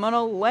right, I'm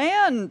gonna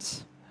land.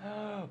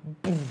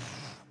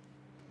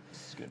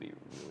 This is gonna be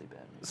really bad.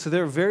 So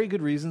there are very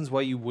good reasons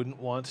why you wouldn't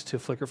want to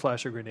flicker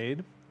flash a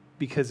grenade,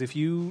 because if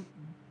you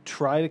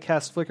try to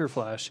cast flicker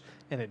flash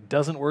and it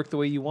doesn't work the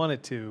way you want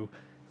it to,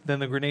 then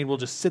the grenade will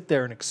just sit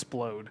there and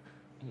explode.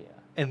 Yeah.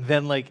 And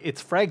then like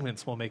its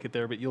fragments will make it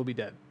there, but you'll be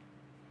dead.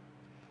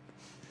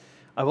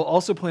 I will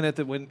also point out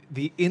that when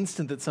the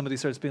instant that somebody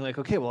starts being like,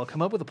 okay, well, I'll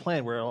come up with a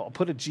plan where I'll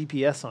put a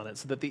GPS on it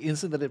so that the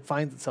instant that it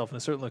finds itself in a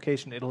certain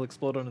location, it'll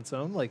explode on its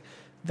own. Like,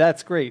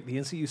 that's great. The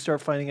instant you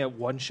start finding out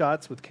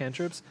one-shots with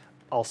cantrips,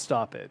 I'll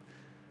stop it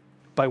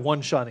by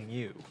one-shotting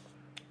you.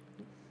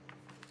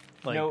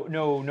 Like,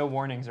 no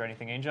warnings or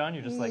anything, eh, John?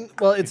 You're just like.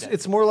 well, you're dead.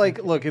 it's more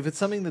like, look, if it's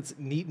something that's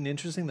neat and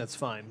interesting, that's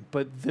fine.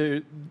 But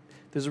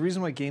there's a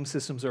reason why game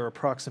systems are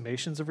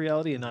approximations of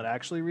reality and not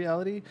actually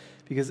reality,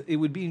 because it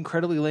would be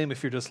incredibly lame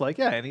if you're just like,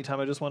 yeah, anytime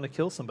I just want to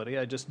kill somebody,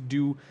 I just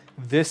do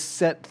this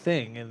set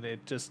thing and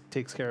it just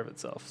takes care of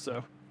itself.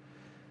 So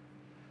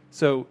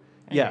There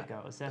yeah, it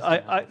goes. That's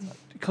I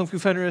Kung Fu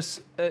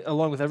Fenris,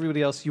 along with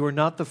everybody else, you are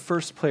not the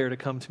first player to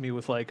come to me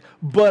with like,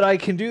 but I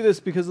can do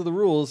this because of the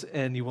rules,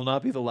 and you will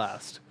not be the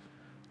last.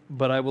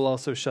 But I will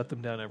also shut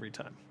them down every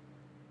time.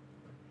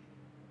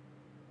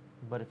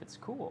 But if it's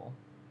cool,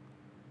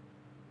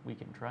 we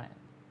can try it.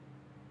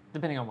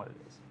 Depending on what it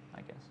is,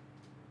 I guess.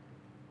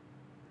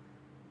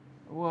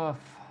 Woof.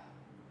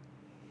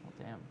 Well,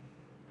 damn.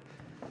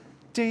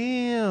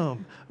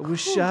 Damn, I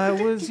wish I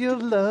was your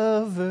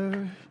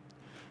lover.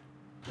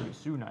 Pretty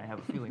soon I have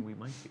a feeling we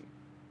might be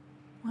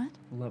What?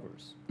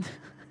 lovers.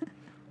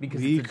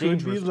 Because We it's a could be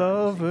dangerous time, you see.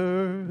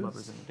 lovers.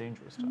 Lovers in a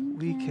dangerous time.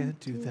 We can't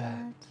do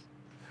that.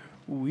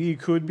 We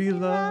could be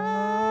lovers,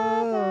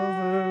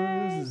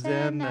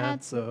 and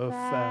that's a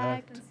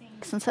fact.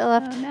 Since I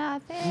left.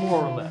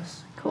 More or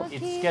less. Cool.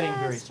 It's getting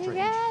very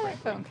strange,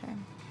 frankly. Okay.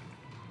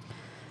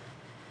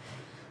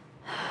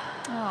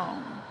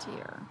 Oh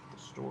dear. The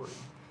story.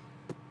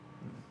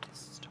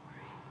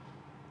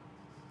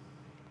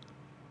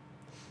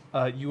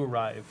 You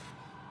arrive.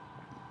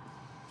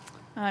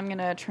 I'm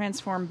gonna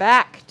transform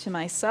back to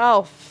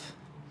myself.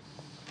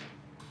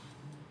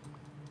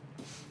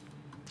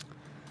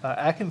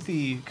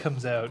 Akanthi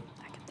comes out,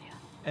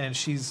 and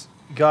she's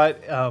got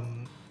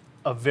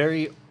a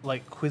very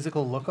like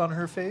quizzical look on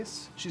her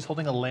face. She's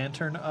holding a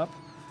lantern up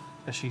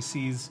as she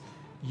sees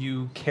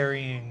you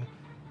carrying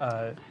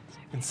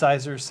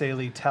Incisor,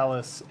 Saley,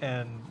 Talus,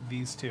 and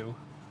these two.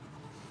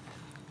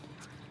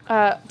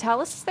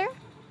 Talus is there?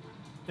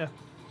 Yeah.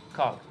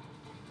 Cog.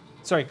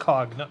 Sorry,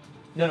 Cog.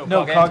 No,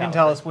 Cog and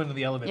Talus went to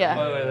the elevator. Yeah.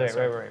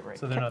 Right.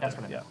 So they're not That's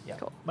there. what I Yeah. meant. Yeah.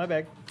 Cool. My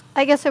bag.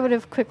 I guess I would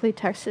have quickly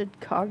texted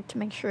Cog to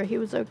make sure he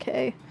was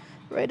okay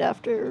right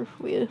after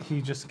we.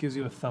 He just gives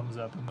you a thumbs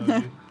up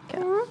emoji.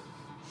 Okay.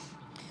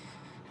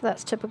 If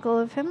that's typical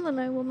of him, then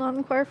I will not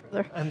inquire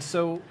further. And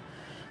so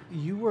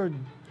you were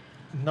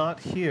not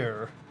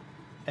here,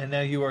 and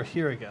now you are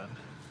here again.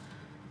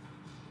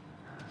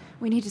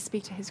 We need to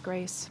speak to His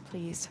Grace,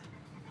 please.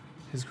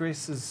 His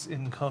Grace is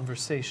in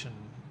conversation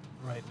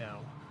right now.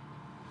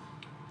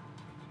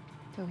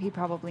 So he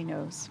probably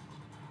knows.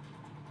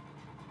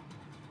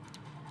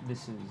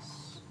 This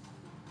is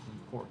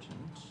important.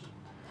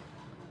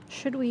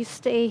 Should we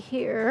stay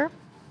here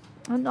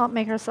and not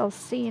make ourselves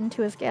seen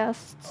to his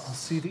guests? I'll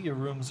see that your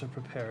rooms are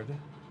prepared.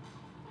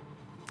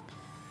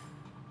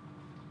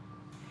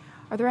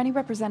 Are there any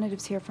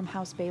representatives here from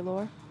House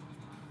Baylor?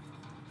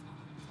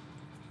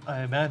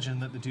 I imagine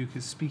that the Duke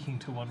is speaking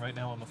to one right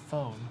now on the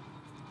phone.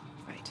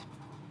 Right.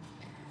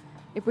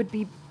 It would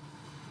be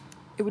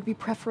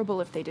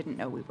preferable if they didn't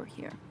know we were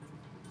here.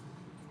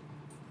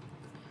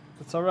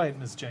 That's all right,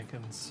 Miss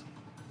Jenkins.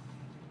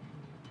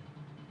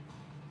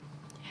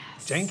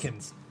 Yes.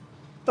 Jenkins?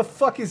 The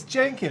fuck is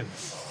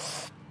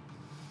Jenkins?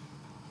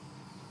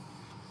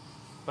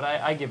 But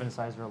I give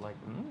Incisor like,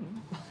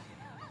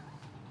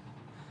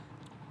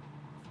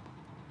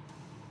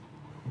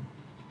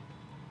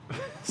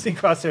 See,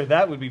 Crosshair,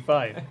 that would be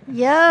fine.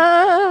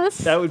 Yes!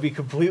 That would be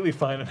completely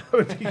fine, and I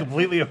would be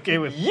completely okay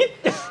with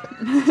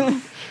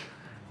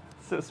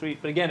so sweet.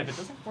 But again, if it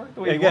doesn't work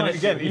the way Yeah, you want it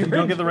again, to, if you you're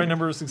don't in get the right trouble.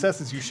 number of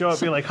successes, you show up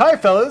and be like, "Hi,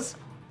 fellas."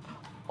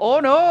 Oh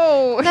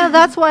no! No,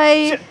 that's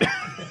why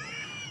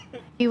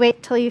you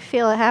wait till you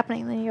feel it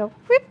happening, then you go,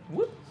 whoop.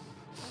 Whoop.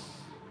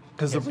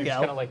 Because Yeah, so you're just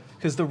kinda like-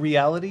 the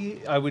reality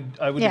I would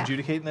Yeah.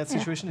 adjudicate in that Yeah.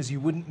 situation is you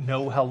wouldn't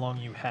know how long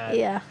you had.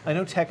 Yeah. I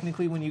know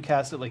technically when you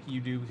cast it like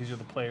you do because you're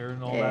the player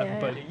and all Yeah, that, yeah,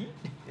 but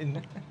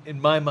yeah. in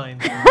my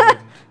mind, you wouldn't.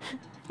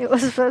 It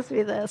was supposed to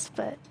be this,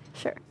 but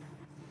sure.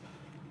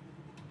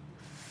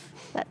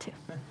 That too.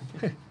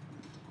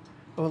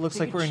 Oh, it looks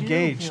Take like a we're chill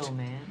engaged. pill,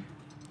 man.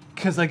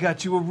 Because I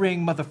got you a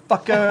ring,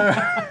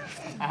 motherfucker.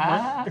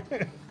 Ah.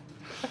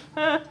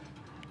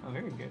 Oh,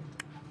 very good.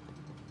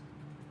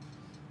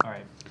 All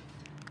right.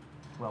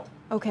 Well,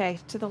 Okay,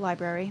 to the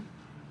library.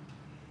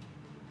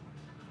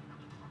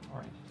 all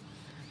right.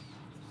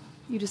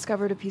 You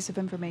discovered a piece of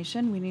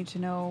information. We need to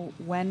know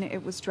when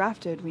it was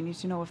drafted. We need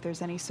to know if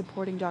there's any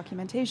supporting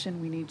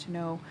documentation. We need to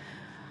know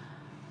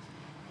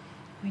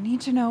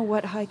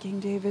what High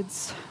King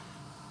David's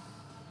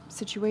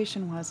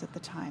situation was at the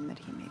time that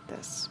he made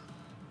this.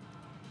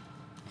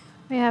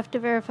 We have to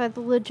verify the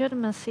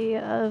legitimacy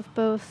of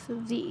both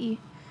the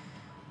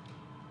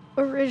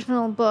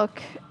original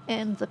book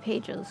and the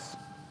pages.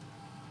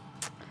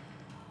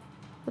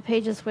 The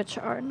pages which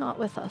are not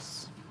with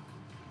us.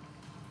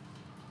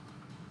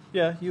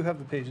 Yeah, you have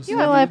the pages. You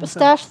know, I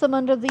stashed them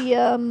under the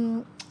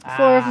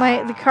floor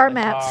of the car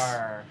mats.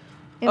 Car.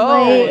 In Oh,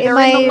 my, they're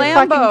in the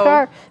fucking Lambo.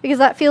 car. Because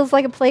that feels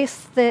like a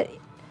place that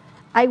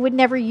I would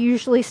never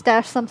usually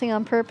stash something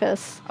on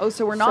purpose. Oh,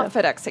 so we're not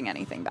FedExing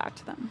anything back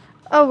to them.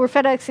 Oh, we're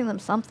FedExing them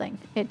something.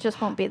 It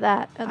just won't be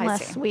that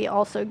unless see. we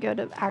also go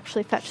to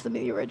actually fetch them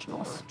the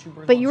originals. Two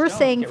birds But one you were stone.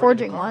 saying Get rid of the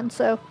forging car. one,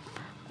 so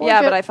Yeah,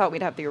 forge but it. I thought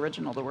we'd have the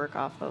original to work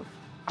off of.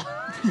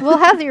 We'll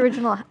have the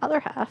original other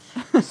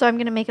half. So I'm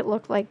going to make it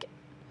look like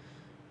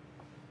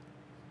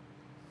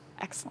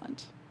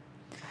Excellent.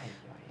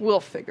 We'll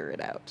figure it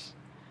out.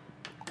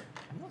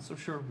 I'm not so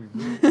sure we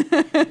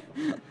will.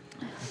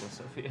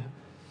 Sophia.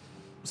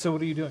 So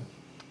what are you doing?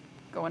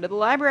 Going to the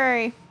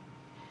library.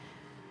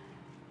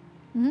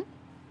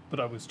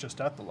 But I was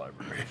just at the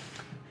library.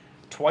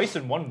 Twice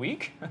in 1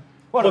 week?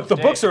 What Look, a the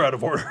day. books are out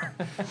of order.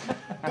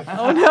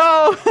 Oh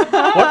no!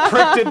 What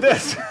prick did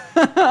this?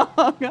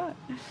 Oh god.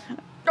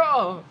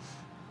 Oh.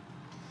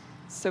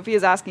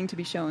 Sophia's asking to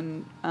be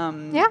shown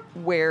Yeah.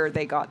 where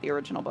they got the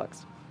original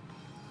books.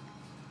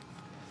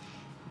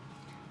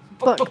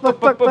 book.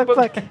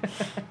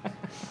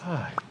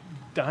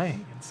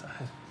 Dying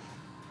inside.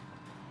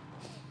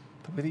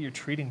 The way that you're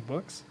treating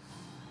books?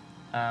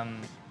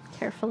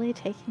 Carefully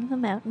taking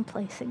them out and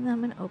placing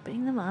them and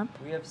opening them up.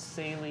 We have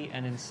Saley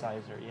and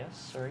Incisor,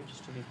 yes? Sorry,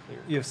 just to be clear.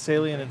 You have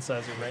salient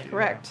incisor, right?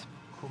 Correct.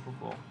 Cool.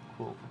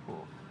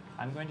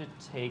 I'm going to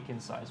take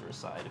Incisor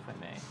aside, if I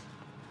may.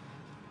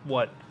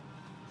 What?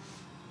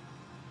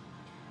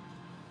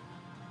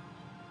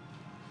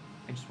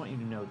 I just want you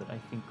to know that I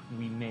think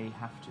we may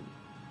have to.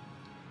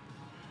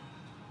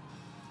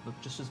 Look,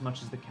 just as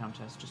much as the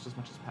Countess, just as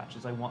much as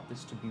Patches, I want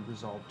this to be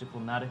resolved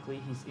diplomatically.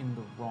 He's in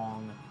the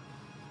wrong,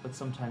 but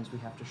sometimes we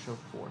have to show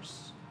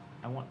force.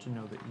 I want to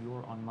know that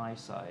you're on my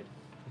side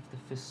if the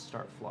fists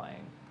start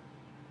flying.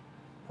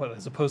 What,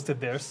 as opposed to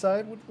their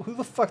side? Who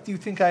the fuck do you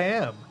think I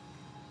am?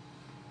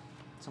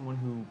 Someone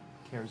who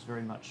cares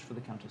very much for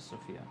the Countess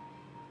Sophia.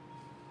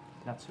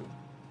 That's who.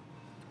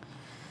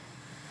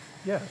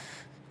 Yeah.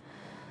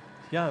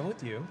 Yeah, I'm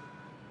with you.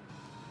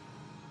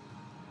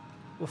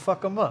 We'll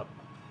fuck them up.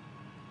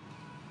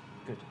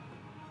 Good.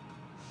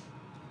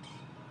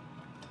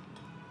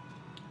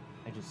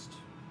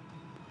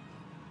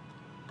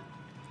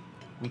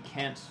 We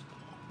can't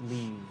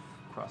leave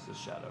Cross's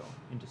shadow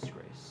in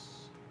disgrace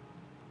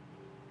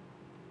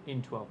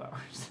in 12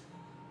 hours.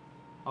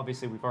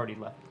 Obviously, we've already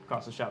left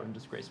Cross's shadow in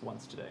disgrace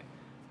once today.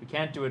 We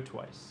can't do it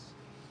twice.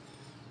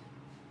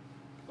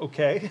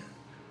 Okay.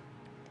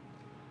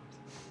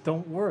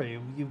 Don't worry,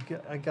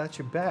 I got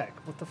your back.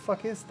 What the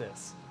fuck is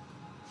this?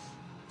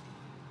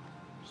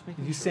 Just Are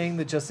making you sure. saying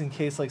that just in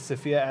case, like,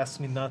 Sophia asks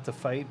me not to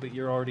fight, but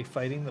you're already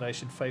fighting, that I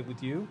should fight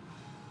with you?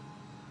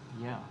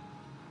 Yeah,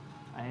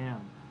 I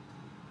am.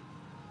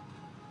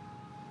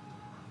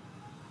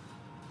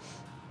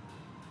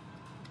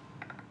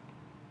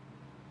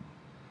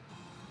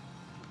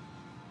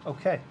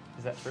 Okay.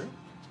 Is that true?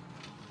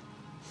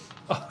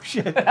 Oh,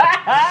 shit.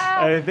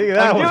 I didn't think of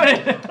that I'm one. doing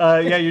it.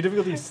 Yeah, your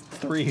difficulty is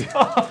 3.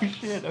 Oh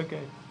shit.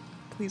 Okay.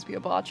 Please be a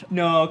botch.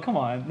 No, come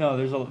on. No,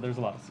 there's a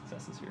lot of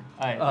successes here.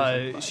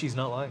 She's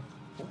not lying.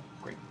 Oh,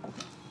 great.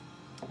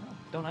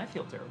 Don't I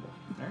feel terrible?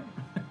 All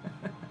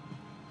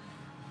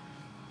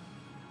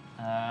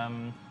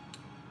right.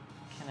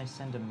 Can I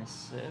send a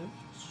missive?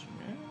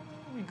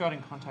 We got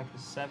in contact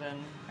with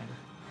Seven.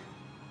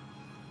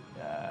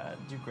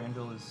 Duke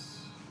Granville is.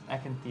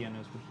 Acanthea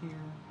knows we're here.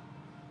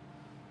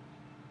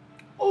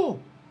 Oh,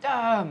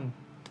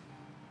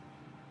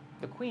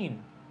 the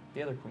Queen,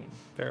 the other Queen.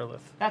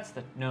 Fairlith. That's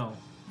the no.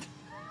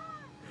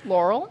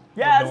 Laurel?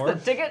 Yeah, that's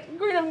North? the ticket.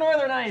 Queen of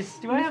Northern Ice.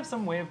 Do I have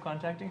some way of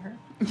contacting her?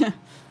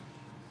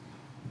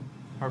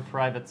 Her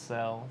private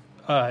cell.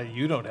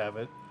 You don't have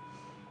it.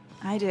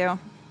 I do.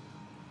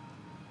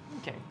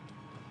 Okay.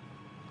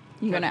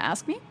 You gonna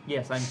ask me?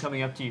 Yes, I'm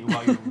coming up to you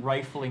while you're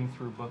rifling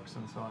through books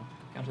and so on.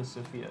 Countess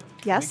Sophia.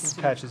 Yes? We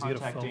consider Patches, you get a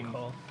contacting phone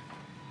call.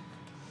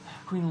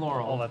 Queen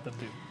Laurel. I'll let them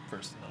do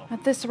first. And then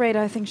At this rate,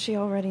 I think she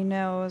already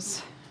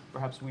knows.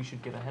 Perhaps we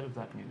should get ahead of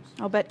that news.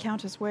 I'll bet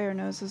Countess Ware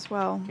knows as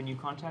well. Can you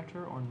contact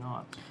her or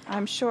not?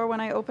 I'm sure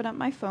when I open up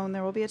my phone,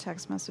 there will be a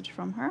text message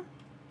from her.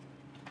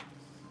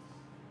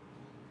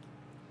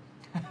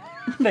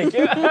 Thank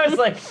you. I was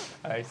like,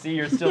 I see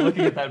you're still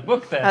looking at that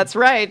book then. That's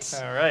right.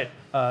 All right.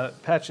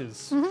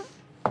 Patches.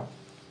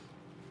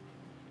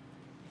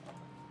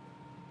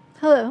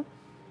 Hello.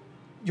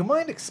 You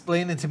mind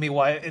explaining to me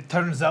why it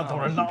turns out that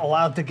we're not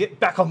allowed to get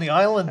back on the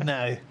island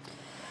now?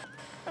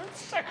 I'm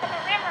stuck in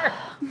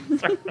the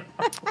river.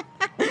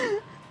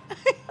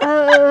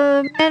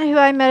 A man who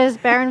I met as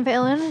Baron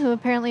Valen, who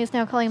apparently is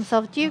now calling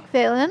himself Duke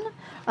Valen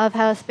of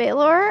House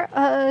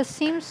Baelor,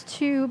 seems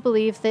to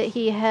believe that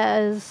he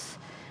has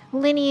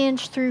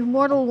lineage through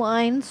mortal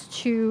lines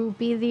to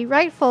be the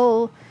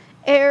rightful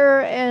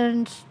heir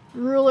and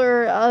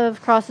ruler of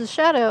Cross's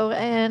Shadow,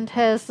 and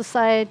has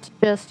decided to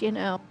just, It's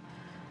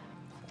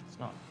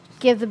not.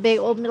 give the big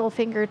old middle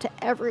finger to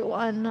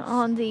everyone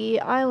on the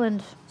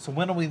island. So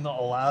when are we not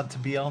allowed to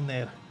be on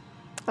there?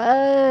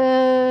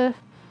 9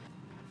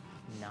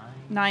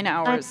 9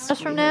 hours. hours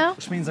from now?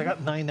 Which means I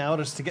got 9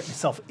 hours to get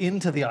myself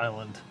into the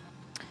island.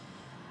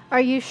 Are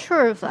you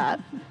sure of that?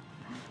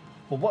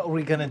 Well, what are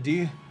we gonna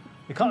do?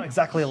 We can't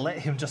exactly let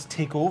him just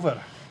take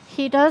over.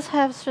 He does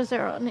have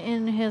Strazeron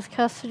in his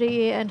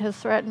custody and has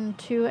threatened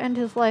to end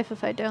his life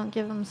if I don't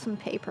give him some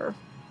paper.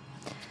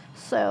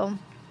 So,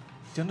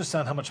 Do you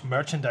understand how much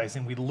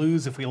merchandising we'd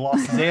lose if we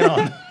lost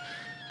Xenon?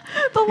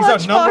 The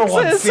He's our number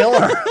one lunchboxes. oh,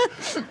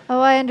 seller.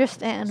 I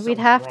understand. We'd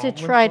have to wrong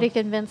with try to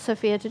them. convince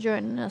Sophia to join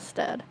in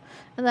instead.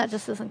 And that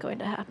just isn't going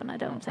to happen, I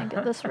don't think,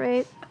 at this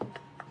rate.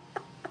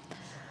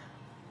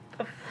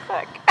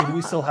 Who do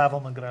we still have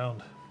on the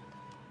ground?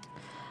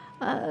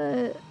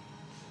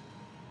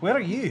 Where are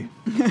you?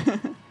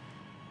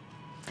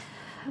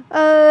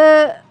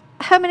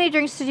 How many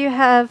drinks did you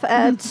have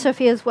at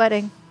Sophia's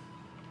wedding?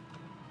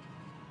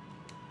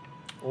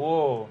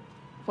 Oh.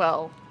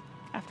 Well,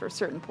 after a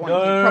certain point, No,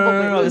 you no, probably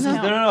no, no, lose this is,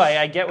 no, count. no, no,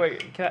 I get what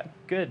you're...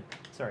 Good.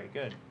 Sorry,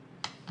 good.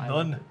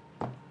 None.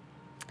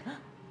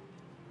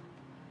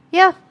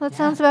 Yeah, that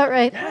sounds about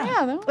right.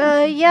 Yeah,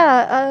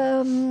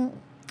 no.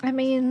 I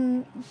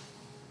mean,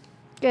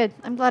 good.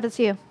 I'm glad it's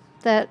you.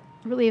 That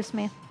relieves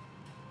me.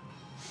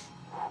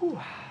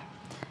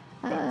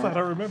 I'm glad I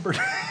remembered.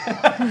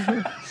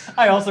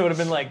 I also would have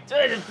been like,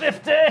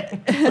 50!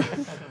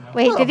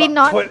 Wait, did he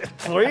not?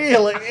 23,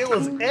 like, it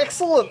was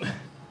excellent.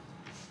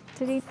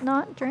 Did he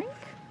not drink?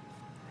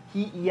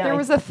 There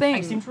was a thing.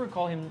 I seem to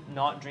recall him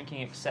not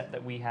drinking, except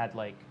that we had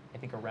like I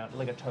think around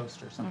like a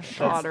toast or something.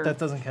 shot. Water. That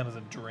doesn't count as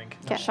a drink.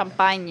 Okay.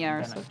 Champagne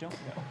or Then I something. don't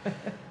know.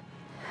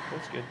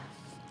 That's good.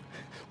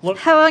 Look,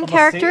 How I'm a sailor.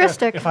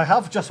 uncharacteristic. If I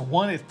have just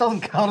one, it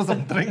doesn't count as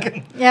I'm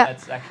drinking. Yeah.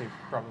 That's actually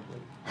probably.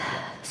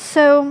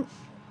 So,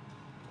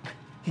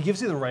 He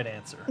gives you the right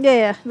answer.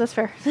 yeah, that's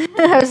fair.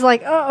 I was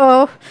like,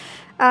 uh-oh.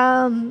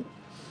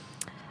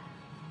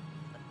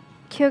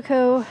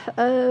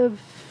 Kyoko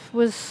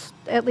was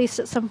at least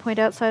at some point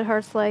outside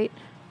Heart's Light.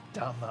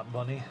 Damn that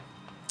bunny.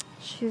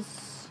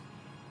 She's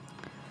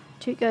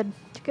too good.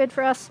 Too good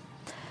for us.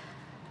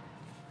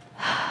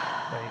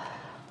 Right.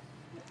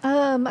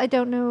 I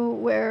don't know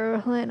where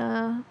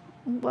Helena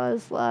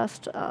was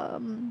last.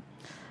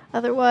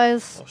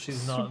 Otherwise, Well,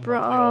 she's not in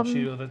Montreal.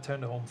 She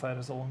returned to Home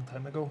Fighters a long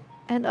time ago.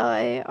 and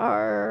I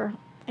are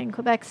in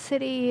Quebec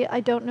City. I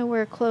don't know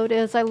where Claude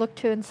is. I looked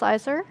to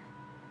Incisor.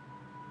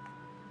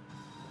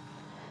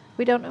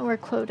 We don't know where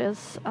Claude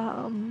is.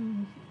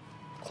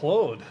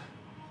 Claude.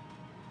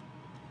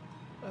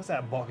 That's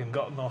that Boggin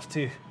gotten off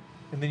to.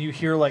 And then you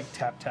hear like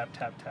tap, tap,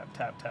 tap, tap,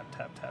 tap, tap,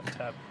 tap, tap,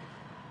 tap.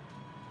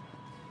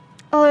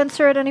 I'll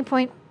answer at any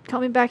point.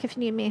 Call me back if you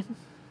need me.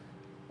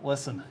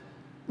 Listen.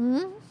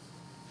 Hmm?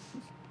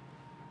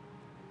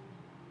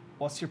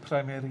 What's your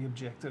primary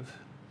objective?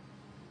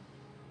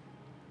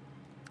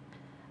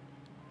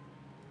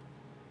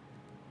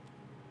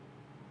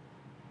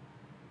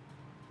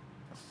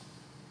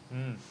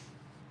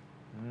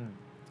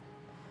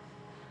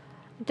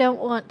 Don't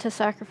want to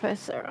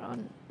sacrifice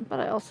Zeron, but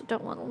I also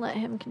don't want to let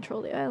him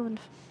control the island.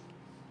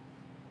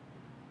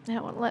 I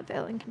don't want to let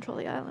Valen control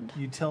the island.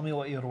 You tell me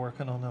what you're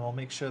working on, and I'll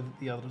make sure that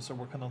the others are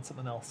working on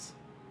something else.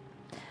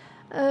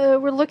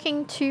 We're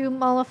looking to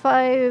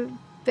mollify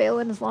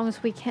Valen as long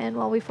as we can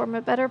while we form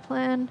a better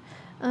plan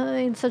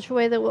in such a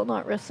way that will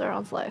not risk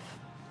Zeron's life.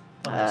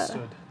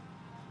 Understood.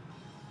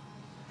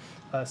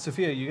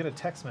 Sophia, you get a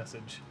text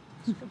message.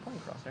 That's a good point,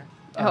 Crosshair.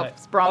 Oh,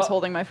 Brom's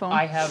holding my phone.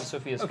 I have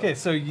Sophia's Okay,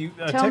 so you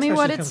Tell me text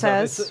what message it comes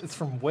up. says. It's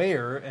from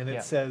Where, and it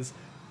Yeah. says,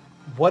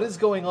 "What is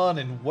going on,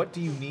 and what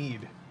do you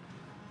need?"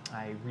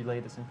 I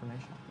relay this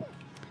information.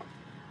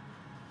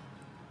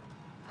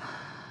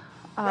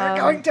 We're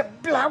going to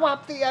blow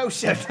up the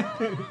ocean.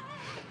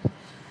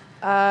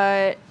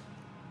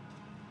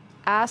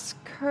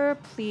 Ask her,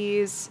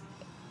 please,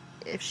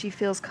 if she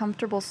feels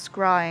comfortable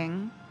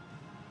scrying.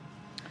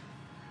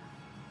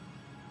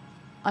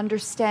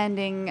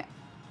 Understanding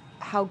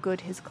how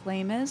good his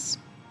claim is.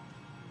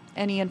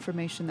 Any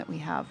information that we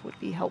have would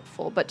be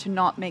helpful, but to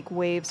not make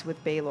waves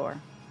with Baelor.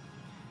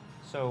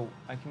 So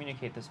I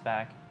communicate this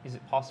back. Is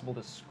it possible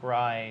to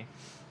scry?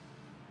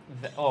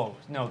 Oh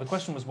no, the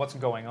question was what's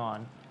going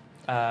on.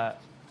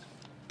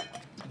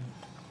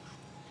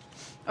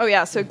 Oh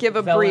yeah, so give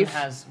a Velen brief.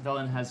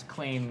 Velen has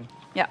claim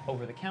Yeah,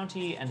 over the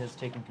county and has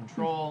taken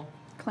control.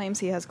 claims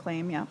he has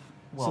claim. Yeah.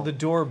 Well, so the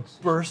door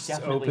bursts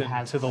definitely open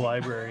has to the claim.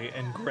 library,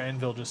 and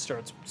Granville just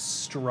starts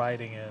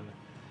striding in.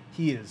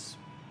 He is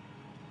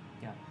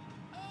yeah.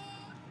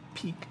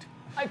 peaked.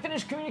 I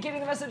finished communicating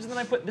the message, and then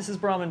I put "This is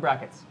Brom" in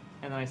brackets,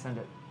 and then I send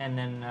it, and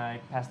then I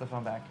pass the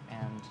phone back,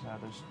 and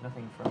there's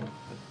nothing from the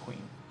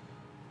Queen.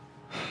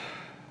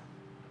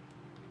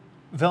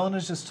 Velen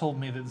has just told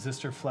me that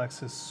Zister Flex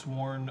has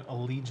sworn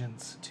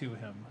allegiance to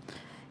him.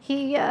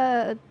 He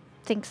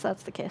thinks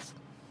that's the case.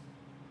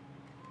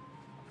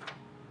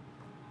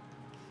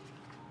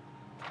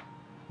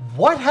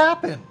 What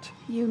happened?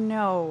 You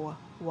know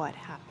what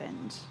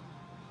happened.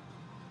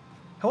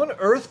 How on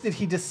earth did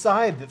he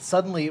decide that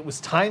suddenly it was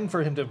time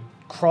for him to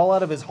crawl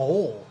out of his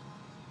hole?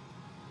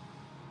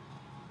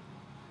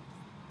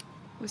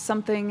 It was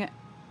something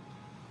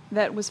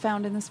that was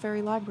found in this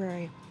very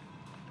library.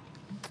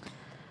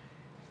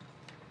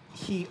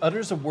 He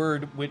utters a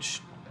word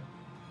which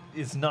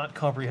is not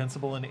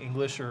comprehensible in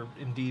English or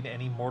indeed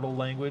any mortal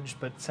language,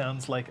 but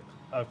sounds like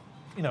a,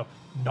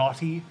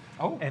 naughty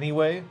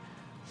anyway.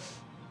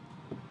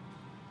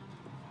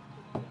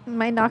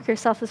 My knocker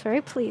self is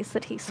very pleased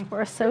that he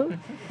swore so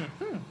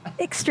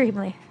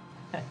extremely.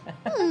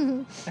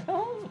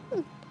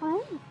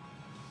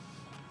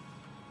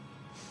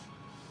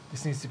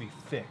 This needs to be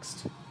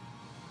fixed.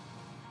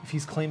 If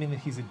he's claiming that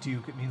he's a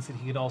duke, it means that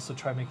he could also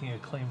try making a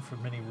claim for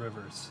many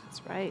rivers.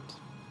 That's right.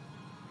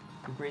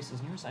 Your Grace,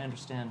 as near as I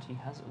understand, he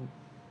has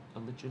a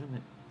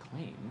legitimate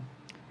claim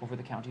over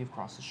the county of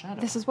Cross's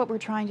Shadow. This is what we're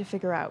trying to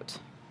figure out.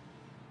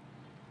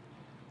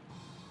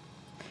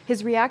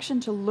 His reaction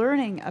to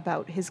learning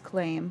about his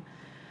claim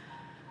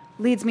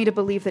leads me to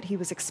believe that he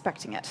was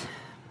expecting it.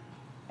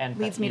 and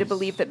Leads me to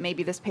believe that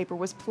maybe this paper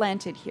was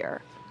planted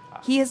here.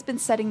 He has been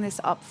setting this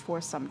up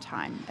for some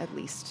time, at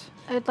least.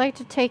 I'd like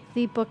to take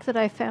the book that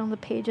I found the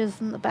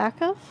pages in the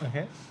back of.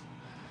 Okay.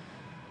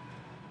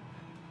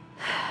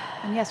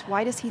 And yes,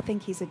 why does he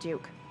think he's a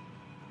duke?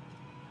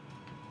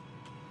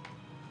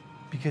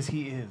 Because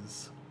he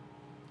is.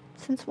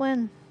 Since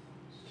when?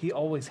 He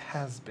always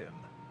has been.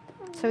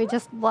 So he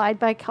just lied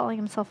by calling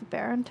himself a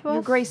baron to us?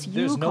 Your Grace,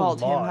 There's you no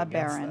called law him a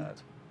against baron.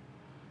 that.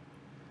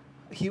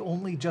 He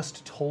only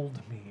just told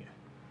me.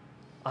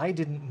 I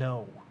didn't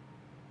know.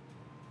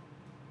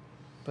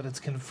 But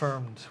it's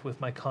confirmed with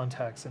my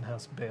contacts in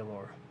House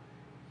Baelor.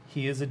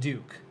 He is a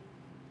duke.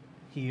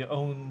 He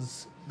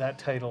owns that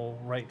title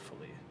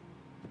rightfully.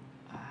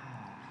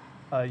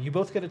 You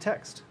both get a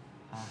text.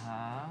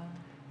 Uh-huh.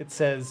 It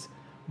says,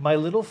 "My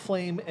little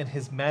flame and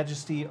his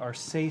majesty are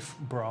safe,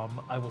 Brom.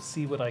 I will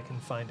see what I can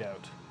find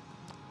out."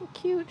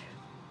 Cute.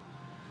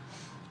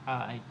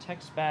 I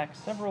text back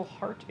several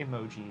heart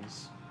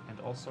emojis and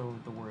also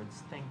the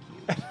words "thank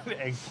you."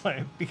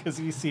 Eggplant, because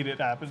he's seen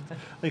it happen.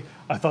 Like,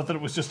 I thought that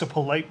it was just a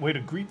polite way to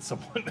greet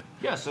someone.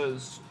 Yeah, so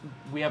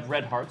we have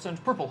red hearts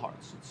and purple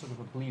hearts. It's sort of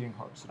a bleeding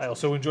heart I situation.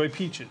 also enjoy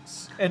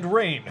peaches and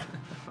rain.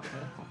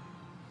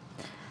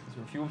 These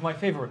are a few of my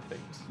favorite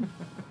things.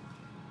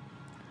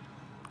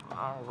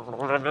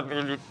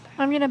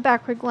 I'm going to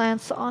backward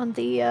glance on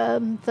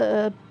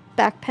the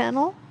back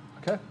panel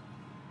Okay.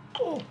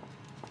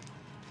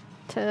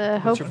 to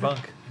What's hope. your bunk?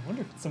 I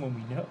wonder if it's someone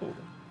we know.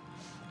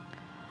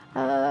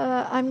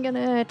 I'm going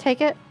to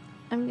take it.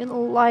 I'm going to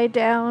lie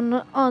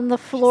down on the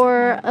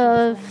floor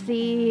of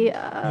the...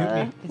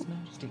 Mutiny. His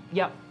Majesty.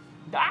 Yeah.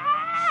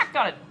 Ah,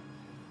 got it.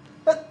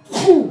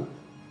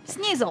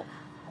 Sneasel!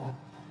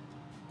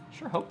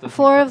 Sure hope this.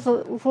 floor of the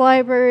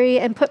library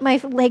and put my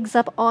legs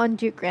up on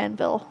Duke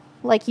Granville.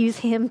 Like, use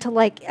him to,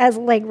 like, as a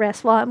leg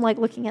rest while I'm, like,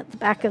 looking at the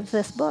back of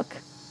this book.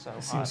 So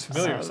Seems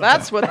familiar. So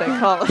that's what they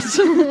call it.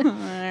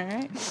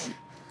 Alright.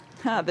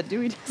 Ah, the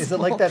Dewey Decimal. Is it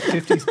like that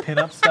 50s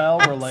pinup style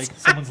where, like,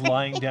 someone's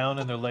lying down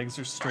and their legs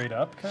are straight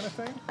up kind of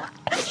thing?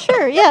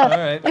 Sure, yeah. All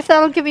right. If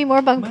that'll give me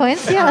more bunk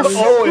points, yes.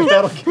 Oh, if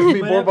that'll give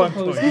me Might more have to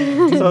bunk pose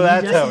points. So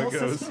that's how it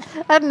goes.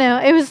 I don't know.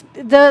 It was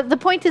the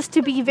point is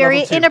to be very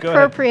Level 2, go ahead.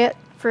 inappropriate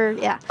for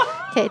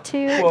Okay,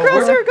 2.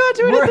 Cross our God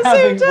to it at the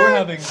same time. We're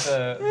having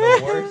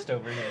the worst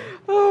over here.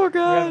 Oh, We're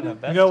having God. the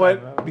best You know time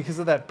what? ever. Because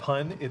of that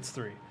pun, it's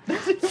 3.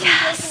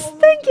 Yes,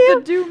 thank you.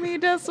 The Dewey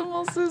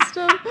Decimal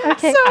System.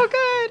 Okay. So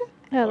good.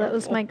 Oh, that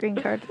was my green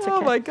card. It's okay.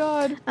 Oh, my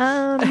God.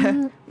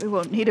 We We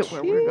won't need it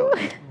where we're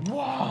going.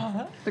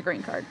 What? The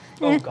green card.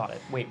 Oh, got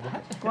it. Wait,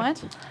 what?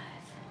 What?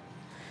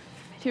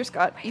 Here,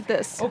 Scott. Eat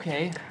this.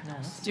 Okay. No,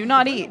 Do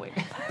not put that eat. away.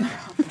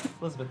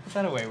 Elizabeth, put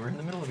that away. We're in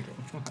the middle of a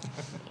game.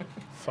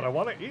 But I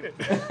want to eat it.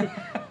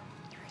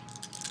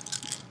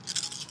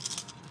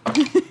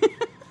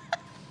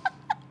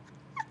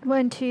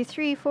 1, 2,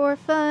 3, 4,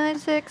 5,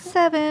 6,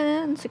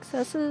 7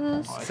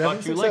 successes. I Seven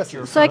thought you liked successes.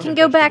 your So I can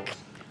go back.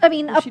 vegetables. I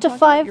mean, Was up she to talking about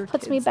 5 your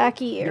puts me kids? back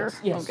a year.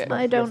 Yes. Okay.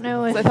 I don't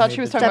know if I thought she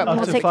was talking that about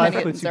will the take five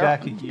my puts you Zara-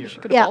 back a year. She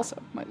could Yeah. also,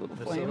 my little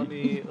So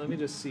flame. let me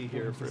just see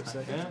here for a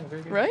second. Yeah,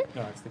 very good. Right?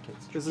 No, it's the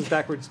kids. This is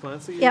backwards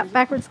glance that you Yeah, use?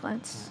 backwards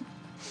glance.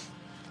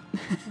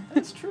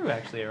 That's true,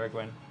 actually,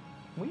 Aragorn.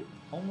 We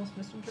almost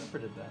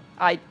misinterpreted that.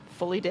 I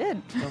fully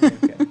did.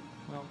 Okay.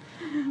 Well,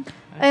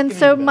 And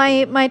so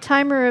my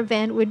timer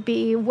event would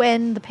be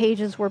when the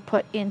pages were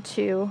put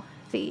into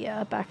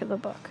the back of the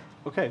book.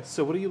 Okay,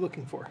 so what are you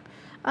looking for?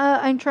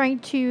 I'm trying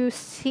to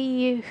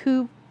see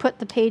who put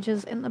the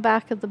pages in the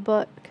back of the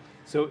book.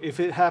 So if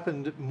it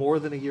happened more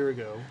than a year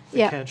ago, the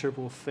Yeah. cantrip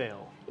will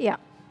fail. Yeah.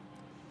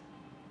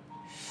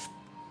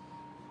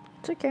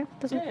 It's okay.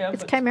 Doesn't, Yeah,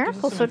 it's but chimerical,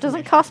 gives us so some it doesn't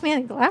information. cost me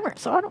any glamour,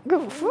 so I don't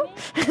give a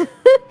fuck.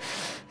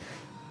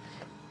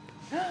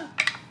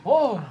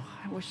 Oh!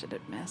 I wish it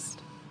had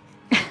missed.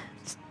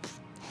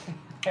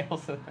 I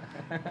also.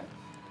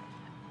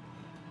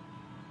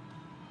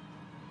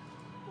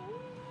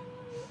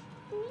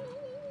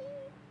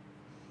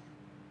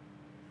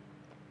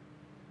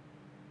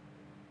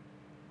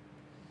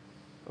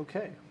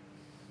 Okay.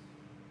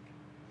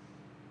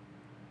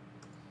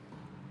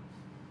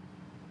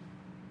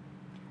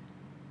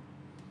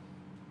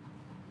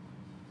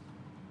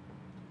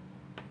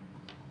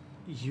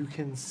 You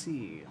can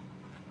see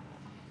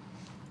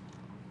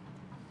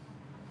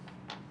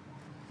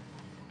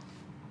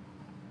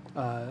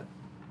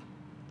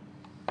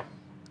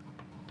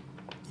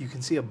you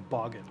can see a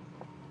boggin,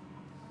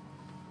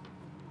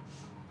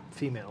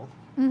 female.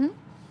 Mm-hmm.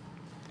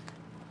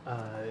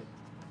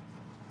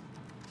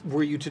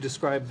 Were you to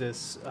describe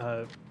this,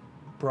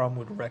 Brom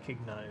would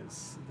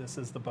recognize this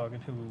as the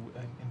boggin who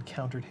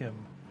encountered him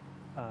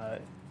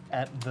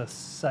at the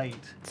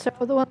site. So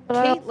the one that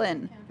I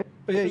Caitlin.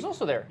 Oh, yeah, Who's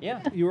also there?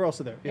 Yeah. you were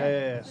also there.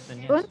 Yeah.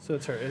 Then What? yes. So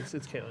it's her. It's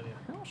Caitlin.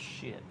 Yeah. Oh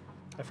shit.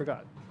 I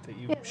forgot that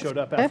you Yeah, showed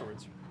that's up okay.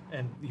 afterwards,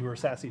 and you were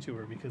sassy to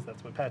her because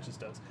that's what Patches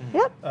does.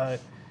 Yep. I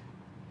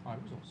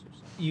was also.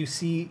 You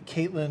see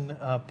Caitlin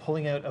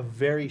pulling out a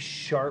very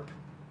sharp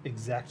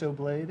X-Acto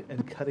blade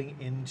and cutting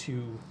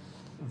into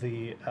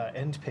the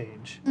end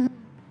page,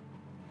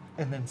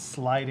 and then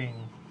sliding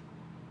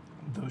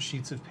those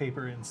sheets of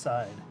paper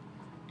inside,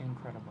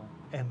 Incredible.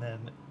 and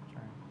then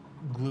Sorry.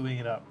 gluing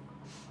it up.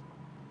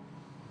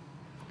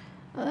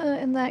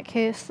 In that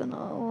case, then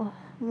I'll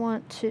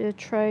want to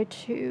try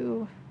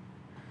to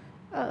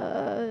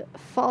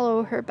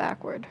follow her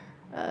backward.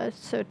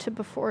 So to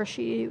before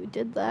she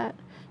did that,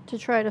 to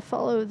try to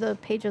follow the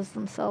pages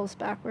themselves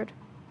backward.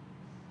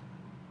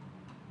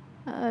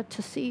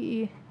 To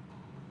see,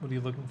 What are you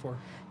looking for?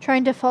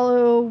 trying to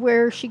follow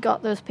where she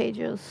got those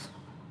pages.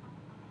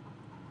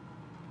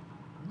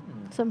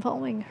 So I'm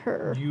following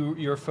her.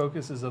 Your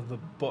focus is of the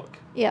book,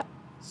 Yeah,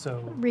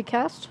 so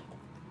recast.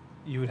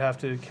 you would have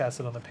to cast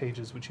it on the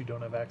pages, which you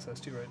don't have access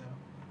to right now.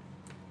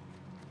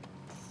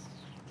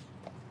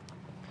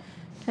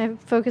 Can I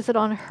focus it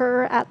on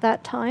her at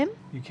that time?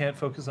 You can't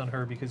focus on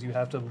her because you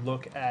have to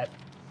look at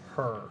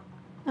her.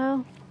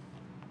 Oh,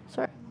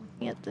 sorry. I'm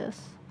looking at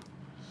this.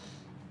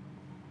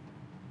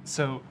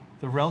 So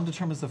the realm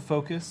determines the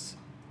focus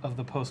of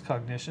the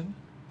post-cognition,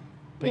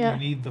 but Yeah. you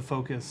need the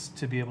focus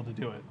to be able to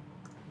do it.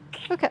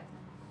 Okay.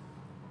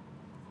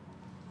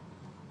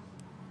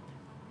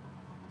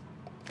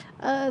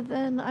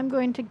 Then I'm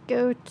going to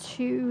go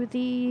to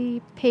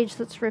the page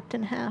that's ripped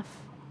in half.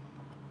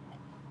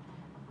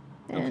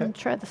 And Okay.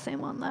 try the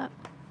same on that.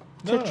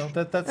 No,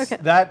 To that's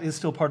okay. that is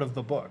still part of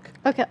the book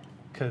Okay.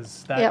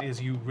 because that is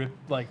Yep. you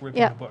ripping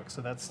Yep. the book,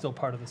 so that's still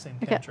part of the same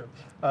Okay. cantrip.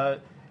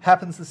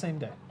 Happens the same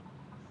day.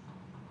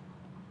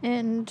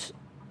 And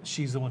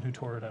She's the one who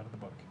tore it out of the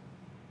book.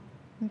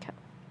 okay.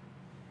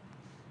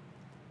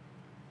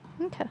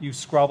 Okay. You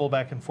scrabble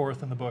back and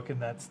forth in the book,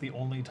 and that's the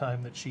only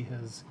time that she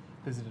has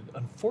visited.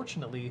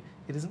 Unfortunately,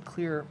 it isn't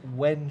clear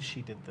when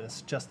she did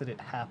this, just that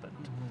it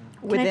happened.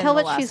 Can I tell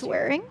what she's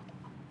wearing?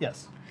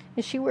 Yes.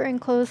 Is she wearing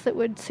clothes that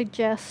would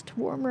suggest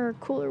warmer,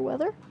 cooler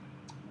weather?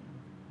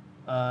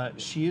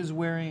 She is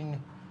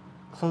wearing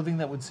clothing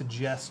that would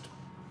suggest,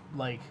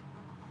 like,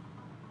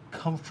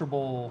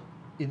 comfortable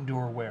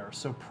indoor wear,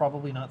 so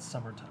probably not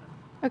summertime.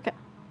 Okay.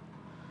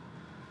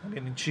 I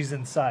mean, she's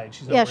inside.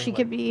 She's not Yeah, wearing, she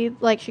could be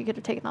like she could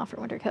have taken off her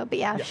winter coat, but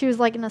yeah, Yeah. she was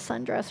like in a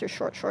sundress or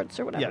short shorts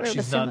or whatever. I Yeah, would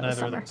she's assume not it was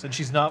neither of summer. those, and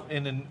she's not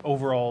in an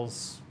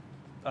overalls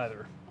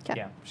either. Okay.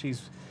 Yeah.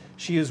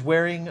 She is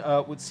wearing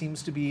what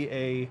seems to be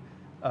a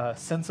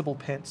sensible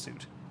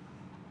pantsuit.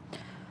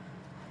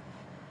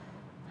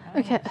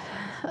 Okay.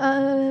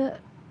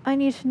 I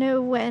need to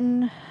know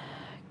when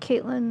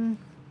Caitlin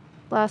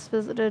last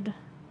visited.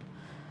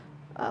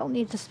 I'll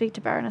need to speak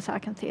to Baroness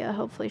Acanthea.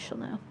 Hopefully she'll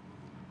know.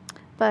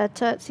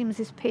 But it seems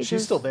these pages...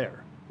 She's still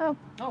there. Oh.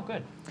 Oh,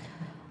 good.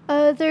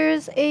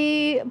 There's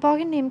a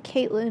boggin named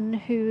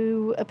Caitlin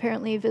who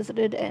apparently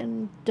visited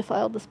and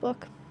defiled this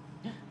book.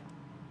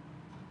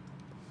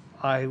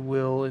 I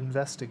will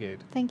investigate.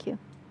 Thank you.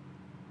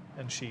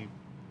 And she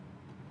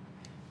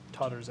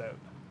totters out.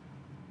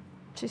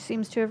 She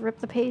seems to have ripped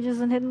the pages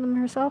and hidden them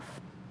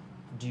herself.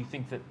 Do you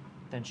think that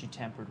then she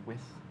tampered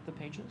with the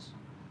pages?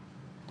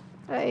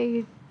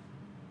 I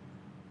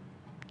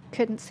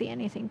couldn't see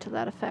anything to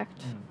that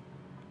effect.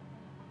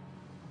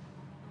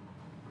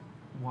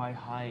 Why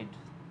hide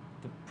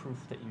the proof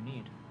that you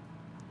need?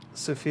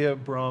 Sophia,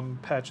 Brom,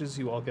 Patches,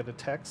 you all get a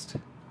text.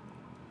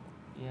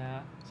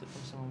 Yeah. Is it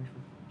from someone we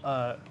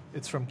should...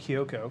 It's from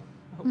Kyoko.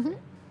 Okay.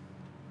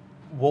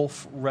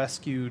 Wolf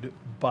rescued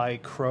by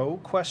crow,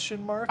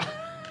 question mark.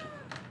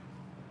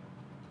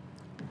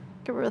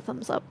 Give her a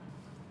thumbs up.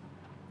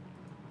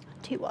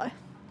 TY.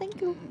 Thank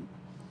you.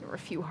 There were a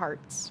few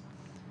hearts.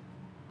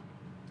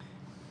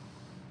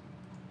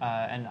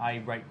 And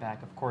I write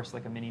back, of course,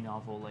 like a mini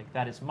novel, like,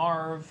 that is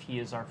Marv, he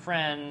is our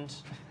friend.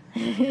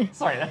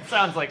 Sorry, that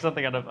sounds like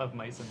something out of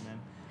Mice and Men.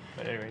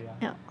 But anyway,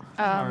 yeah.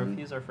 Yeah. Marv,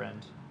 he's our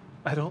friend.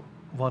 I don't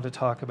want to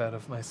talk about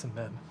Of Mice and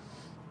Men.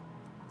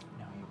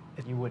 No,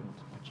 you wouldn't,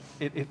 would you?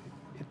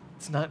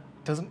 it's not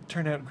doesn't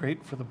turn out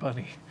great for the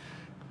bunny.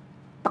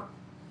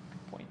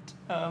 Point.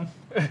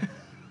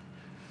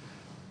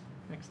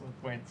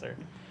 Excellent point, sir.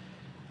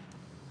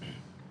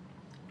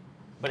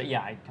 But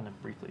yeah, I kind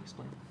of briefly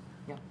explained.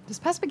 Yeah. Does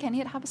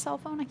Pespaganiot have a cell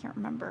phone? I can't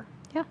remember.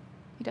 Yeah.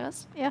 He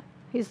does? Yeah.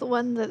 He's the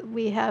one that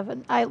we have,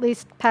 and at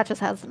least Patches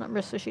has the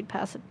number, so she'd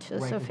pass it to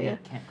Right, but Sophia.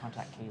 we can't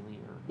contact Kaylee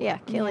or. Yeah,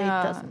 Kaylee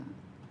Yeah. doesn't.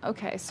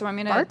 Okay, so I'm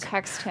gonna Mark?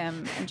 text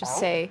him and just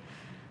say,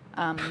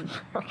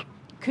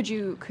 could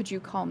you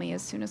call me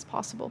as soon as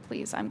possible,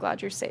 please? I'm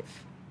glad you're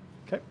safe.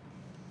 Okay.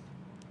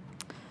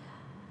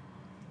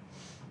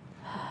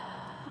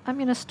 I'm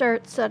going to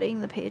start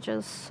studying the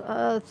pages,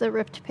 the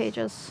ripped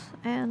pages,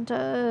 and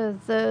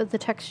the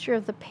texture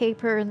of the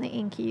paper and the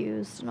ink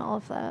used and all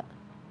of that.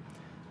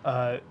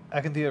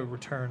 Acanthea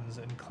returns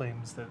and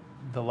claims that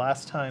the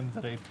last time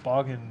that a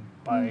Boggin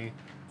by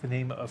the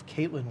name of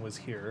Caitlin was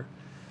here,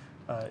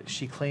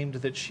 she claimed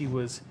that she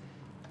was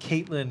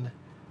Caitlin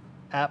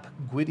Ap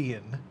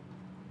Gwydion,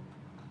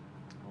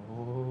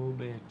 Oh,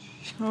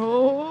 bitch.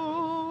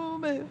 Oh,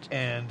 bitch.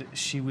 and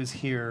she was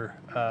here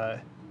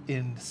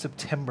in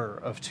September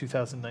of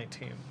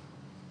 2019.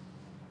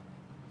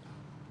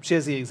 She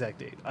has the exact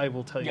date. I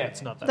will tell you Yeah,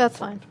 it's not that That's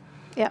important. fine.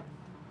 Yeah.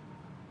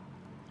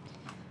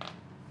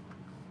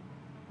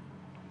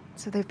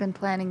 So they've been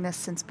planning this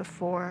since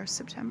before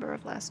September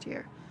of last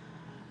year.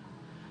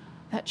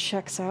 That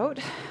checks out.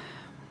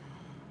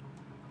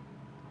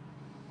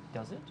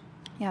 Does it?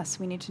 Yes,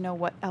 we need to know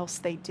what else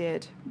they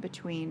did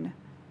between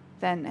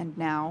then and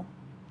now.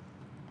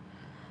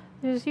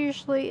 There's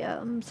usually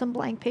some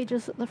blank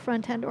pages at the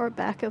front end or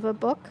back of a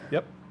book.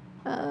 Yep,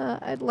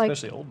 I'd like,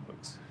 especially old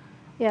books.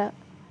 yeah,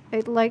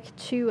 I'd like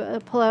to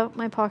pull out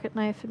my pocket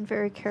knife and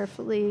very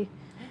carefully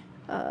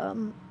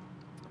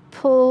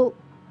pull.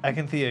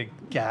 Acanthea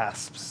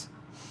gasps.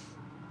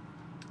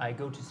 I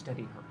go to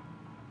steady her.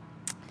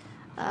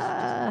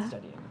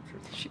 Steadying, I'm sure.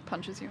 She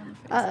punches you in the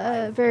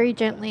face. Very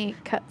gently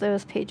cut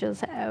those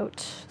pages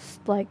out,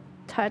 like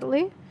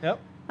tidily, Yep.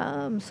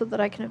 so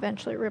that I can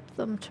eventually rip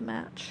them to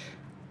match.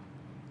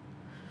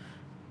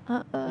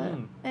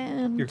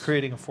 And You're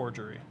creating a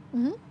forgery.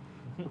 Mhm.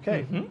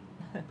 Okay.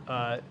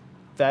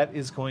 That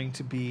is going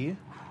to be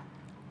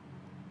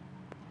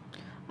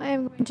I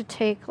am going to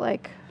take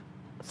like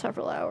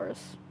several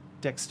hours.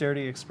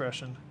 dexterity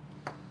expression.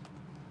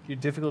 Your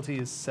difficulty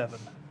is 7.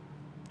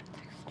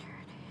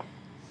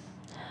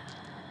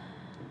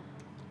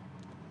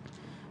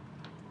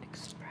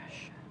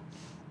 Expression.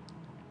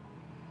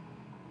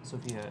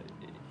 Sophia,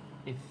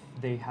 if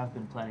they have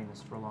been planning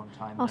this for a long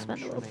time, I'll and I'm spend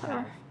a sure little they power.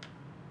 have,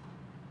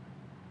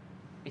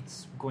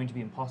 it's going to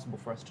be impossible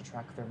for us to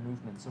track their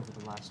movements over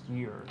the last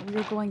year.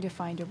 We're going to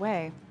find a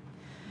way.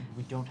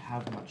 We don't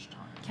have much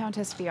time.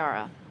 Countess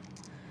Viara,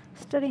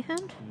 Steady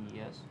hand.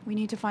 Yes. we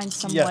need to find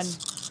someone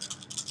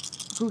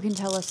Yes. who can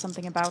tell us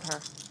something about her.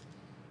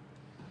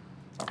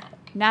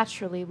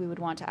 Naturally, we would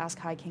want to ask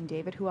High King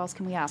David. Who else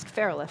can we ask?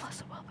 Feralith.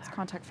 Let's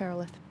contact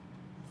Feralith.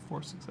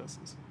 4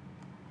 successes.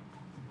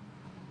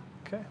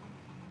 Okay.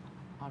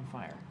 On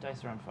fire.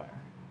 Dice are on fire.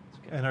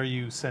 That's good. And are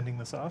you sending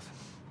this off?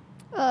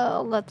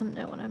 I'll let them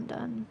know when I'm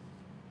done.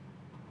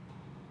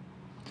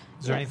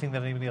 Is there Yeah. anything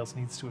that anybody else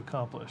needs to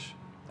accomplish?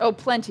 Oh,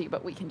 plenty,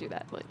 but we can do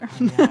that later.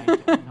 Yeah, I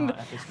don't know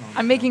at this moment.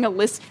 I'm making a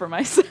list for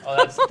myself. Oh,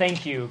 that's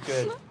thank you.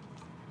 Good.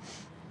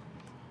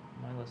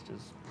 My list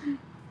is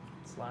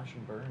slash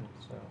and burn,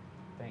 so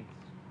thanks.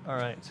 All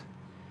right.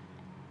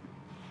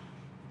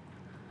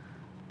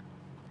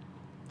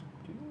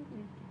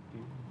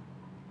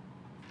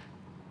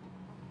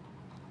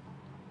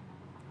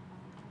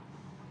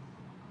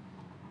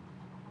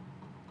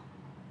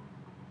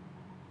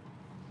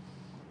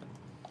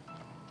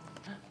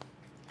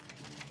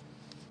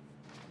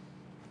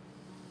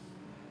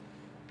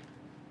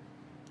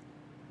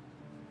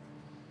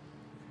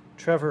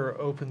 Trevor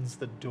opens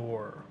the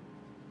door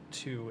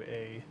to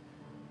a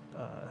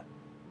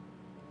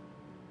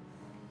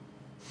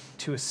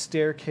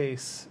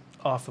staircase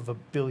off of a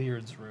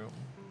billiards room.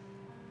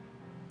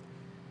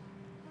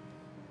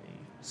 He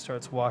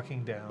starts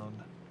walking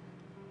down.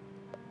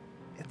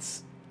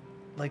 It's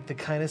like the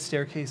kind of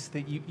staircase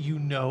that you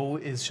know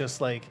is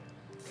just like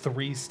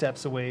 3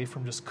 steps away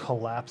from just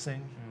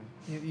collapsing.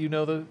 You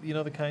know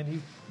the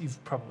kind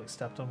you've probably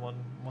stepped on one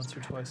once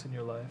or twice in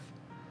your life.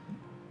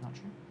 Not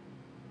sure.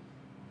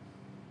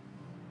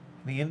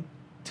 And he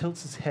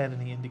tilts his head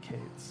and he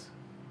indicates.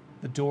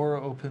 The door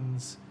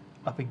opens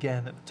up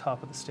again at the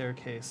top of the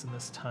staircase, and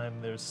this time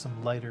there's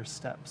some lighter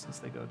steps as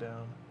they go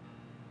down.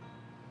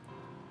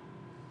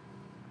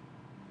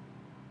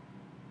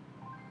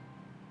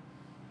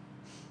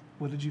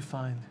 What did you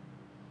find?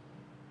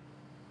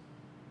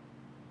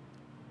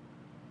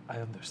 I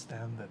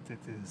understand that it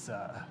is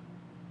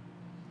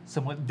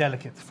somewhat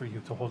delicate for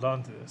you to hold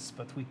on to this,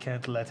 but we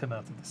can't let him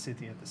out of the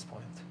city at this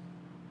point.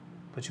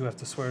 But you have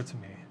to swear to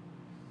me.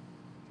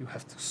 You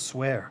have to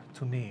swear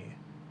to me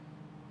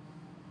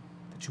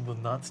that you will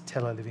not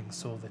tell a living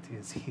soul that he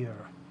is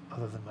here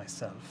other than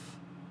myself.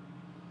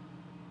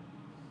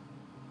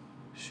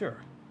 Sure.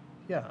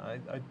 Yeah,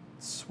 I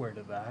swear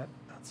to that.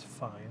 That's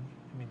fine.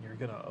 I mean, you're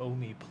going to owe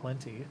me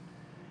plenty.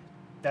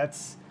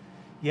 That's...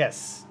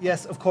 Yes,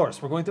 of course.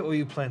 We're going to owe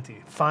you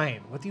plenty.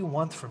 Fine. What do you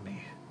want from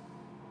me?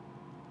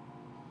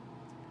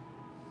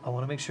 I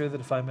want to make sure that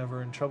if I'm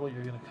ever in trouble,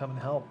 you're going to come and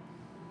help.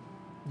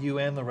 You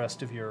and the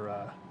rest of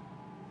your...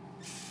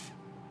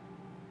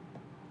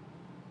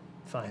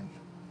 Fine.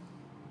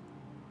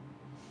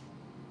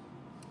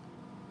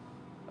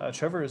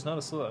 Trevor is not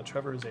a Sloa.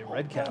 Trevor is a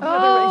red cap.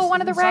 Oh,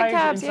 one of the red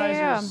caps.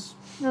 Yeah.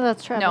 No,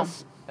 that's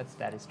Travis.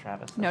 That is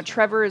Travis. No, That's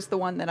Trevor is the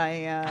one that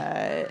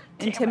I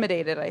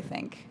intimidated, I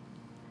think.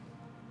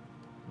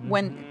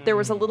 When there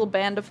was a little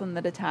band of them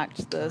that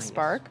attacked the yes.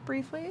 Spark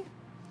briefly.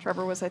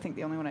 Trevor was, I think,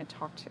 the only one I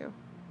talked to.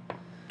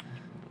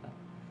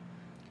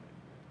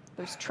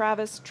 There's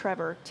Travis,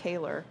 Trevor,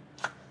 Taylor.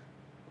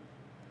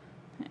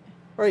 All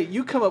right,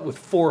 you come up with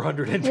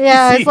 400 NPCs.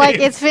 Yeah, it's like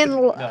it's been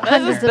That's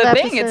hundreds the of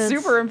thing. episodes.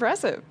 It's super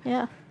impressive.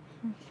 Yeah.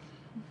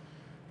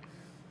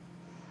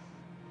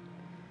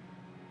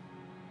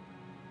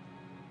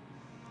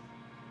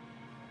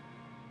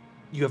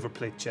 You ever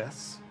played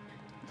chess?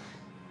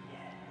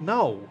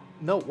 No.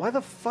 Why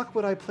the fuck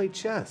would I play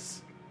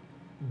chess?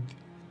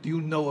 Do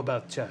you know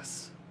about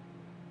chess?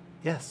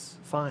 Yes,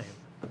 fine.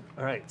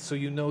 All right, so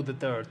you know that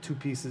there are two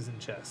pieces in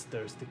chess.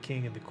 There's the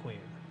king and the queen.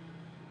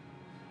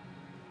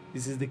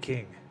 This is the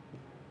king,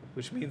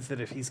 which means that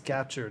if he's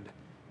captured,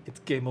 it's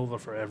game over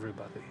for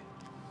everybody.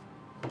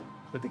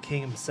 But the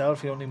king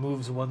himself, he only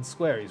moves one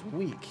square. He's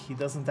weak. He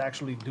doesn't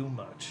actually do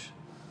much.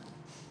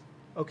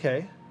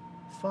 Okay,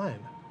 fine.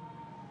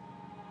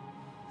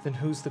 Then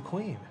who's the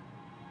queen?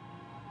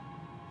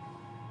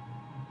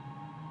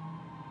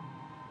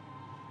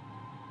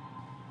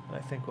 And I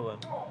think we'll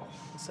end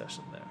the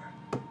session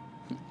there.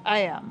 I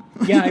am.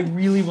 Yeah, I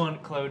really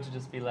want Claude to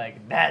just be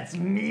like, "That's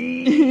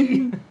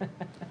me.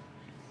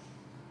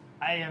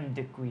 I am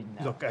the queen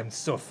now. Look, I'm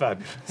so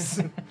fabulous.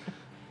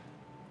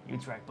 You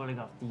try pulling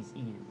off these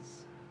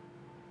ears."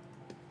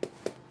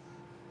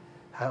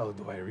 How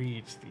do I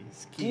reach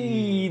these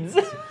keys?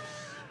 Keys.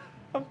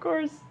 Of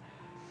course.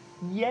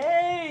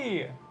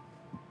 Yay!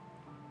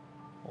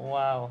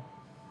 Wow.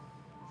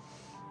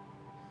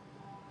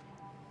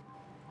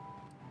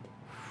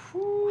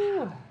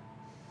 Whew.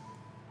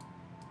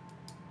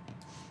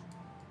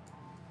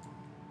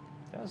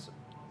 That was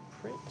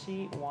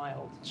pretty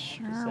wild. I have to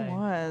Sure say.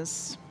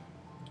 was.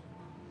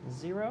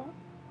 0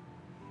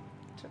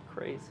 to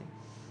crazy.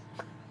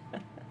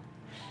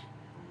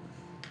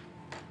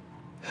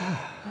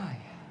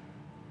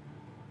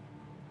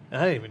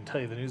 I didn't even tell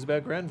you the news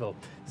about Granville.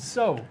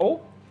 So,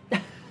 Oh, you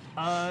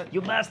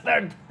you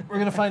bastard! we're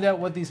going to find out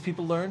what these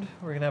people learned.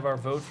 We're going to have our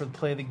vote for the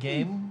play of the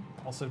game.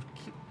 Also,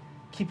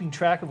 keeping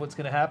track of what's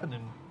going to happen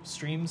in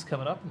streams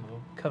coming up in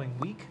the coming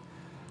week.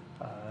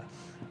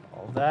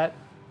 All that,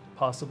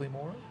 possibly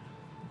more.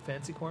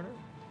 Fancy Corner.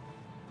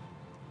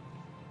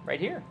 Right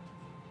here.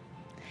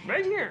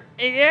 Right here.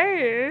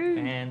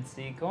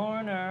 Fancy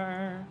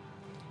corner.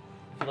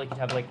 I feel like you'd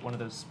have like one of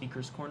those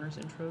speakers corners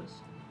intros.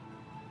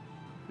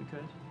 If we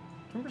could.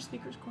 Remember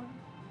speakers corner?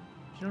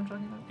 Do you know what I'm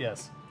talking about?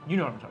 Yes. You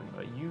know what I'm talking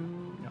about. You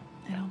know.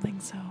 I don't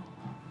think so.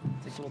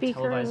 It's like little Speaker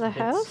of televised the bits.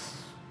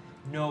 house?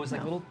 No, it was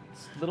like No.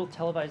 little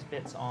televised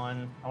bits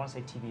on. I want to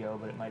say TVO,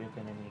 but it might have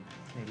been any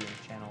Canadian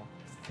channel.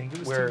 I think it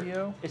was Where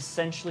TVO.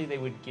 essentially they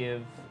would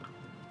give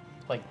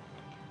like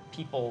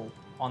people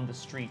on the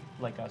street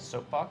like a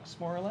soapbox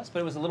more or less, but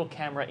it was a little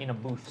camera in a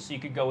booth, so you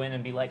could go in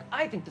and be like,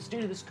 "I think the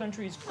state of this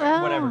country is great,"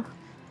 Oh. whatever.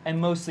 And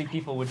mostly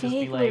people would just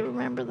be Vaguely like,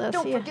 remember this.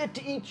 "Don't Yeah. forget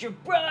to eat your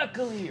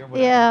broccoli," or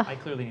whatever. Yeah. I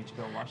clearly need to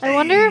go watch I that.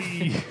 wonder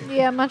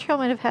if Montreal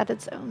might have had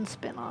its own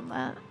spin on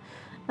that.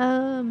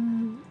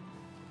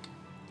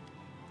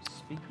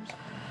 Speakers.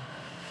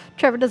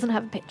 Trevor doesn't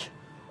have a page,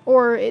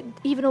 or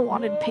even a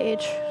wanted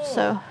page.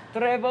 So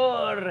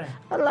Trevor.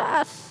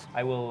 alas.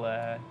 I will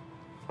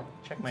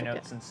check my It's okay.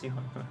 notes and see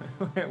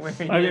where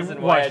he I is mean,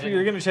 and why I watch. didn't.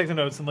 You're going to check the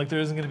notes, and like there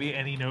isn't going to be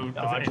any note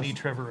No, of I'm any just-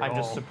 Trevor at I'm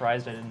just all.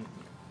 surprised I didn't.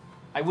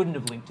 I wouldn't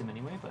have linked him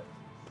anyway, but.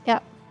 Yeah,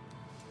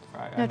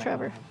 I No might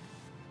Trevor. not have.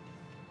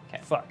 Okay.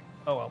 Fuck.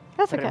 Oh well.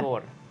 that's okay.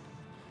 Trevor.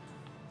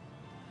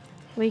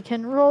 We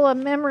can roll a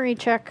memory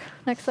check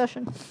next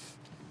session.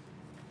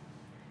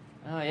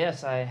 Oh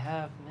yes, I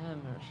have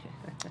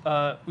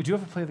memory. We do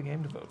have a play of the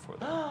game to vote for,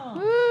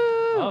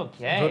 though.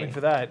 Okay. Voting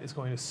for that is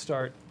going to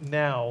start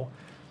now.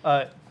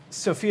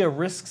 Sophia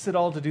risks it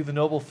all to do the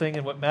noble thing,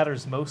 and what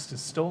matters most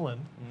is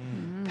stolen.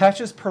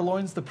 Patches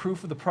purloins the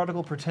proof of the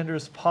prodigal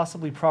pretender's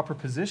possibly proper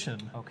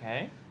position,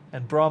 Okay.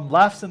 and Brom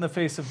laughs in the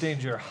face of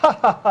danger. Ha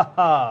ha ha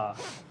ha!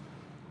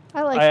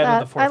 I like I added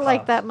the that. I fourth like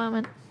laugh. that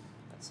moment.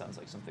 That sounds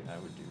like something I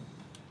would do.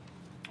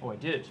 Oh, I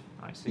did.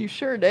 I see. You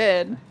sure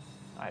did.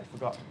 I had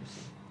forgotten. You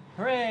see.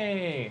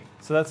 Hooray!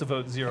 So that's a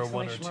vote 0,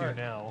 1, or 2 Exclamation mark.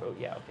 now. Oh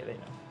yeah. Okay, they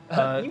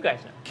know. You guys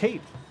know.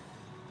 Kate.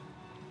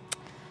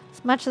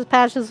 As much as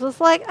Patches was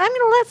like, I'm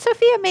gonna let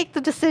Sophia make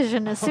the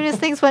decision. As soon as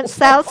things went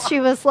south, she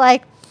was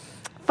like,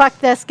 fuck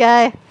this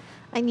guy.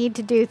 I need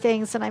to do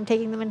things, and I'm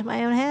taking them into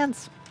my own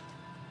hands.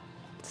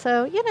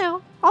 So,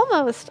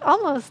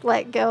 almost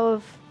let go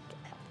of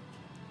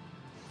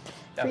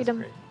That freedom.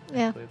 was great.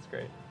 Yeah. Actually, it's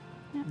great.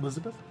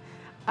 Elizabeth?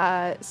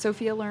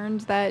 Sophia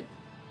learned that,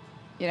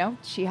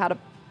 she had a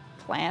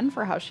plan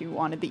for how she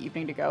wanted the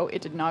evening to go.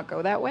 It did not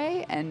go that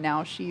way, and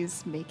now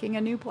she's making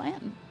a new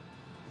plan.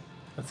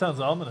 That sounds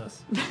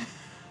ominous.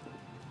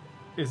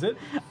 Is it?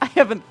 I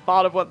haven't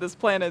thought of what this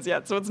plan is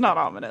yet, so it's not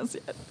ominous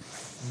yet.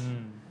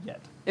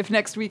 Yet. If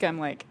next week I'm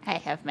like, I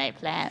have my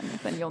plan,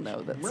 then you'll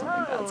know that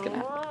something bad's gonna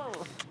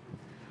happen.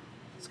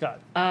 Scott.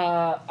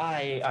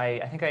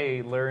 I think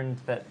I learned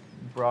that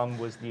Brom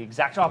was the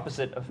exact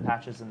opposite of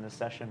Patches in this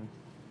session.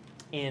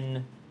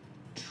 In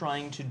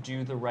trying to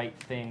do the right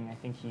thing, I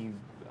think he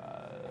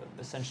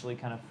essentially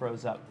kind of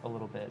froze up a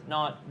little bit.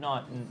 Not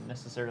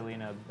necessarily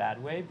in a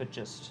bad way, but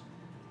just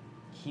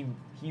he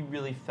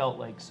really felt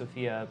like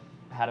Sophia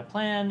had a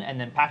plan, and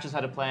then Patches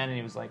had a plan, and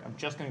he was like, I'm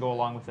just going to go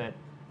along with it.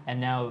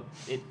 And now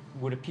it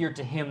would appear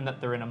to him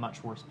that they're in a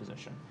much worse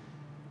position.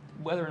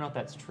 Whether or not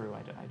that's true,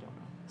 I don't know.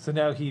 So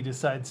now he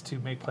decides to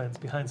make plans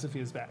behind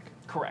Sophia's back.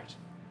 Correct.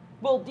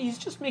 Well, he's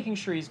just making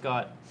sure he's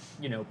got,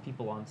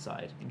 people on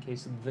side in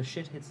case the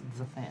shit hits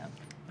the fan.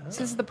 This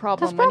is the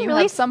problem. Does When Brom you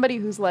really have somebody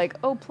who's like,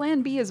 oh,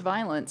 plan B is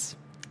violence,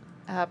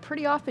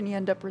 pretty often you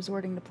end up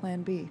resorting to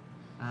plan B.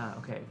 Ah,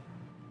 okay.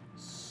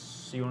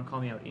 So you want to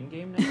call me out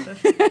in-game next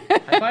session?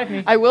 High five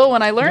me. I will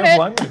when I learn it.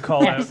 Who I'm going to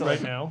call out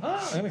right now.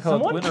 I'm going to call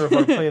out the winner of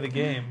our play of the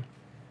game.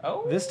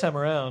 Oh. This time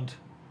around,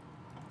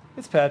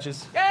 it's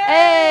Patches.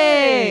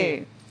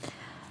 Hey!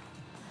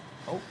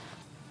 Oh,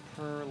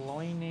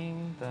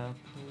 purloining The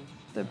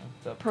the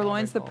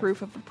purloin's the prodigal.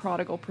 proof of the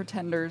prodigal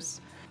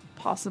pretender's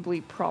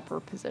possibly proper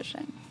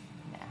position.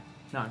 Nah.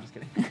 No, I'm just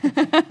kidding.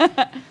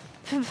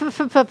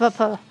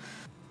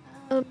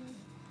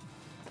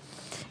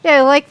 Yeah,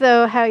 I like,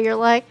 though, how you're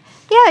like,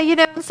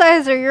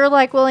 Sizer, you're,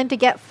 like, willing to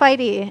get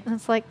fighty. And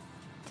it's like,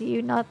 do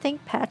you not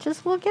think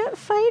Patches will get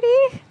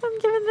fighty when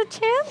given the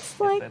chance?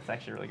 Like, That's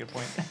actually a really good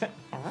point.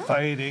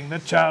 Fighting the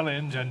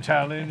challenge and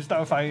challenge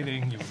the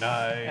fighting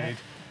unite.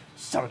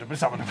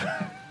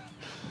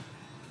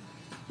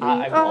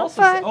 I will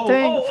also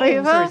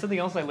say, sorry, something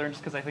else I learned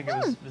just because I think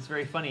it was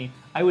very funny.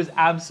 I was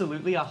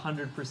absolutely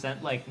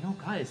 100% like, no,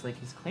 guys, like,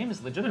 his claim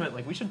is legitimate.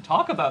 Like, we should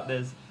talk about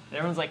this. And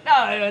everyone's like,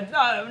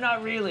 no,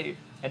 not really.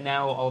 And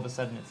now all of a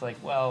sudden it's like,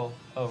 well,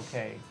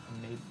 okay,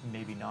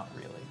 maybe not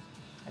really.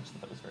 I just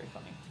thought that was very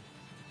funny.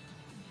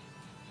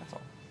 That's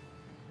all.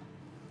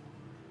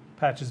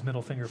 Patches'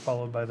 middle finger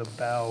followed by the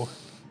bow.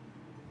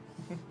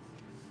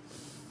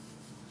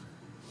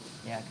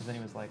 Yeah, because then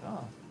he was like,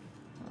 oh,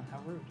 how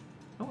rude.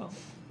 Oh, well.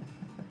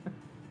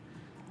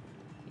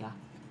 Yeah.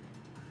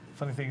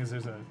 Funny thing is,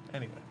 there's a...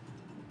 Anyway.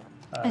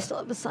 I still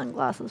have the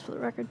sunglasses, for the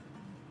record.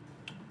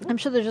 I'm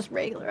sure they're just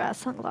regular-ass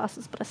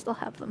sunglasses, but I still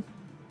have them.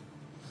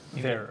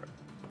 They're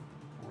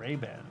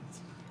Ray-Bans.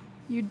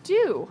 You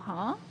do,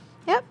 huh?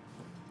 Yep.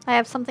 I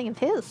have something of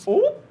his.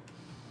 Oh!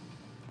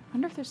 I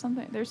wonder if there's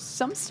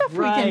some stuff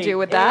we can do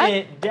with that.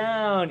 It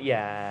down.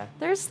 Yeah.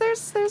 There's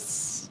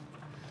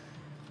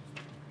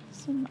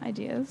some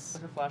ideas.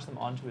 Let her flash them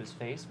onto his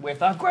face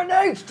with a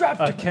grenade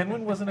strapped to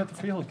Kenwyn wasn't at the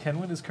freehold.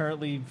 Kenwyn is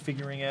currently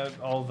figuring out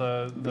all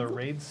the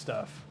raid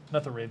stuff.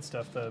 Not the raid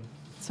stuff,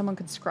 Someone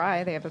could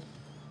scry. They have a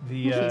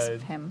the piece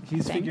of him.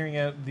 he's thing. figuring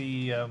out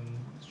the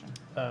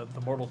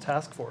Mortal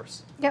Task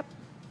Force. Yep.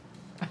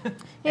 And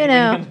when he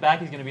comes back,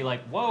 he's going to be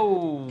like,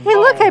 whoa. Hey,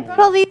 look, I brought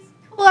all these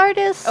cool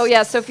artists. Oh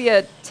yeah,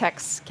 Sophia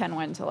texts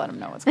Kenwyn to let him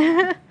know what's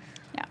going on.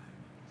 Yeah.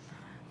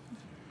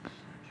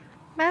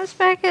 Mav's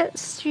back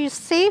she's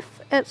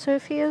safe at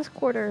Sophia's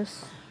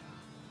quarters.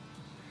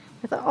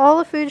 With all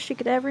the food she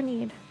could ever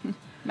need.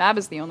 Mab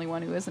is the only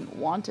one who isn't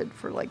wanted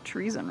for like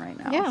treason right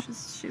now. Yeah.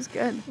 She's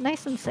good.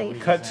 Nice and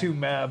safe. Cut to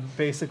Mab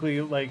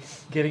basically like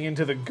getting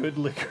into the good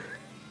liquor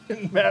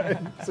in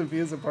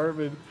Sophia's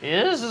apartment.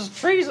 This is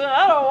treason.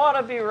 I don't want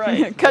to be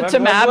right. Cut to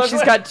Mab.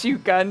 She's got 2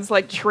 guns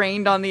like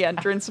trained on the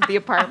entrance of the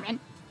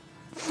apartment.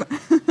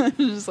 She's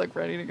just like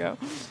ready to go.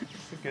 It's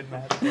a good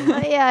match.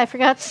 Yeah, I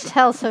forgot to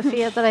tell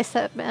Sophia that I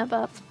set Mab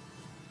up.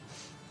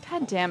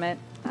 God damn it.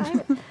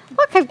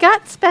 Look, I've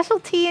got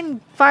specialty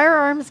in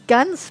firearms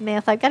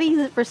gunsmith. I've got to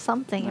use it for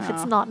something if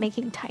it's Oh. not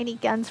making tiny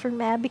guns for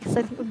Mab because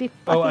I think it would be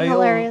fucking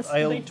hilarious.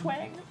 They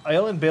twang.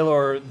 Aiel and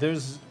Baelor,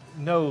 there's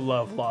no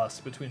love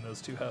lost between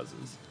those two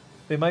houses.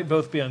 They might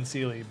both be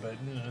unseelie, but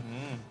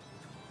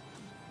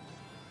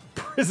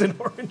prison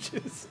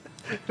oranges.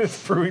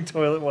 It's brewing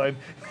toilet wine.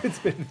 It's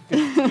been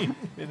 15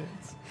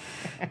 minutes.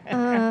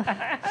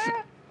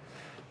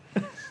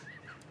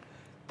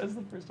 That's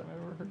the first time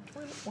I've ever heard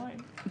toilet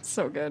wine. It's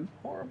so good.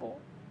 Horrible.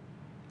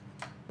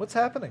 What's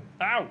happening?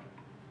 Ow.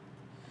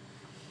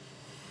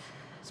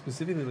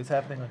 Specifically, what's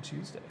happening on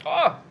Tuesday?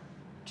 Oh.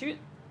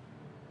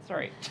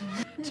 Sorry.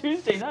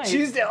 Tuesday night.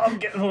 Tuesday, I'm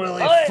getting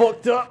really Oi!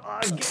 fucked up.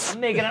 I'm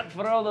making up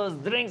for all those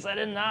drinks I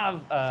didn't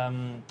have.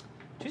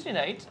 Tuesday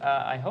night,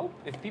 I hope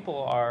if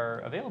people are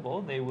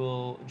available, they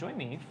will join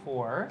me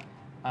for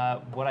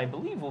what I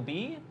believe will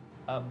be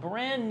a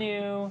brand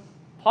new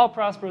Paul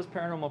Prospero's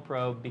Paranormal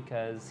Probe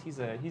because he's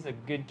a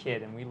good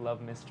kid and we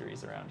love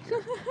mysteries around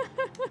here.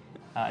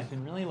 I've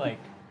been really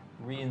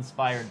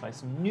re-inspired by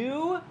some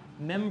new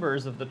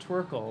members of the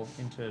Twerkle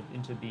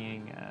into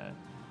being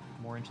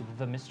more into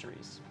the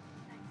mysteries.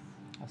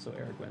 Also,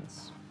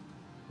 Aragorn's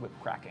whip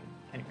cracking.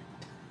 Anyway,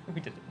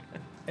 we did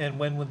it. And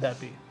when would that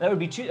be? That would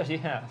be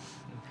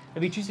It'd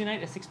be Tuesday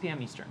night at 6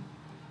 p.m. Eastern.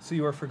 So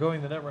you are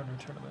forgoing the Netrunner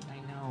tournament. I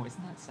know,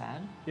 isn't that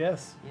sad?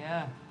 Yes.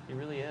 Yeah, it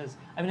really is.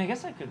 I mean, I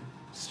guess I could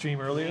Stream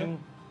earlier. stream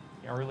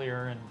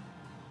earlier and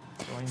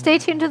join Stay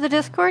the- tuned to the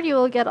Discord. You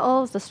will get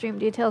all of the stream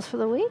details for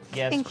the week,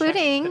 Yes, check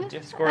including the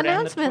Discord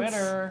announcements. and the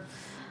Twitter.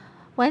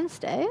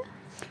 Wednesday.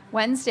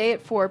 Wednesday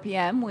at 4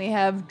 p.m. we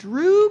have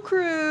Drew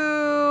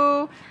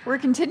Crew. We're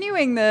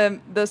continuing the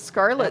That I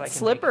Scarlet can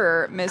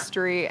Slipper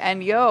mystery,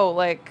 and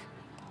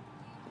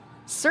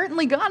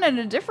certainly gone in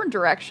a different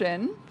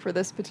direction for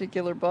this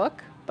particular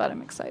book, but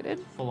I'm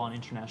excited. Full-on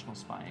international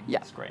spying. Yeah.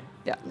 That's great.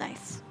 Yeah.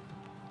 Nice.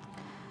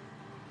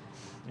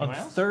 On Anyone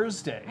else?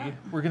 Thursday,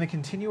 we're going to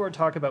continue our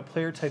talk about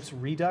player types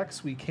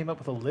Redux. We came up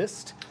with a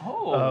list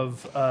Oh.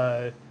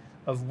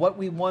 of what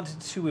we wanted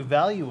to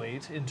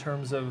evaluate in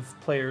terms of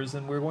players,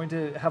 and we're going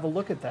to have a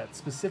look at that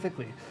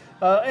specifically.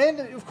 And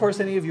of course,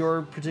 any of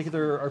your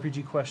particular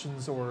RPG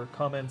questions or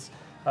comments,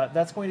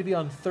 that's going to be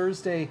on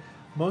Thursday,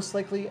 most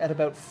likely at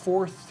about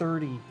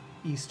 4:30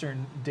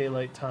 Eastern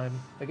Daylight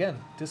Time. Again,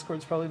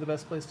 Discord's probably the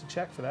best place to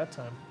check for that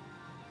time.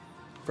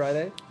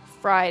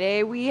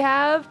 Friday we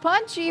have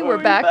Punchy. Oh, We're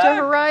he's back to back.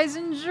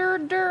 Horizon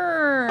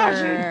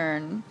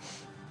Zerdurn.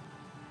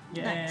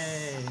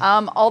 Yay.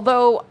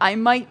 Although I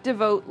might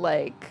devote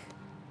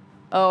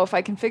if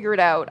I can figure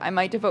it out, I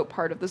might devote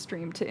part of the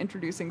stream to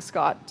introducing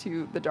Scott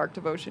to the Dark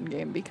Devotion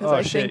game because Oh,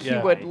 I shit, think yeah.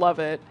 he would love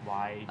it.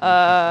 Why? do you think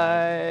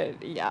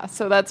that? Yeah,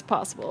 so that's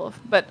possible.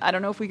 But I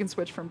don't know if we can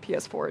switch from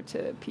PS4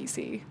 to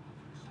PC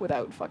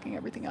without fucking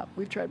everything up.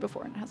 We've tried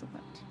before and it hasn't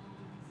worked.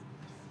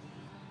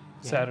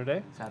 Yeah.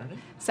 Saturday.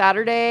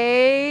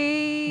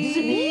 Saturday. Is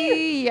it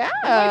me? Yeah.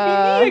 It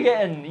might be me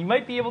again. You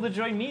might be able to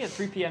join me at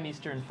 3 p.m.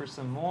 Eastern for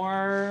some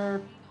more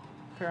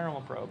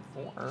Paranormal Probe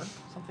or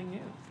something new.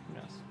 Who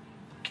knows?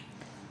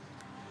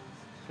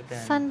 But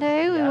then,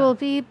 Sunday, we yeah, will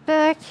be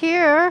back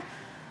here.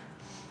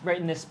 right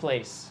in this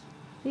place.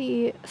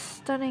 The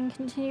stunning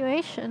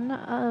continuation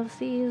of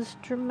these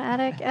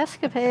dramatic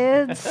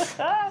escapades.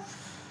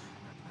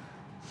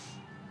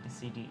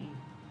 CDE.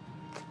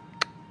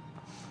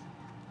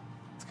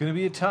 It's going to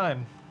be a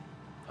time.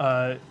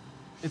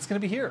 It's going to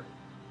be here.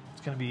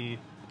 It's going to be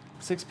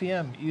 6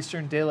 p.m.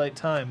 Eastern Daylight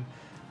Time.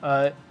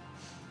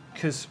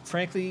 Because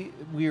frankly,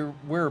 we're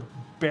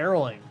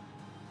barreling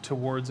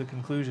towards a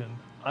conclusion.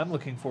 I'm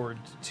looking forward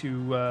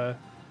to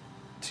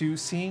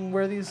seeing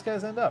where these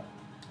guys end up,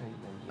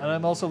 and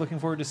I'm also looking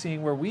forward to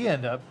seeing where we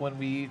end up when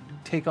we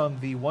take on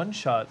the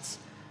one-shots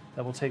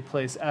that will take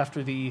place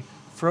after the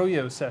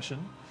Froyo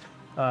session.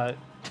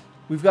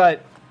 We've got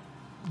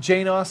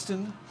Jane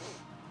Austen.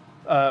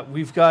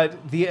 We've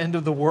got the end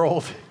of the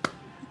world,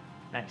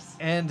 Nice.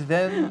 and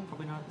then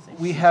Probably not the same.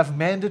 we have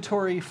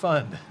mandatory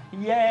fun.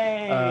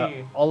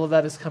 Yay! All of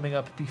that is coming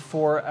up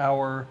before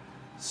our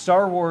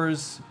Star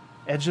Wars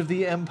Edge of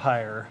the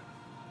Empire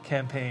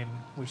campaign,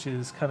 which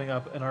is coming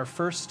up in our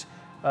first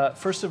of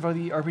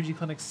the RPG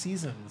Clinic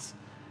seasons,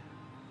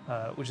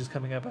 which is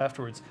coming up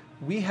afterwards.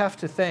 We have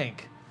to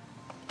thank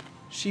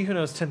She Who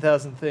Knows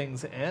 10,000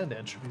 Things and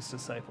Entropy's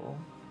Disciple,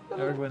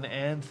 Erwin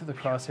and the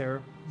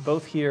Crosshair,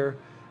 both here.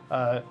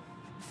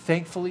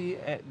 Thankfully,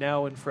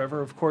 now and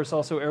forever. Of course,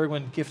 also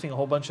Erwin gifting a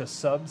whole bunch of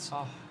subs.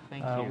 Oh,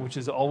 thank you. Which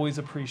is always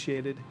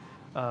appreciated.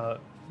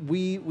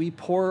 We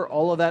pour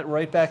all of that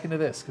right back into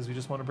this because we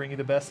just want to bring you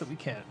the best that we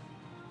can.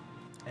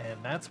 And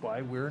that's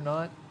why we're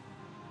not,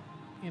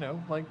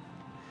 What?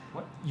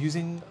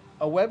 using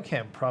a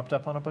webcam propped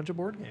up on a bunch of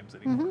board games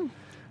anymore.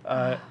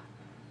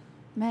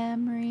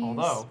 Memories.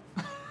 Although,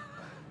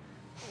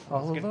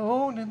 All good.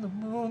 alone in the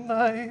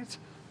moonlight.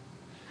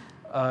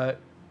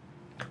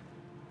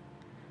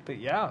 But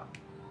yeah.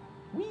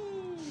 whee!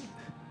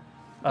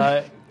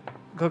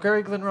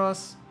 Gokari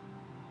Glenross,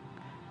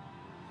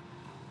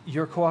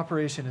 your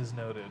cooperation is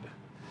noted.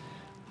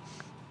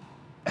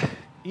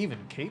 Even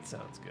Kate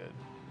sounds good.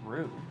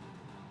 Rude.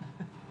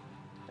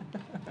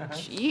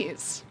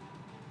 Jeez.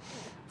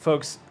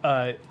 Folks,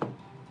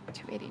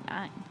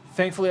 289.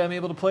 thankfully I'm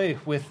able to play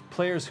with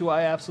players who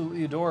I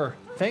absolutely adore.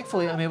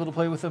 Thankfully I'm able to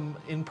play with them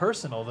in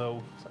person,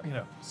 although,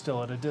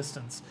 still at a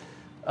distance.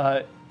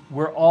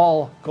 We're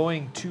all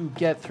going to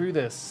get through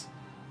this.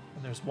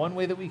 And there's one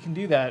way that we can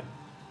do that.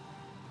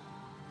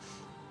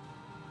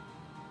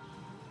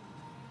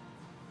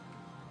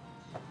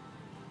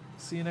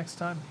 See you next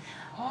time.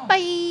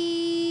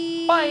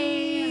 Bye.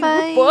 Bye!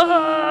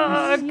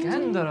 Bye.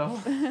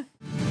 Scandalo.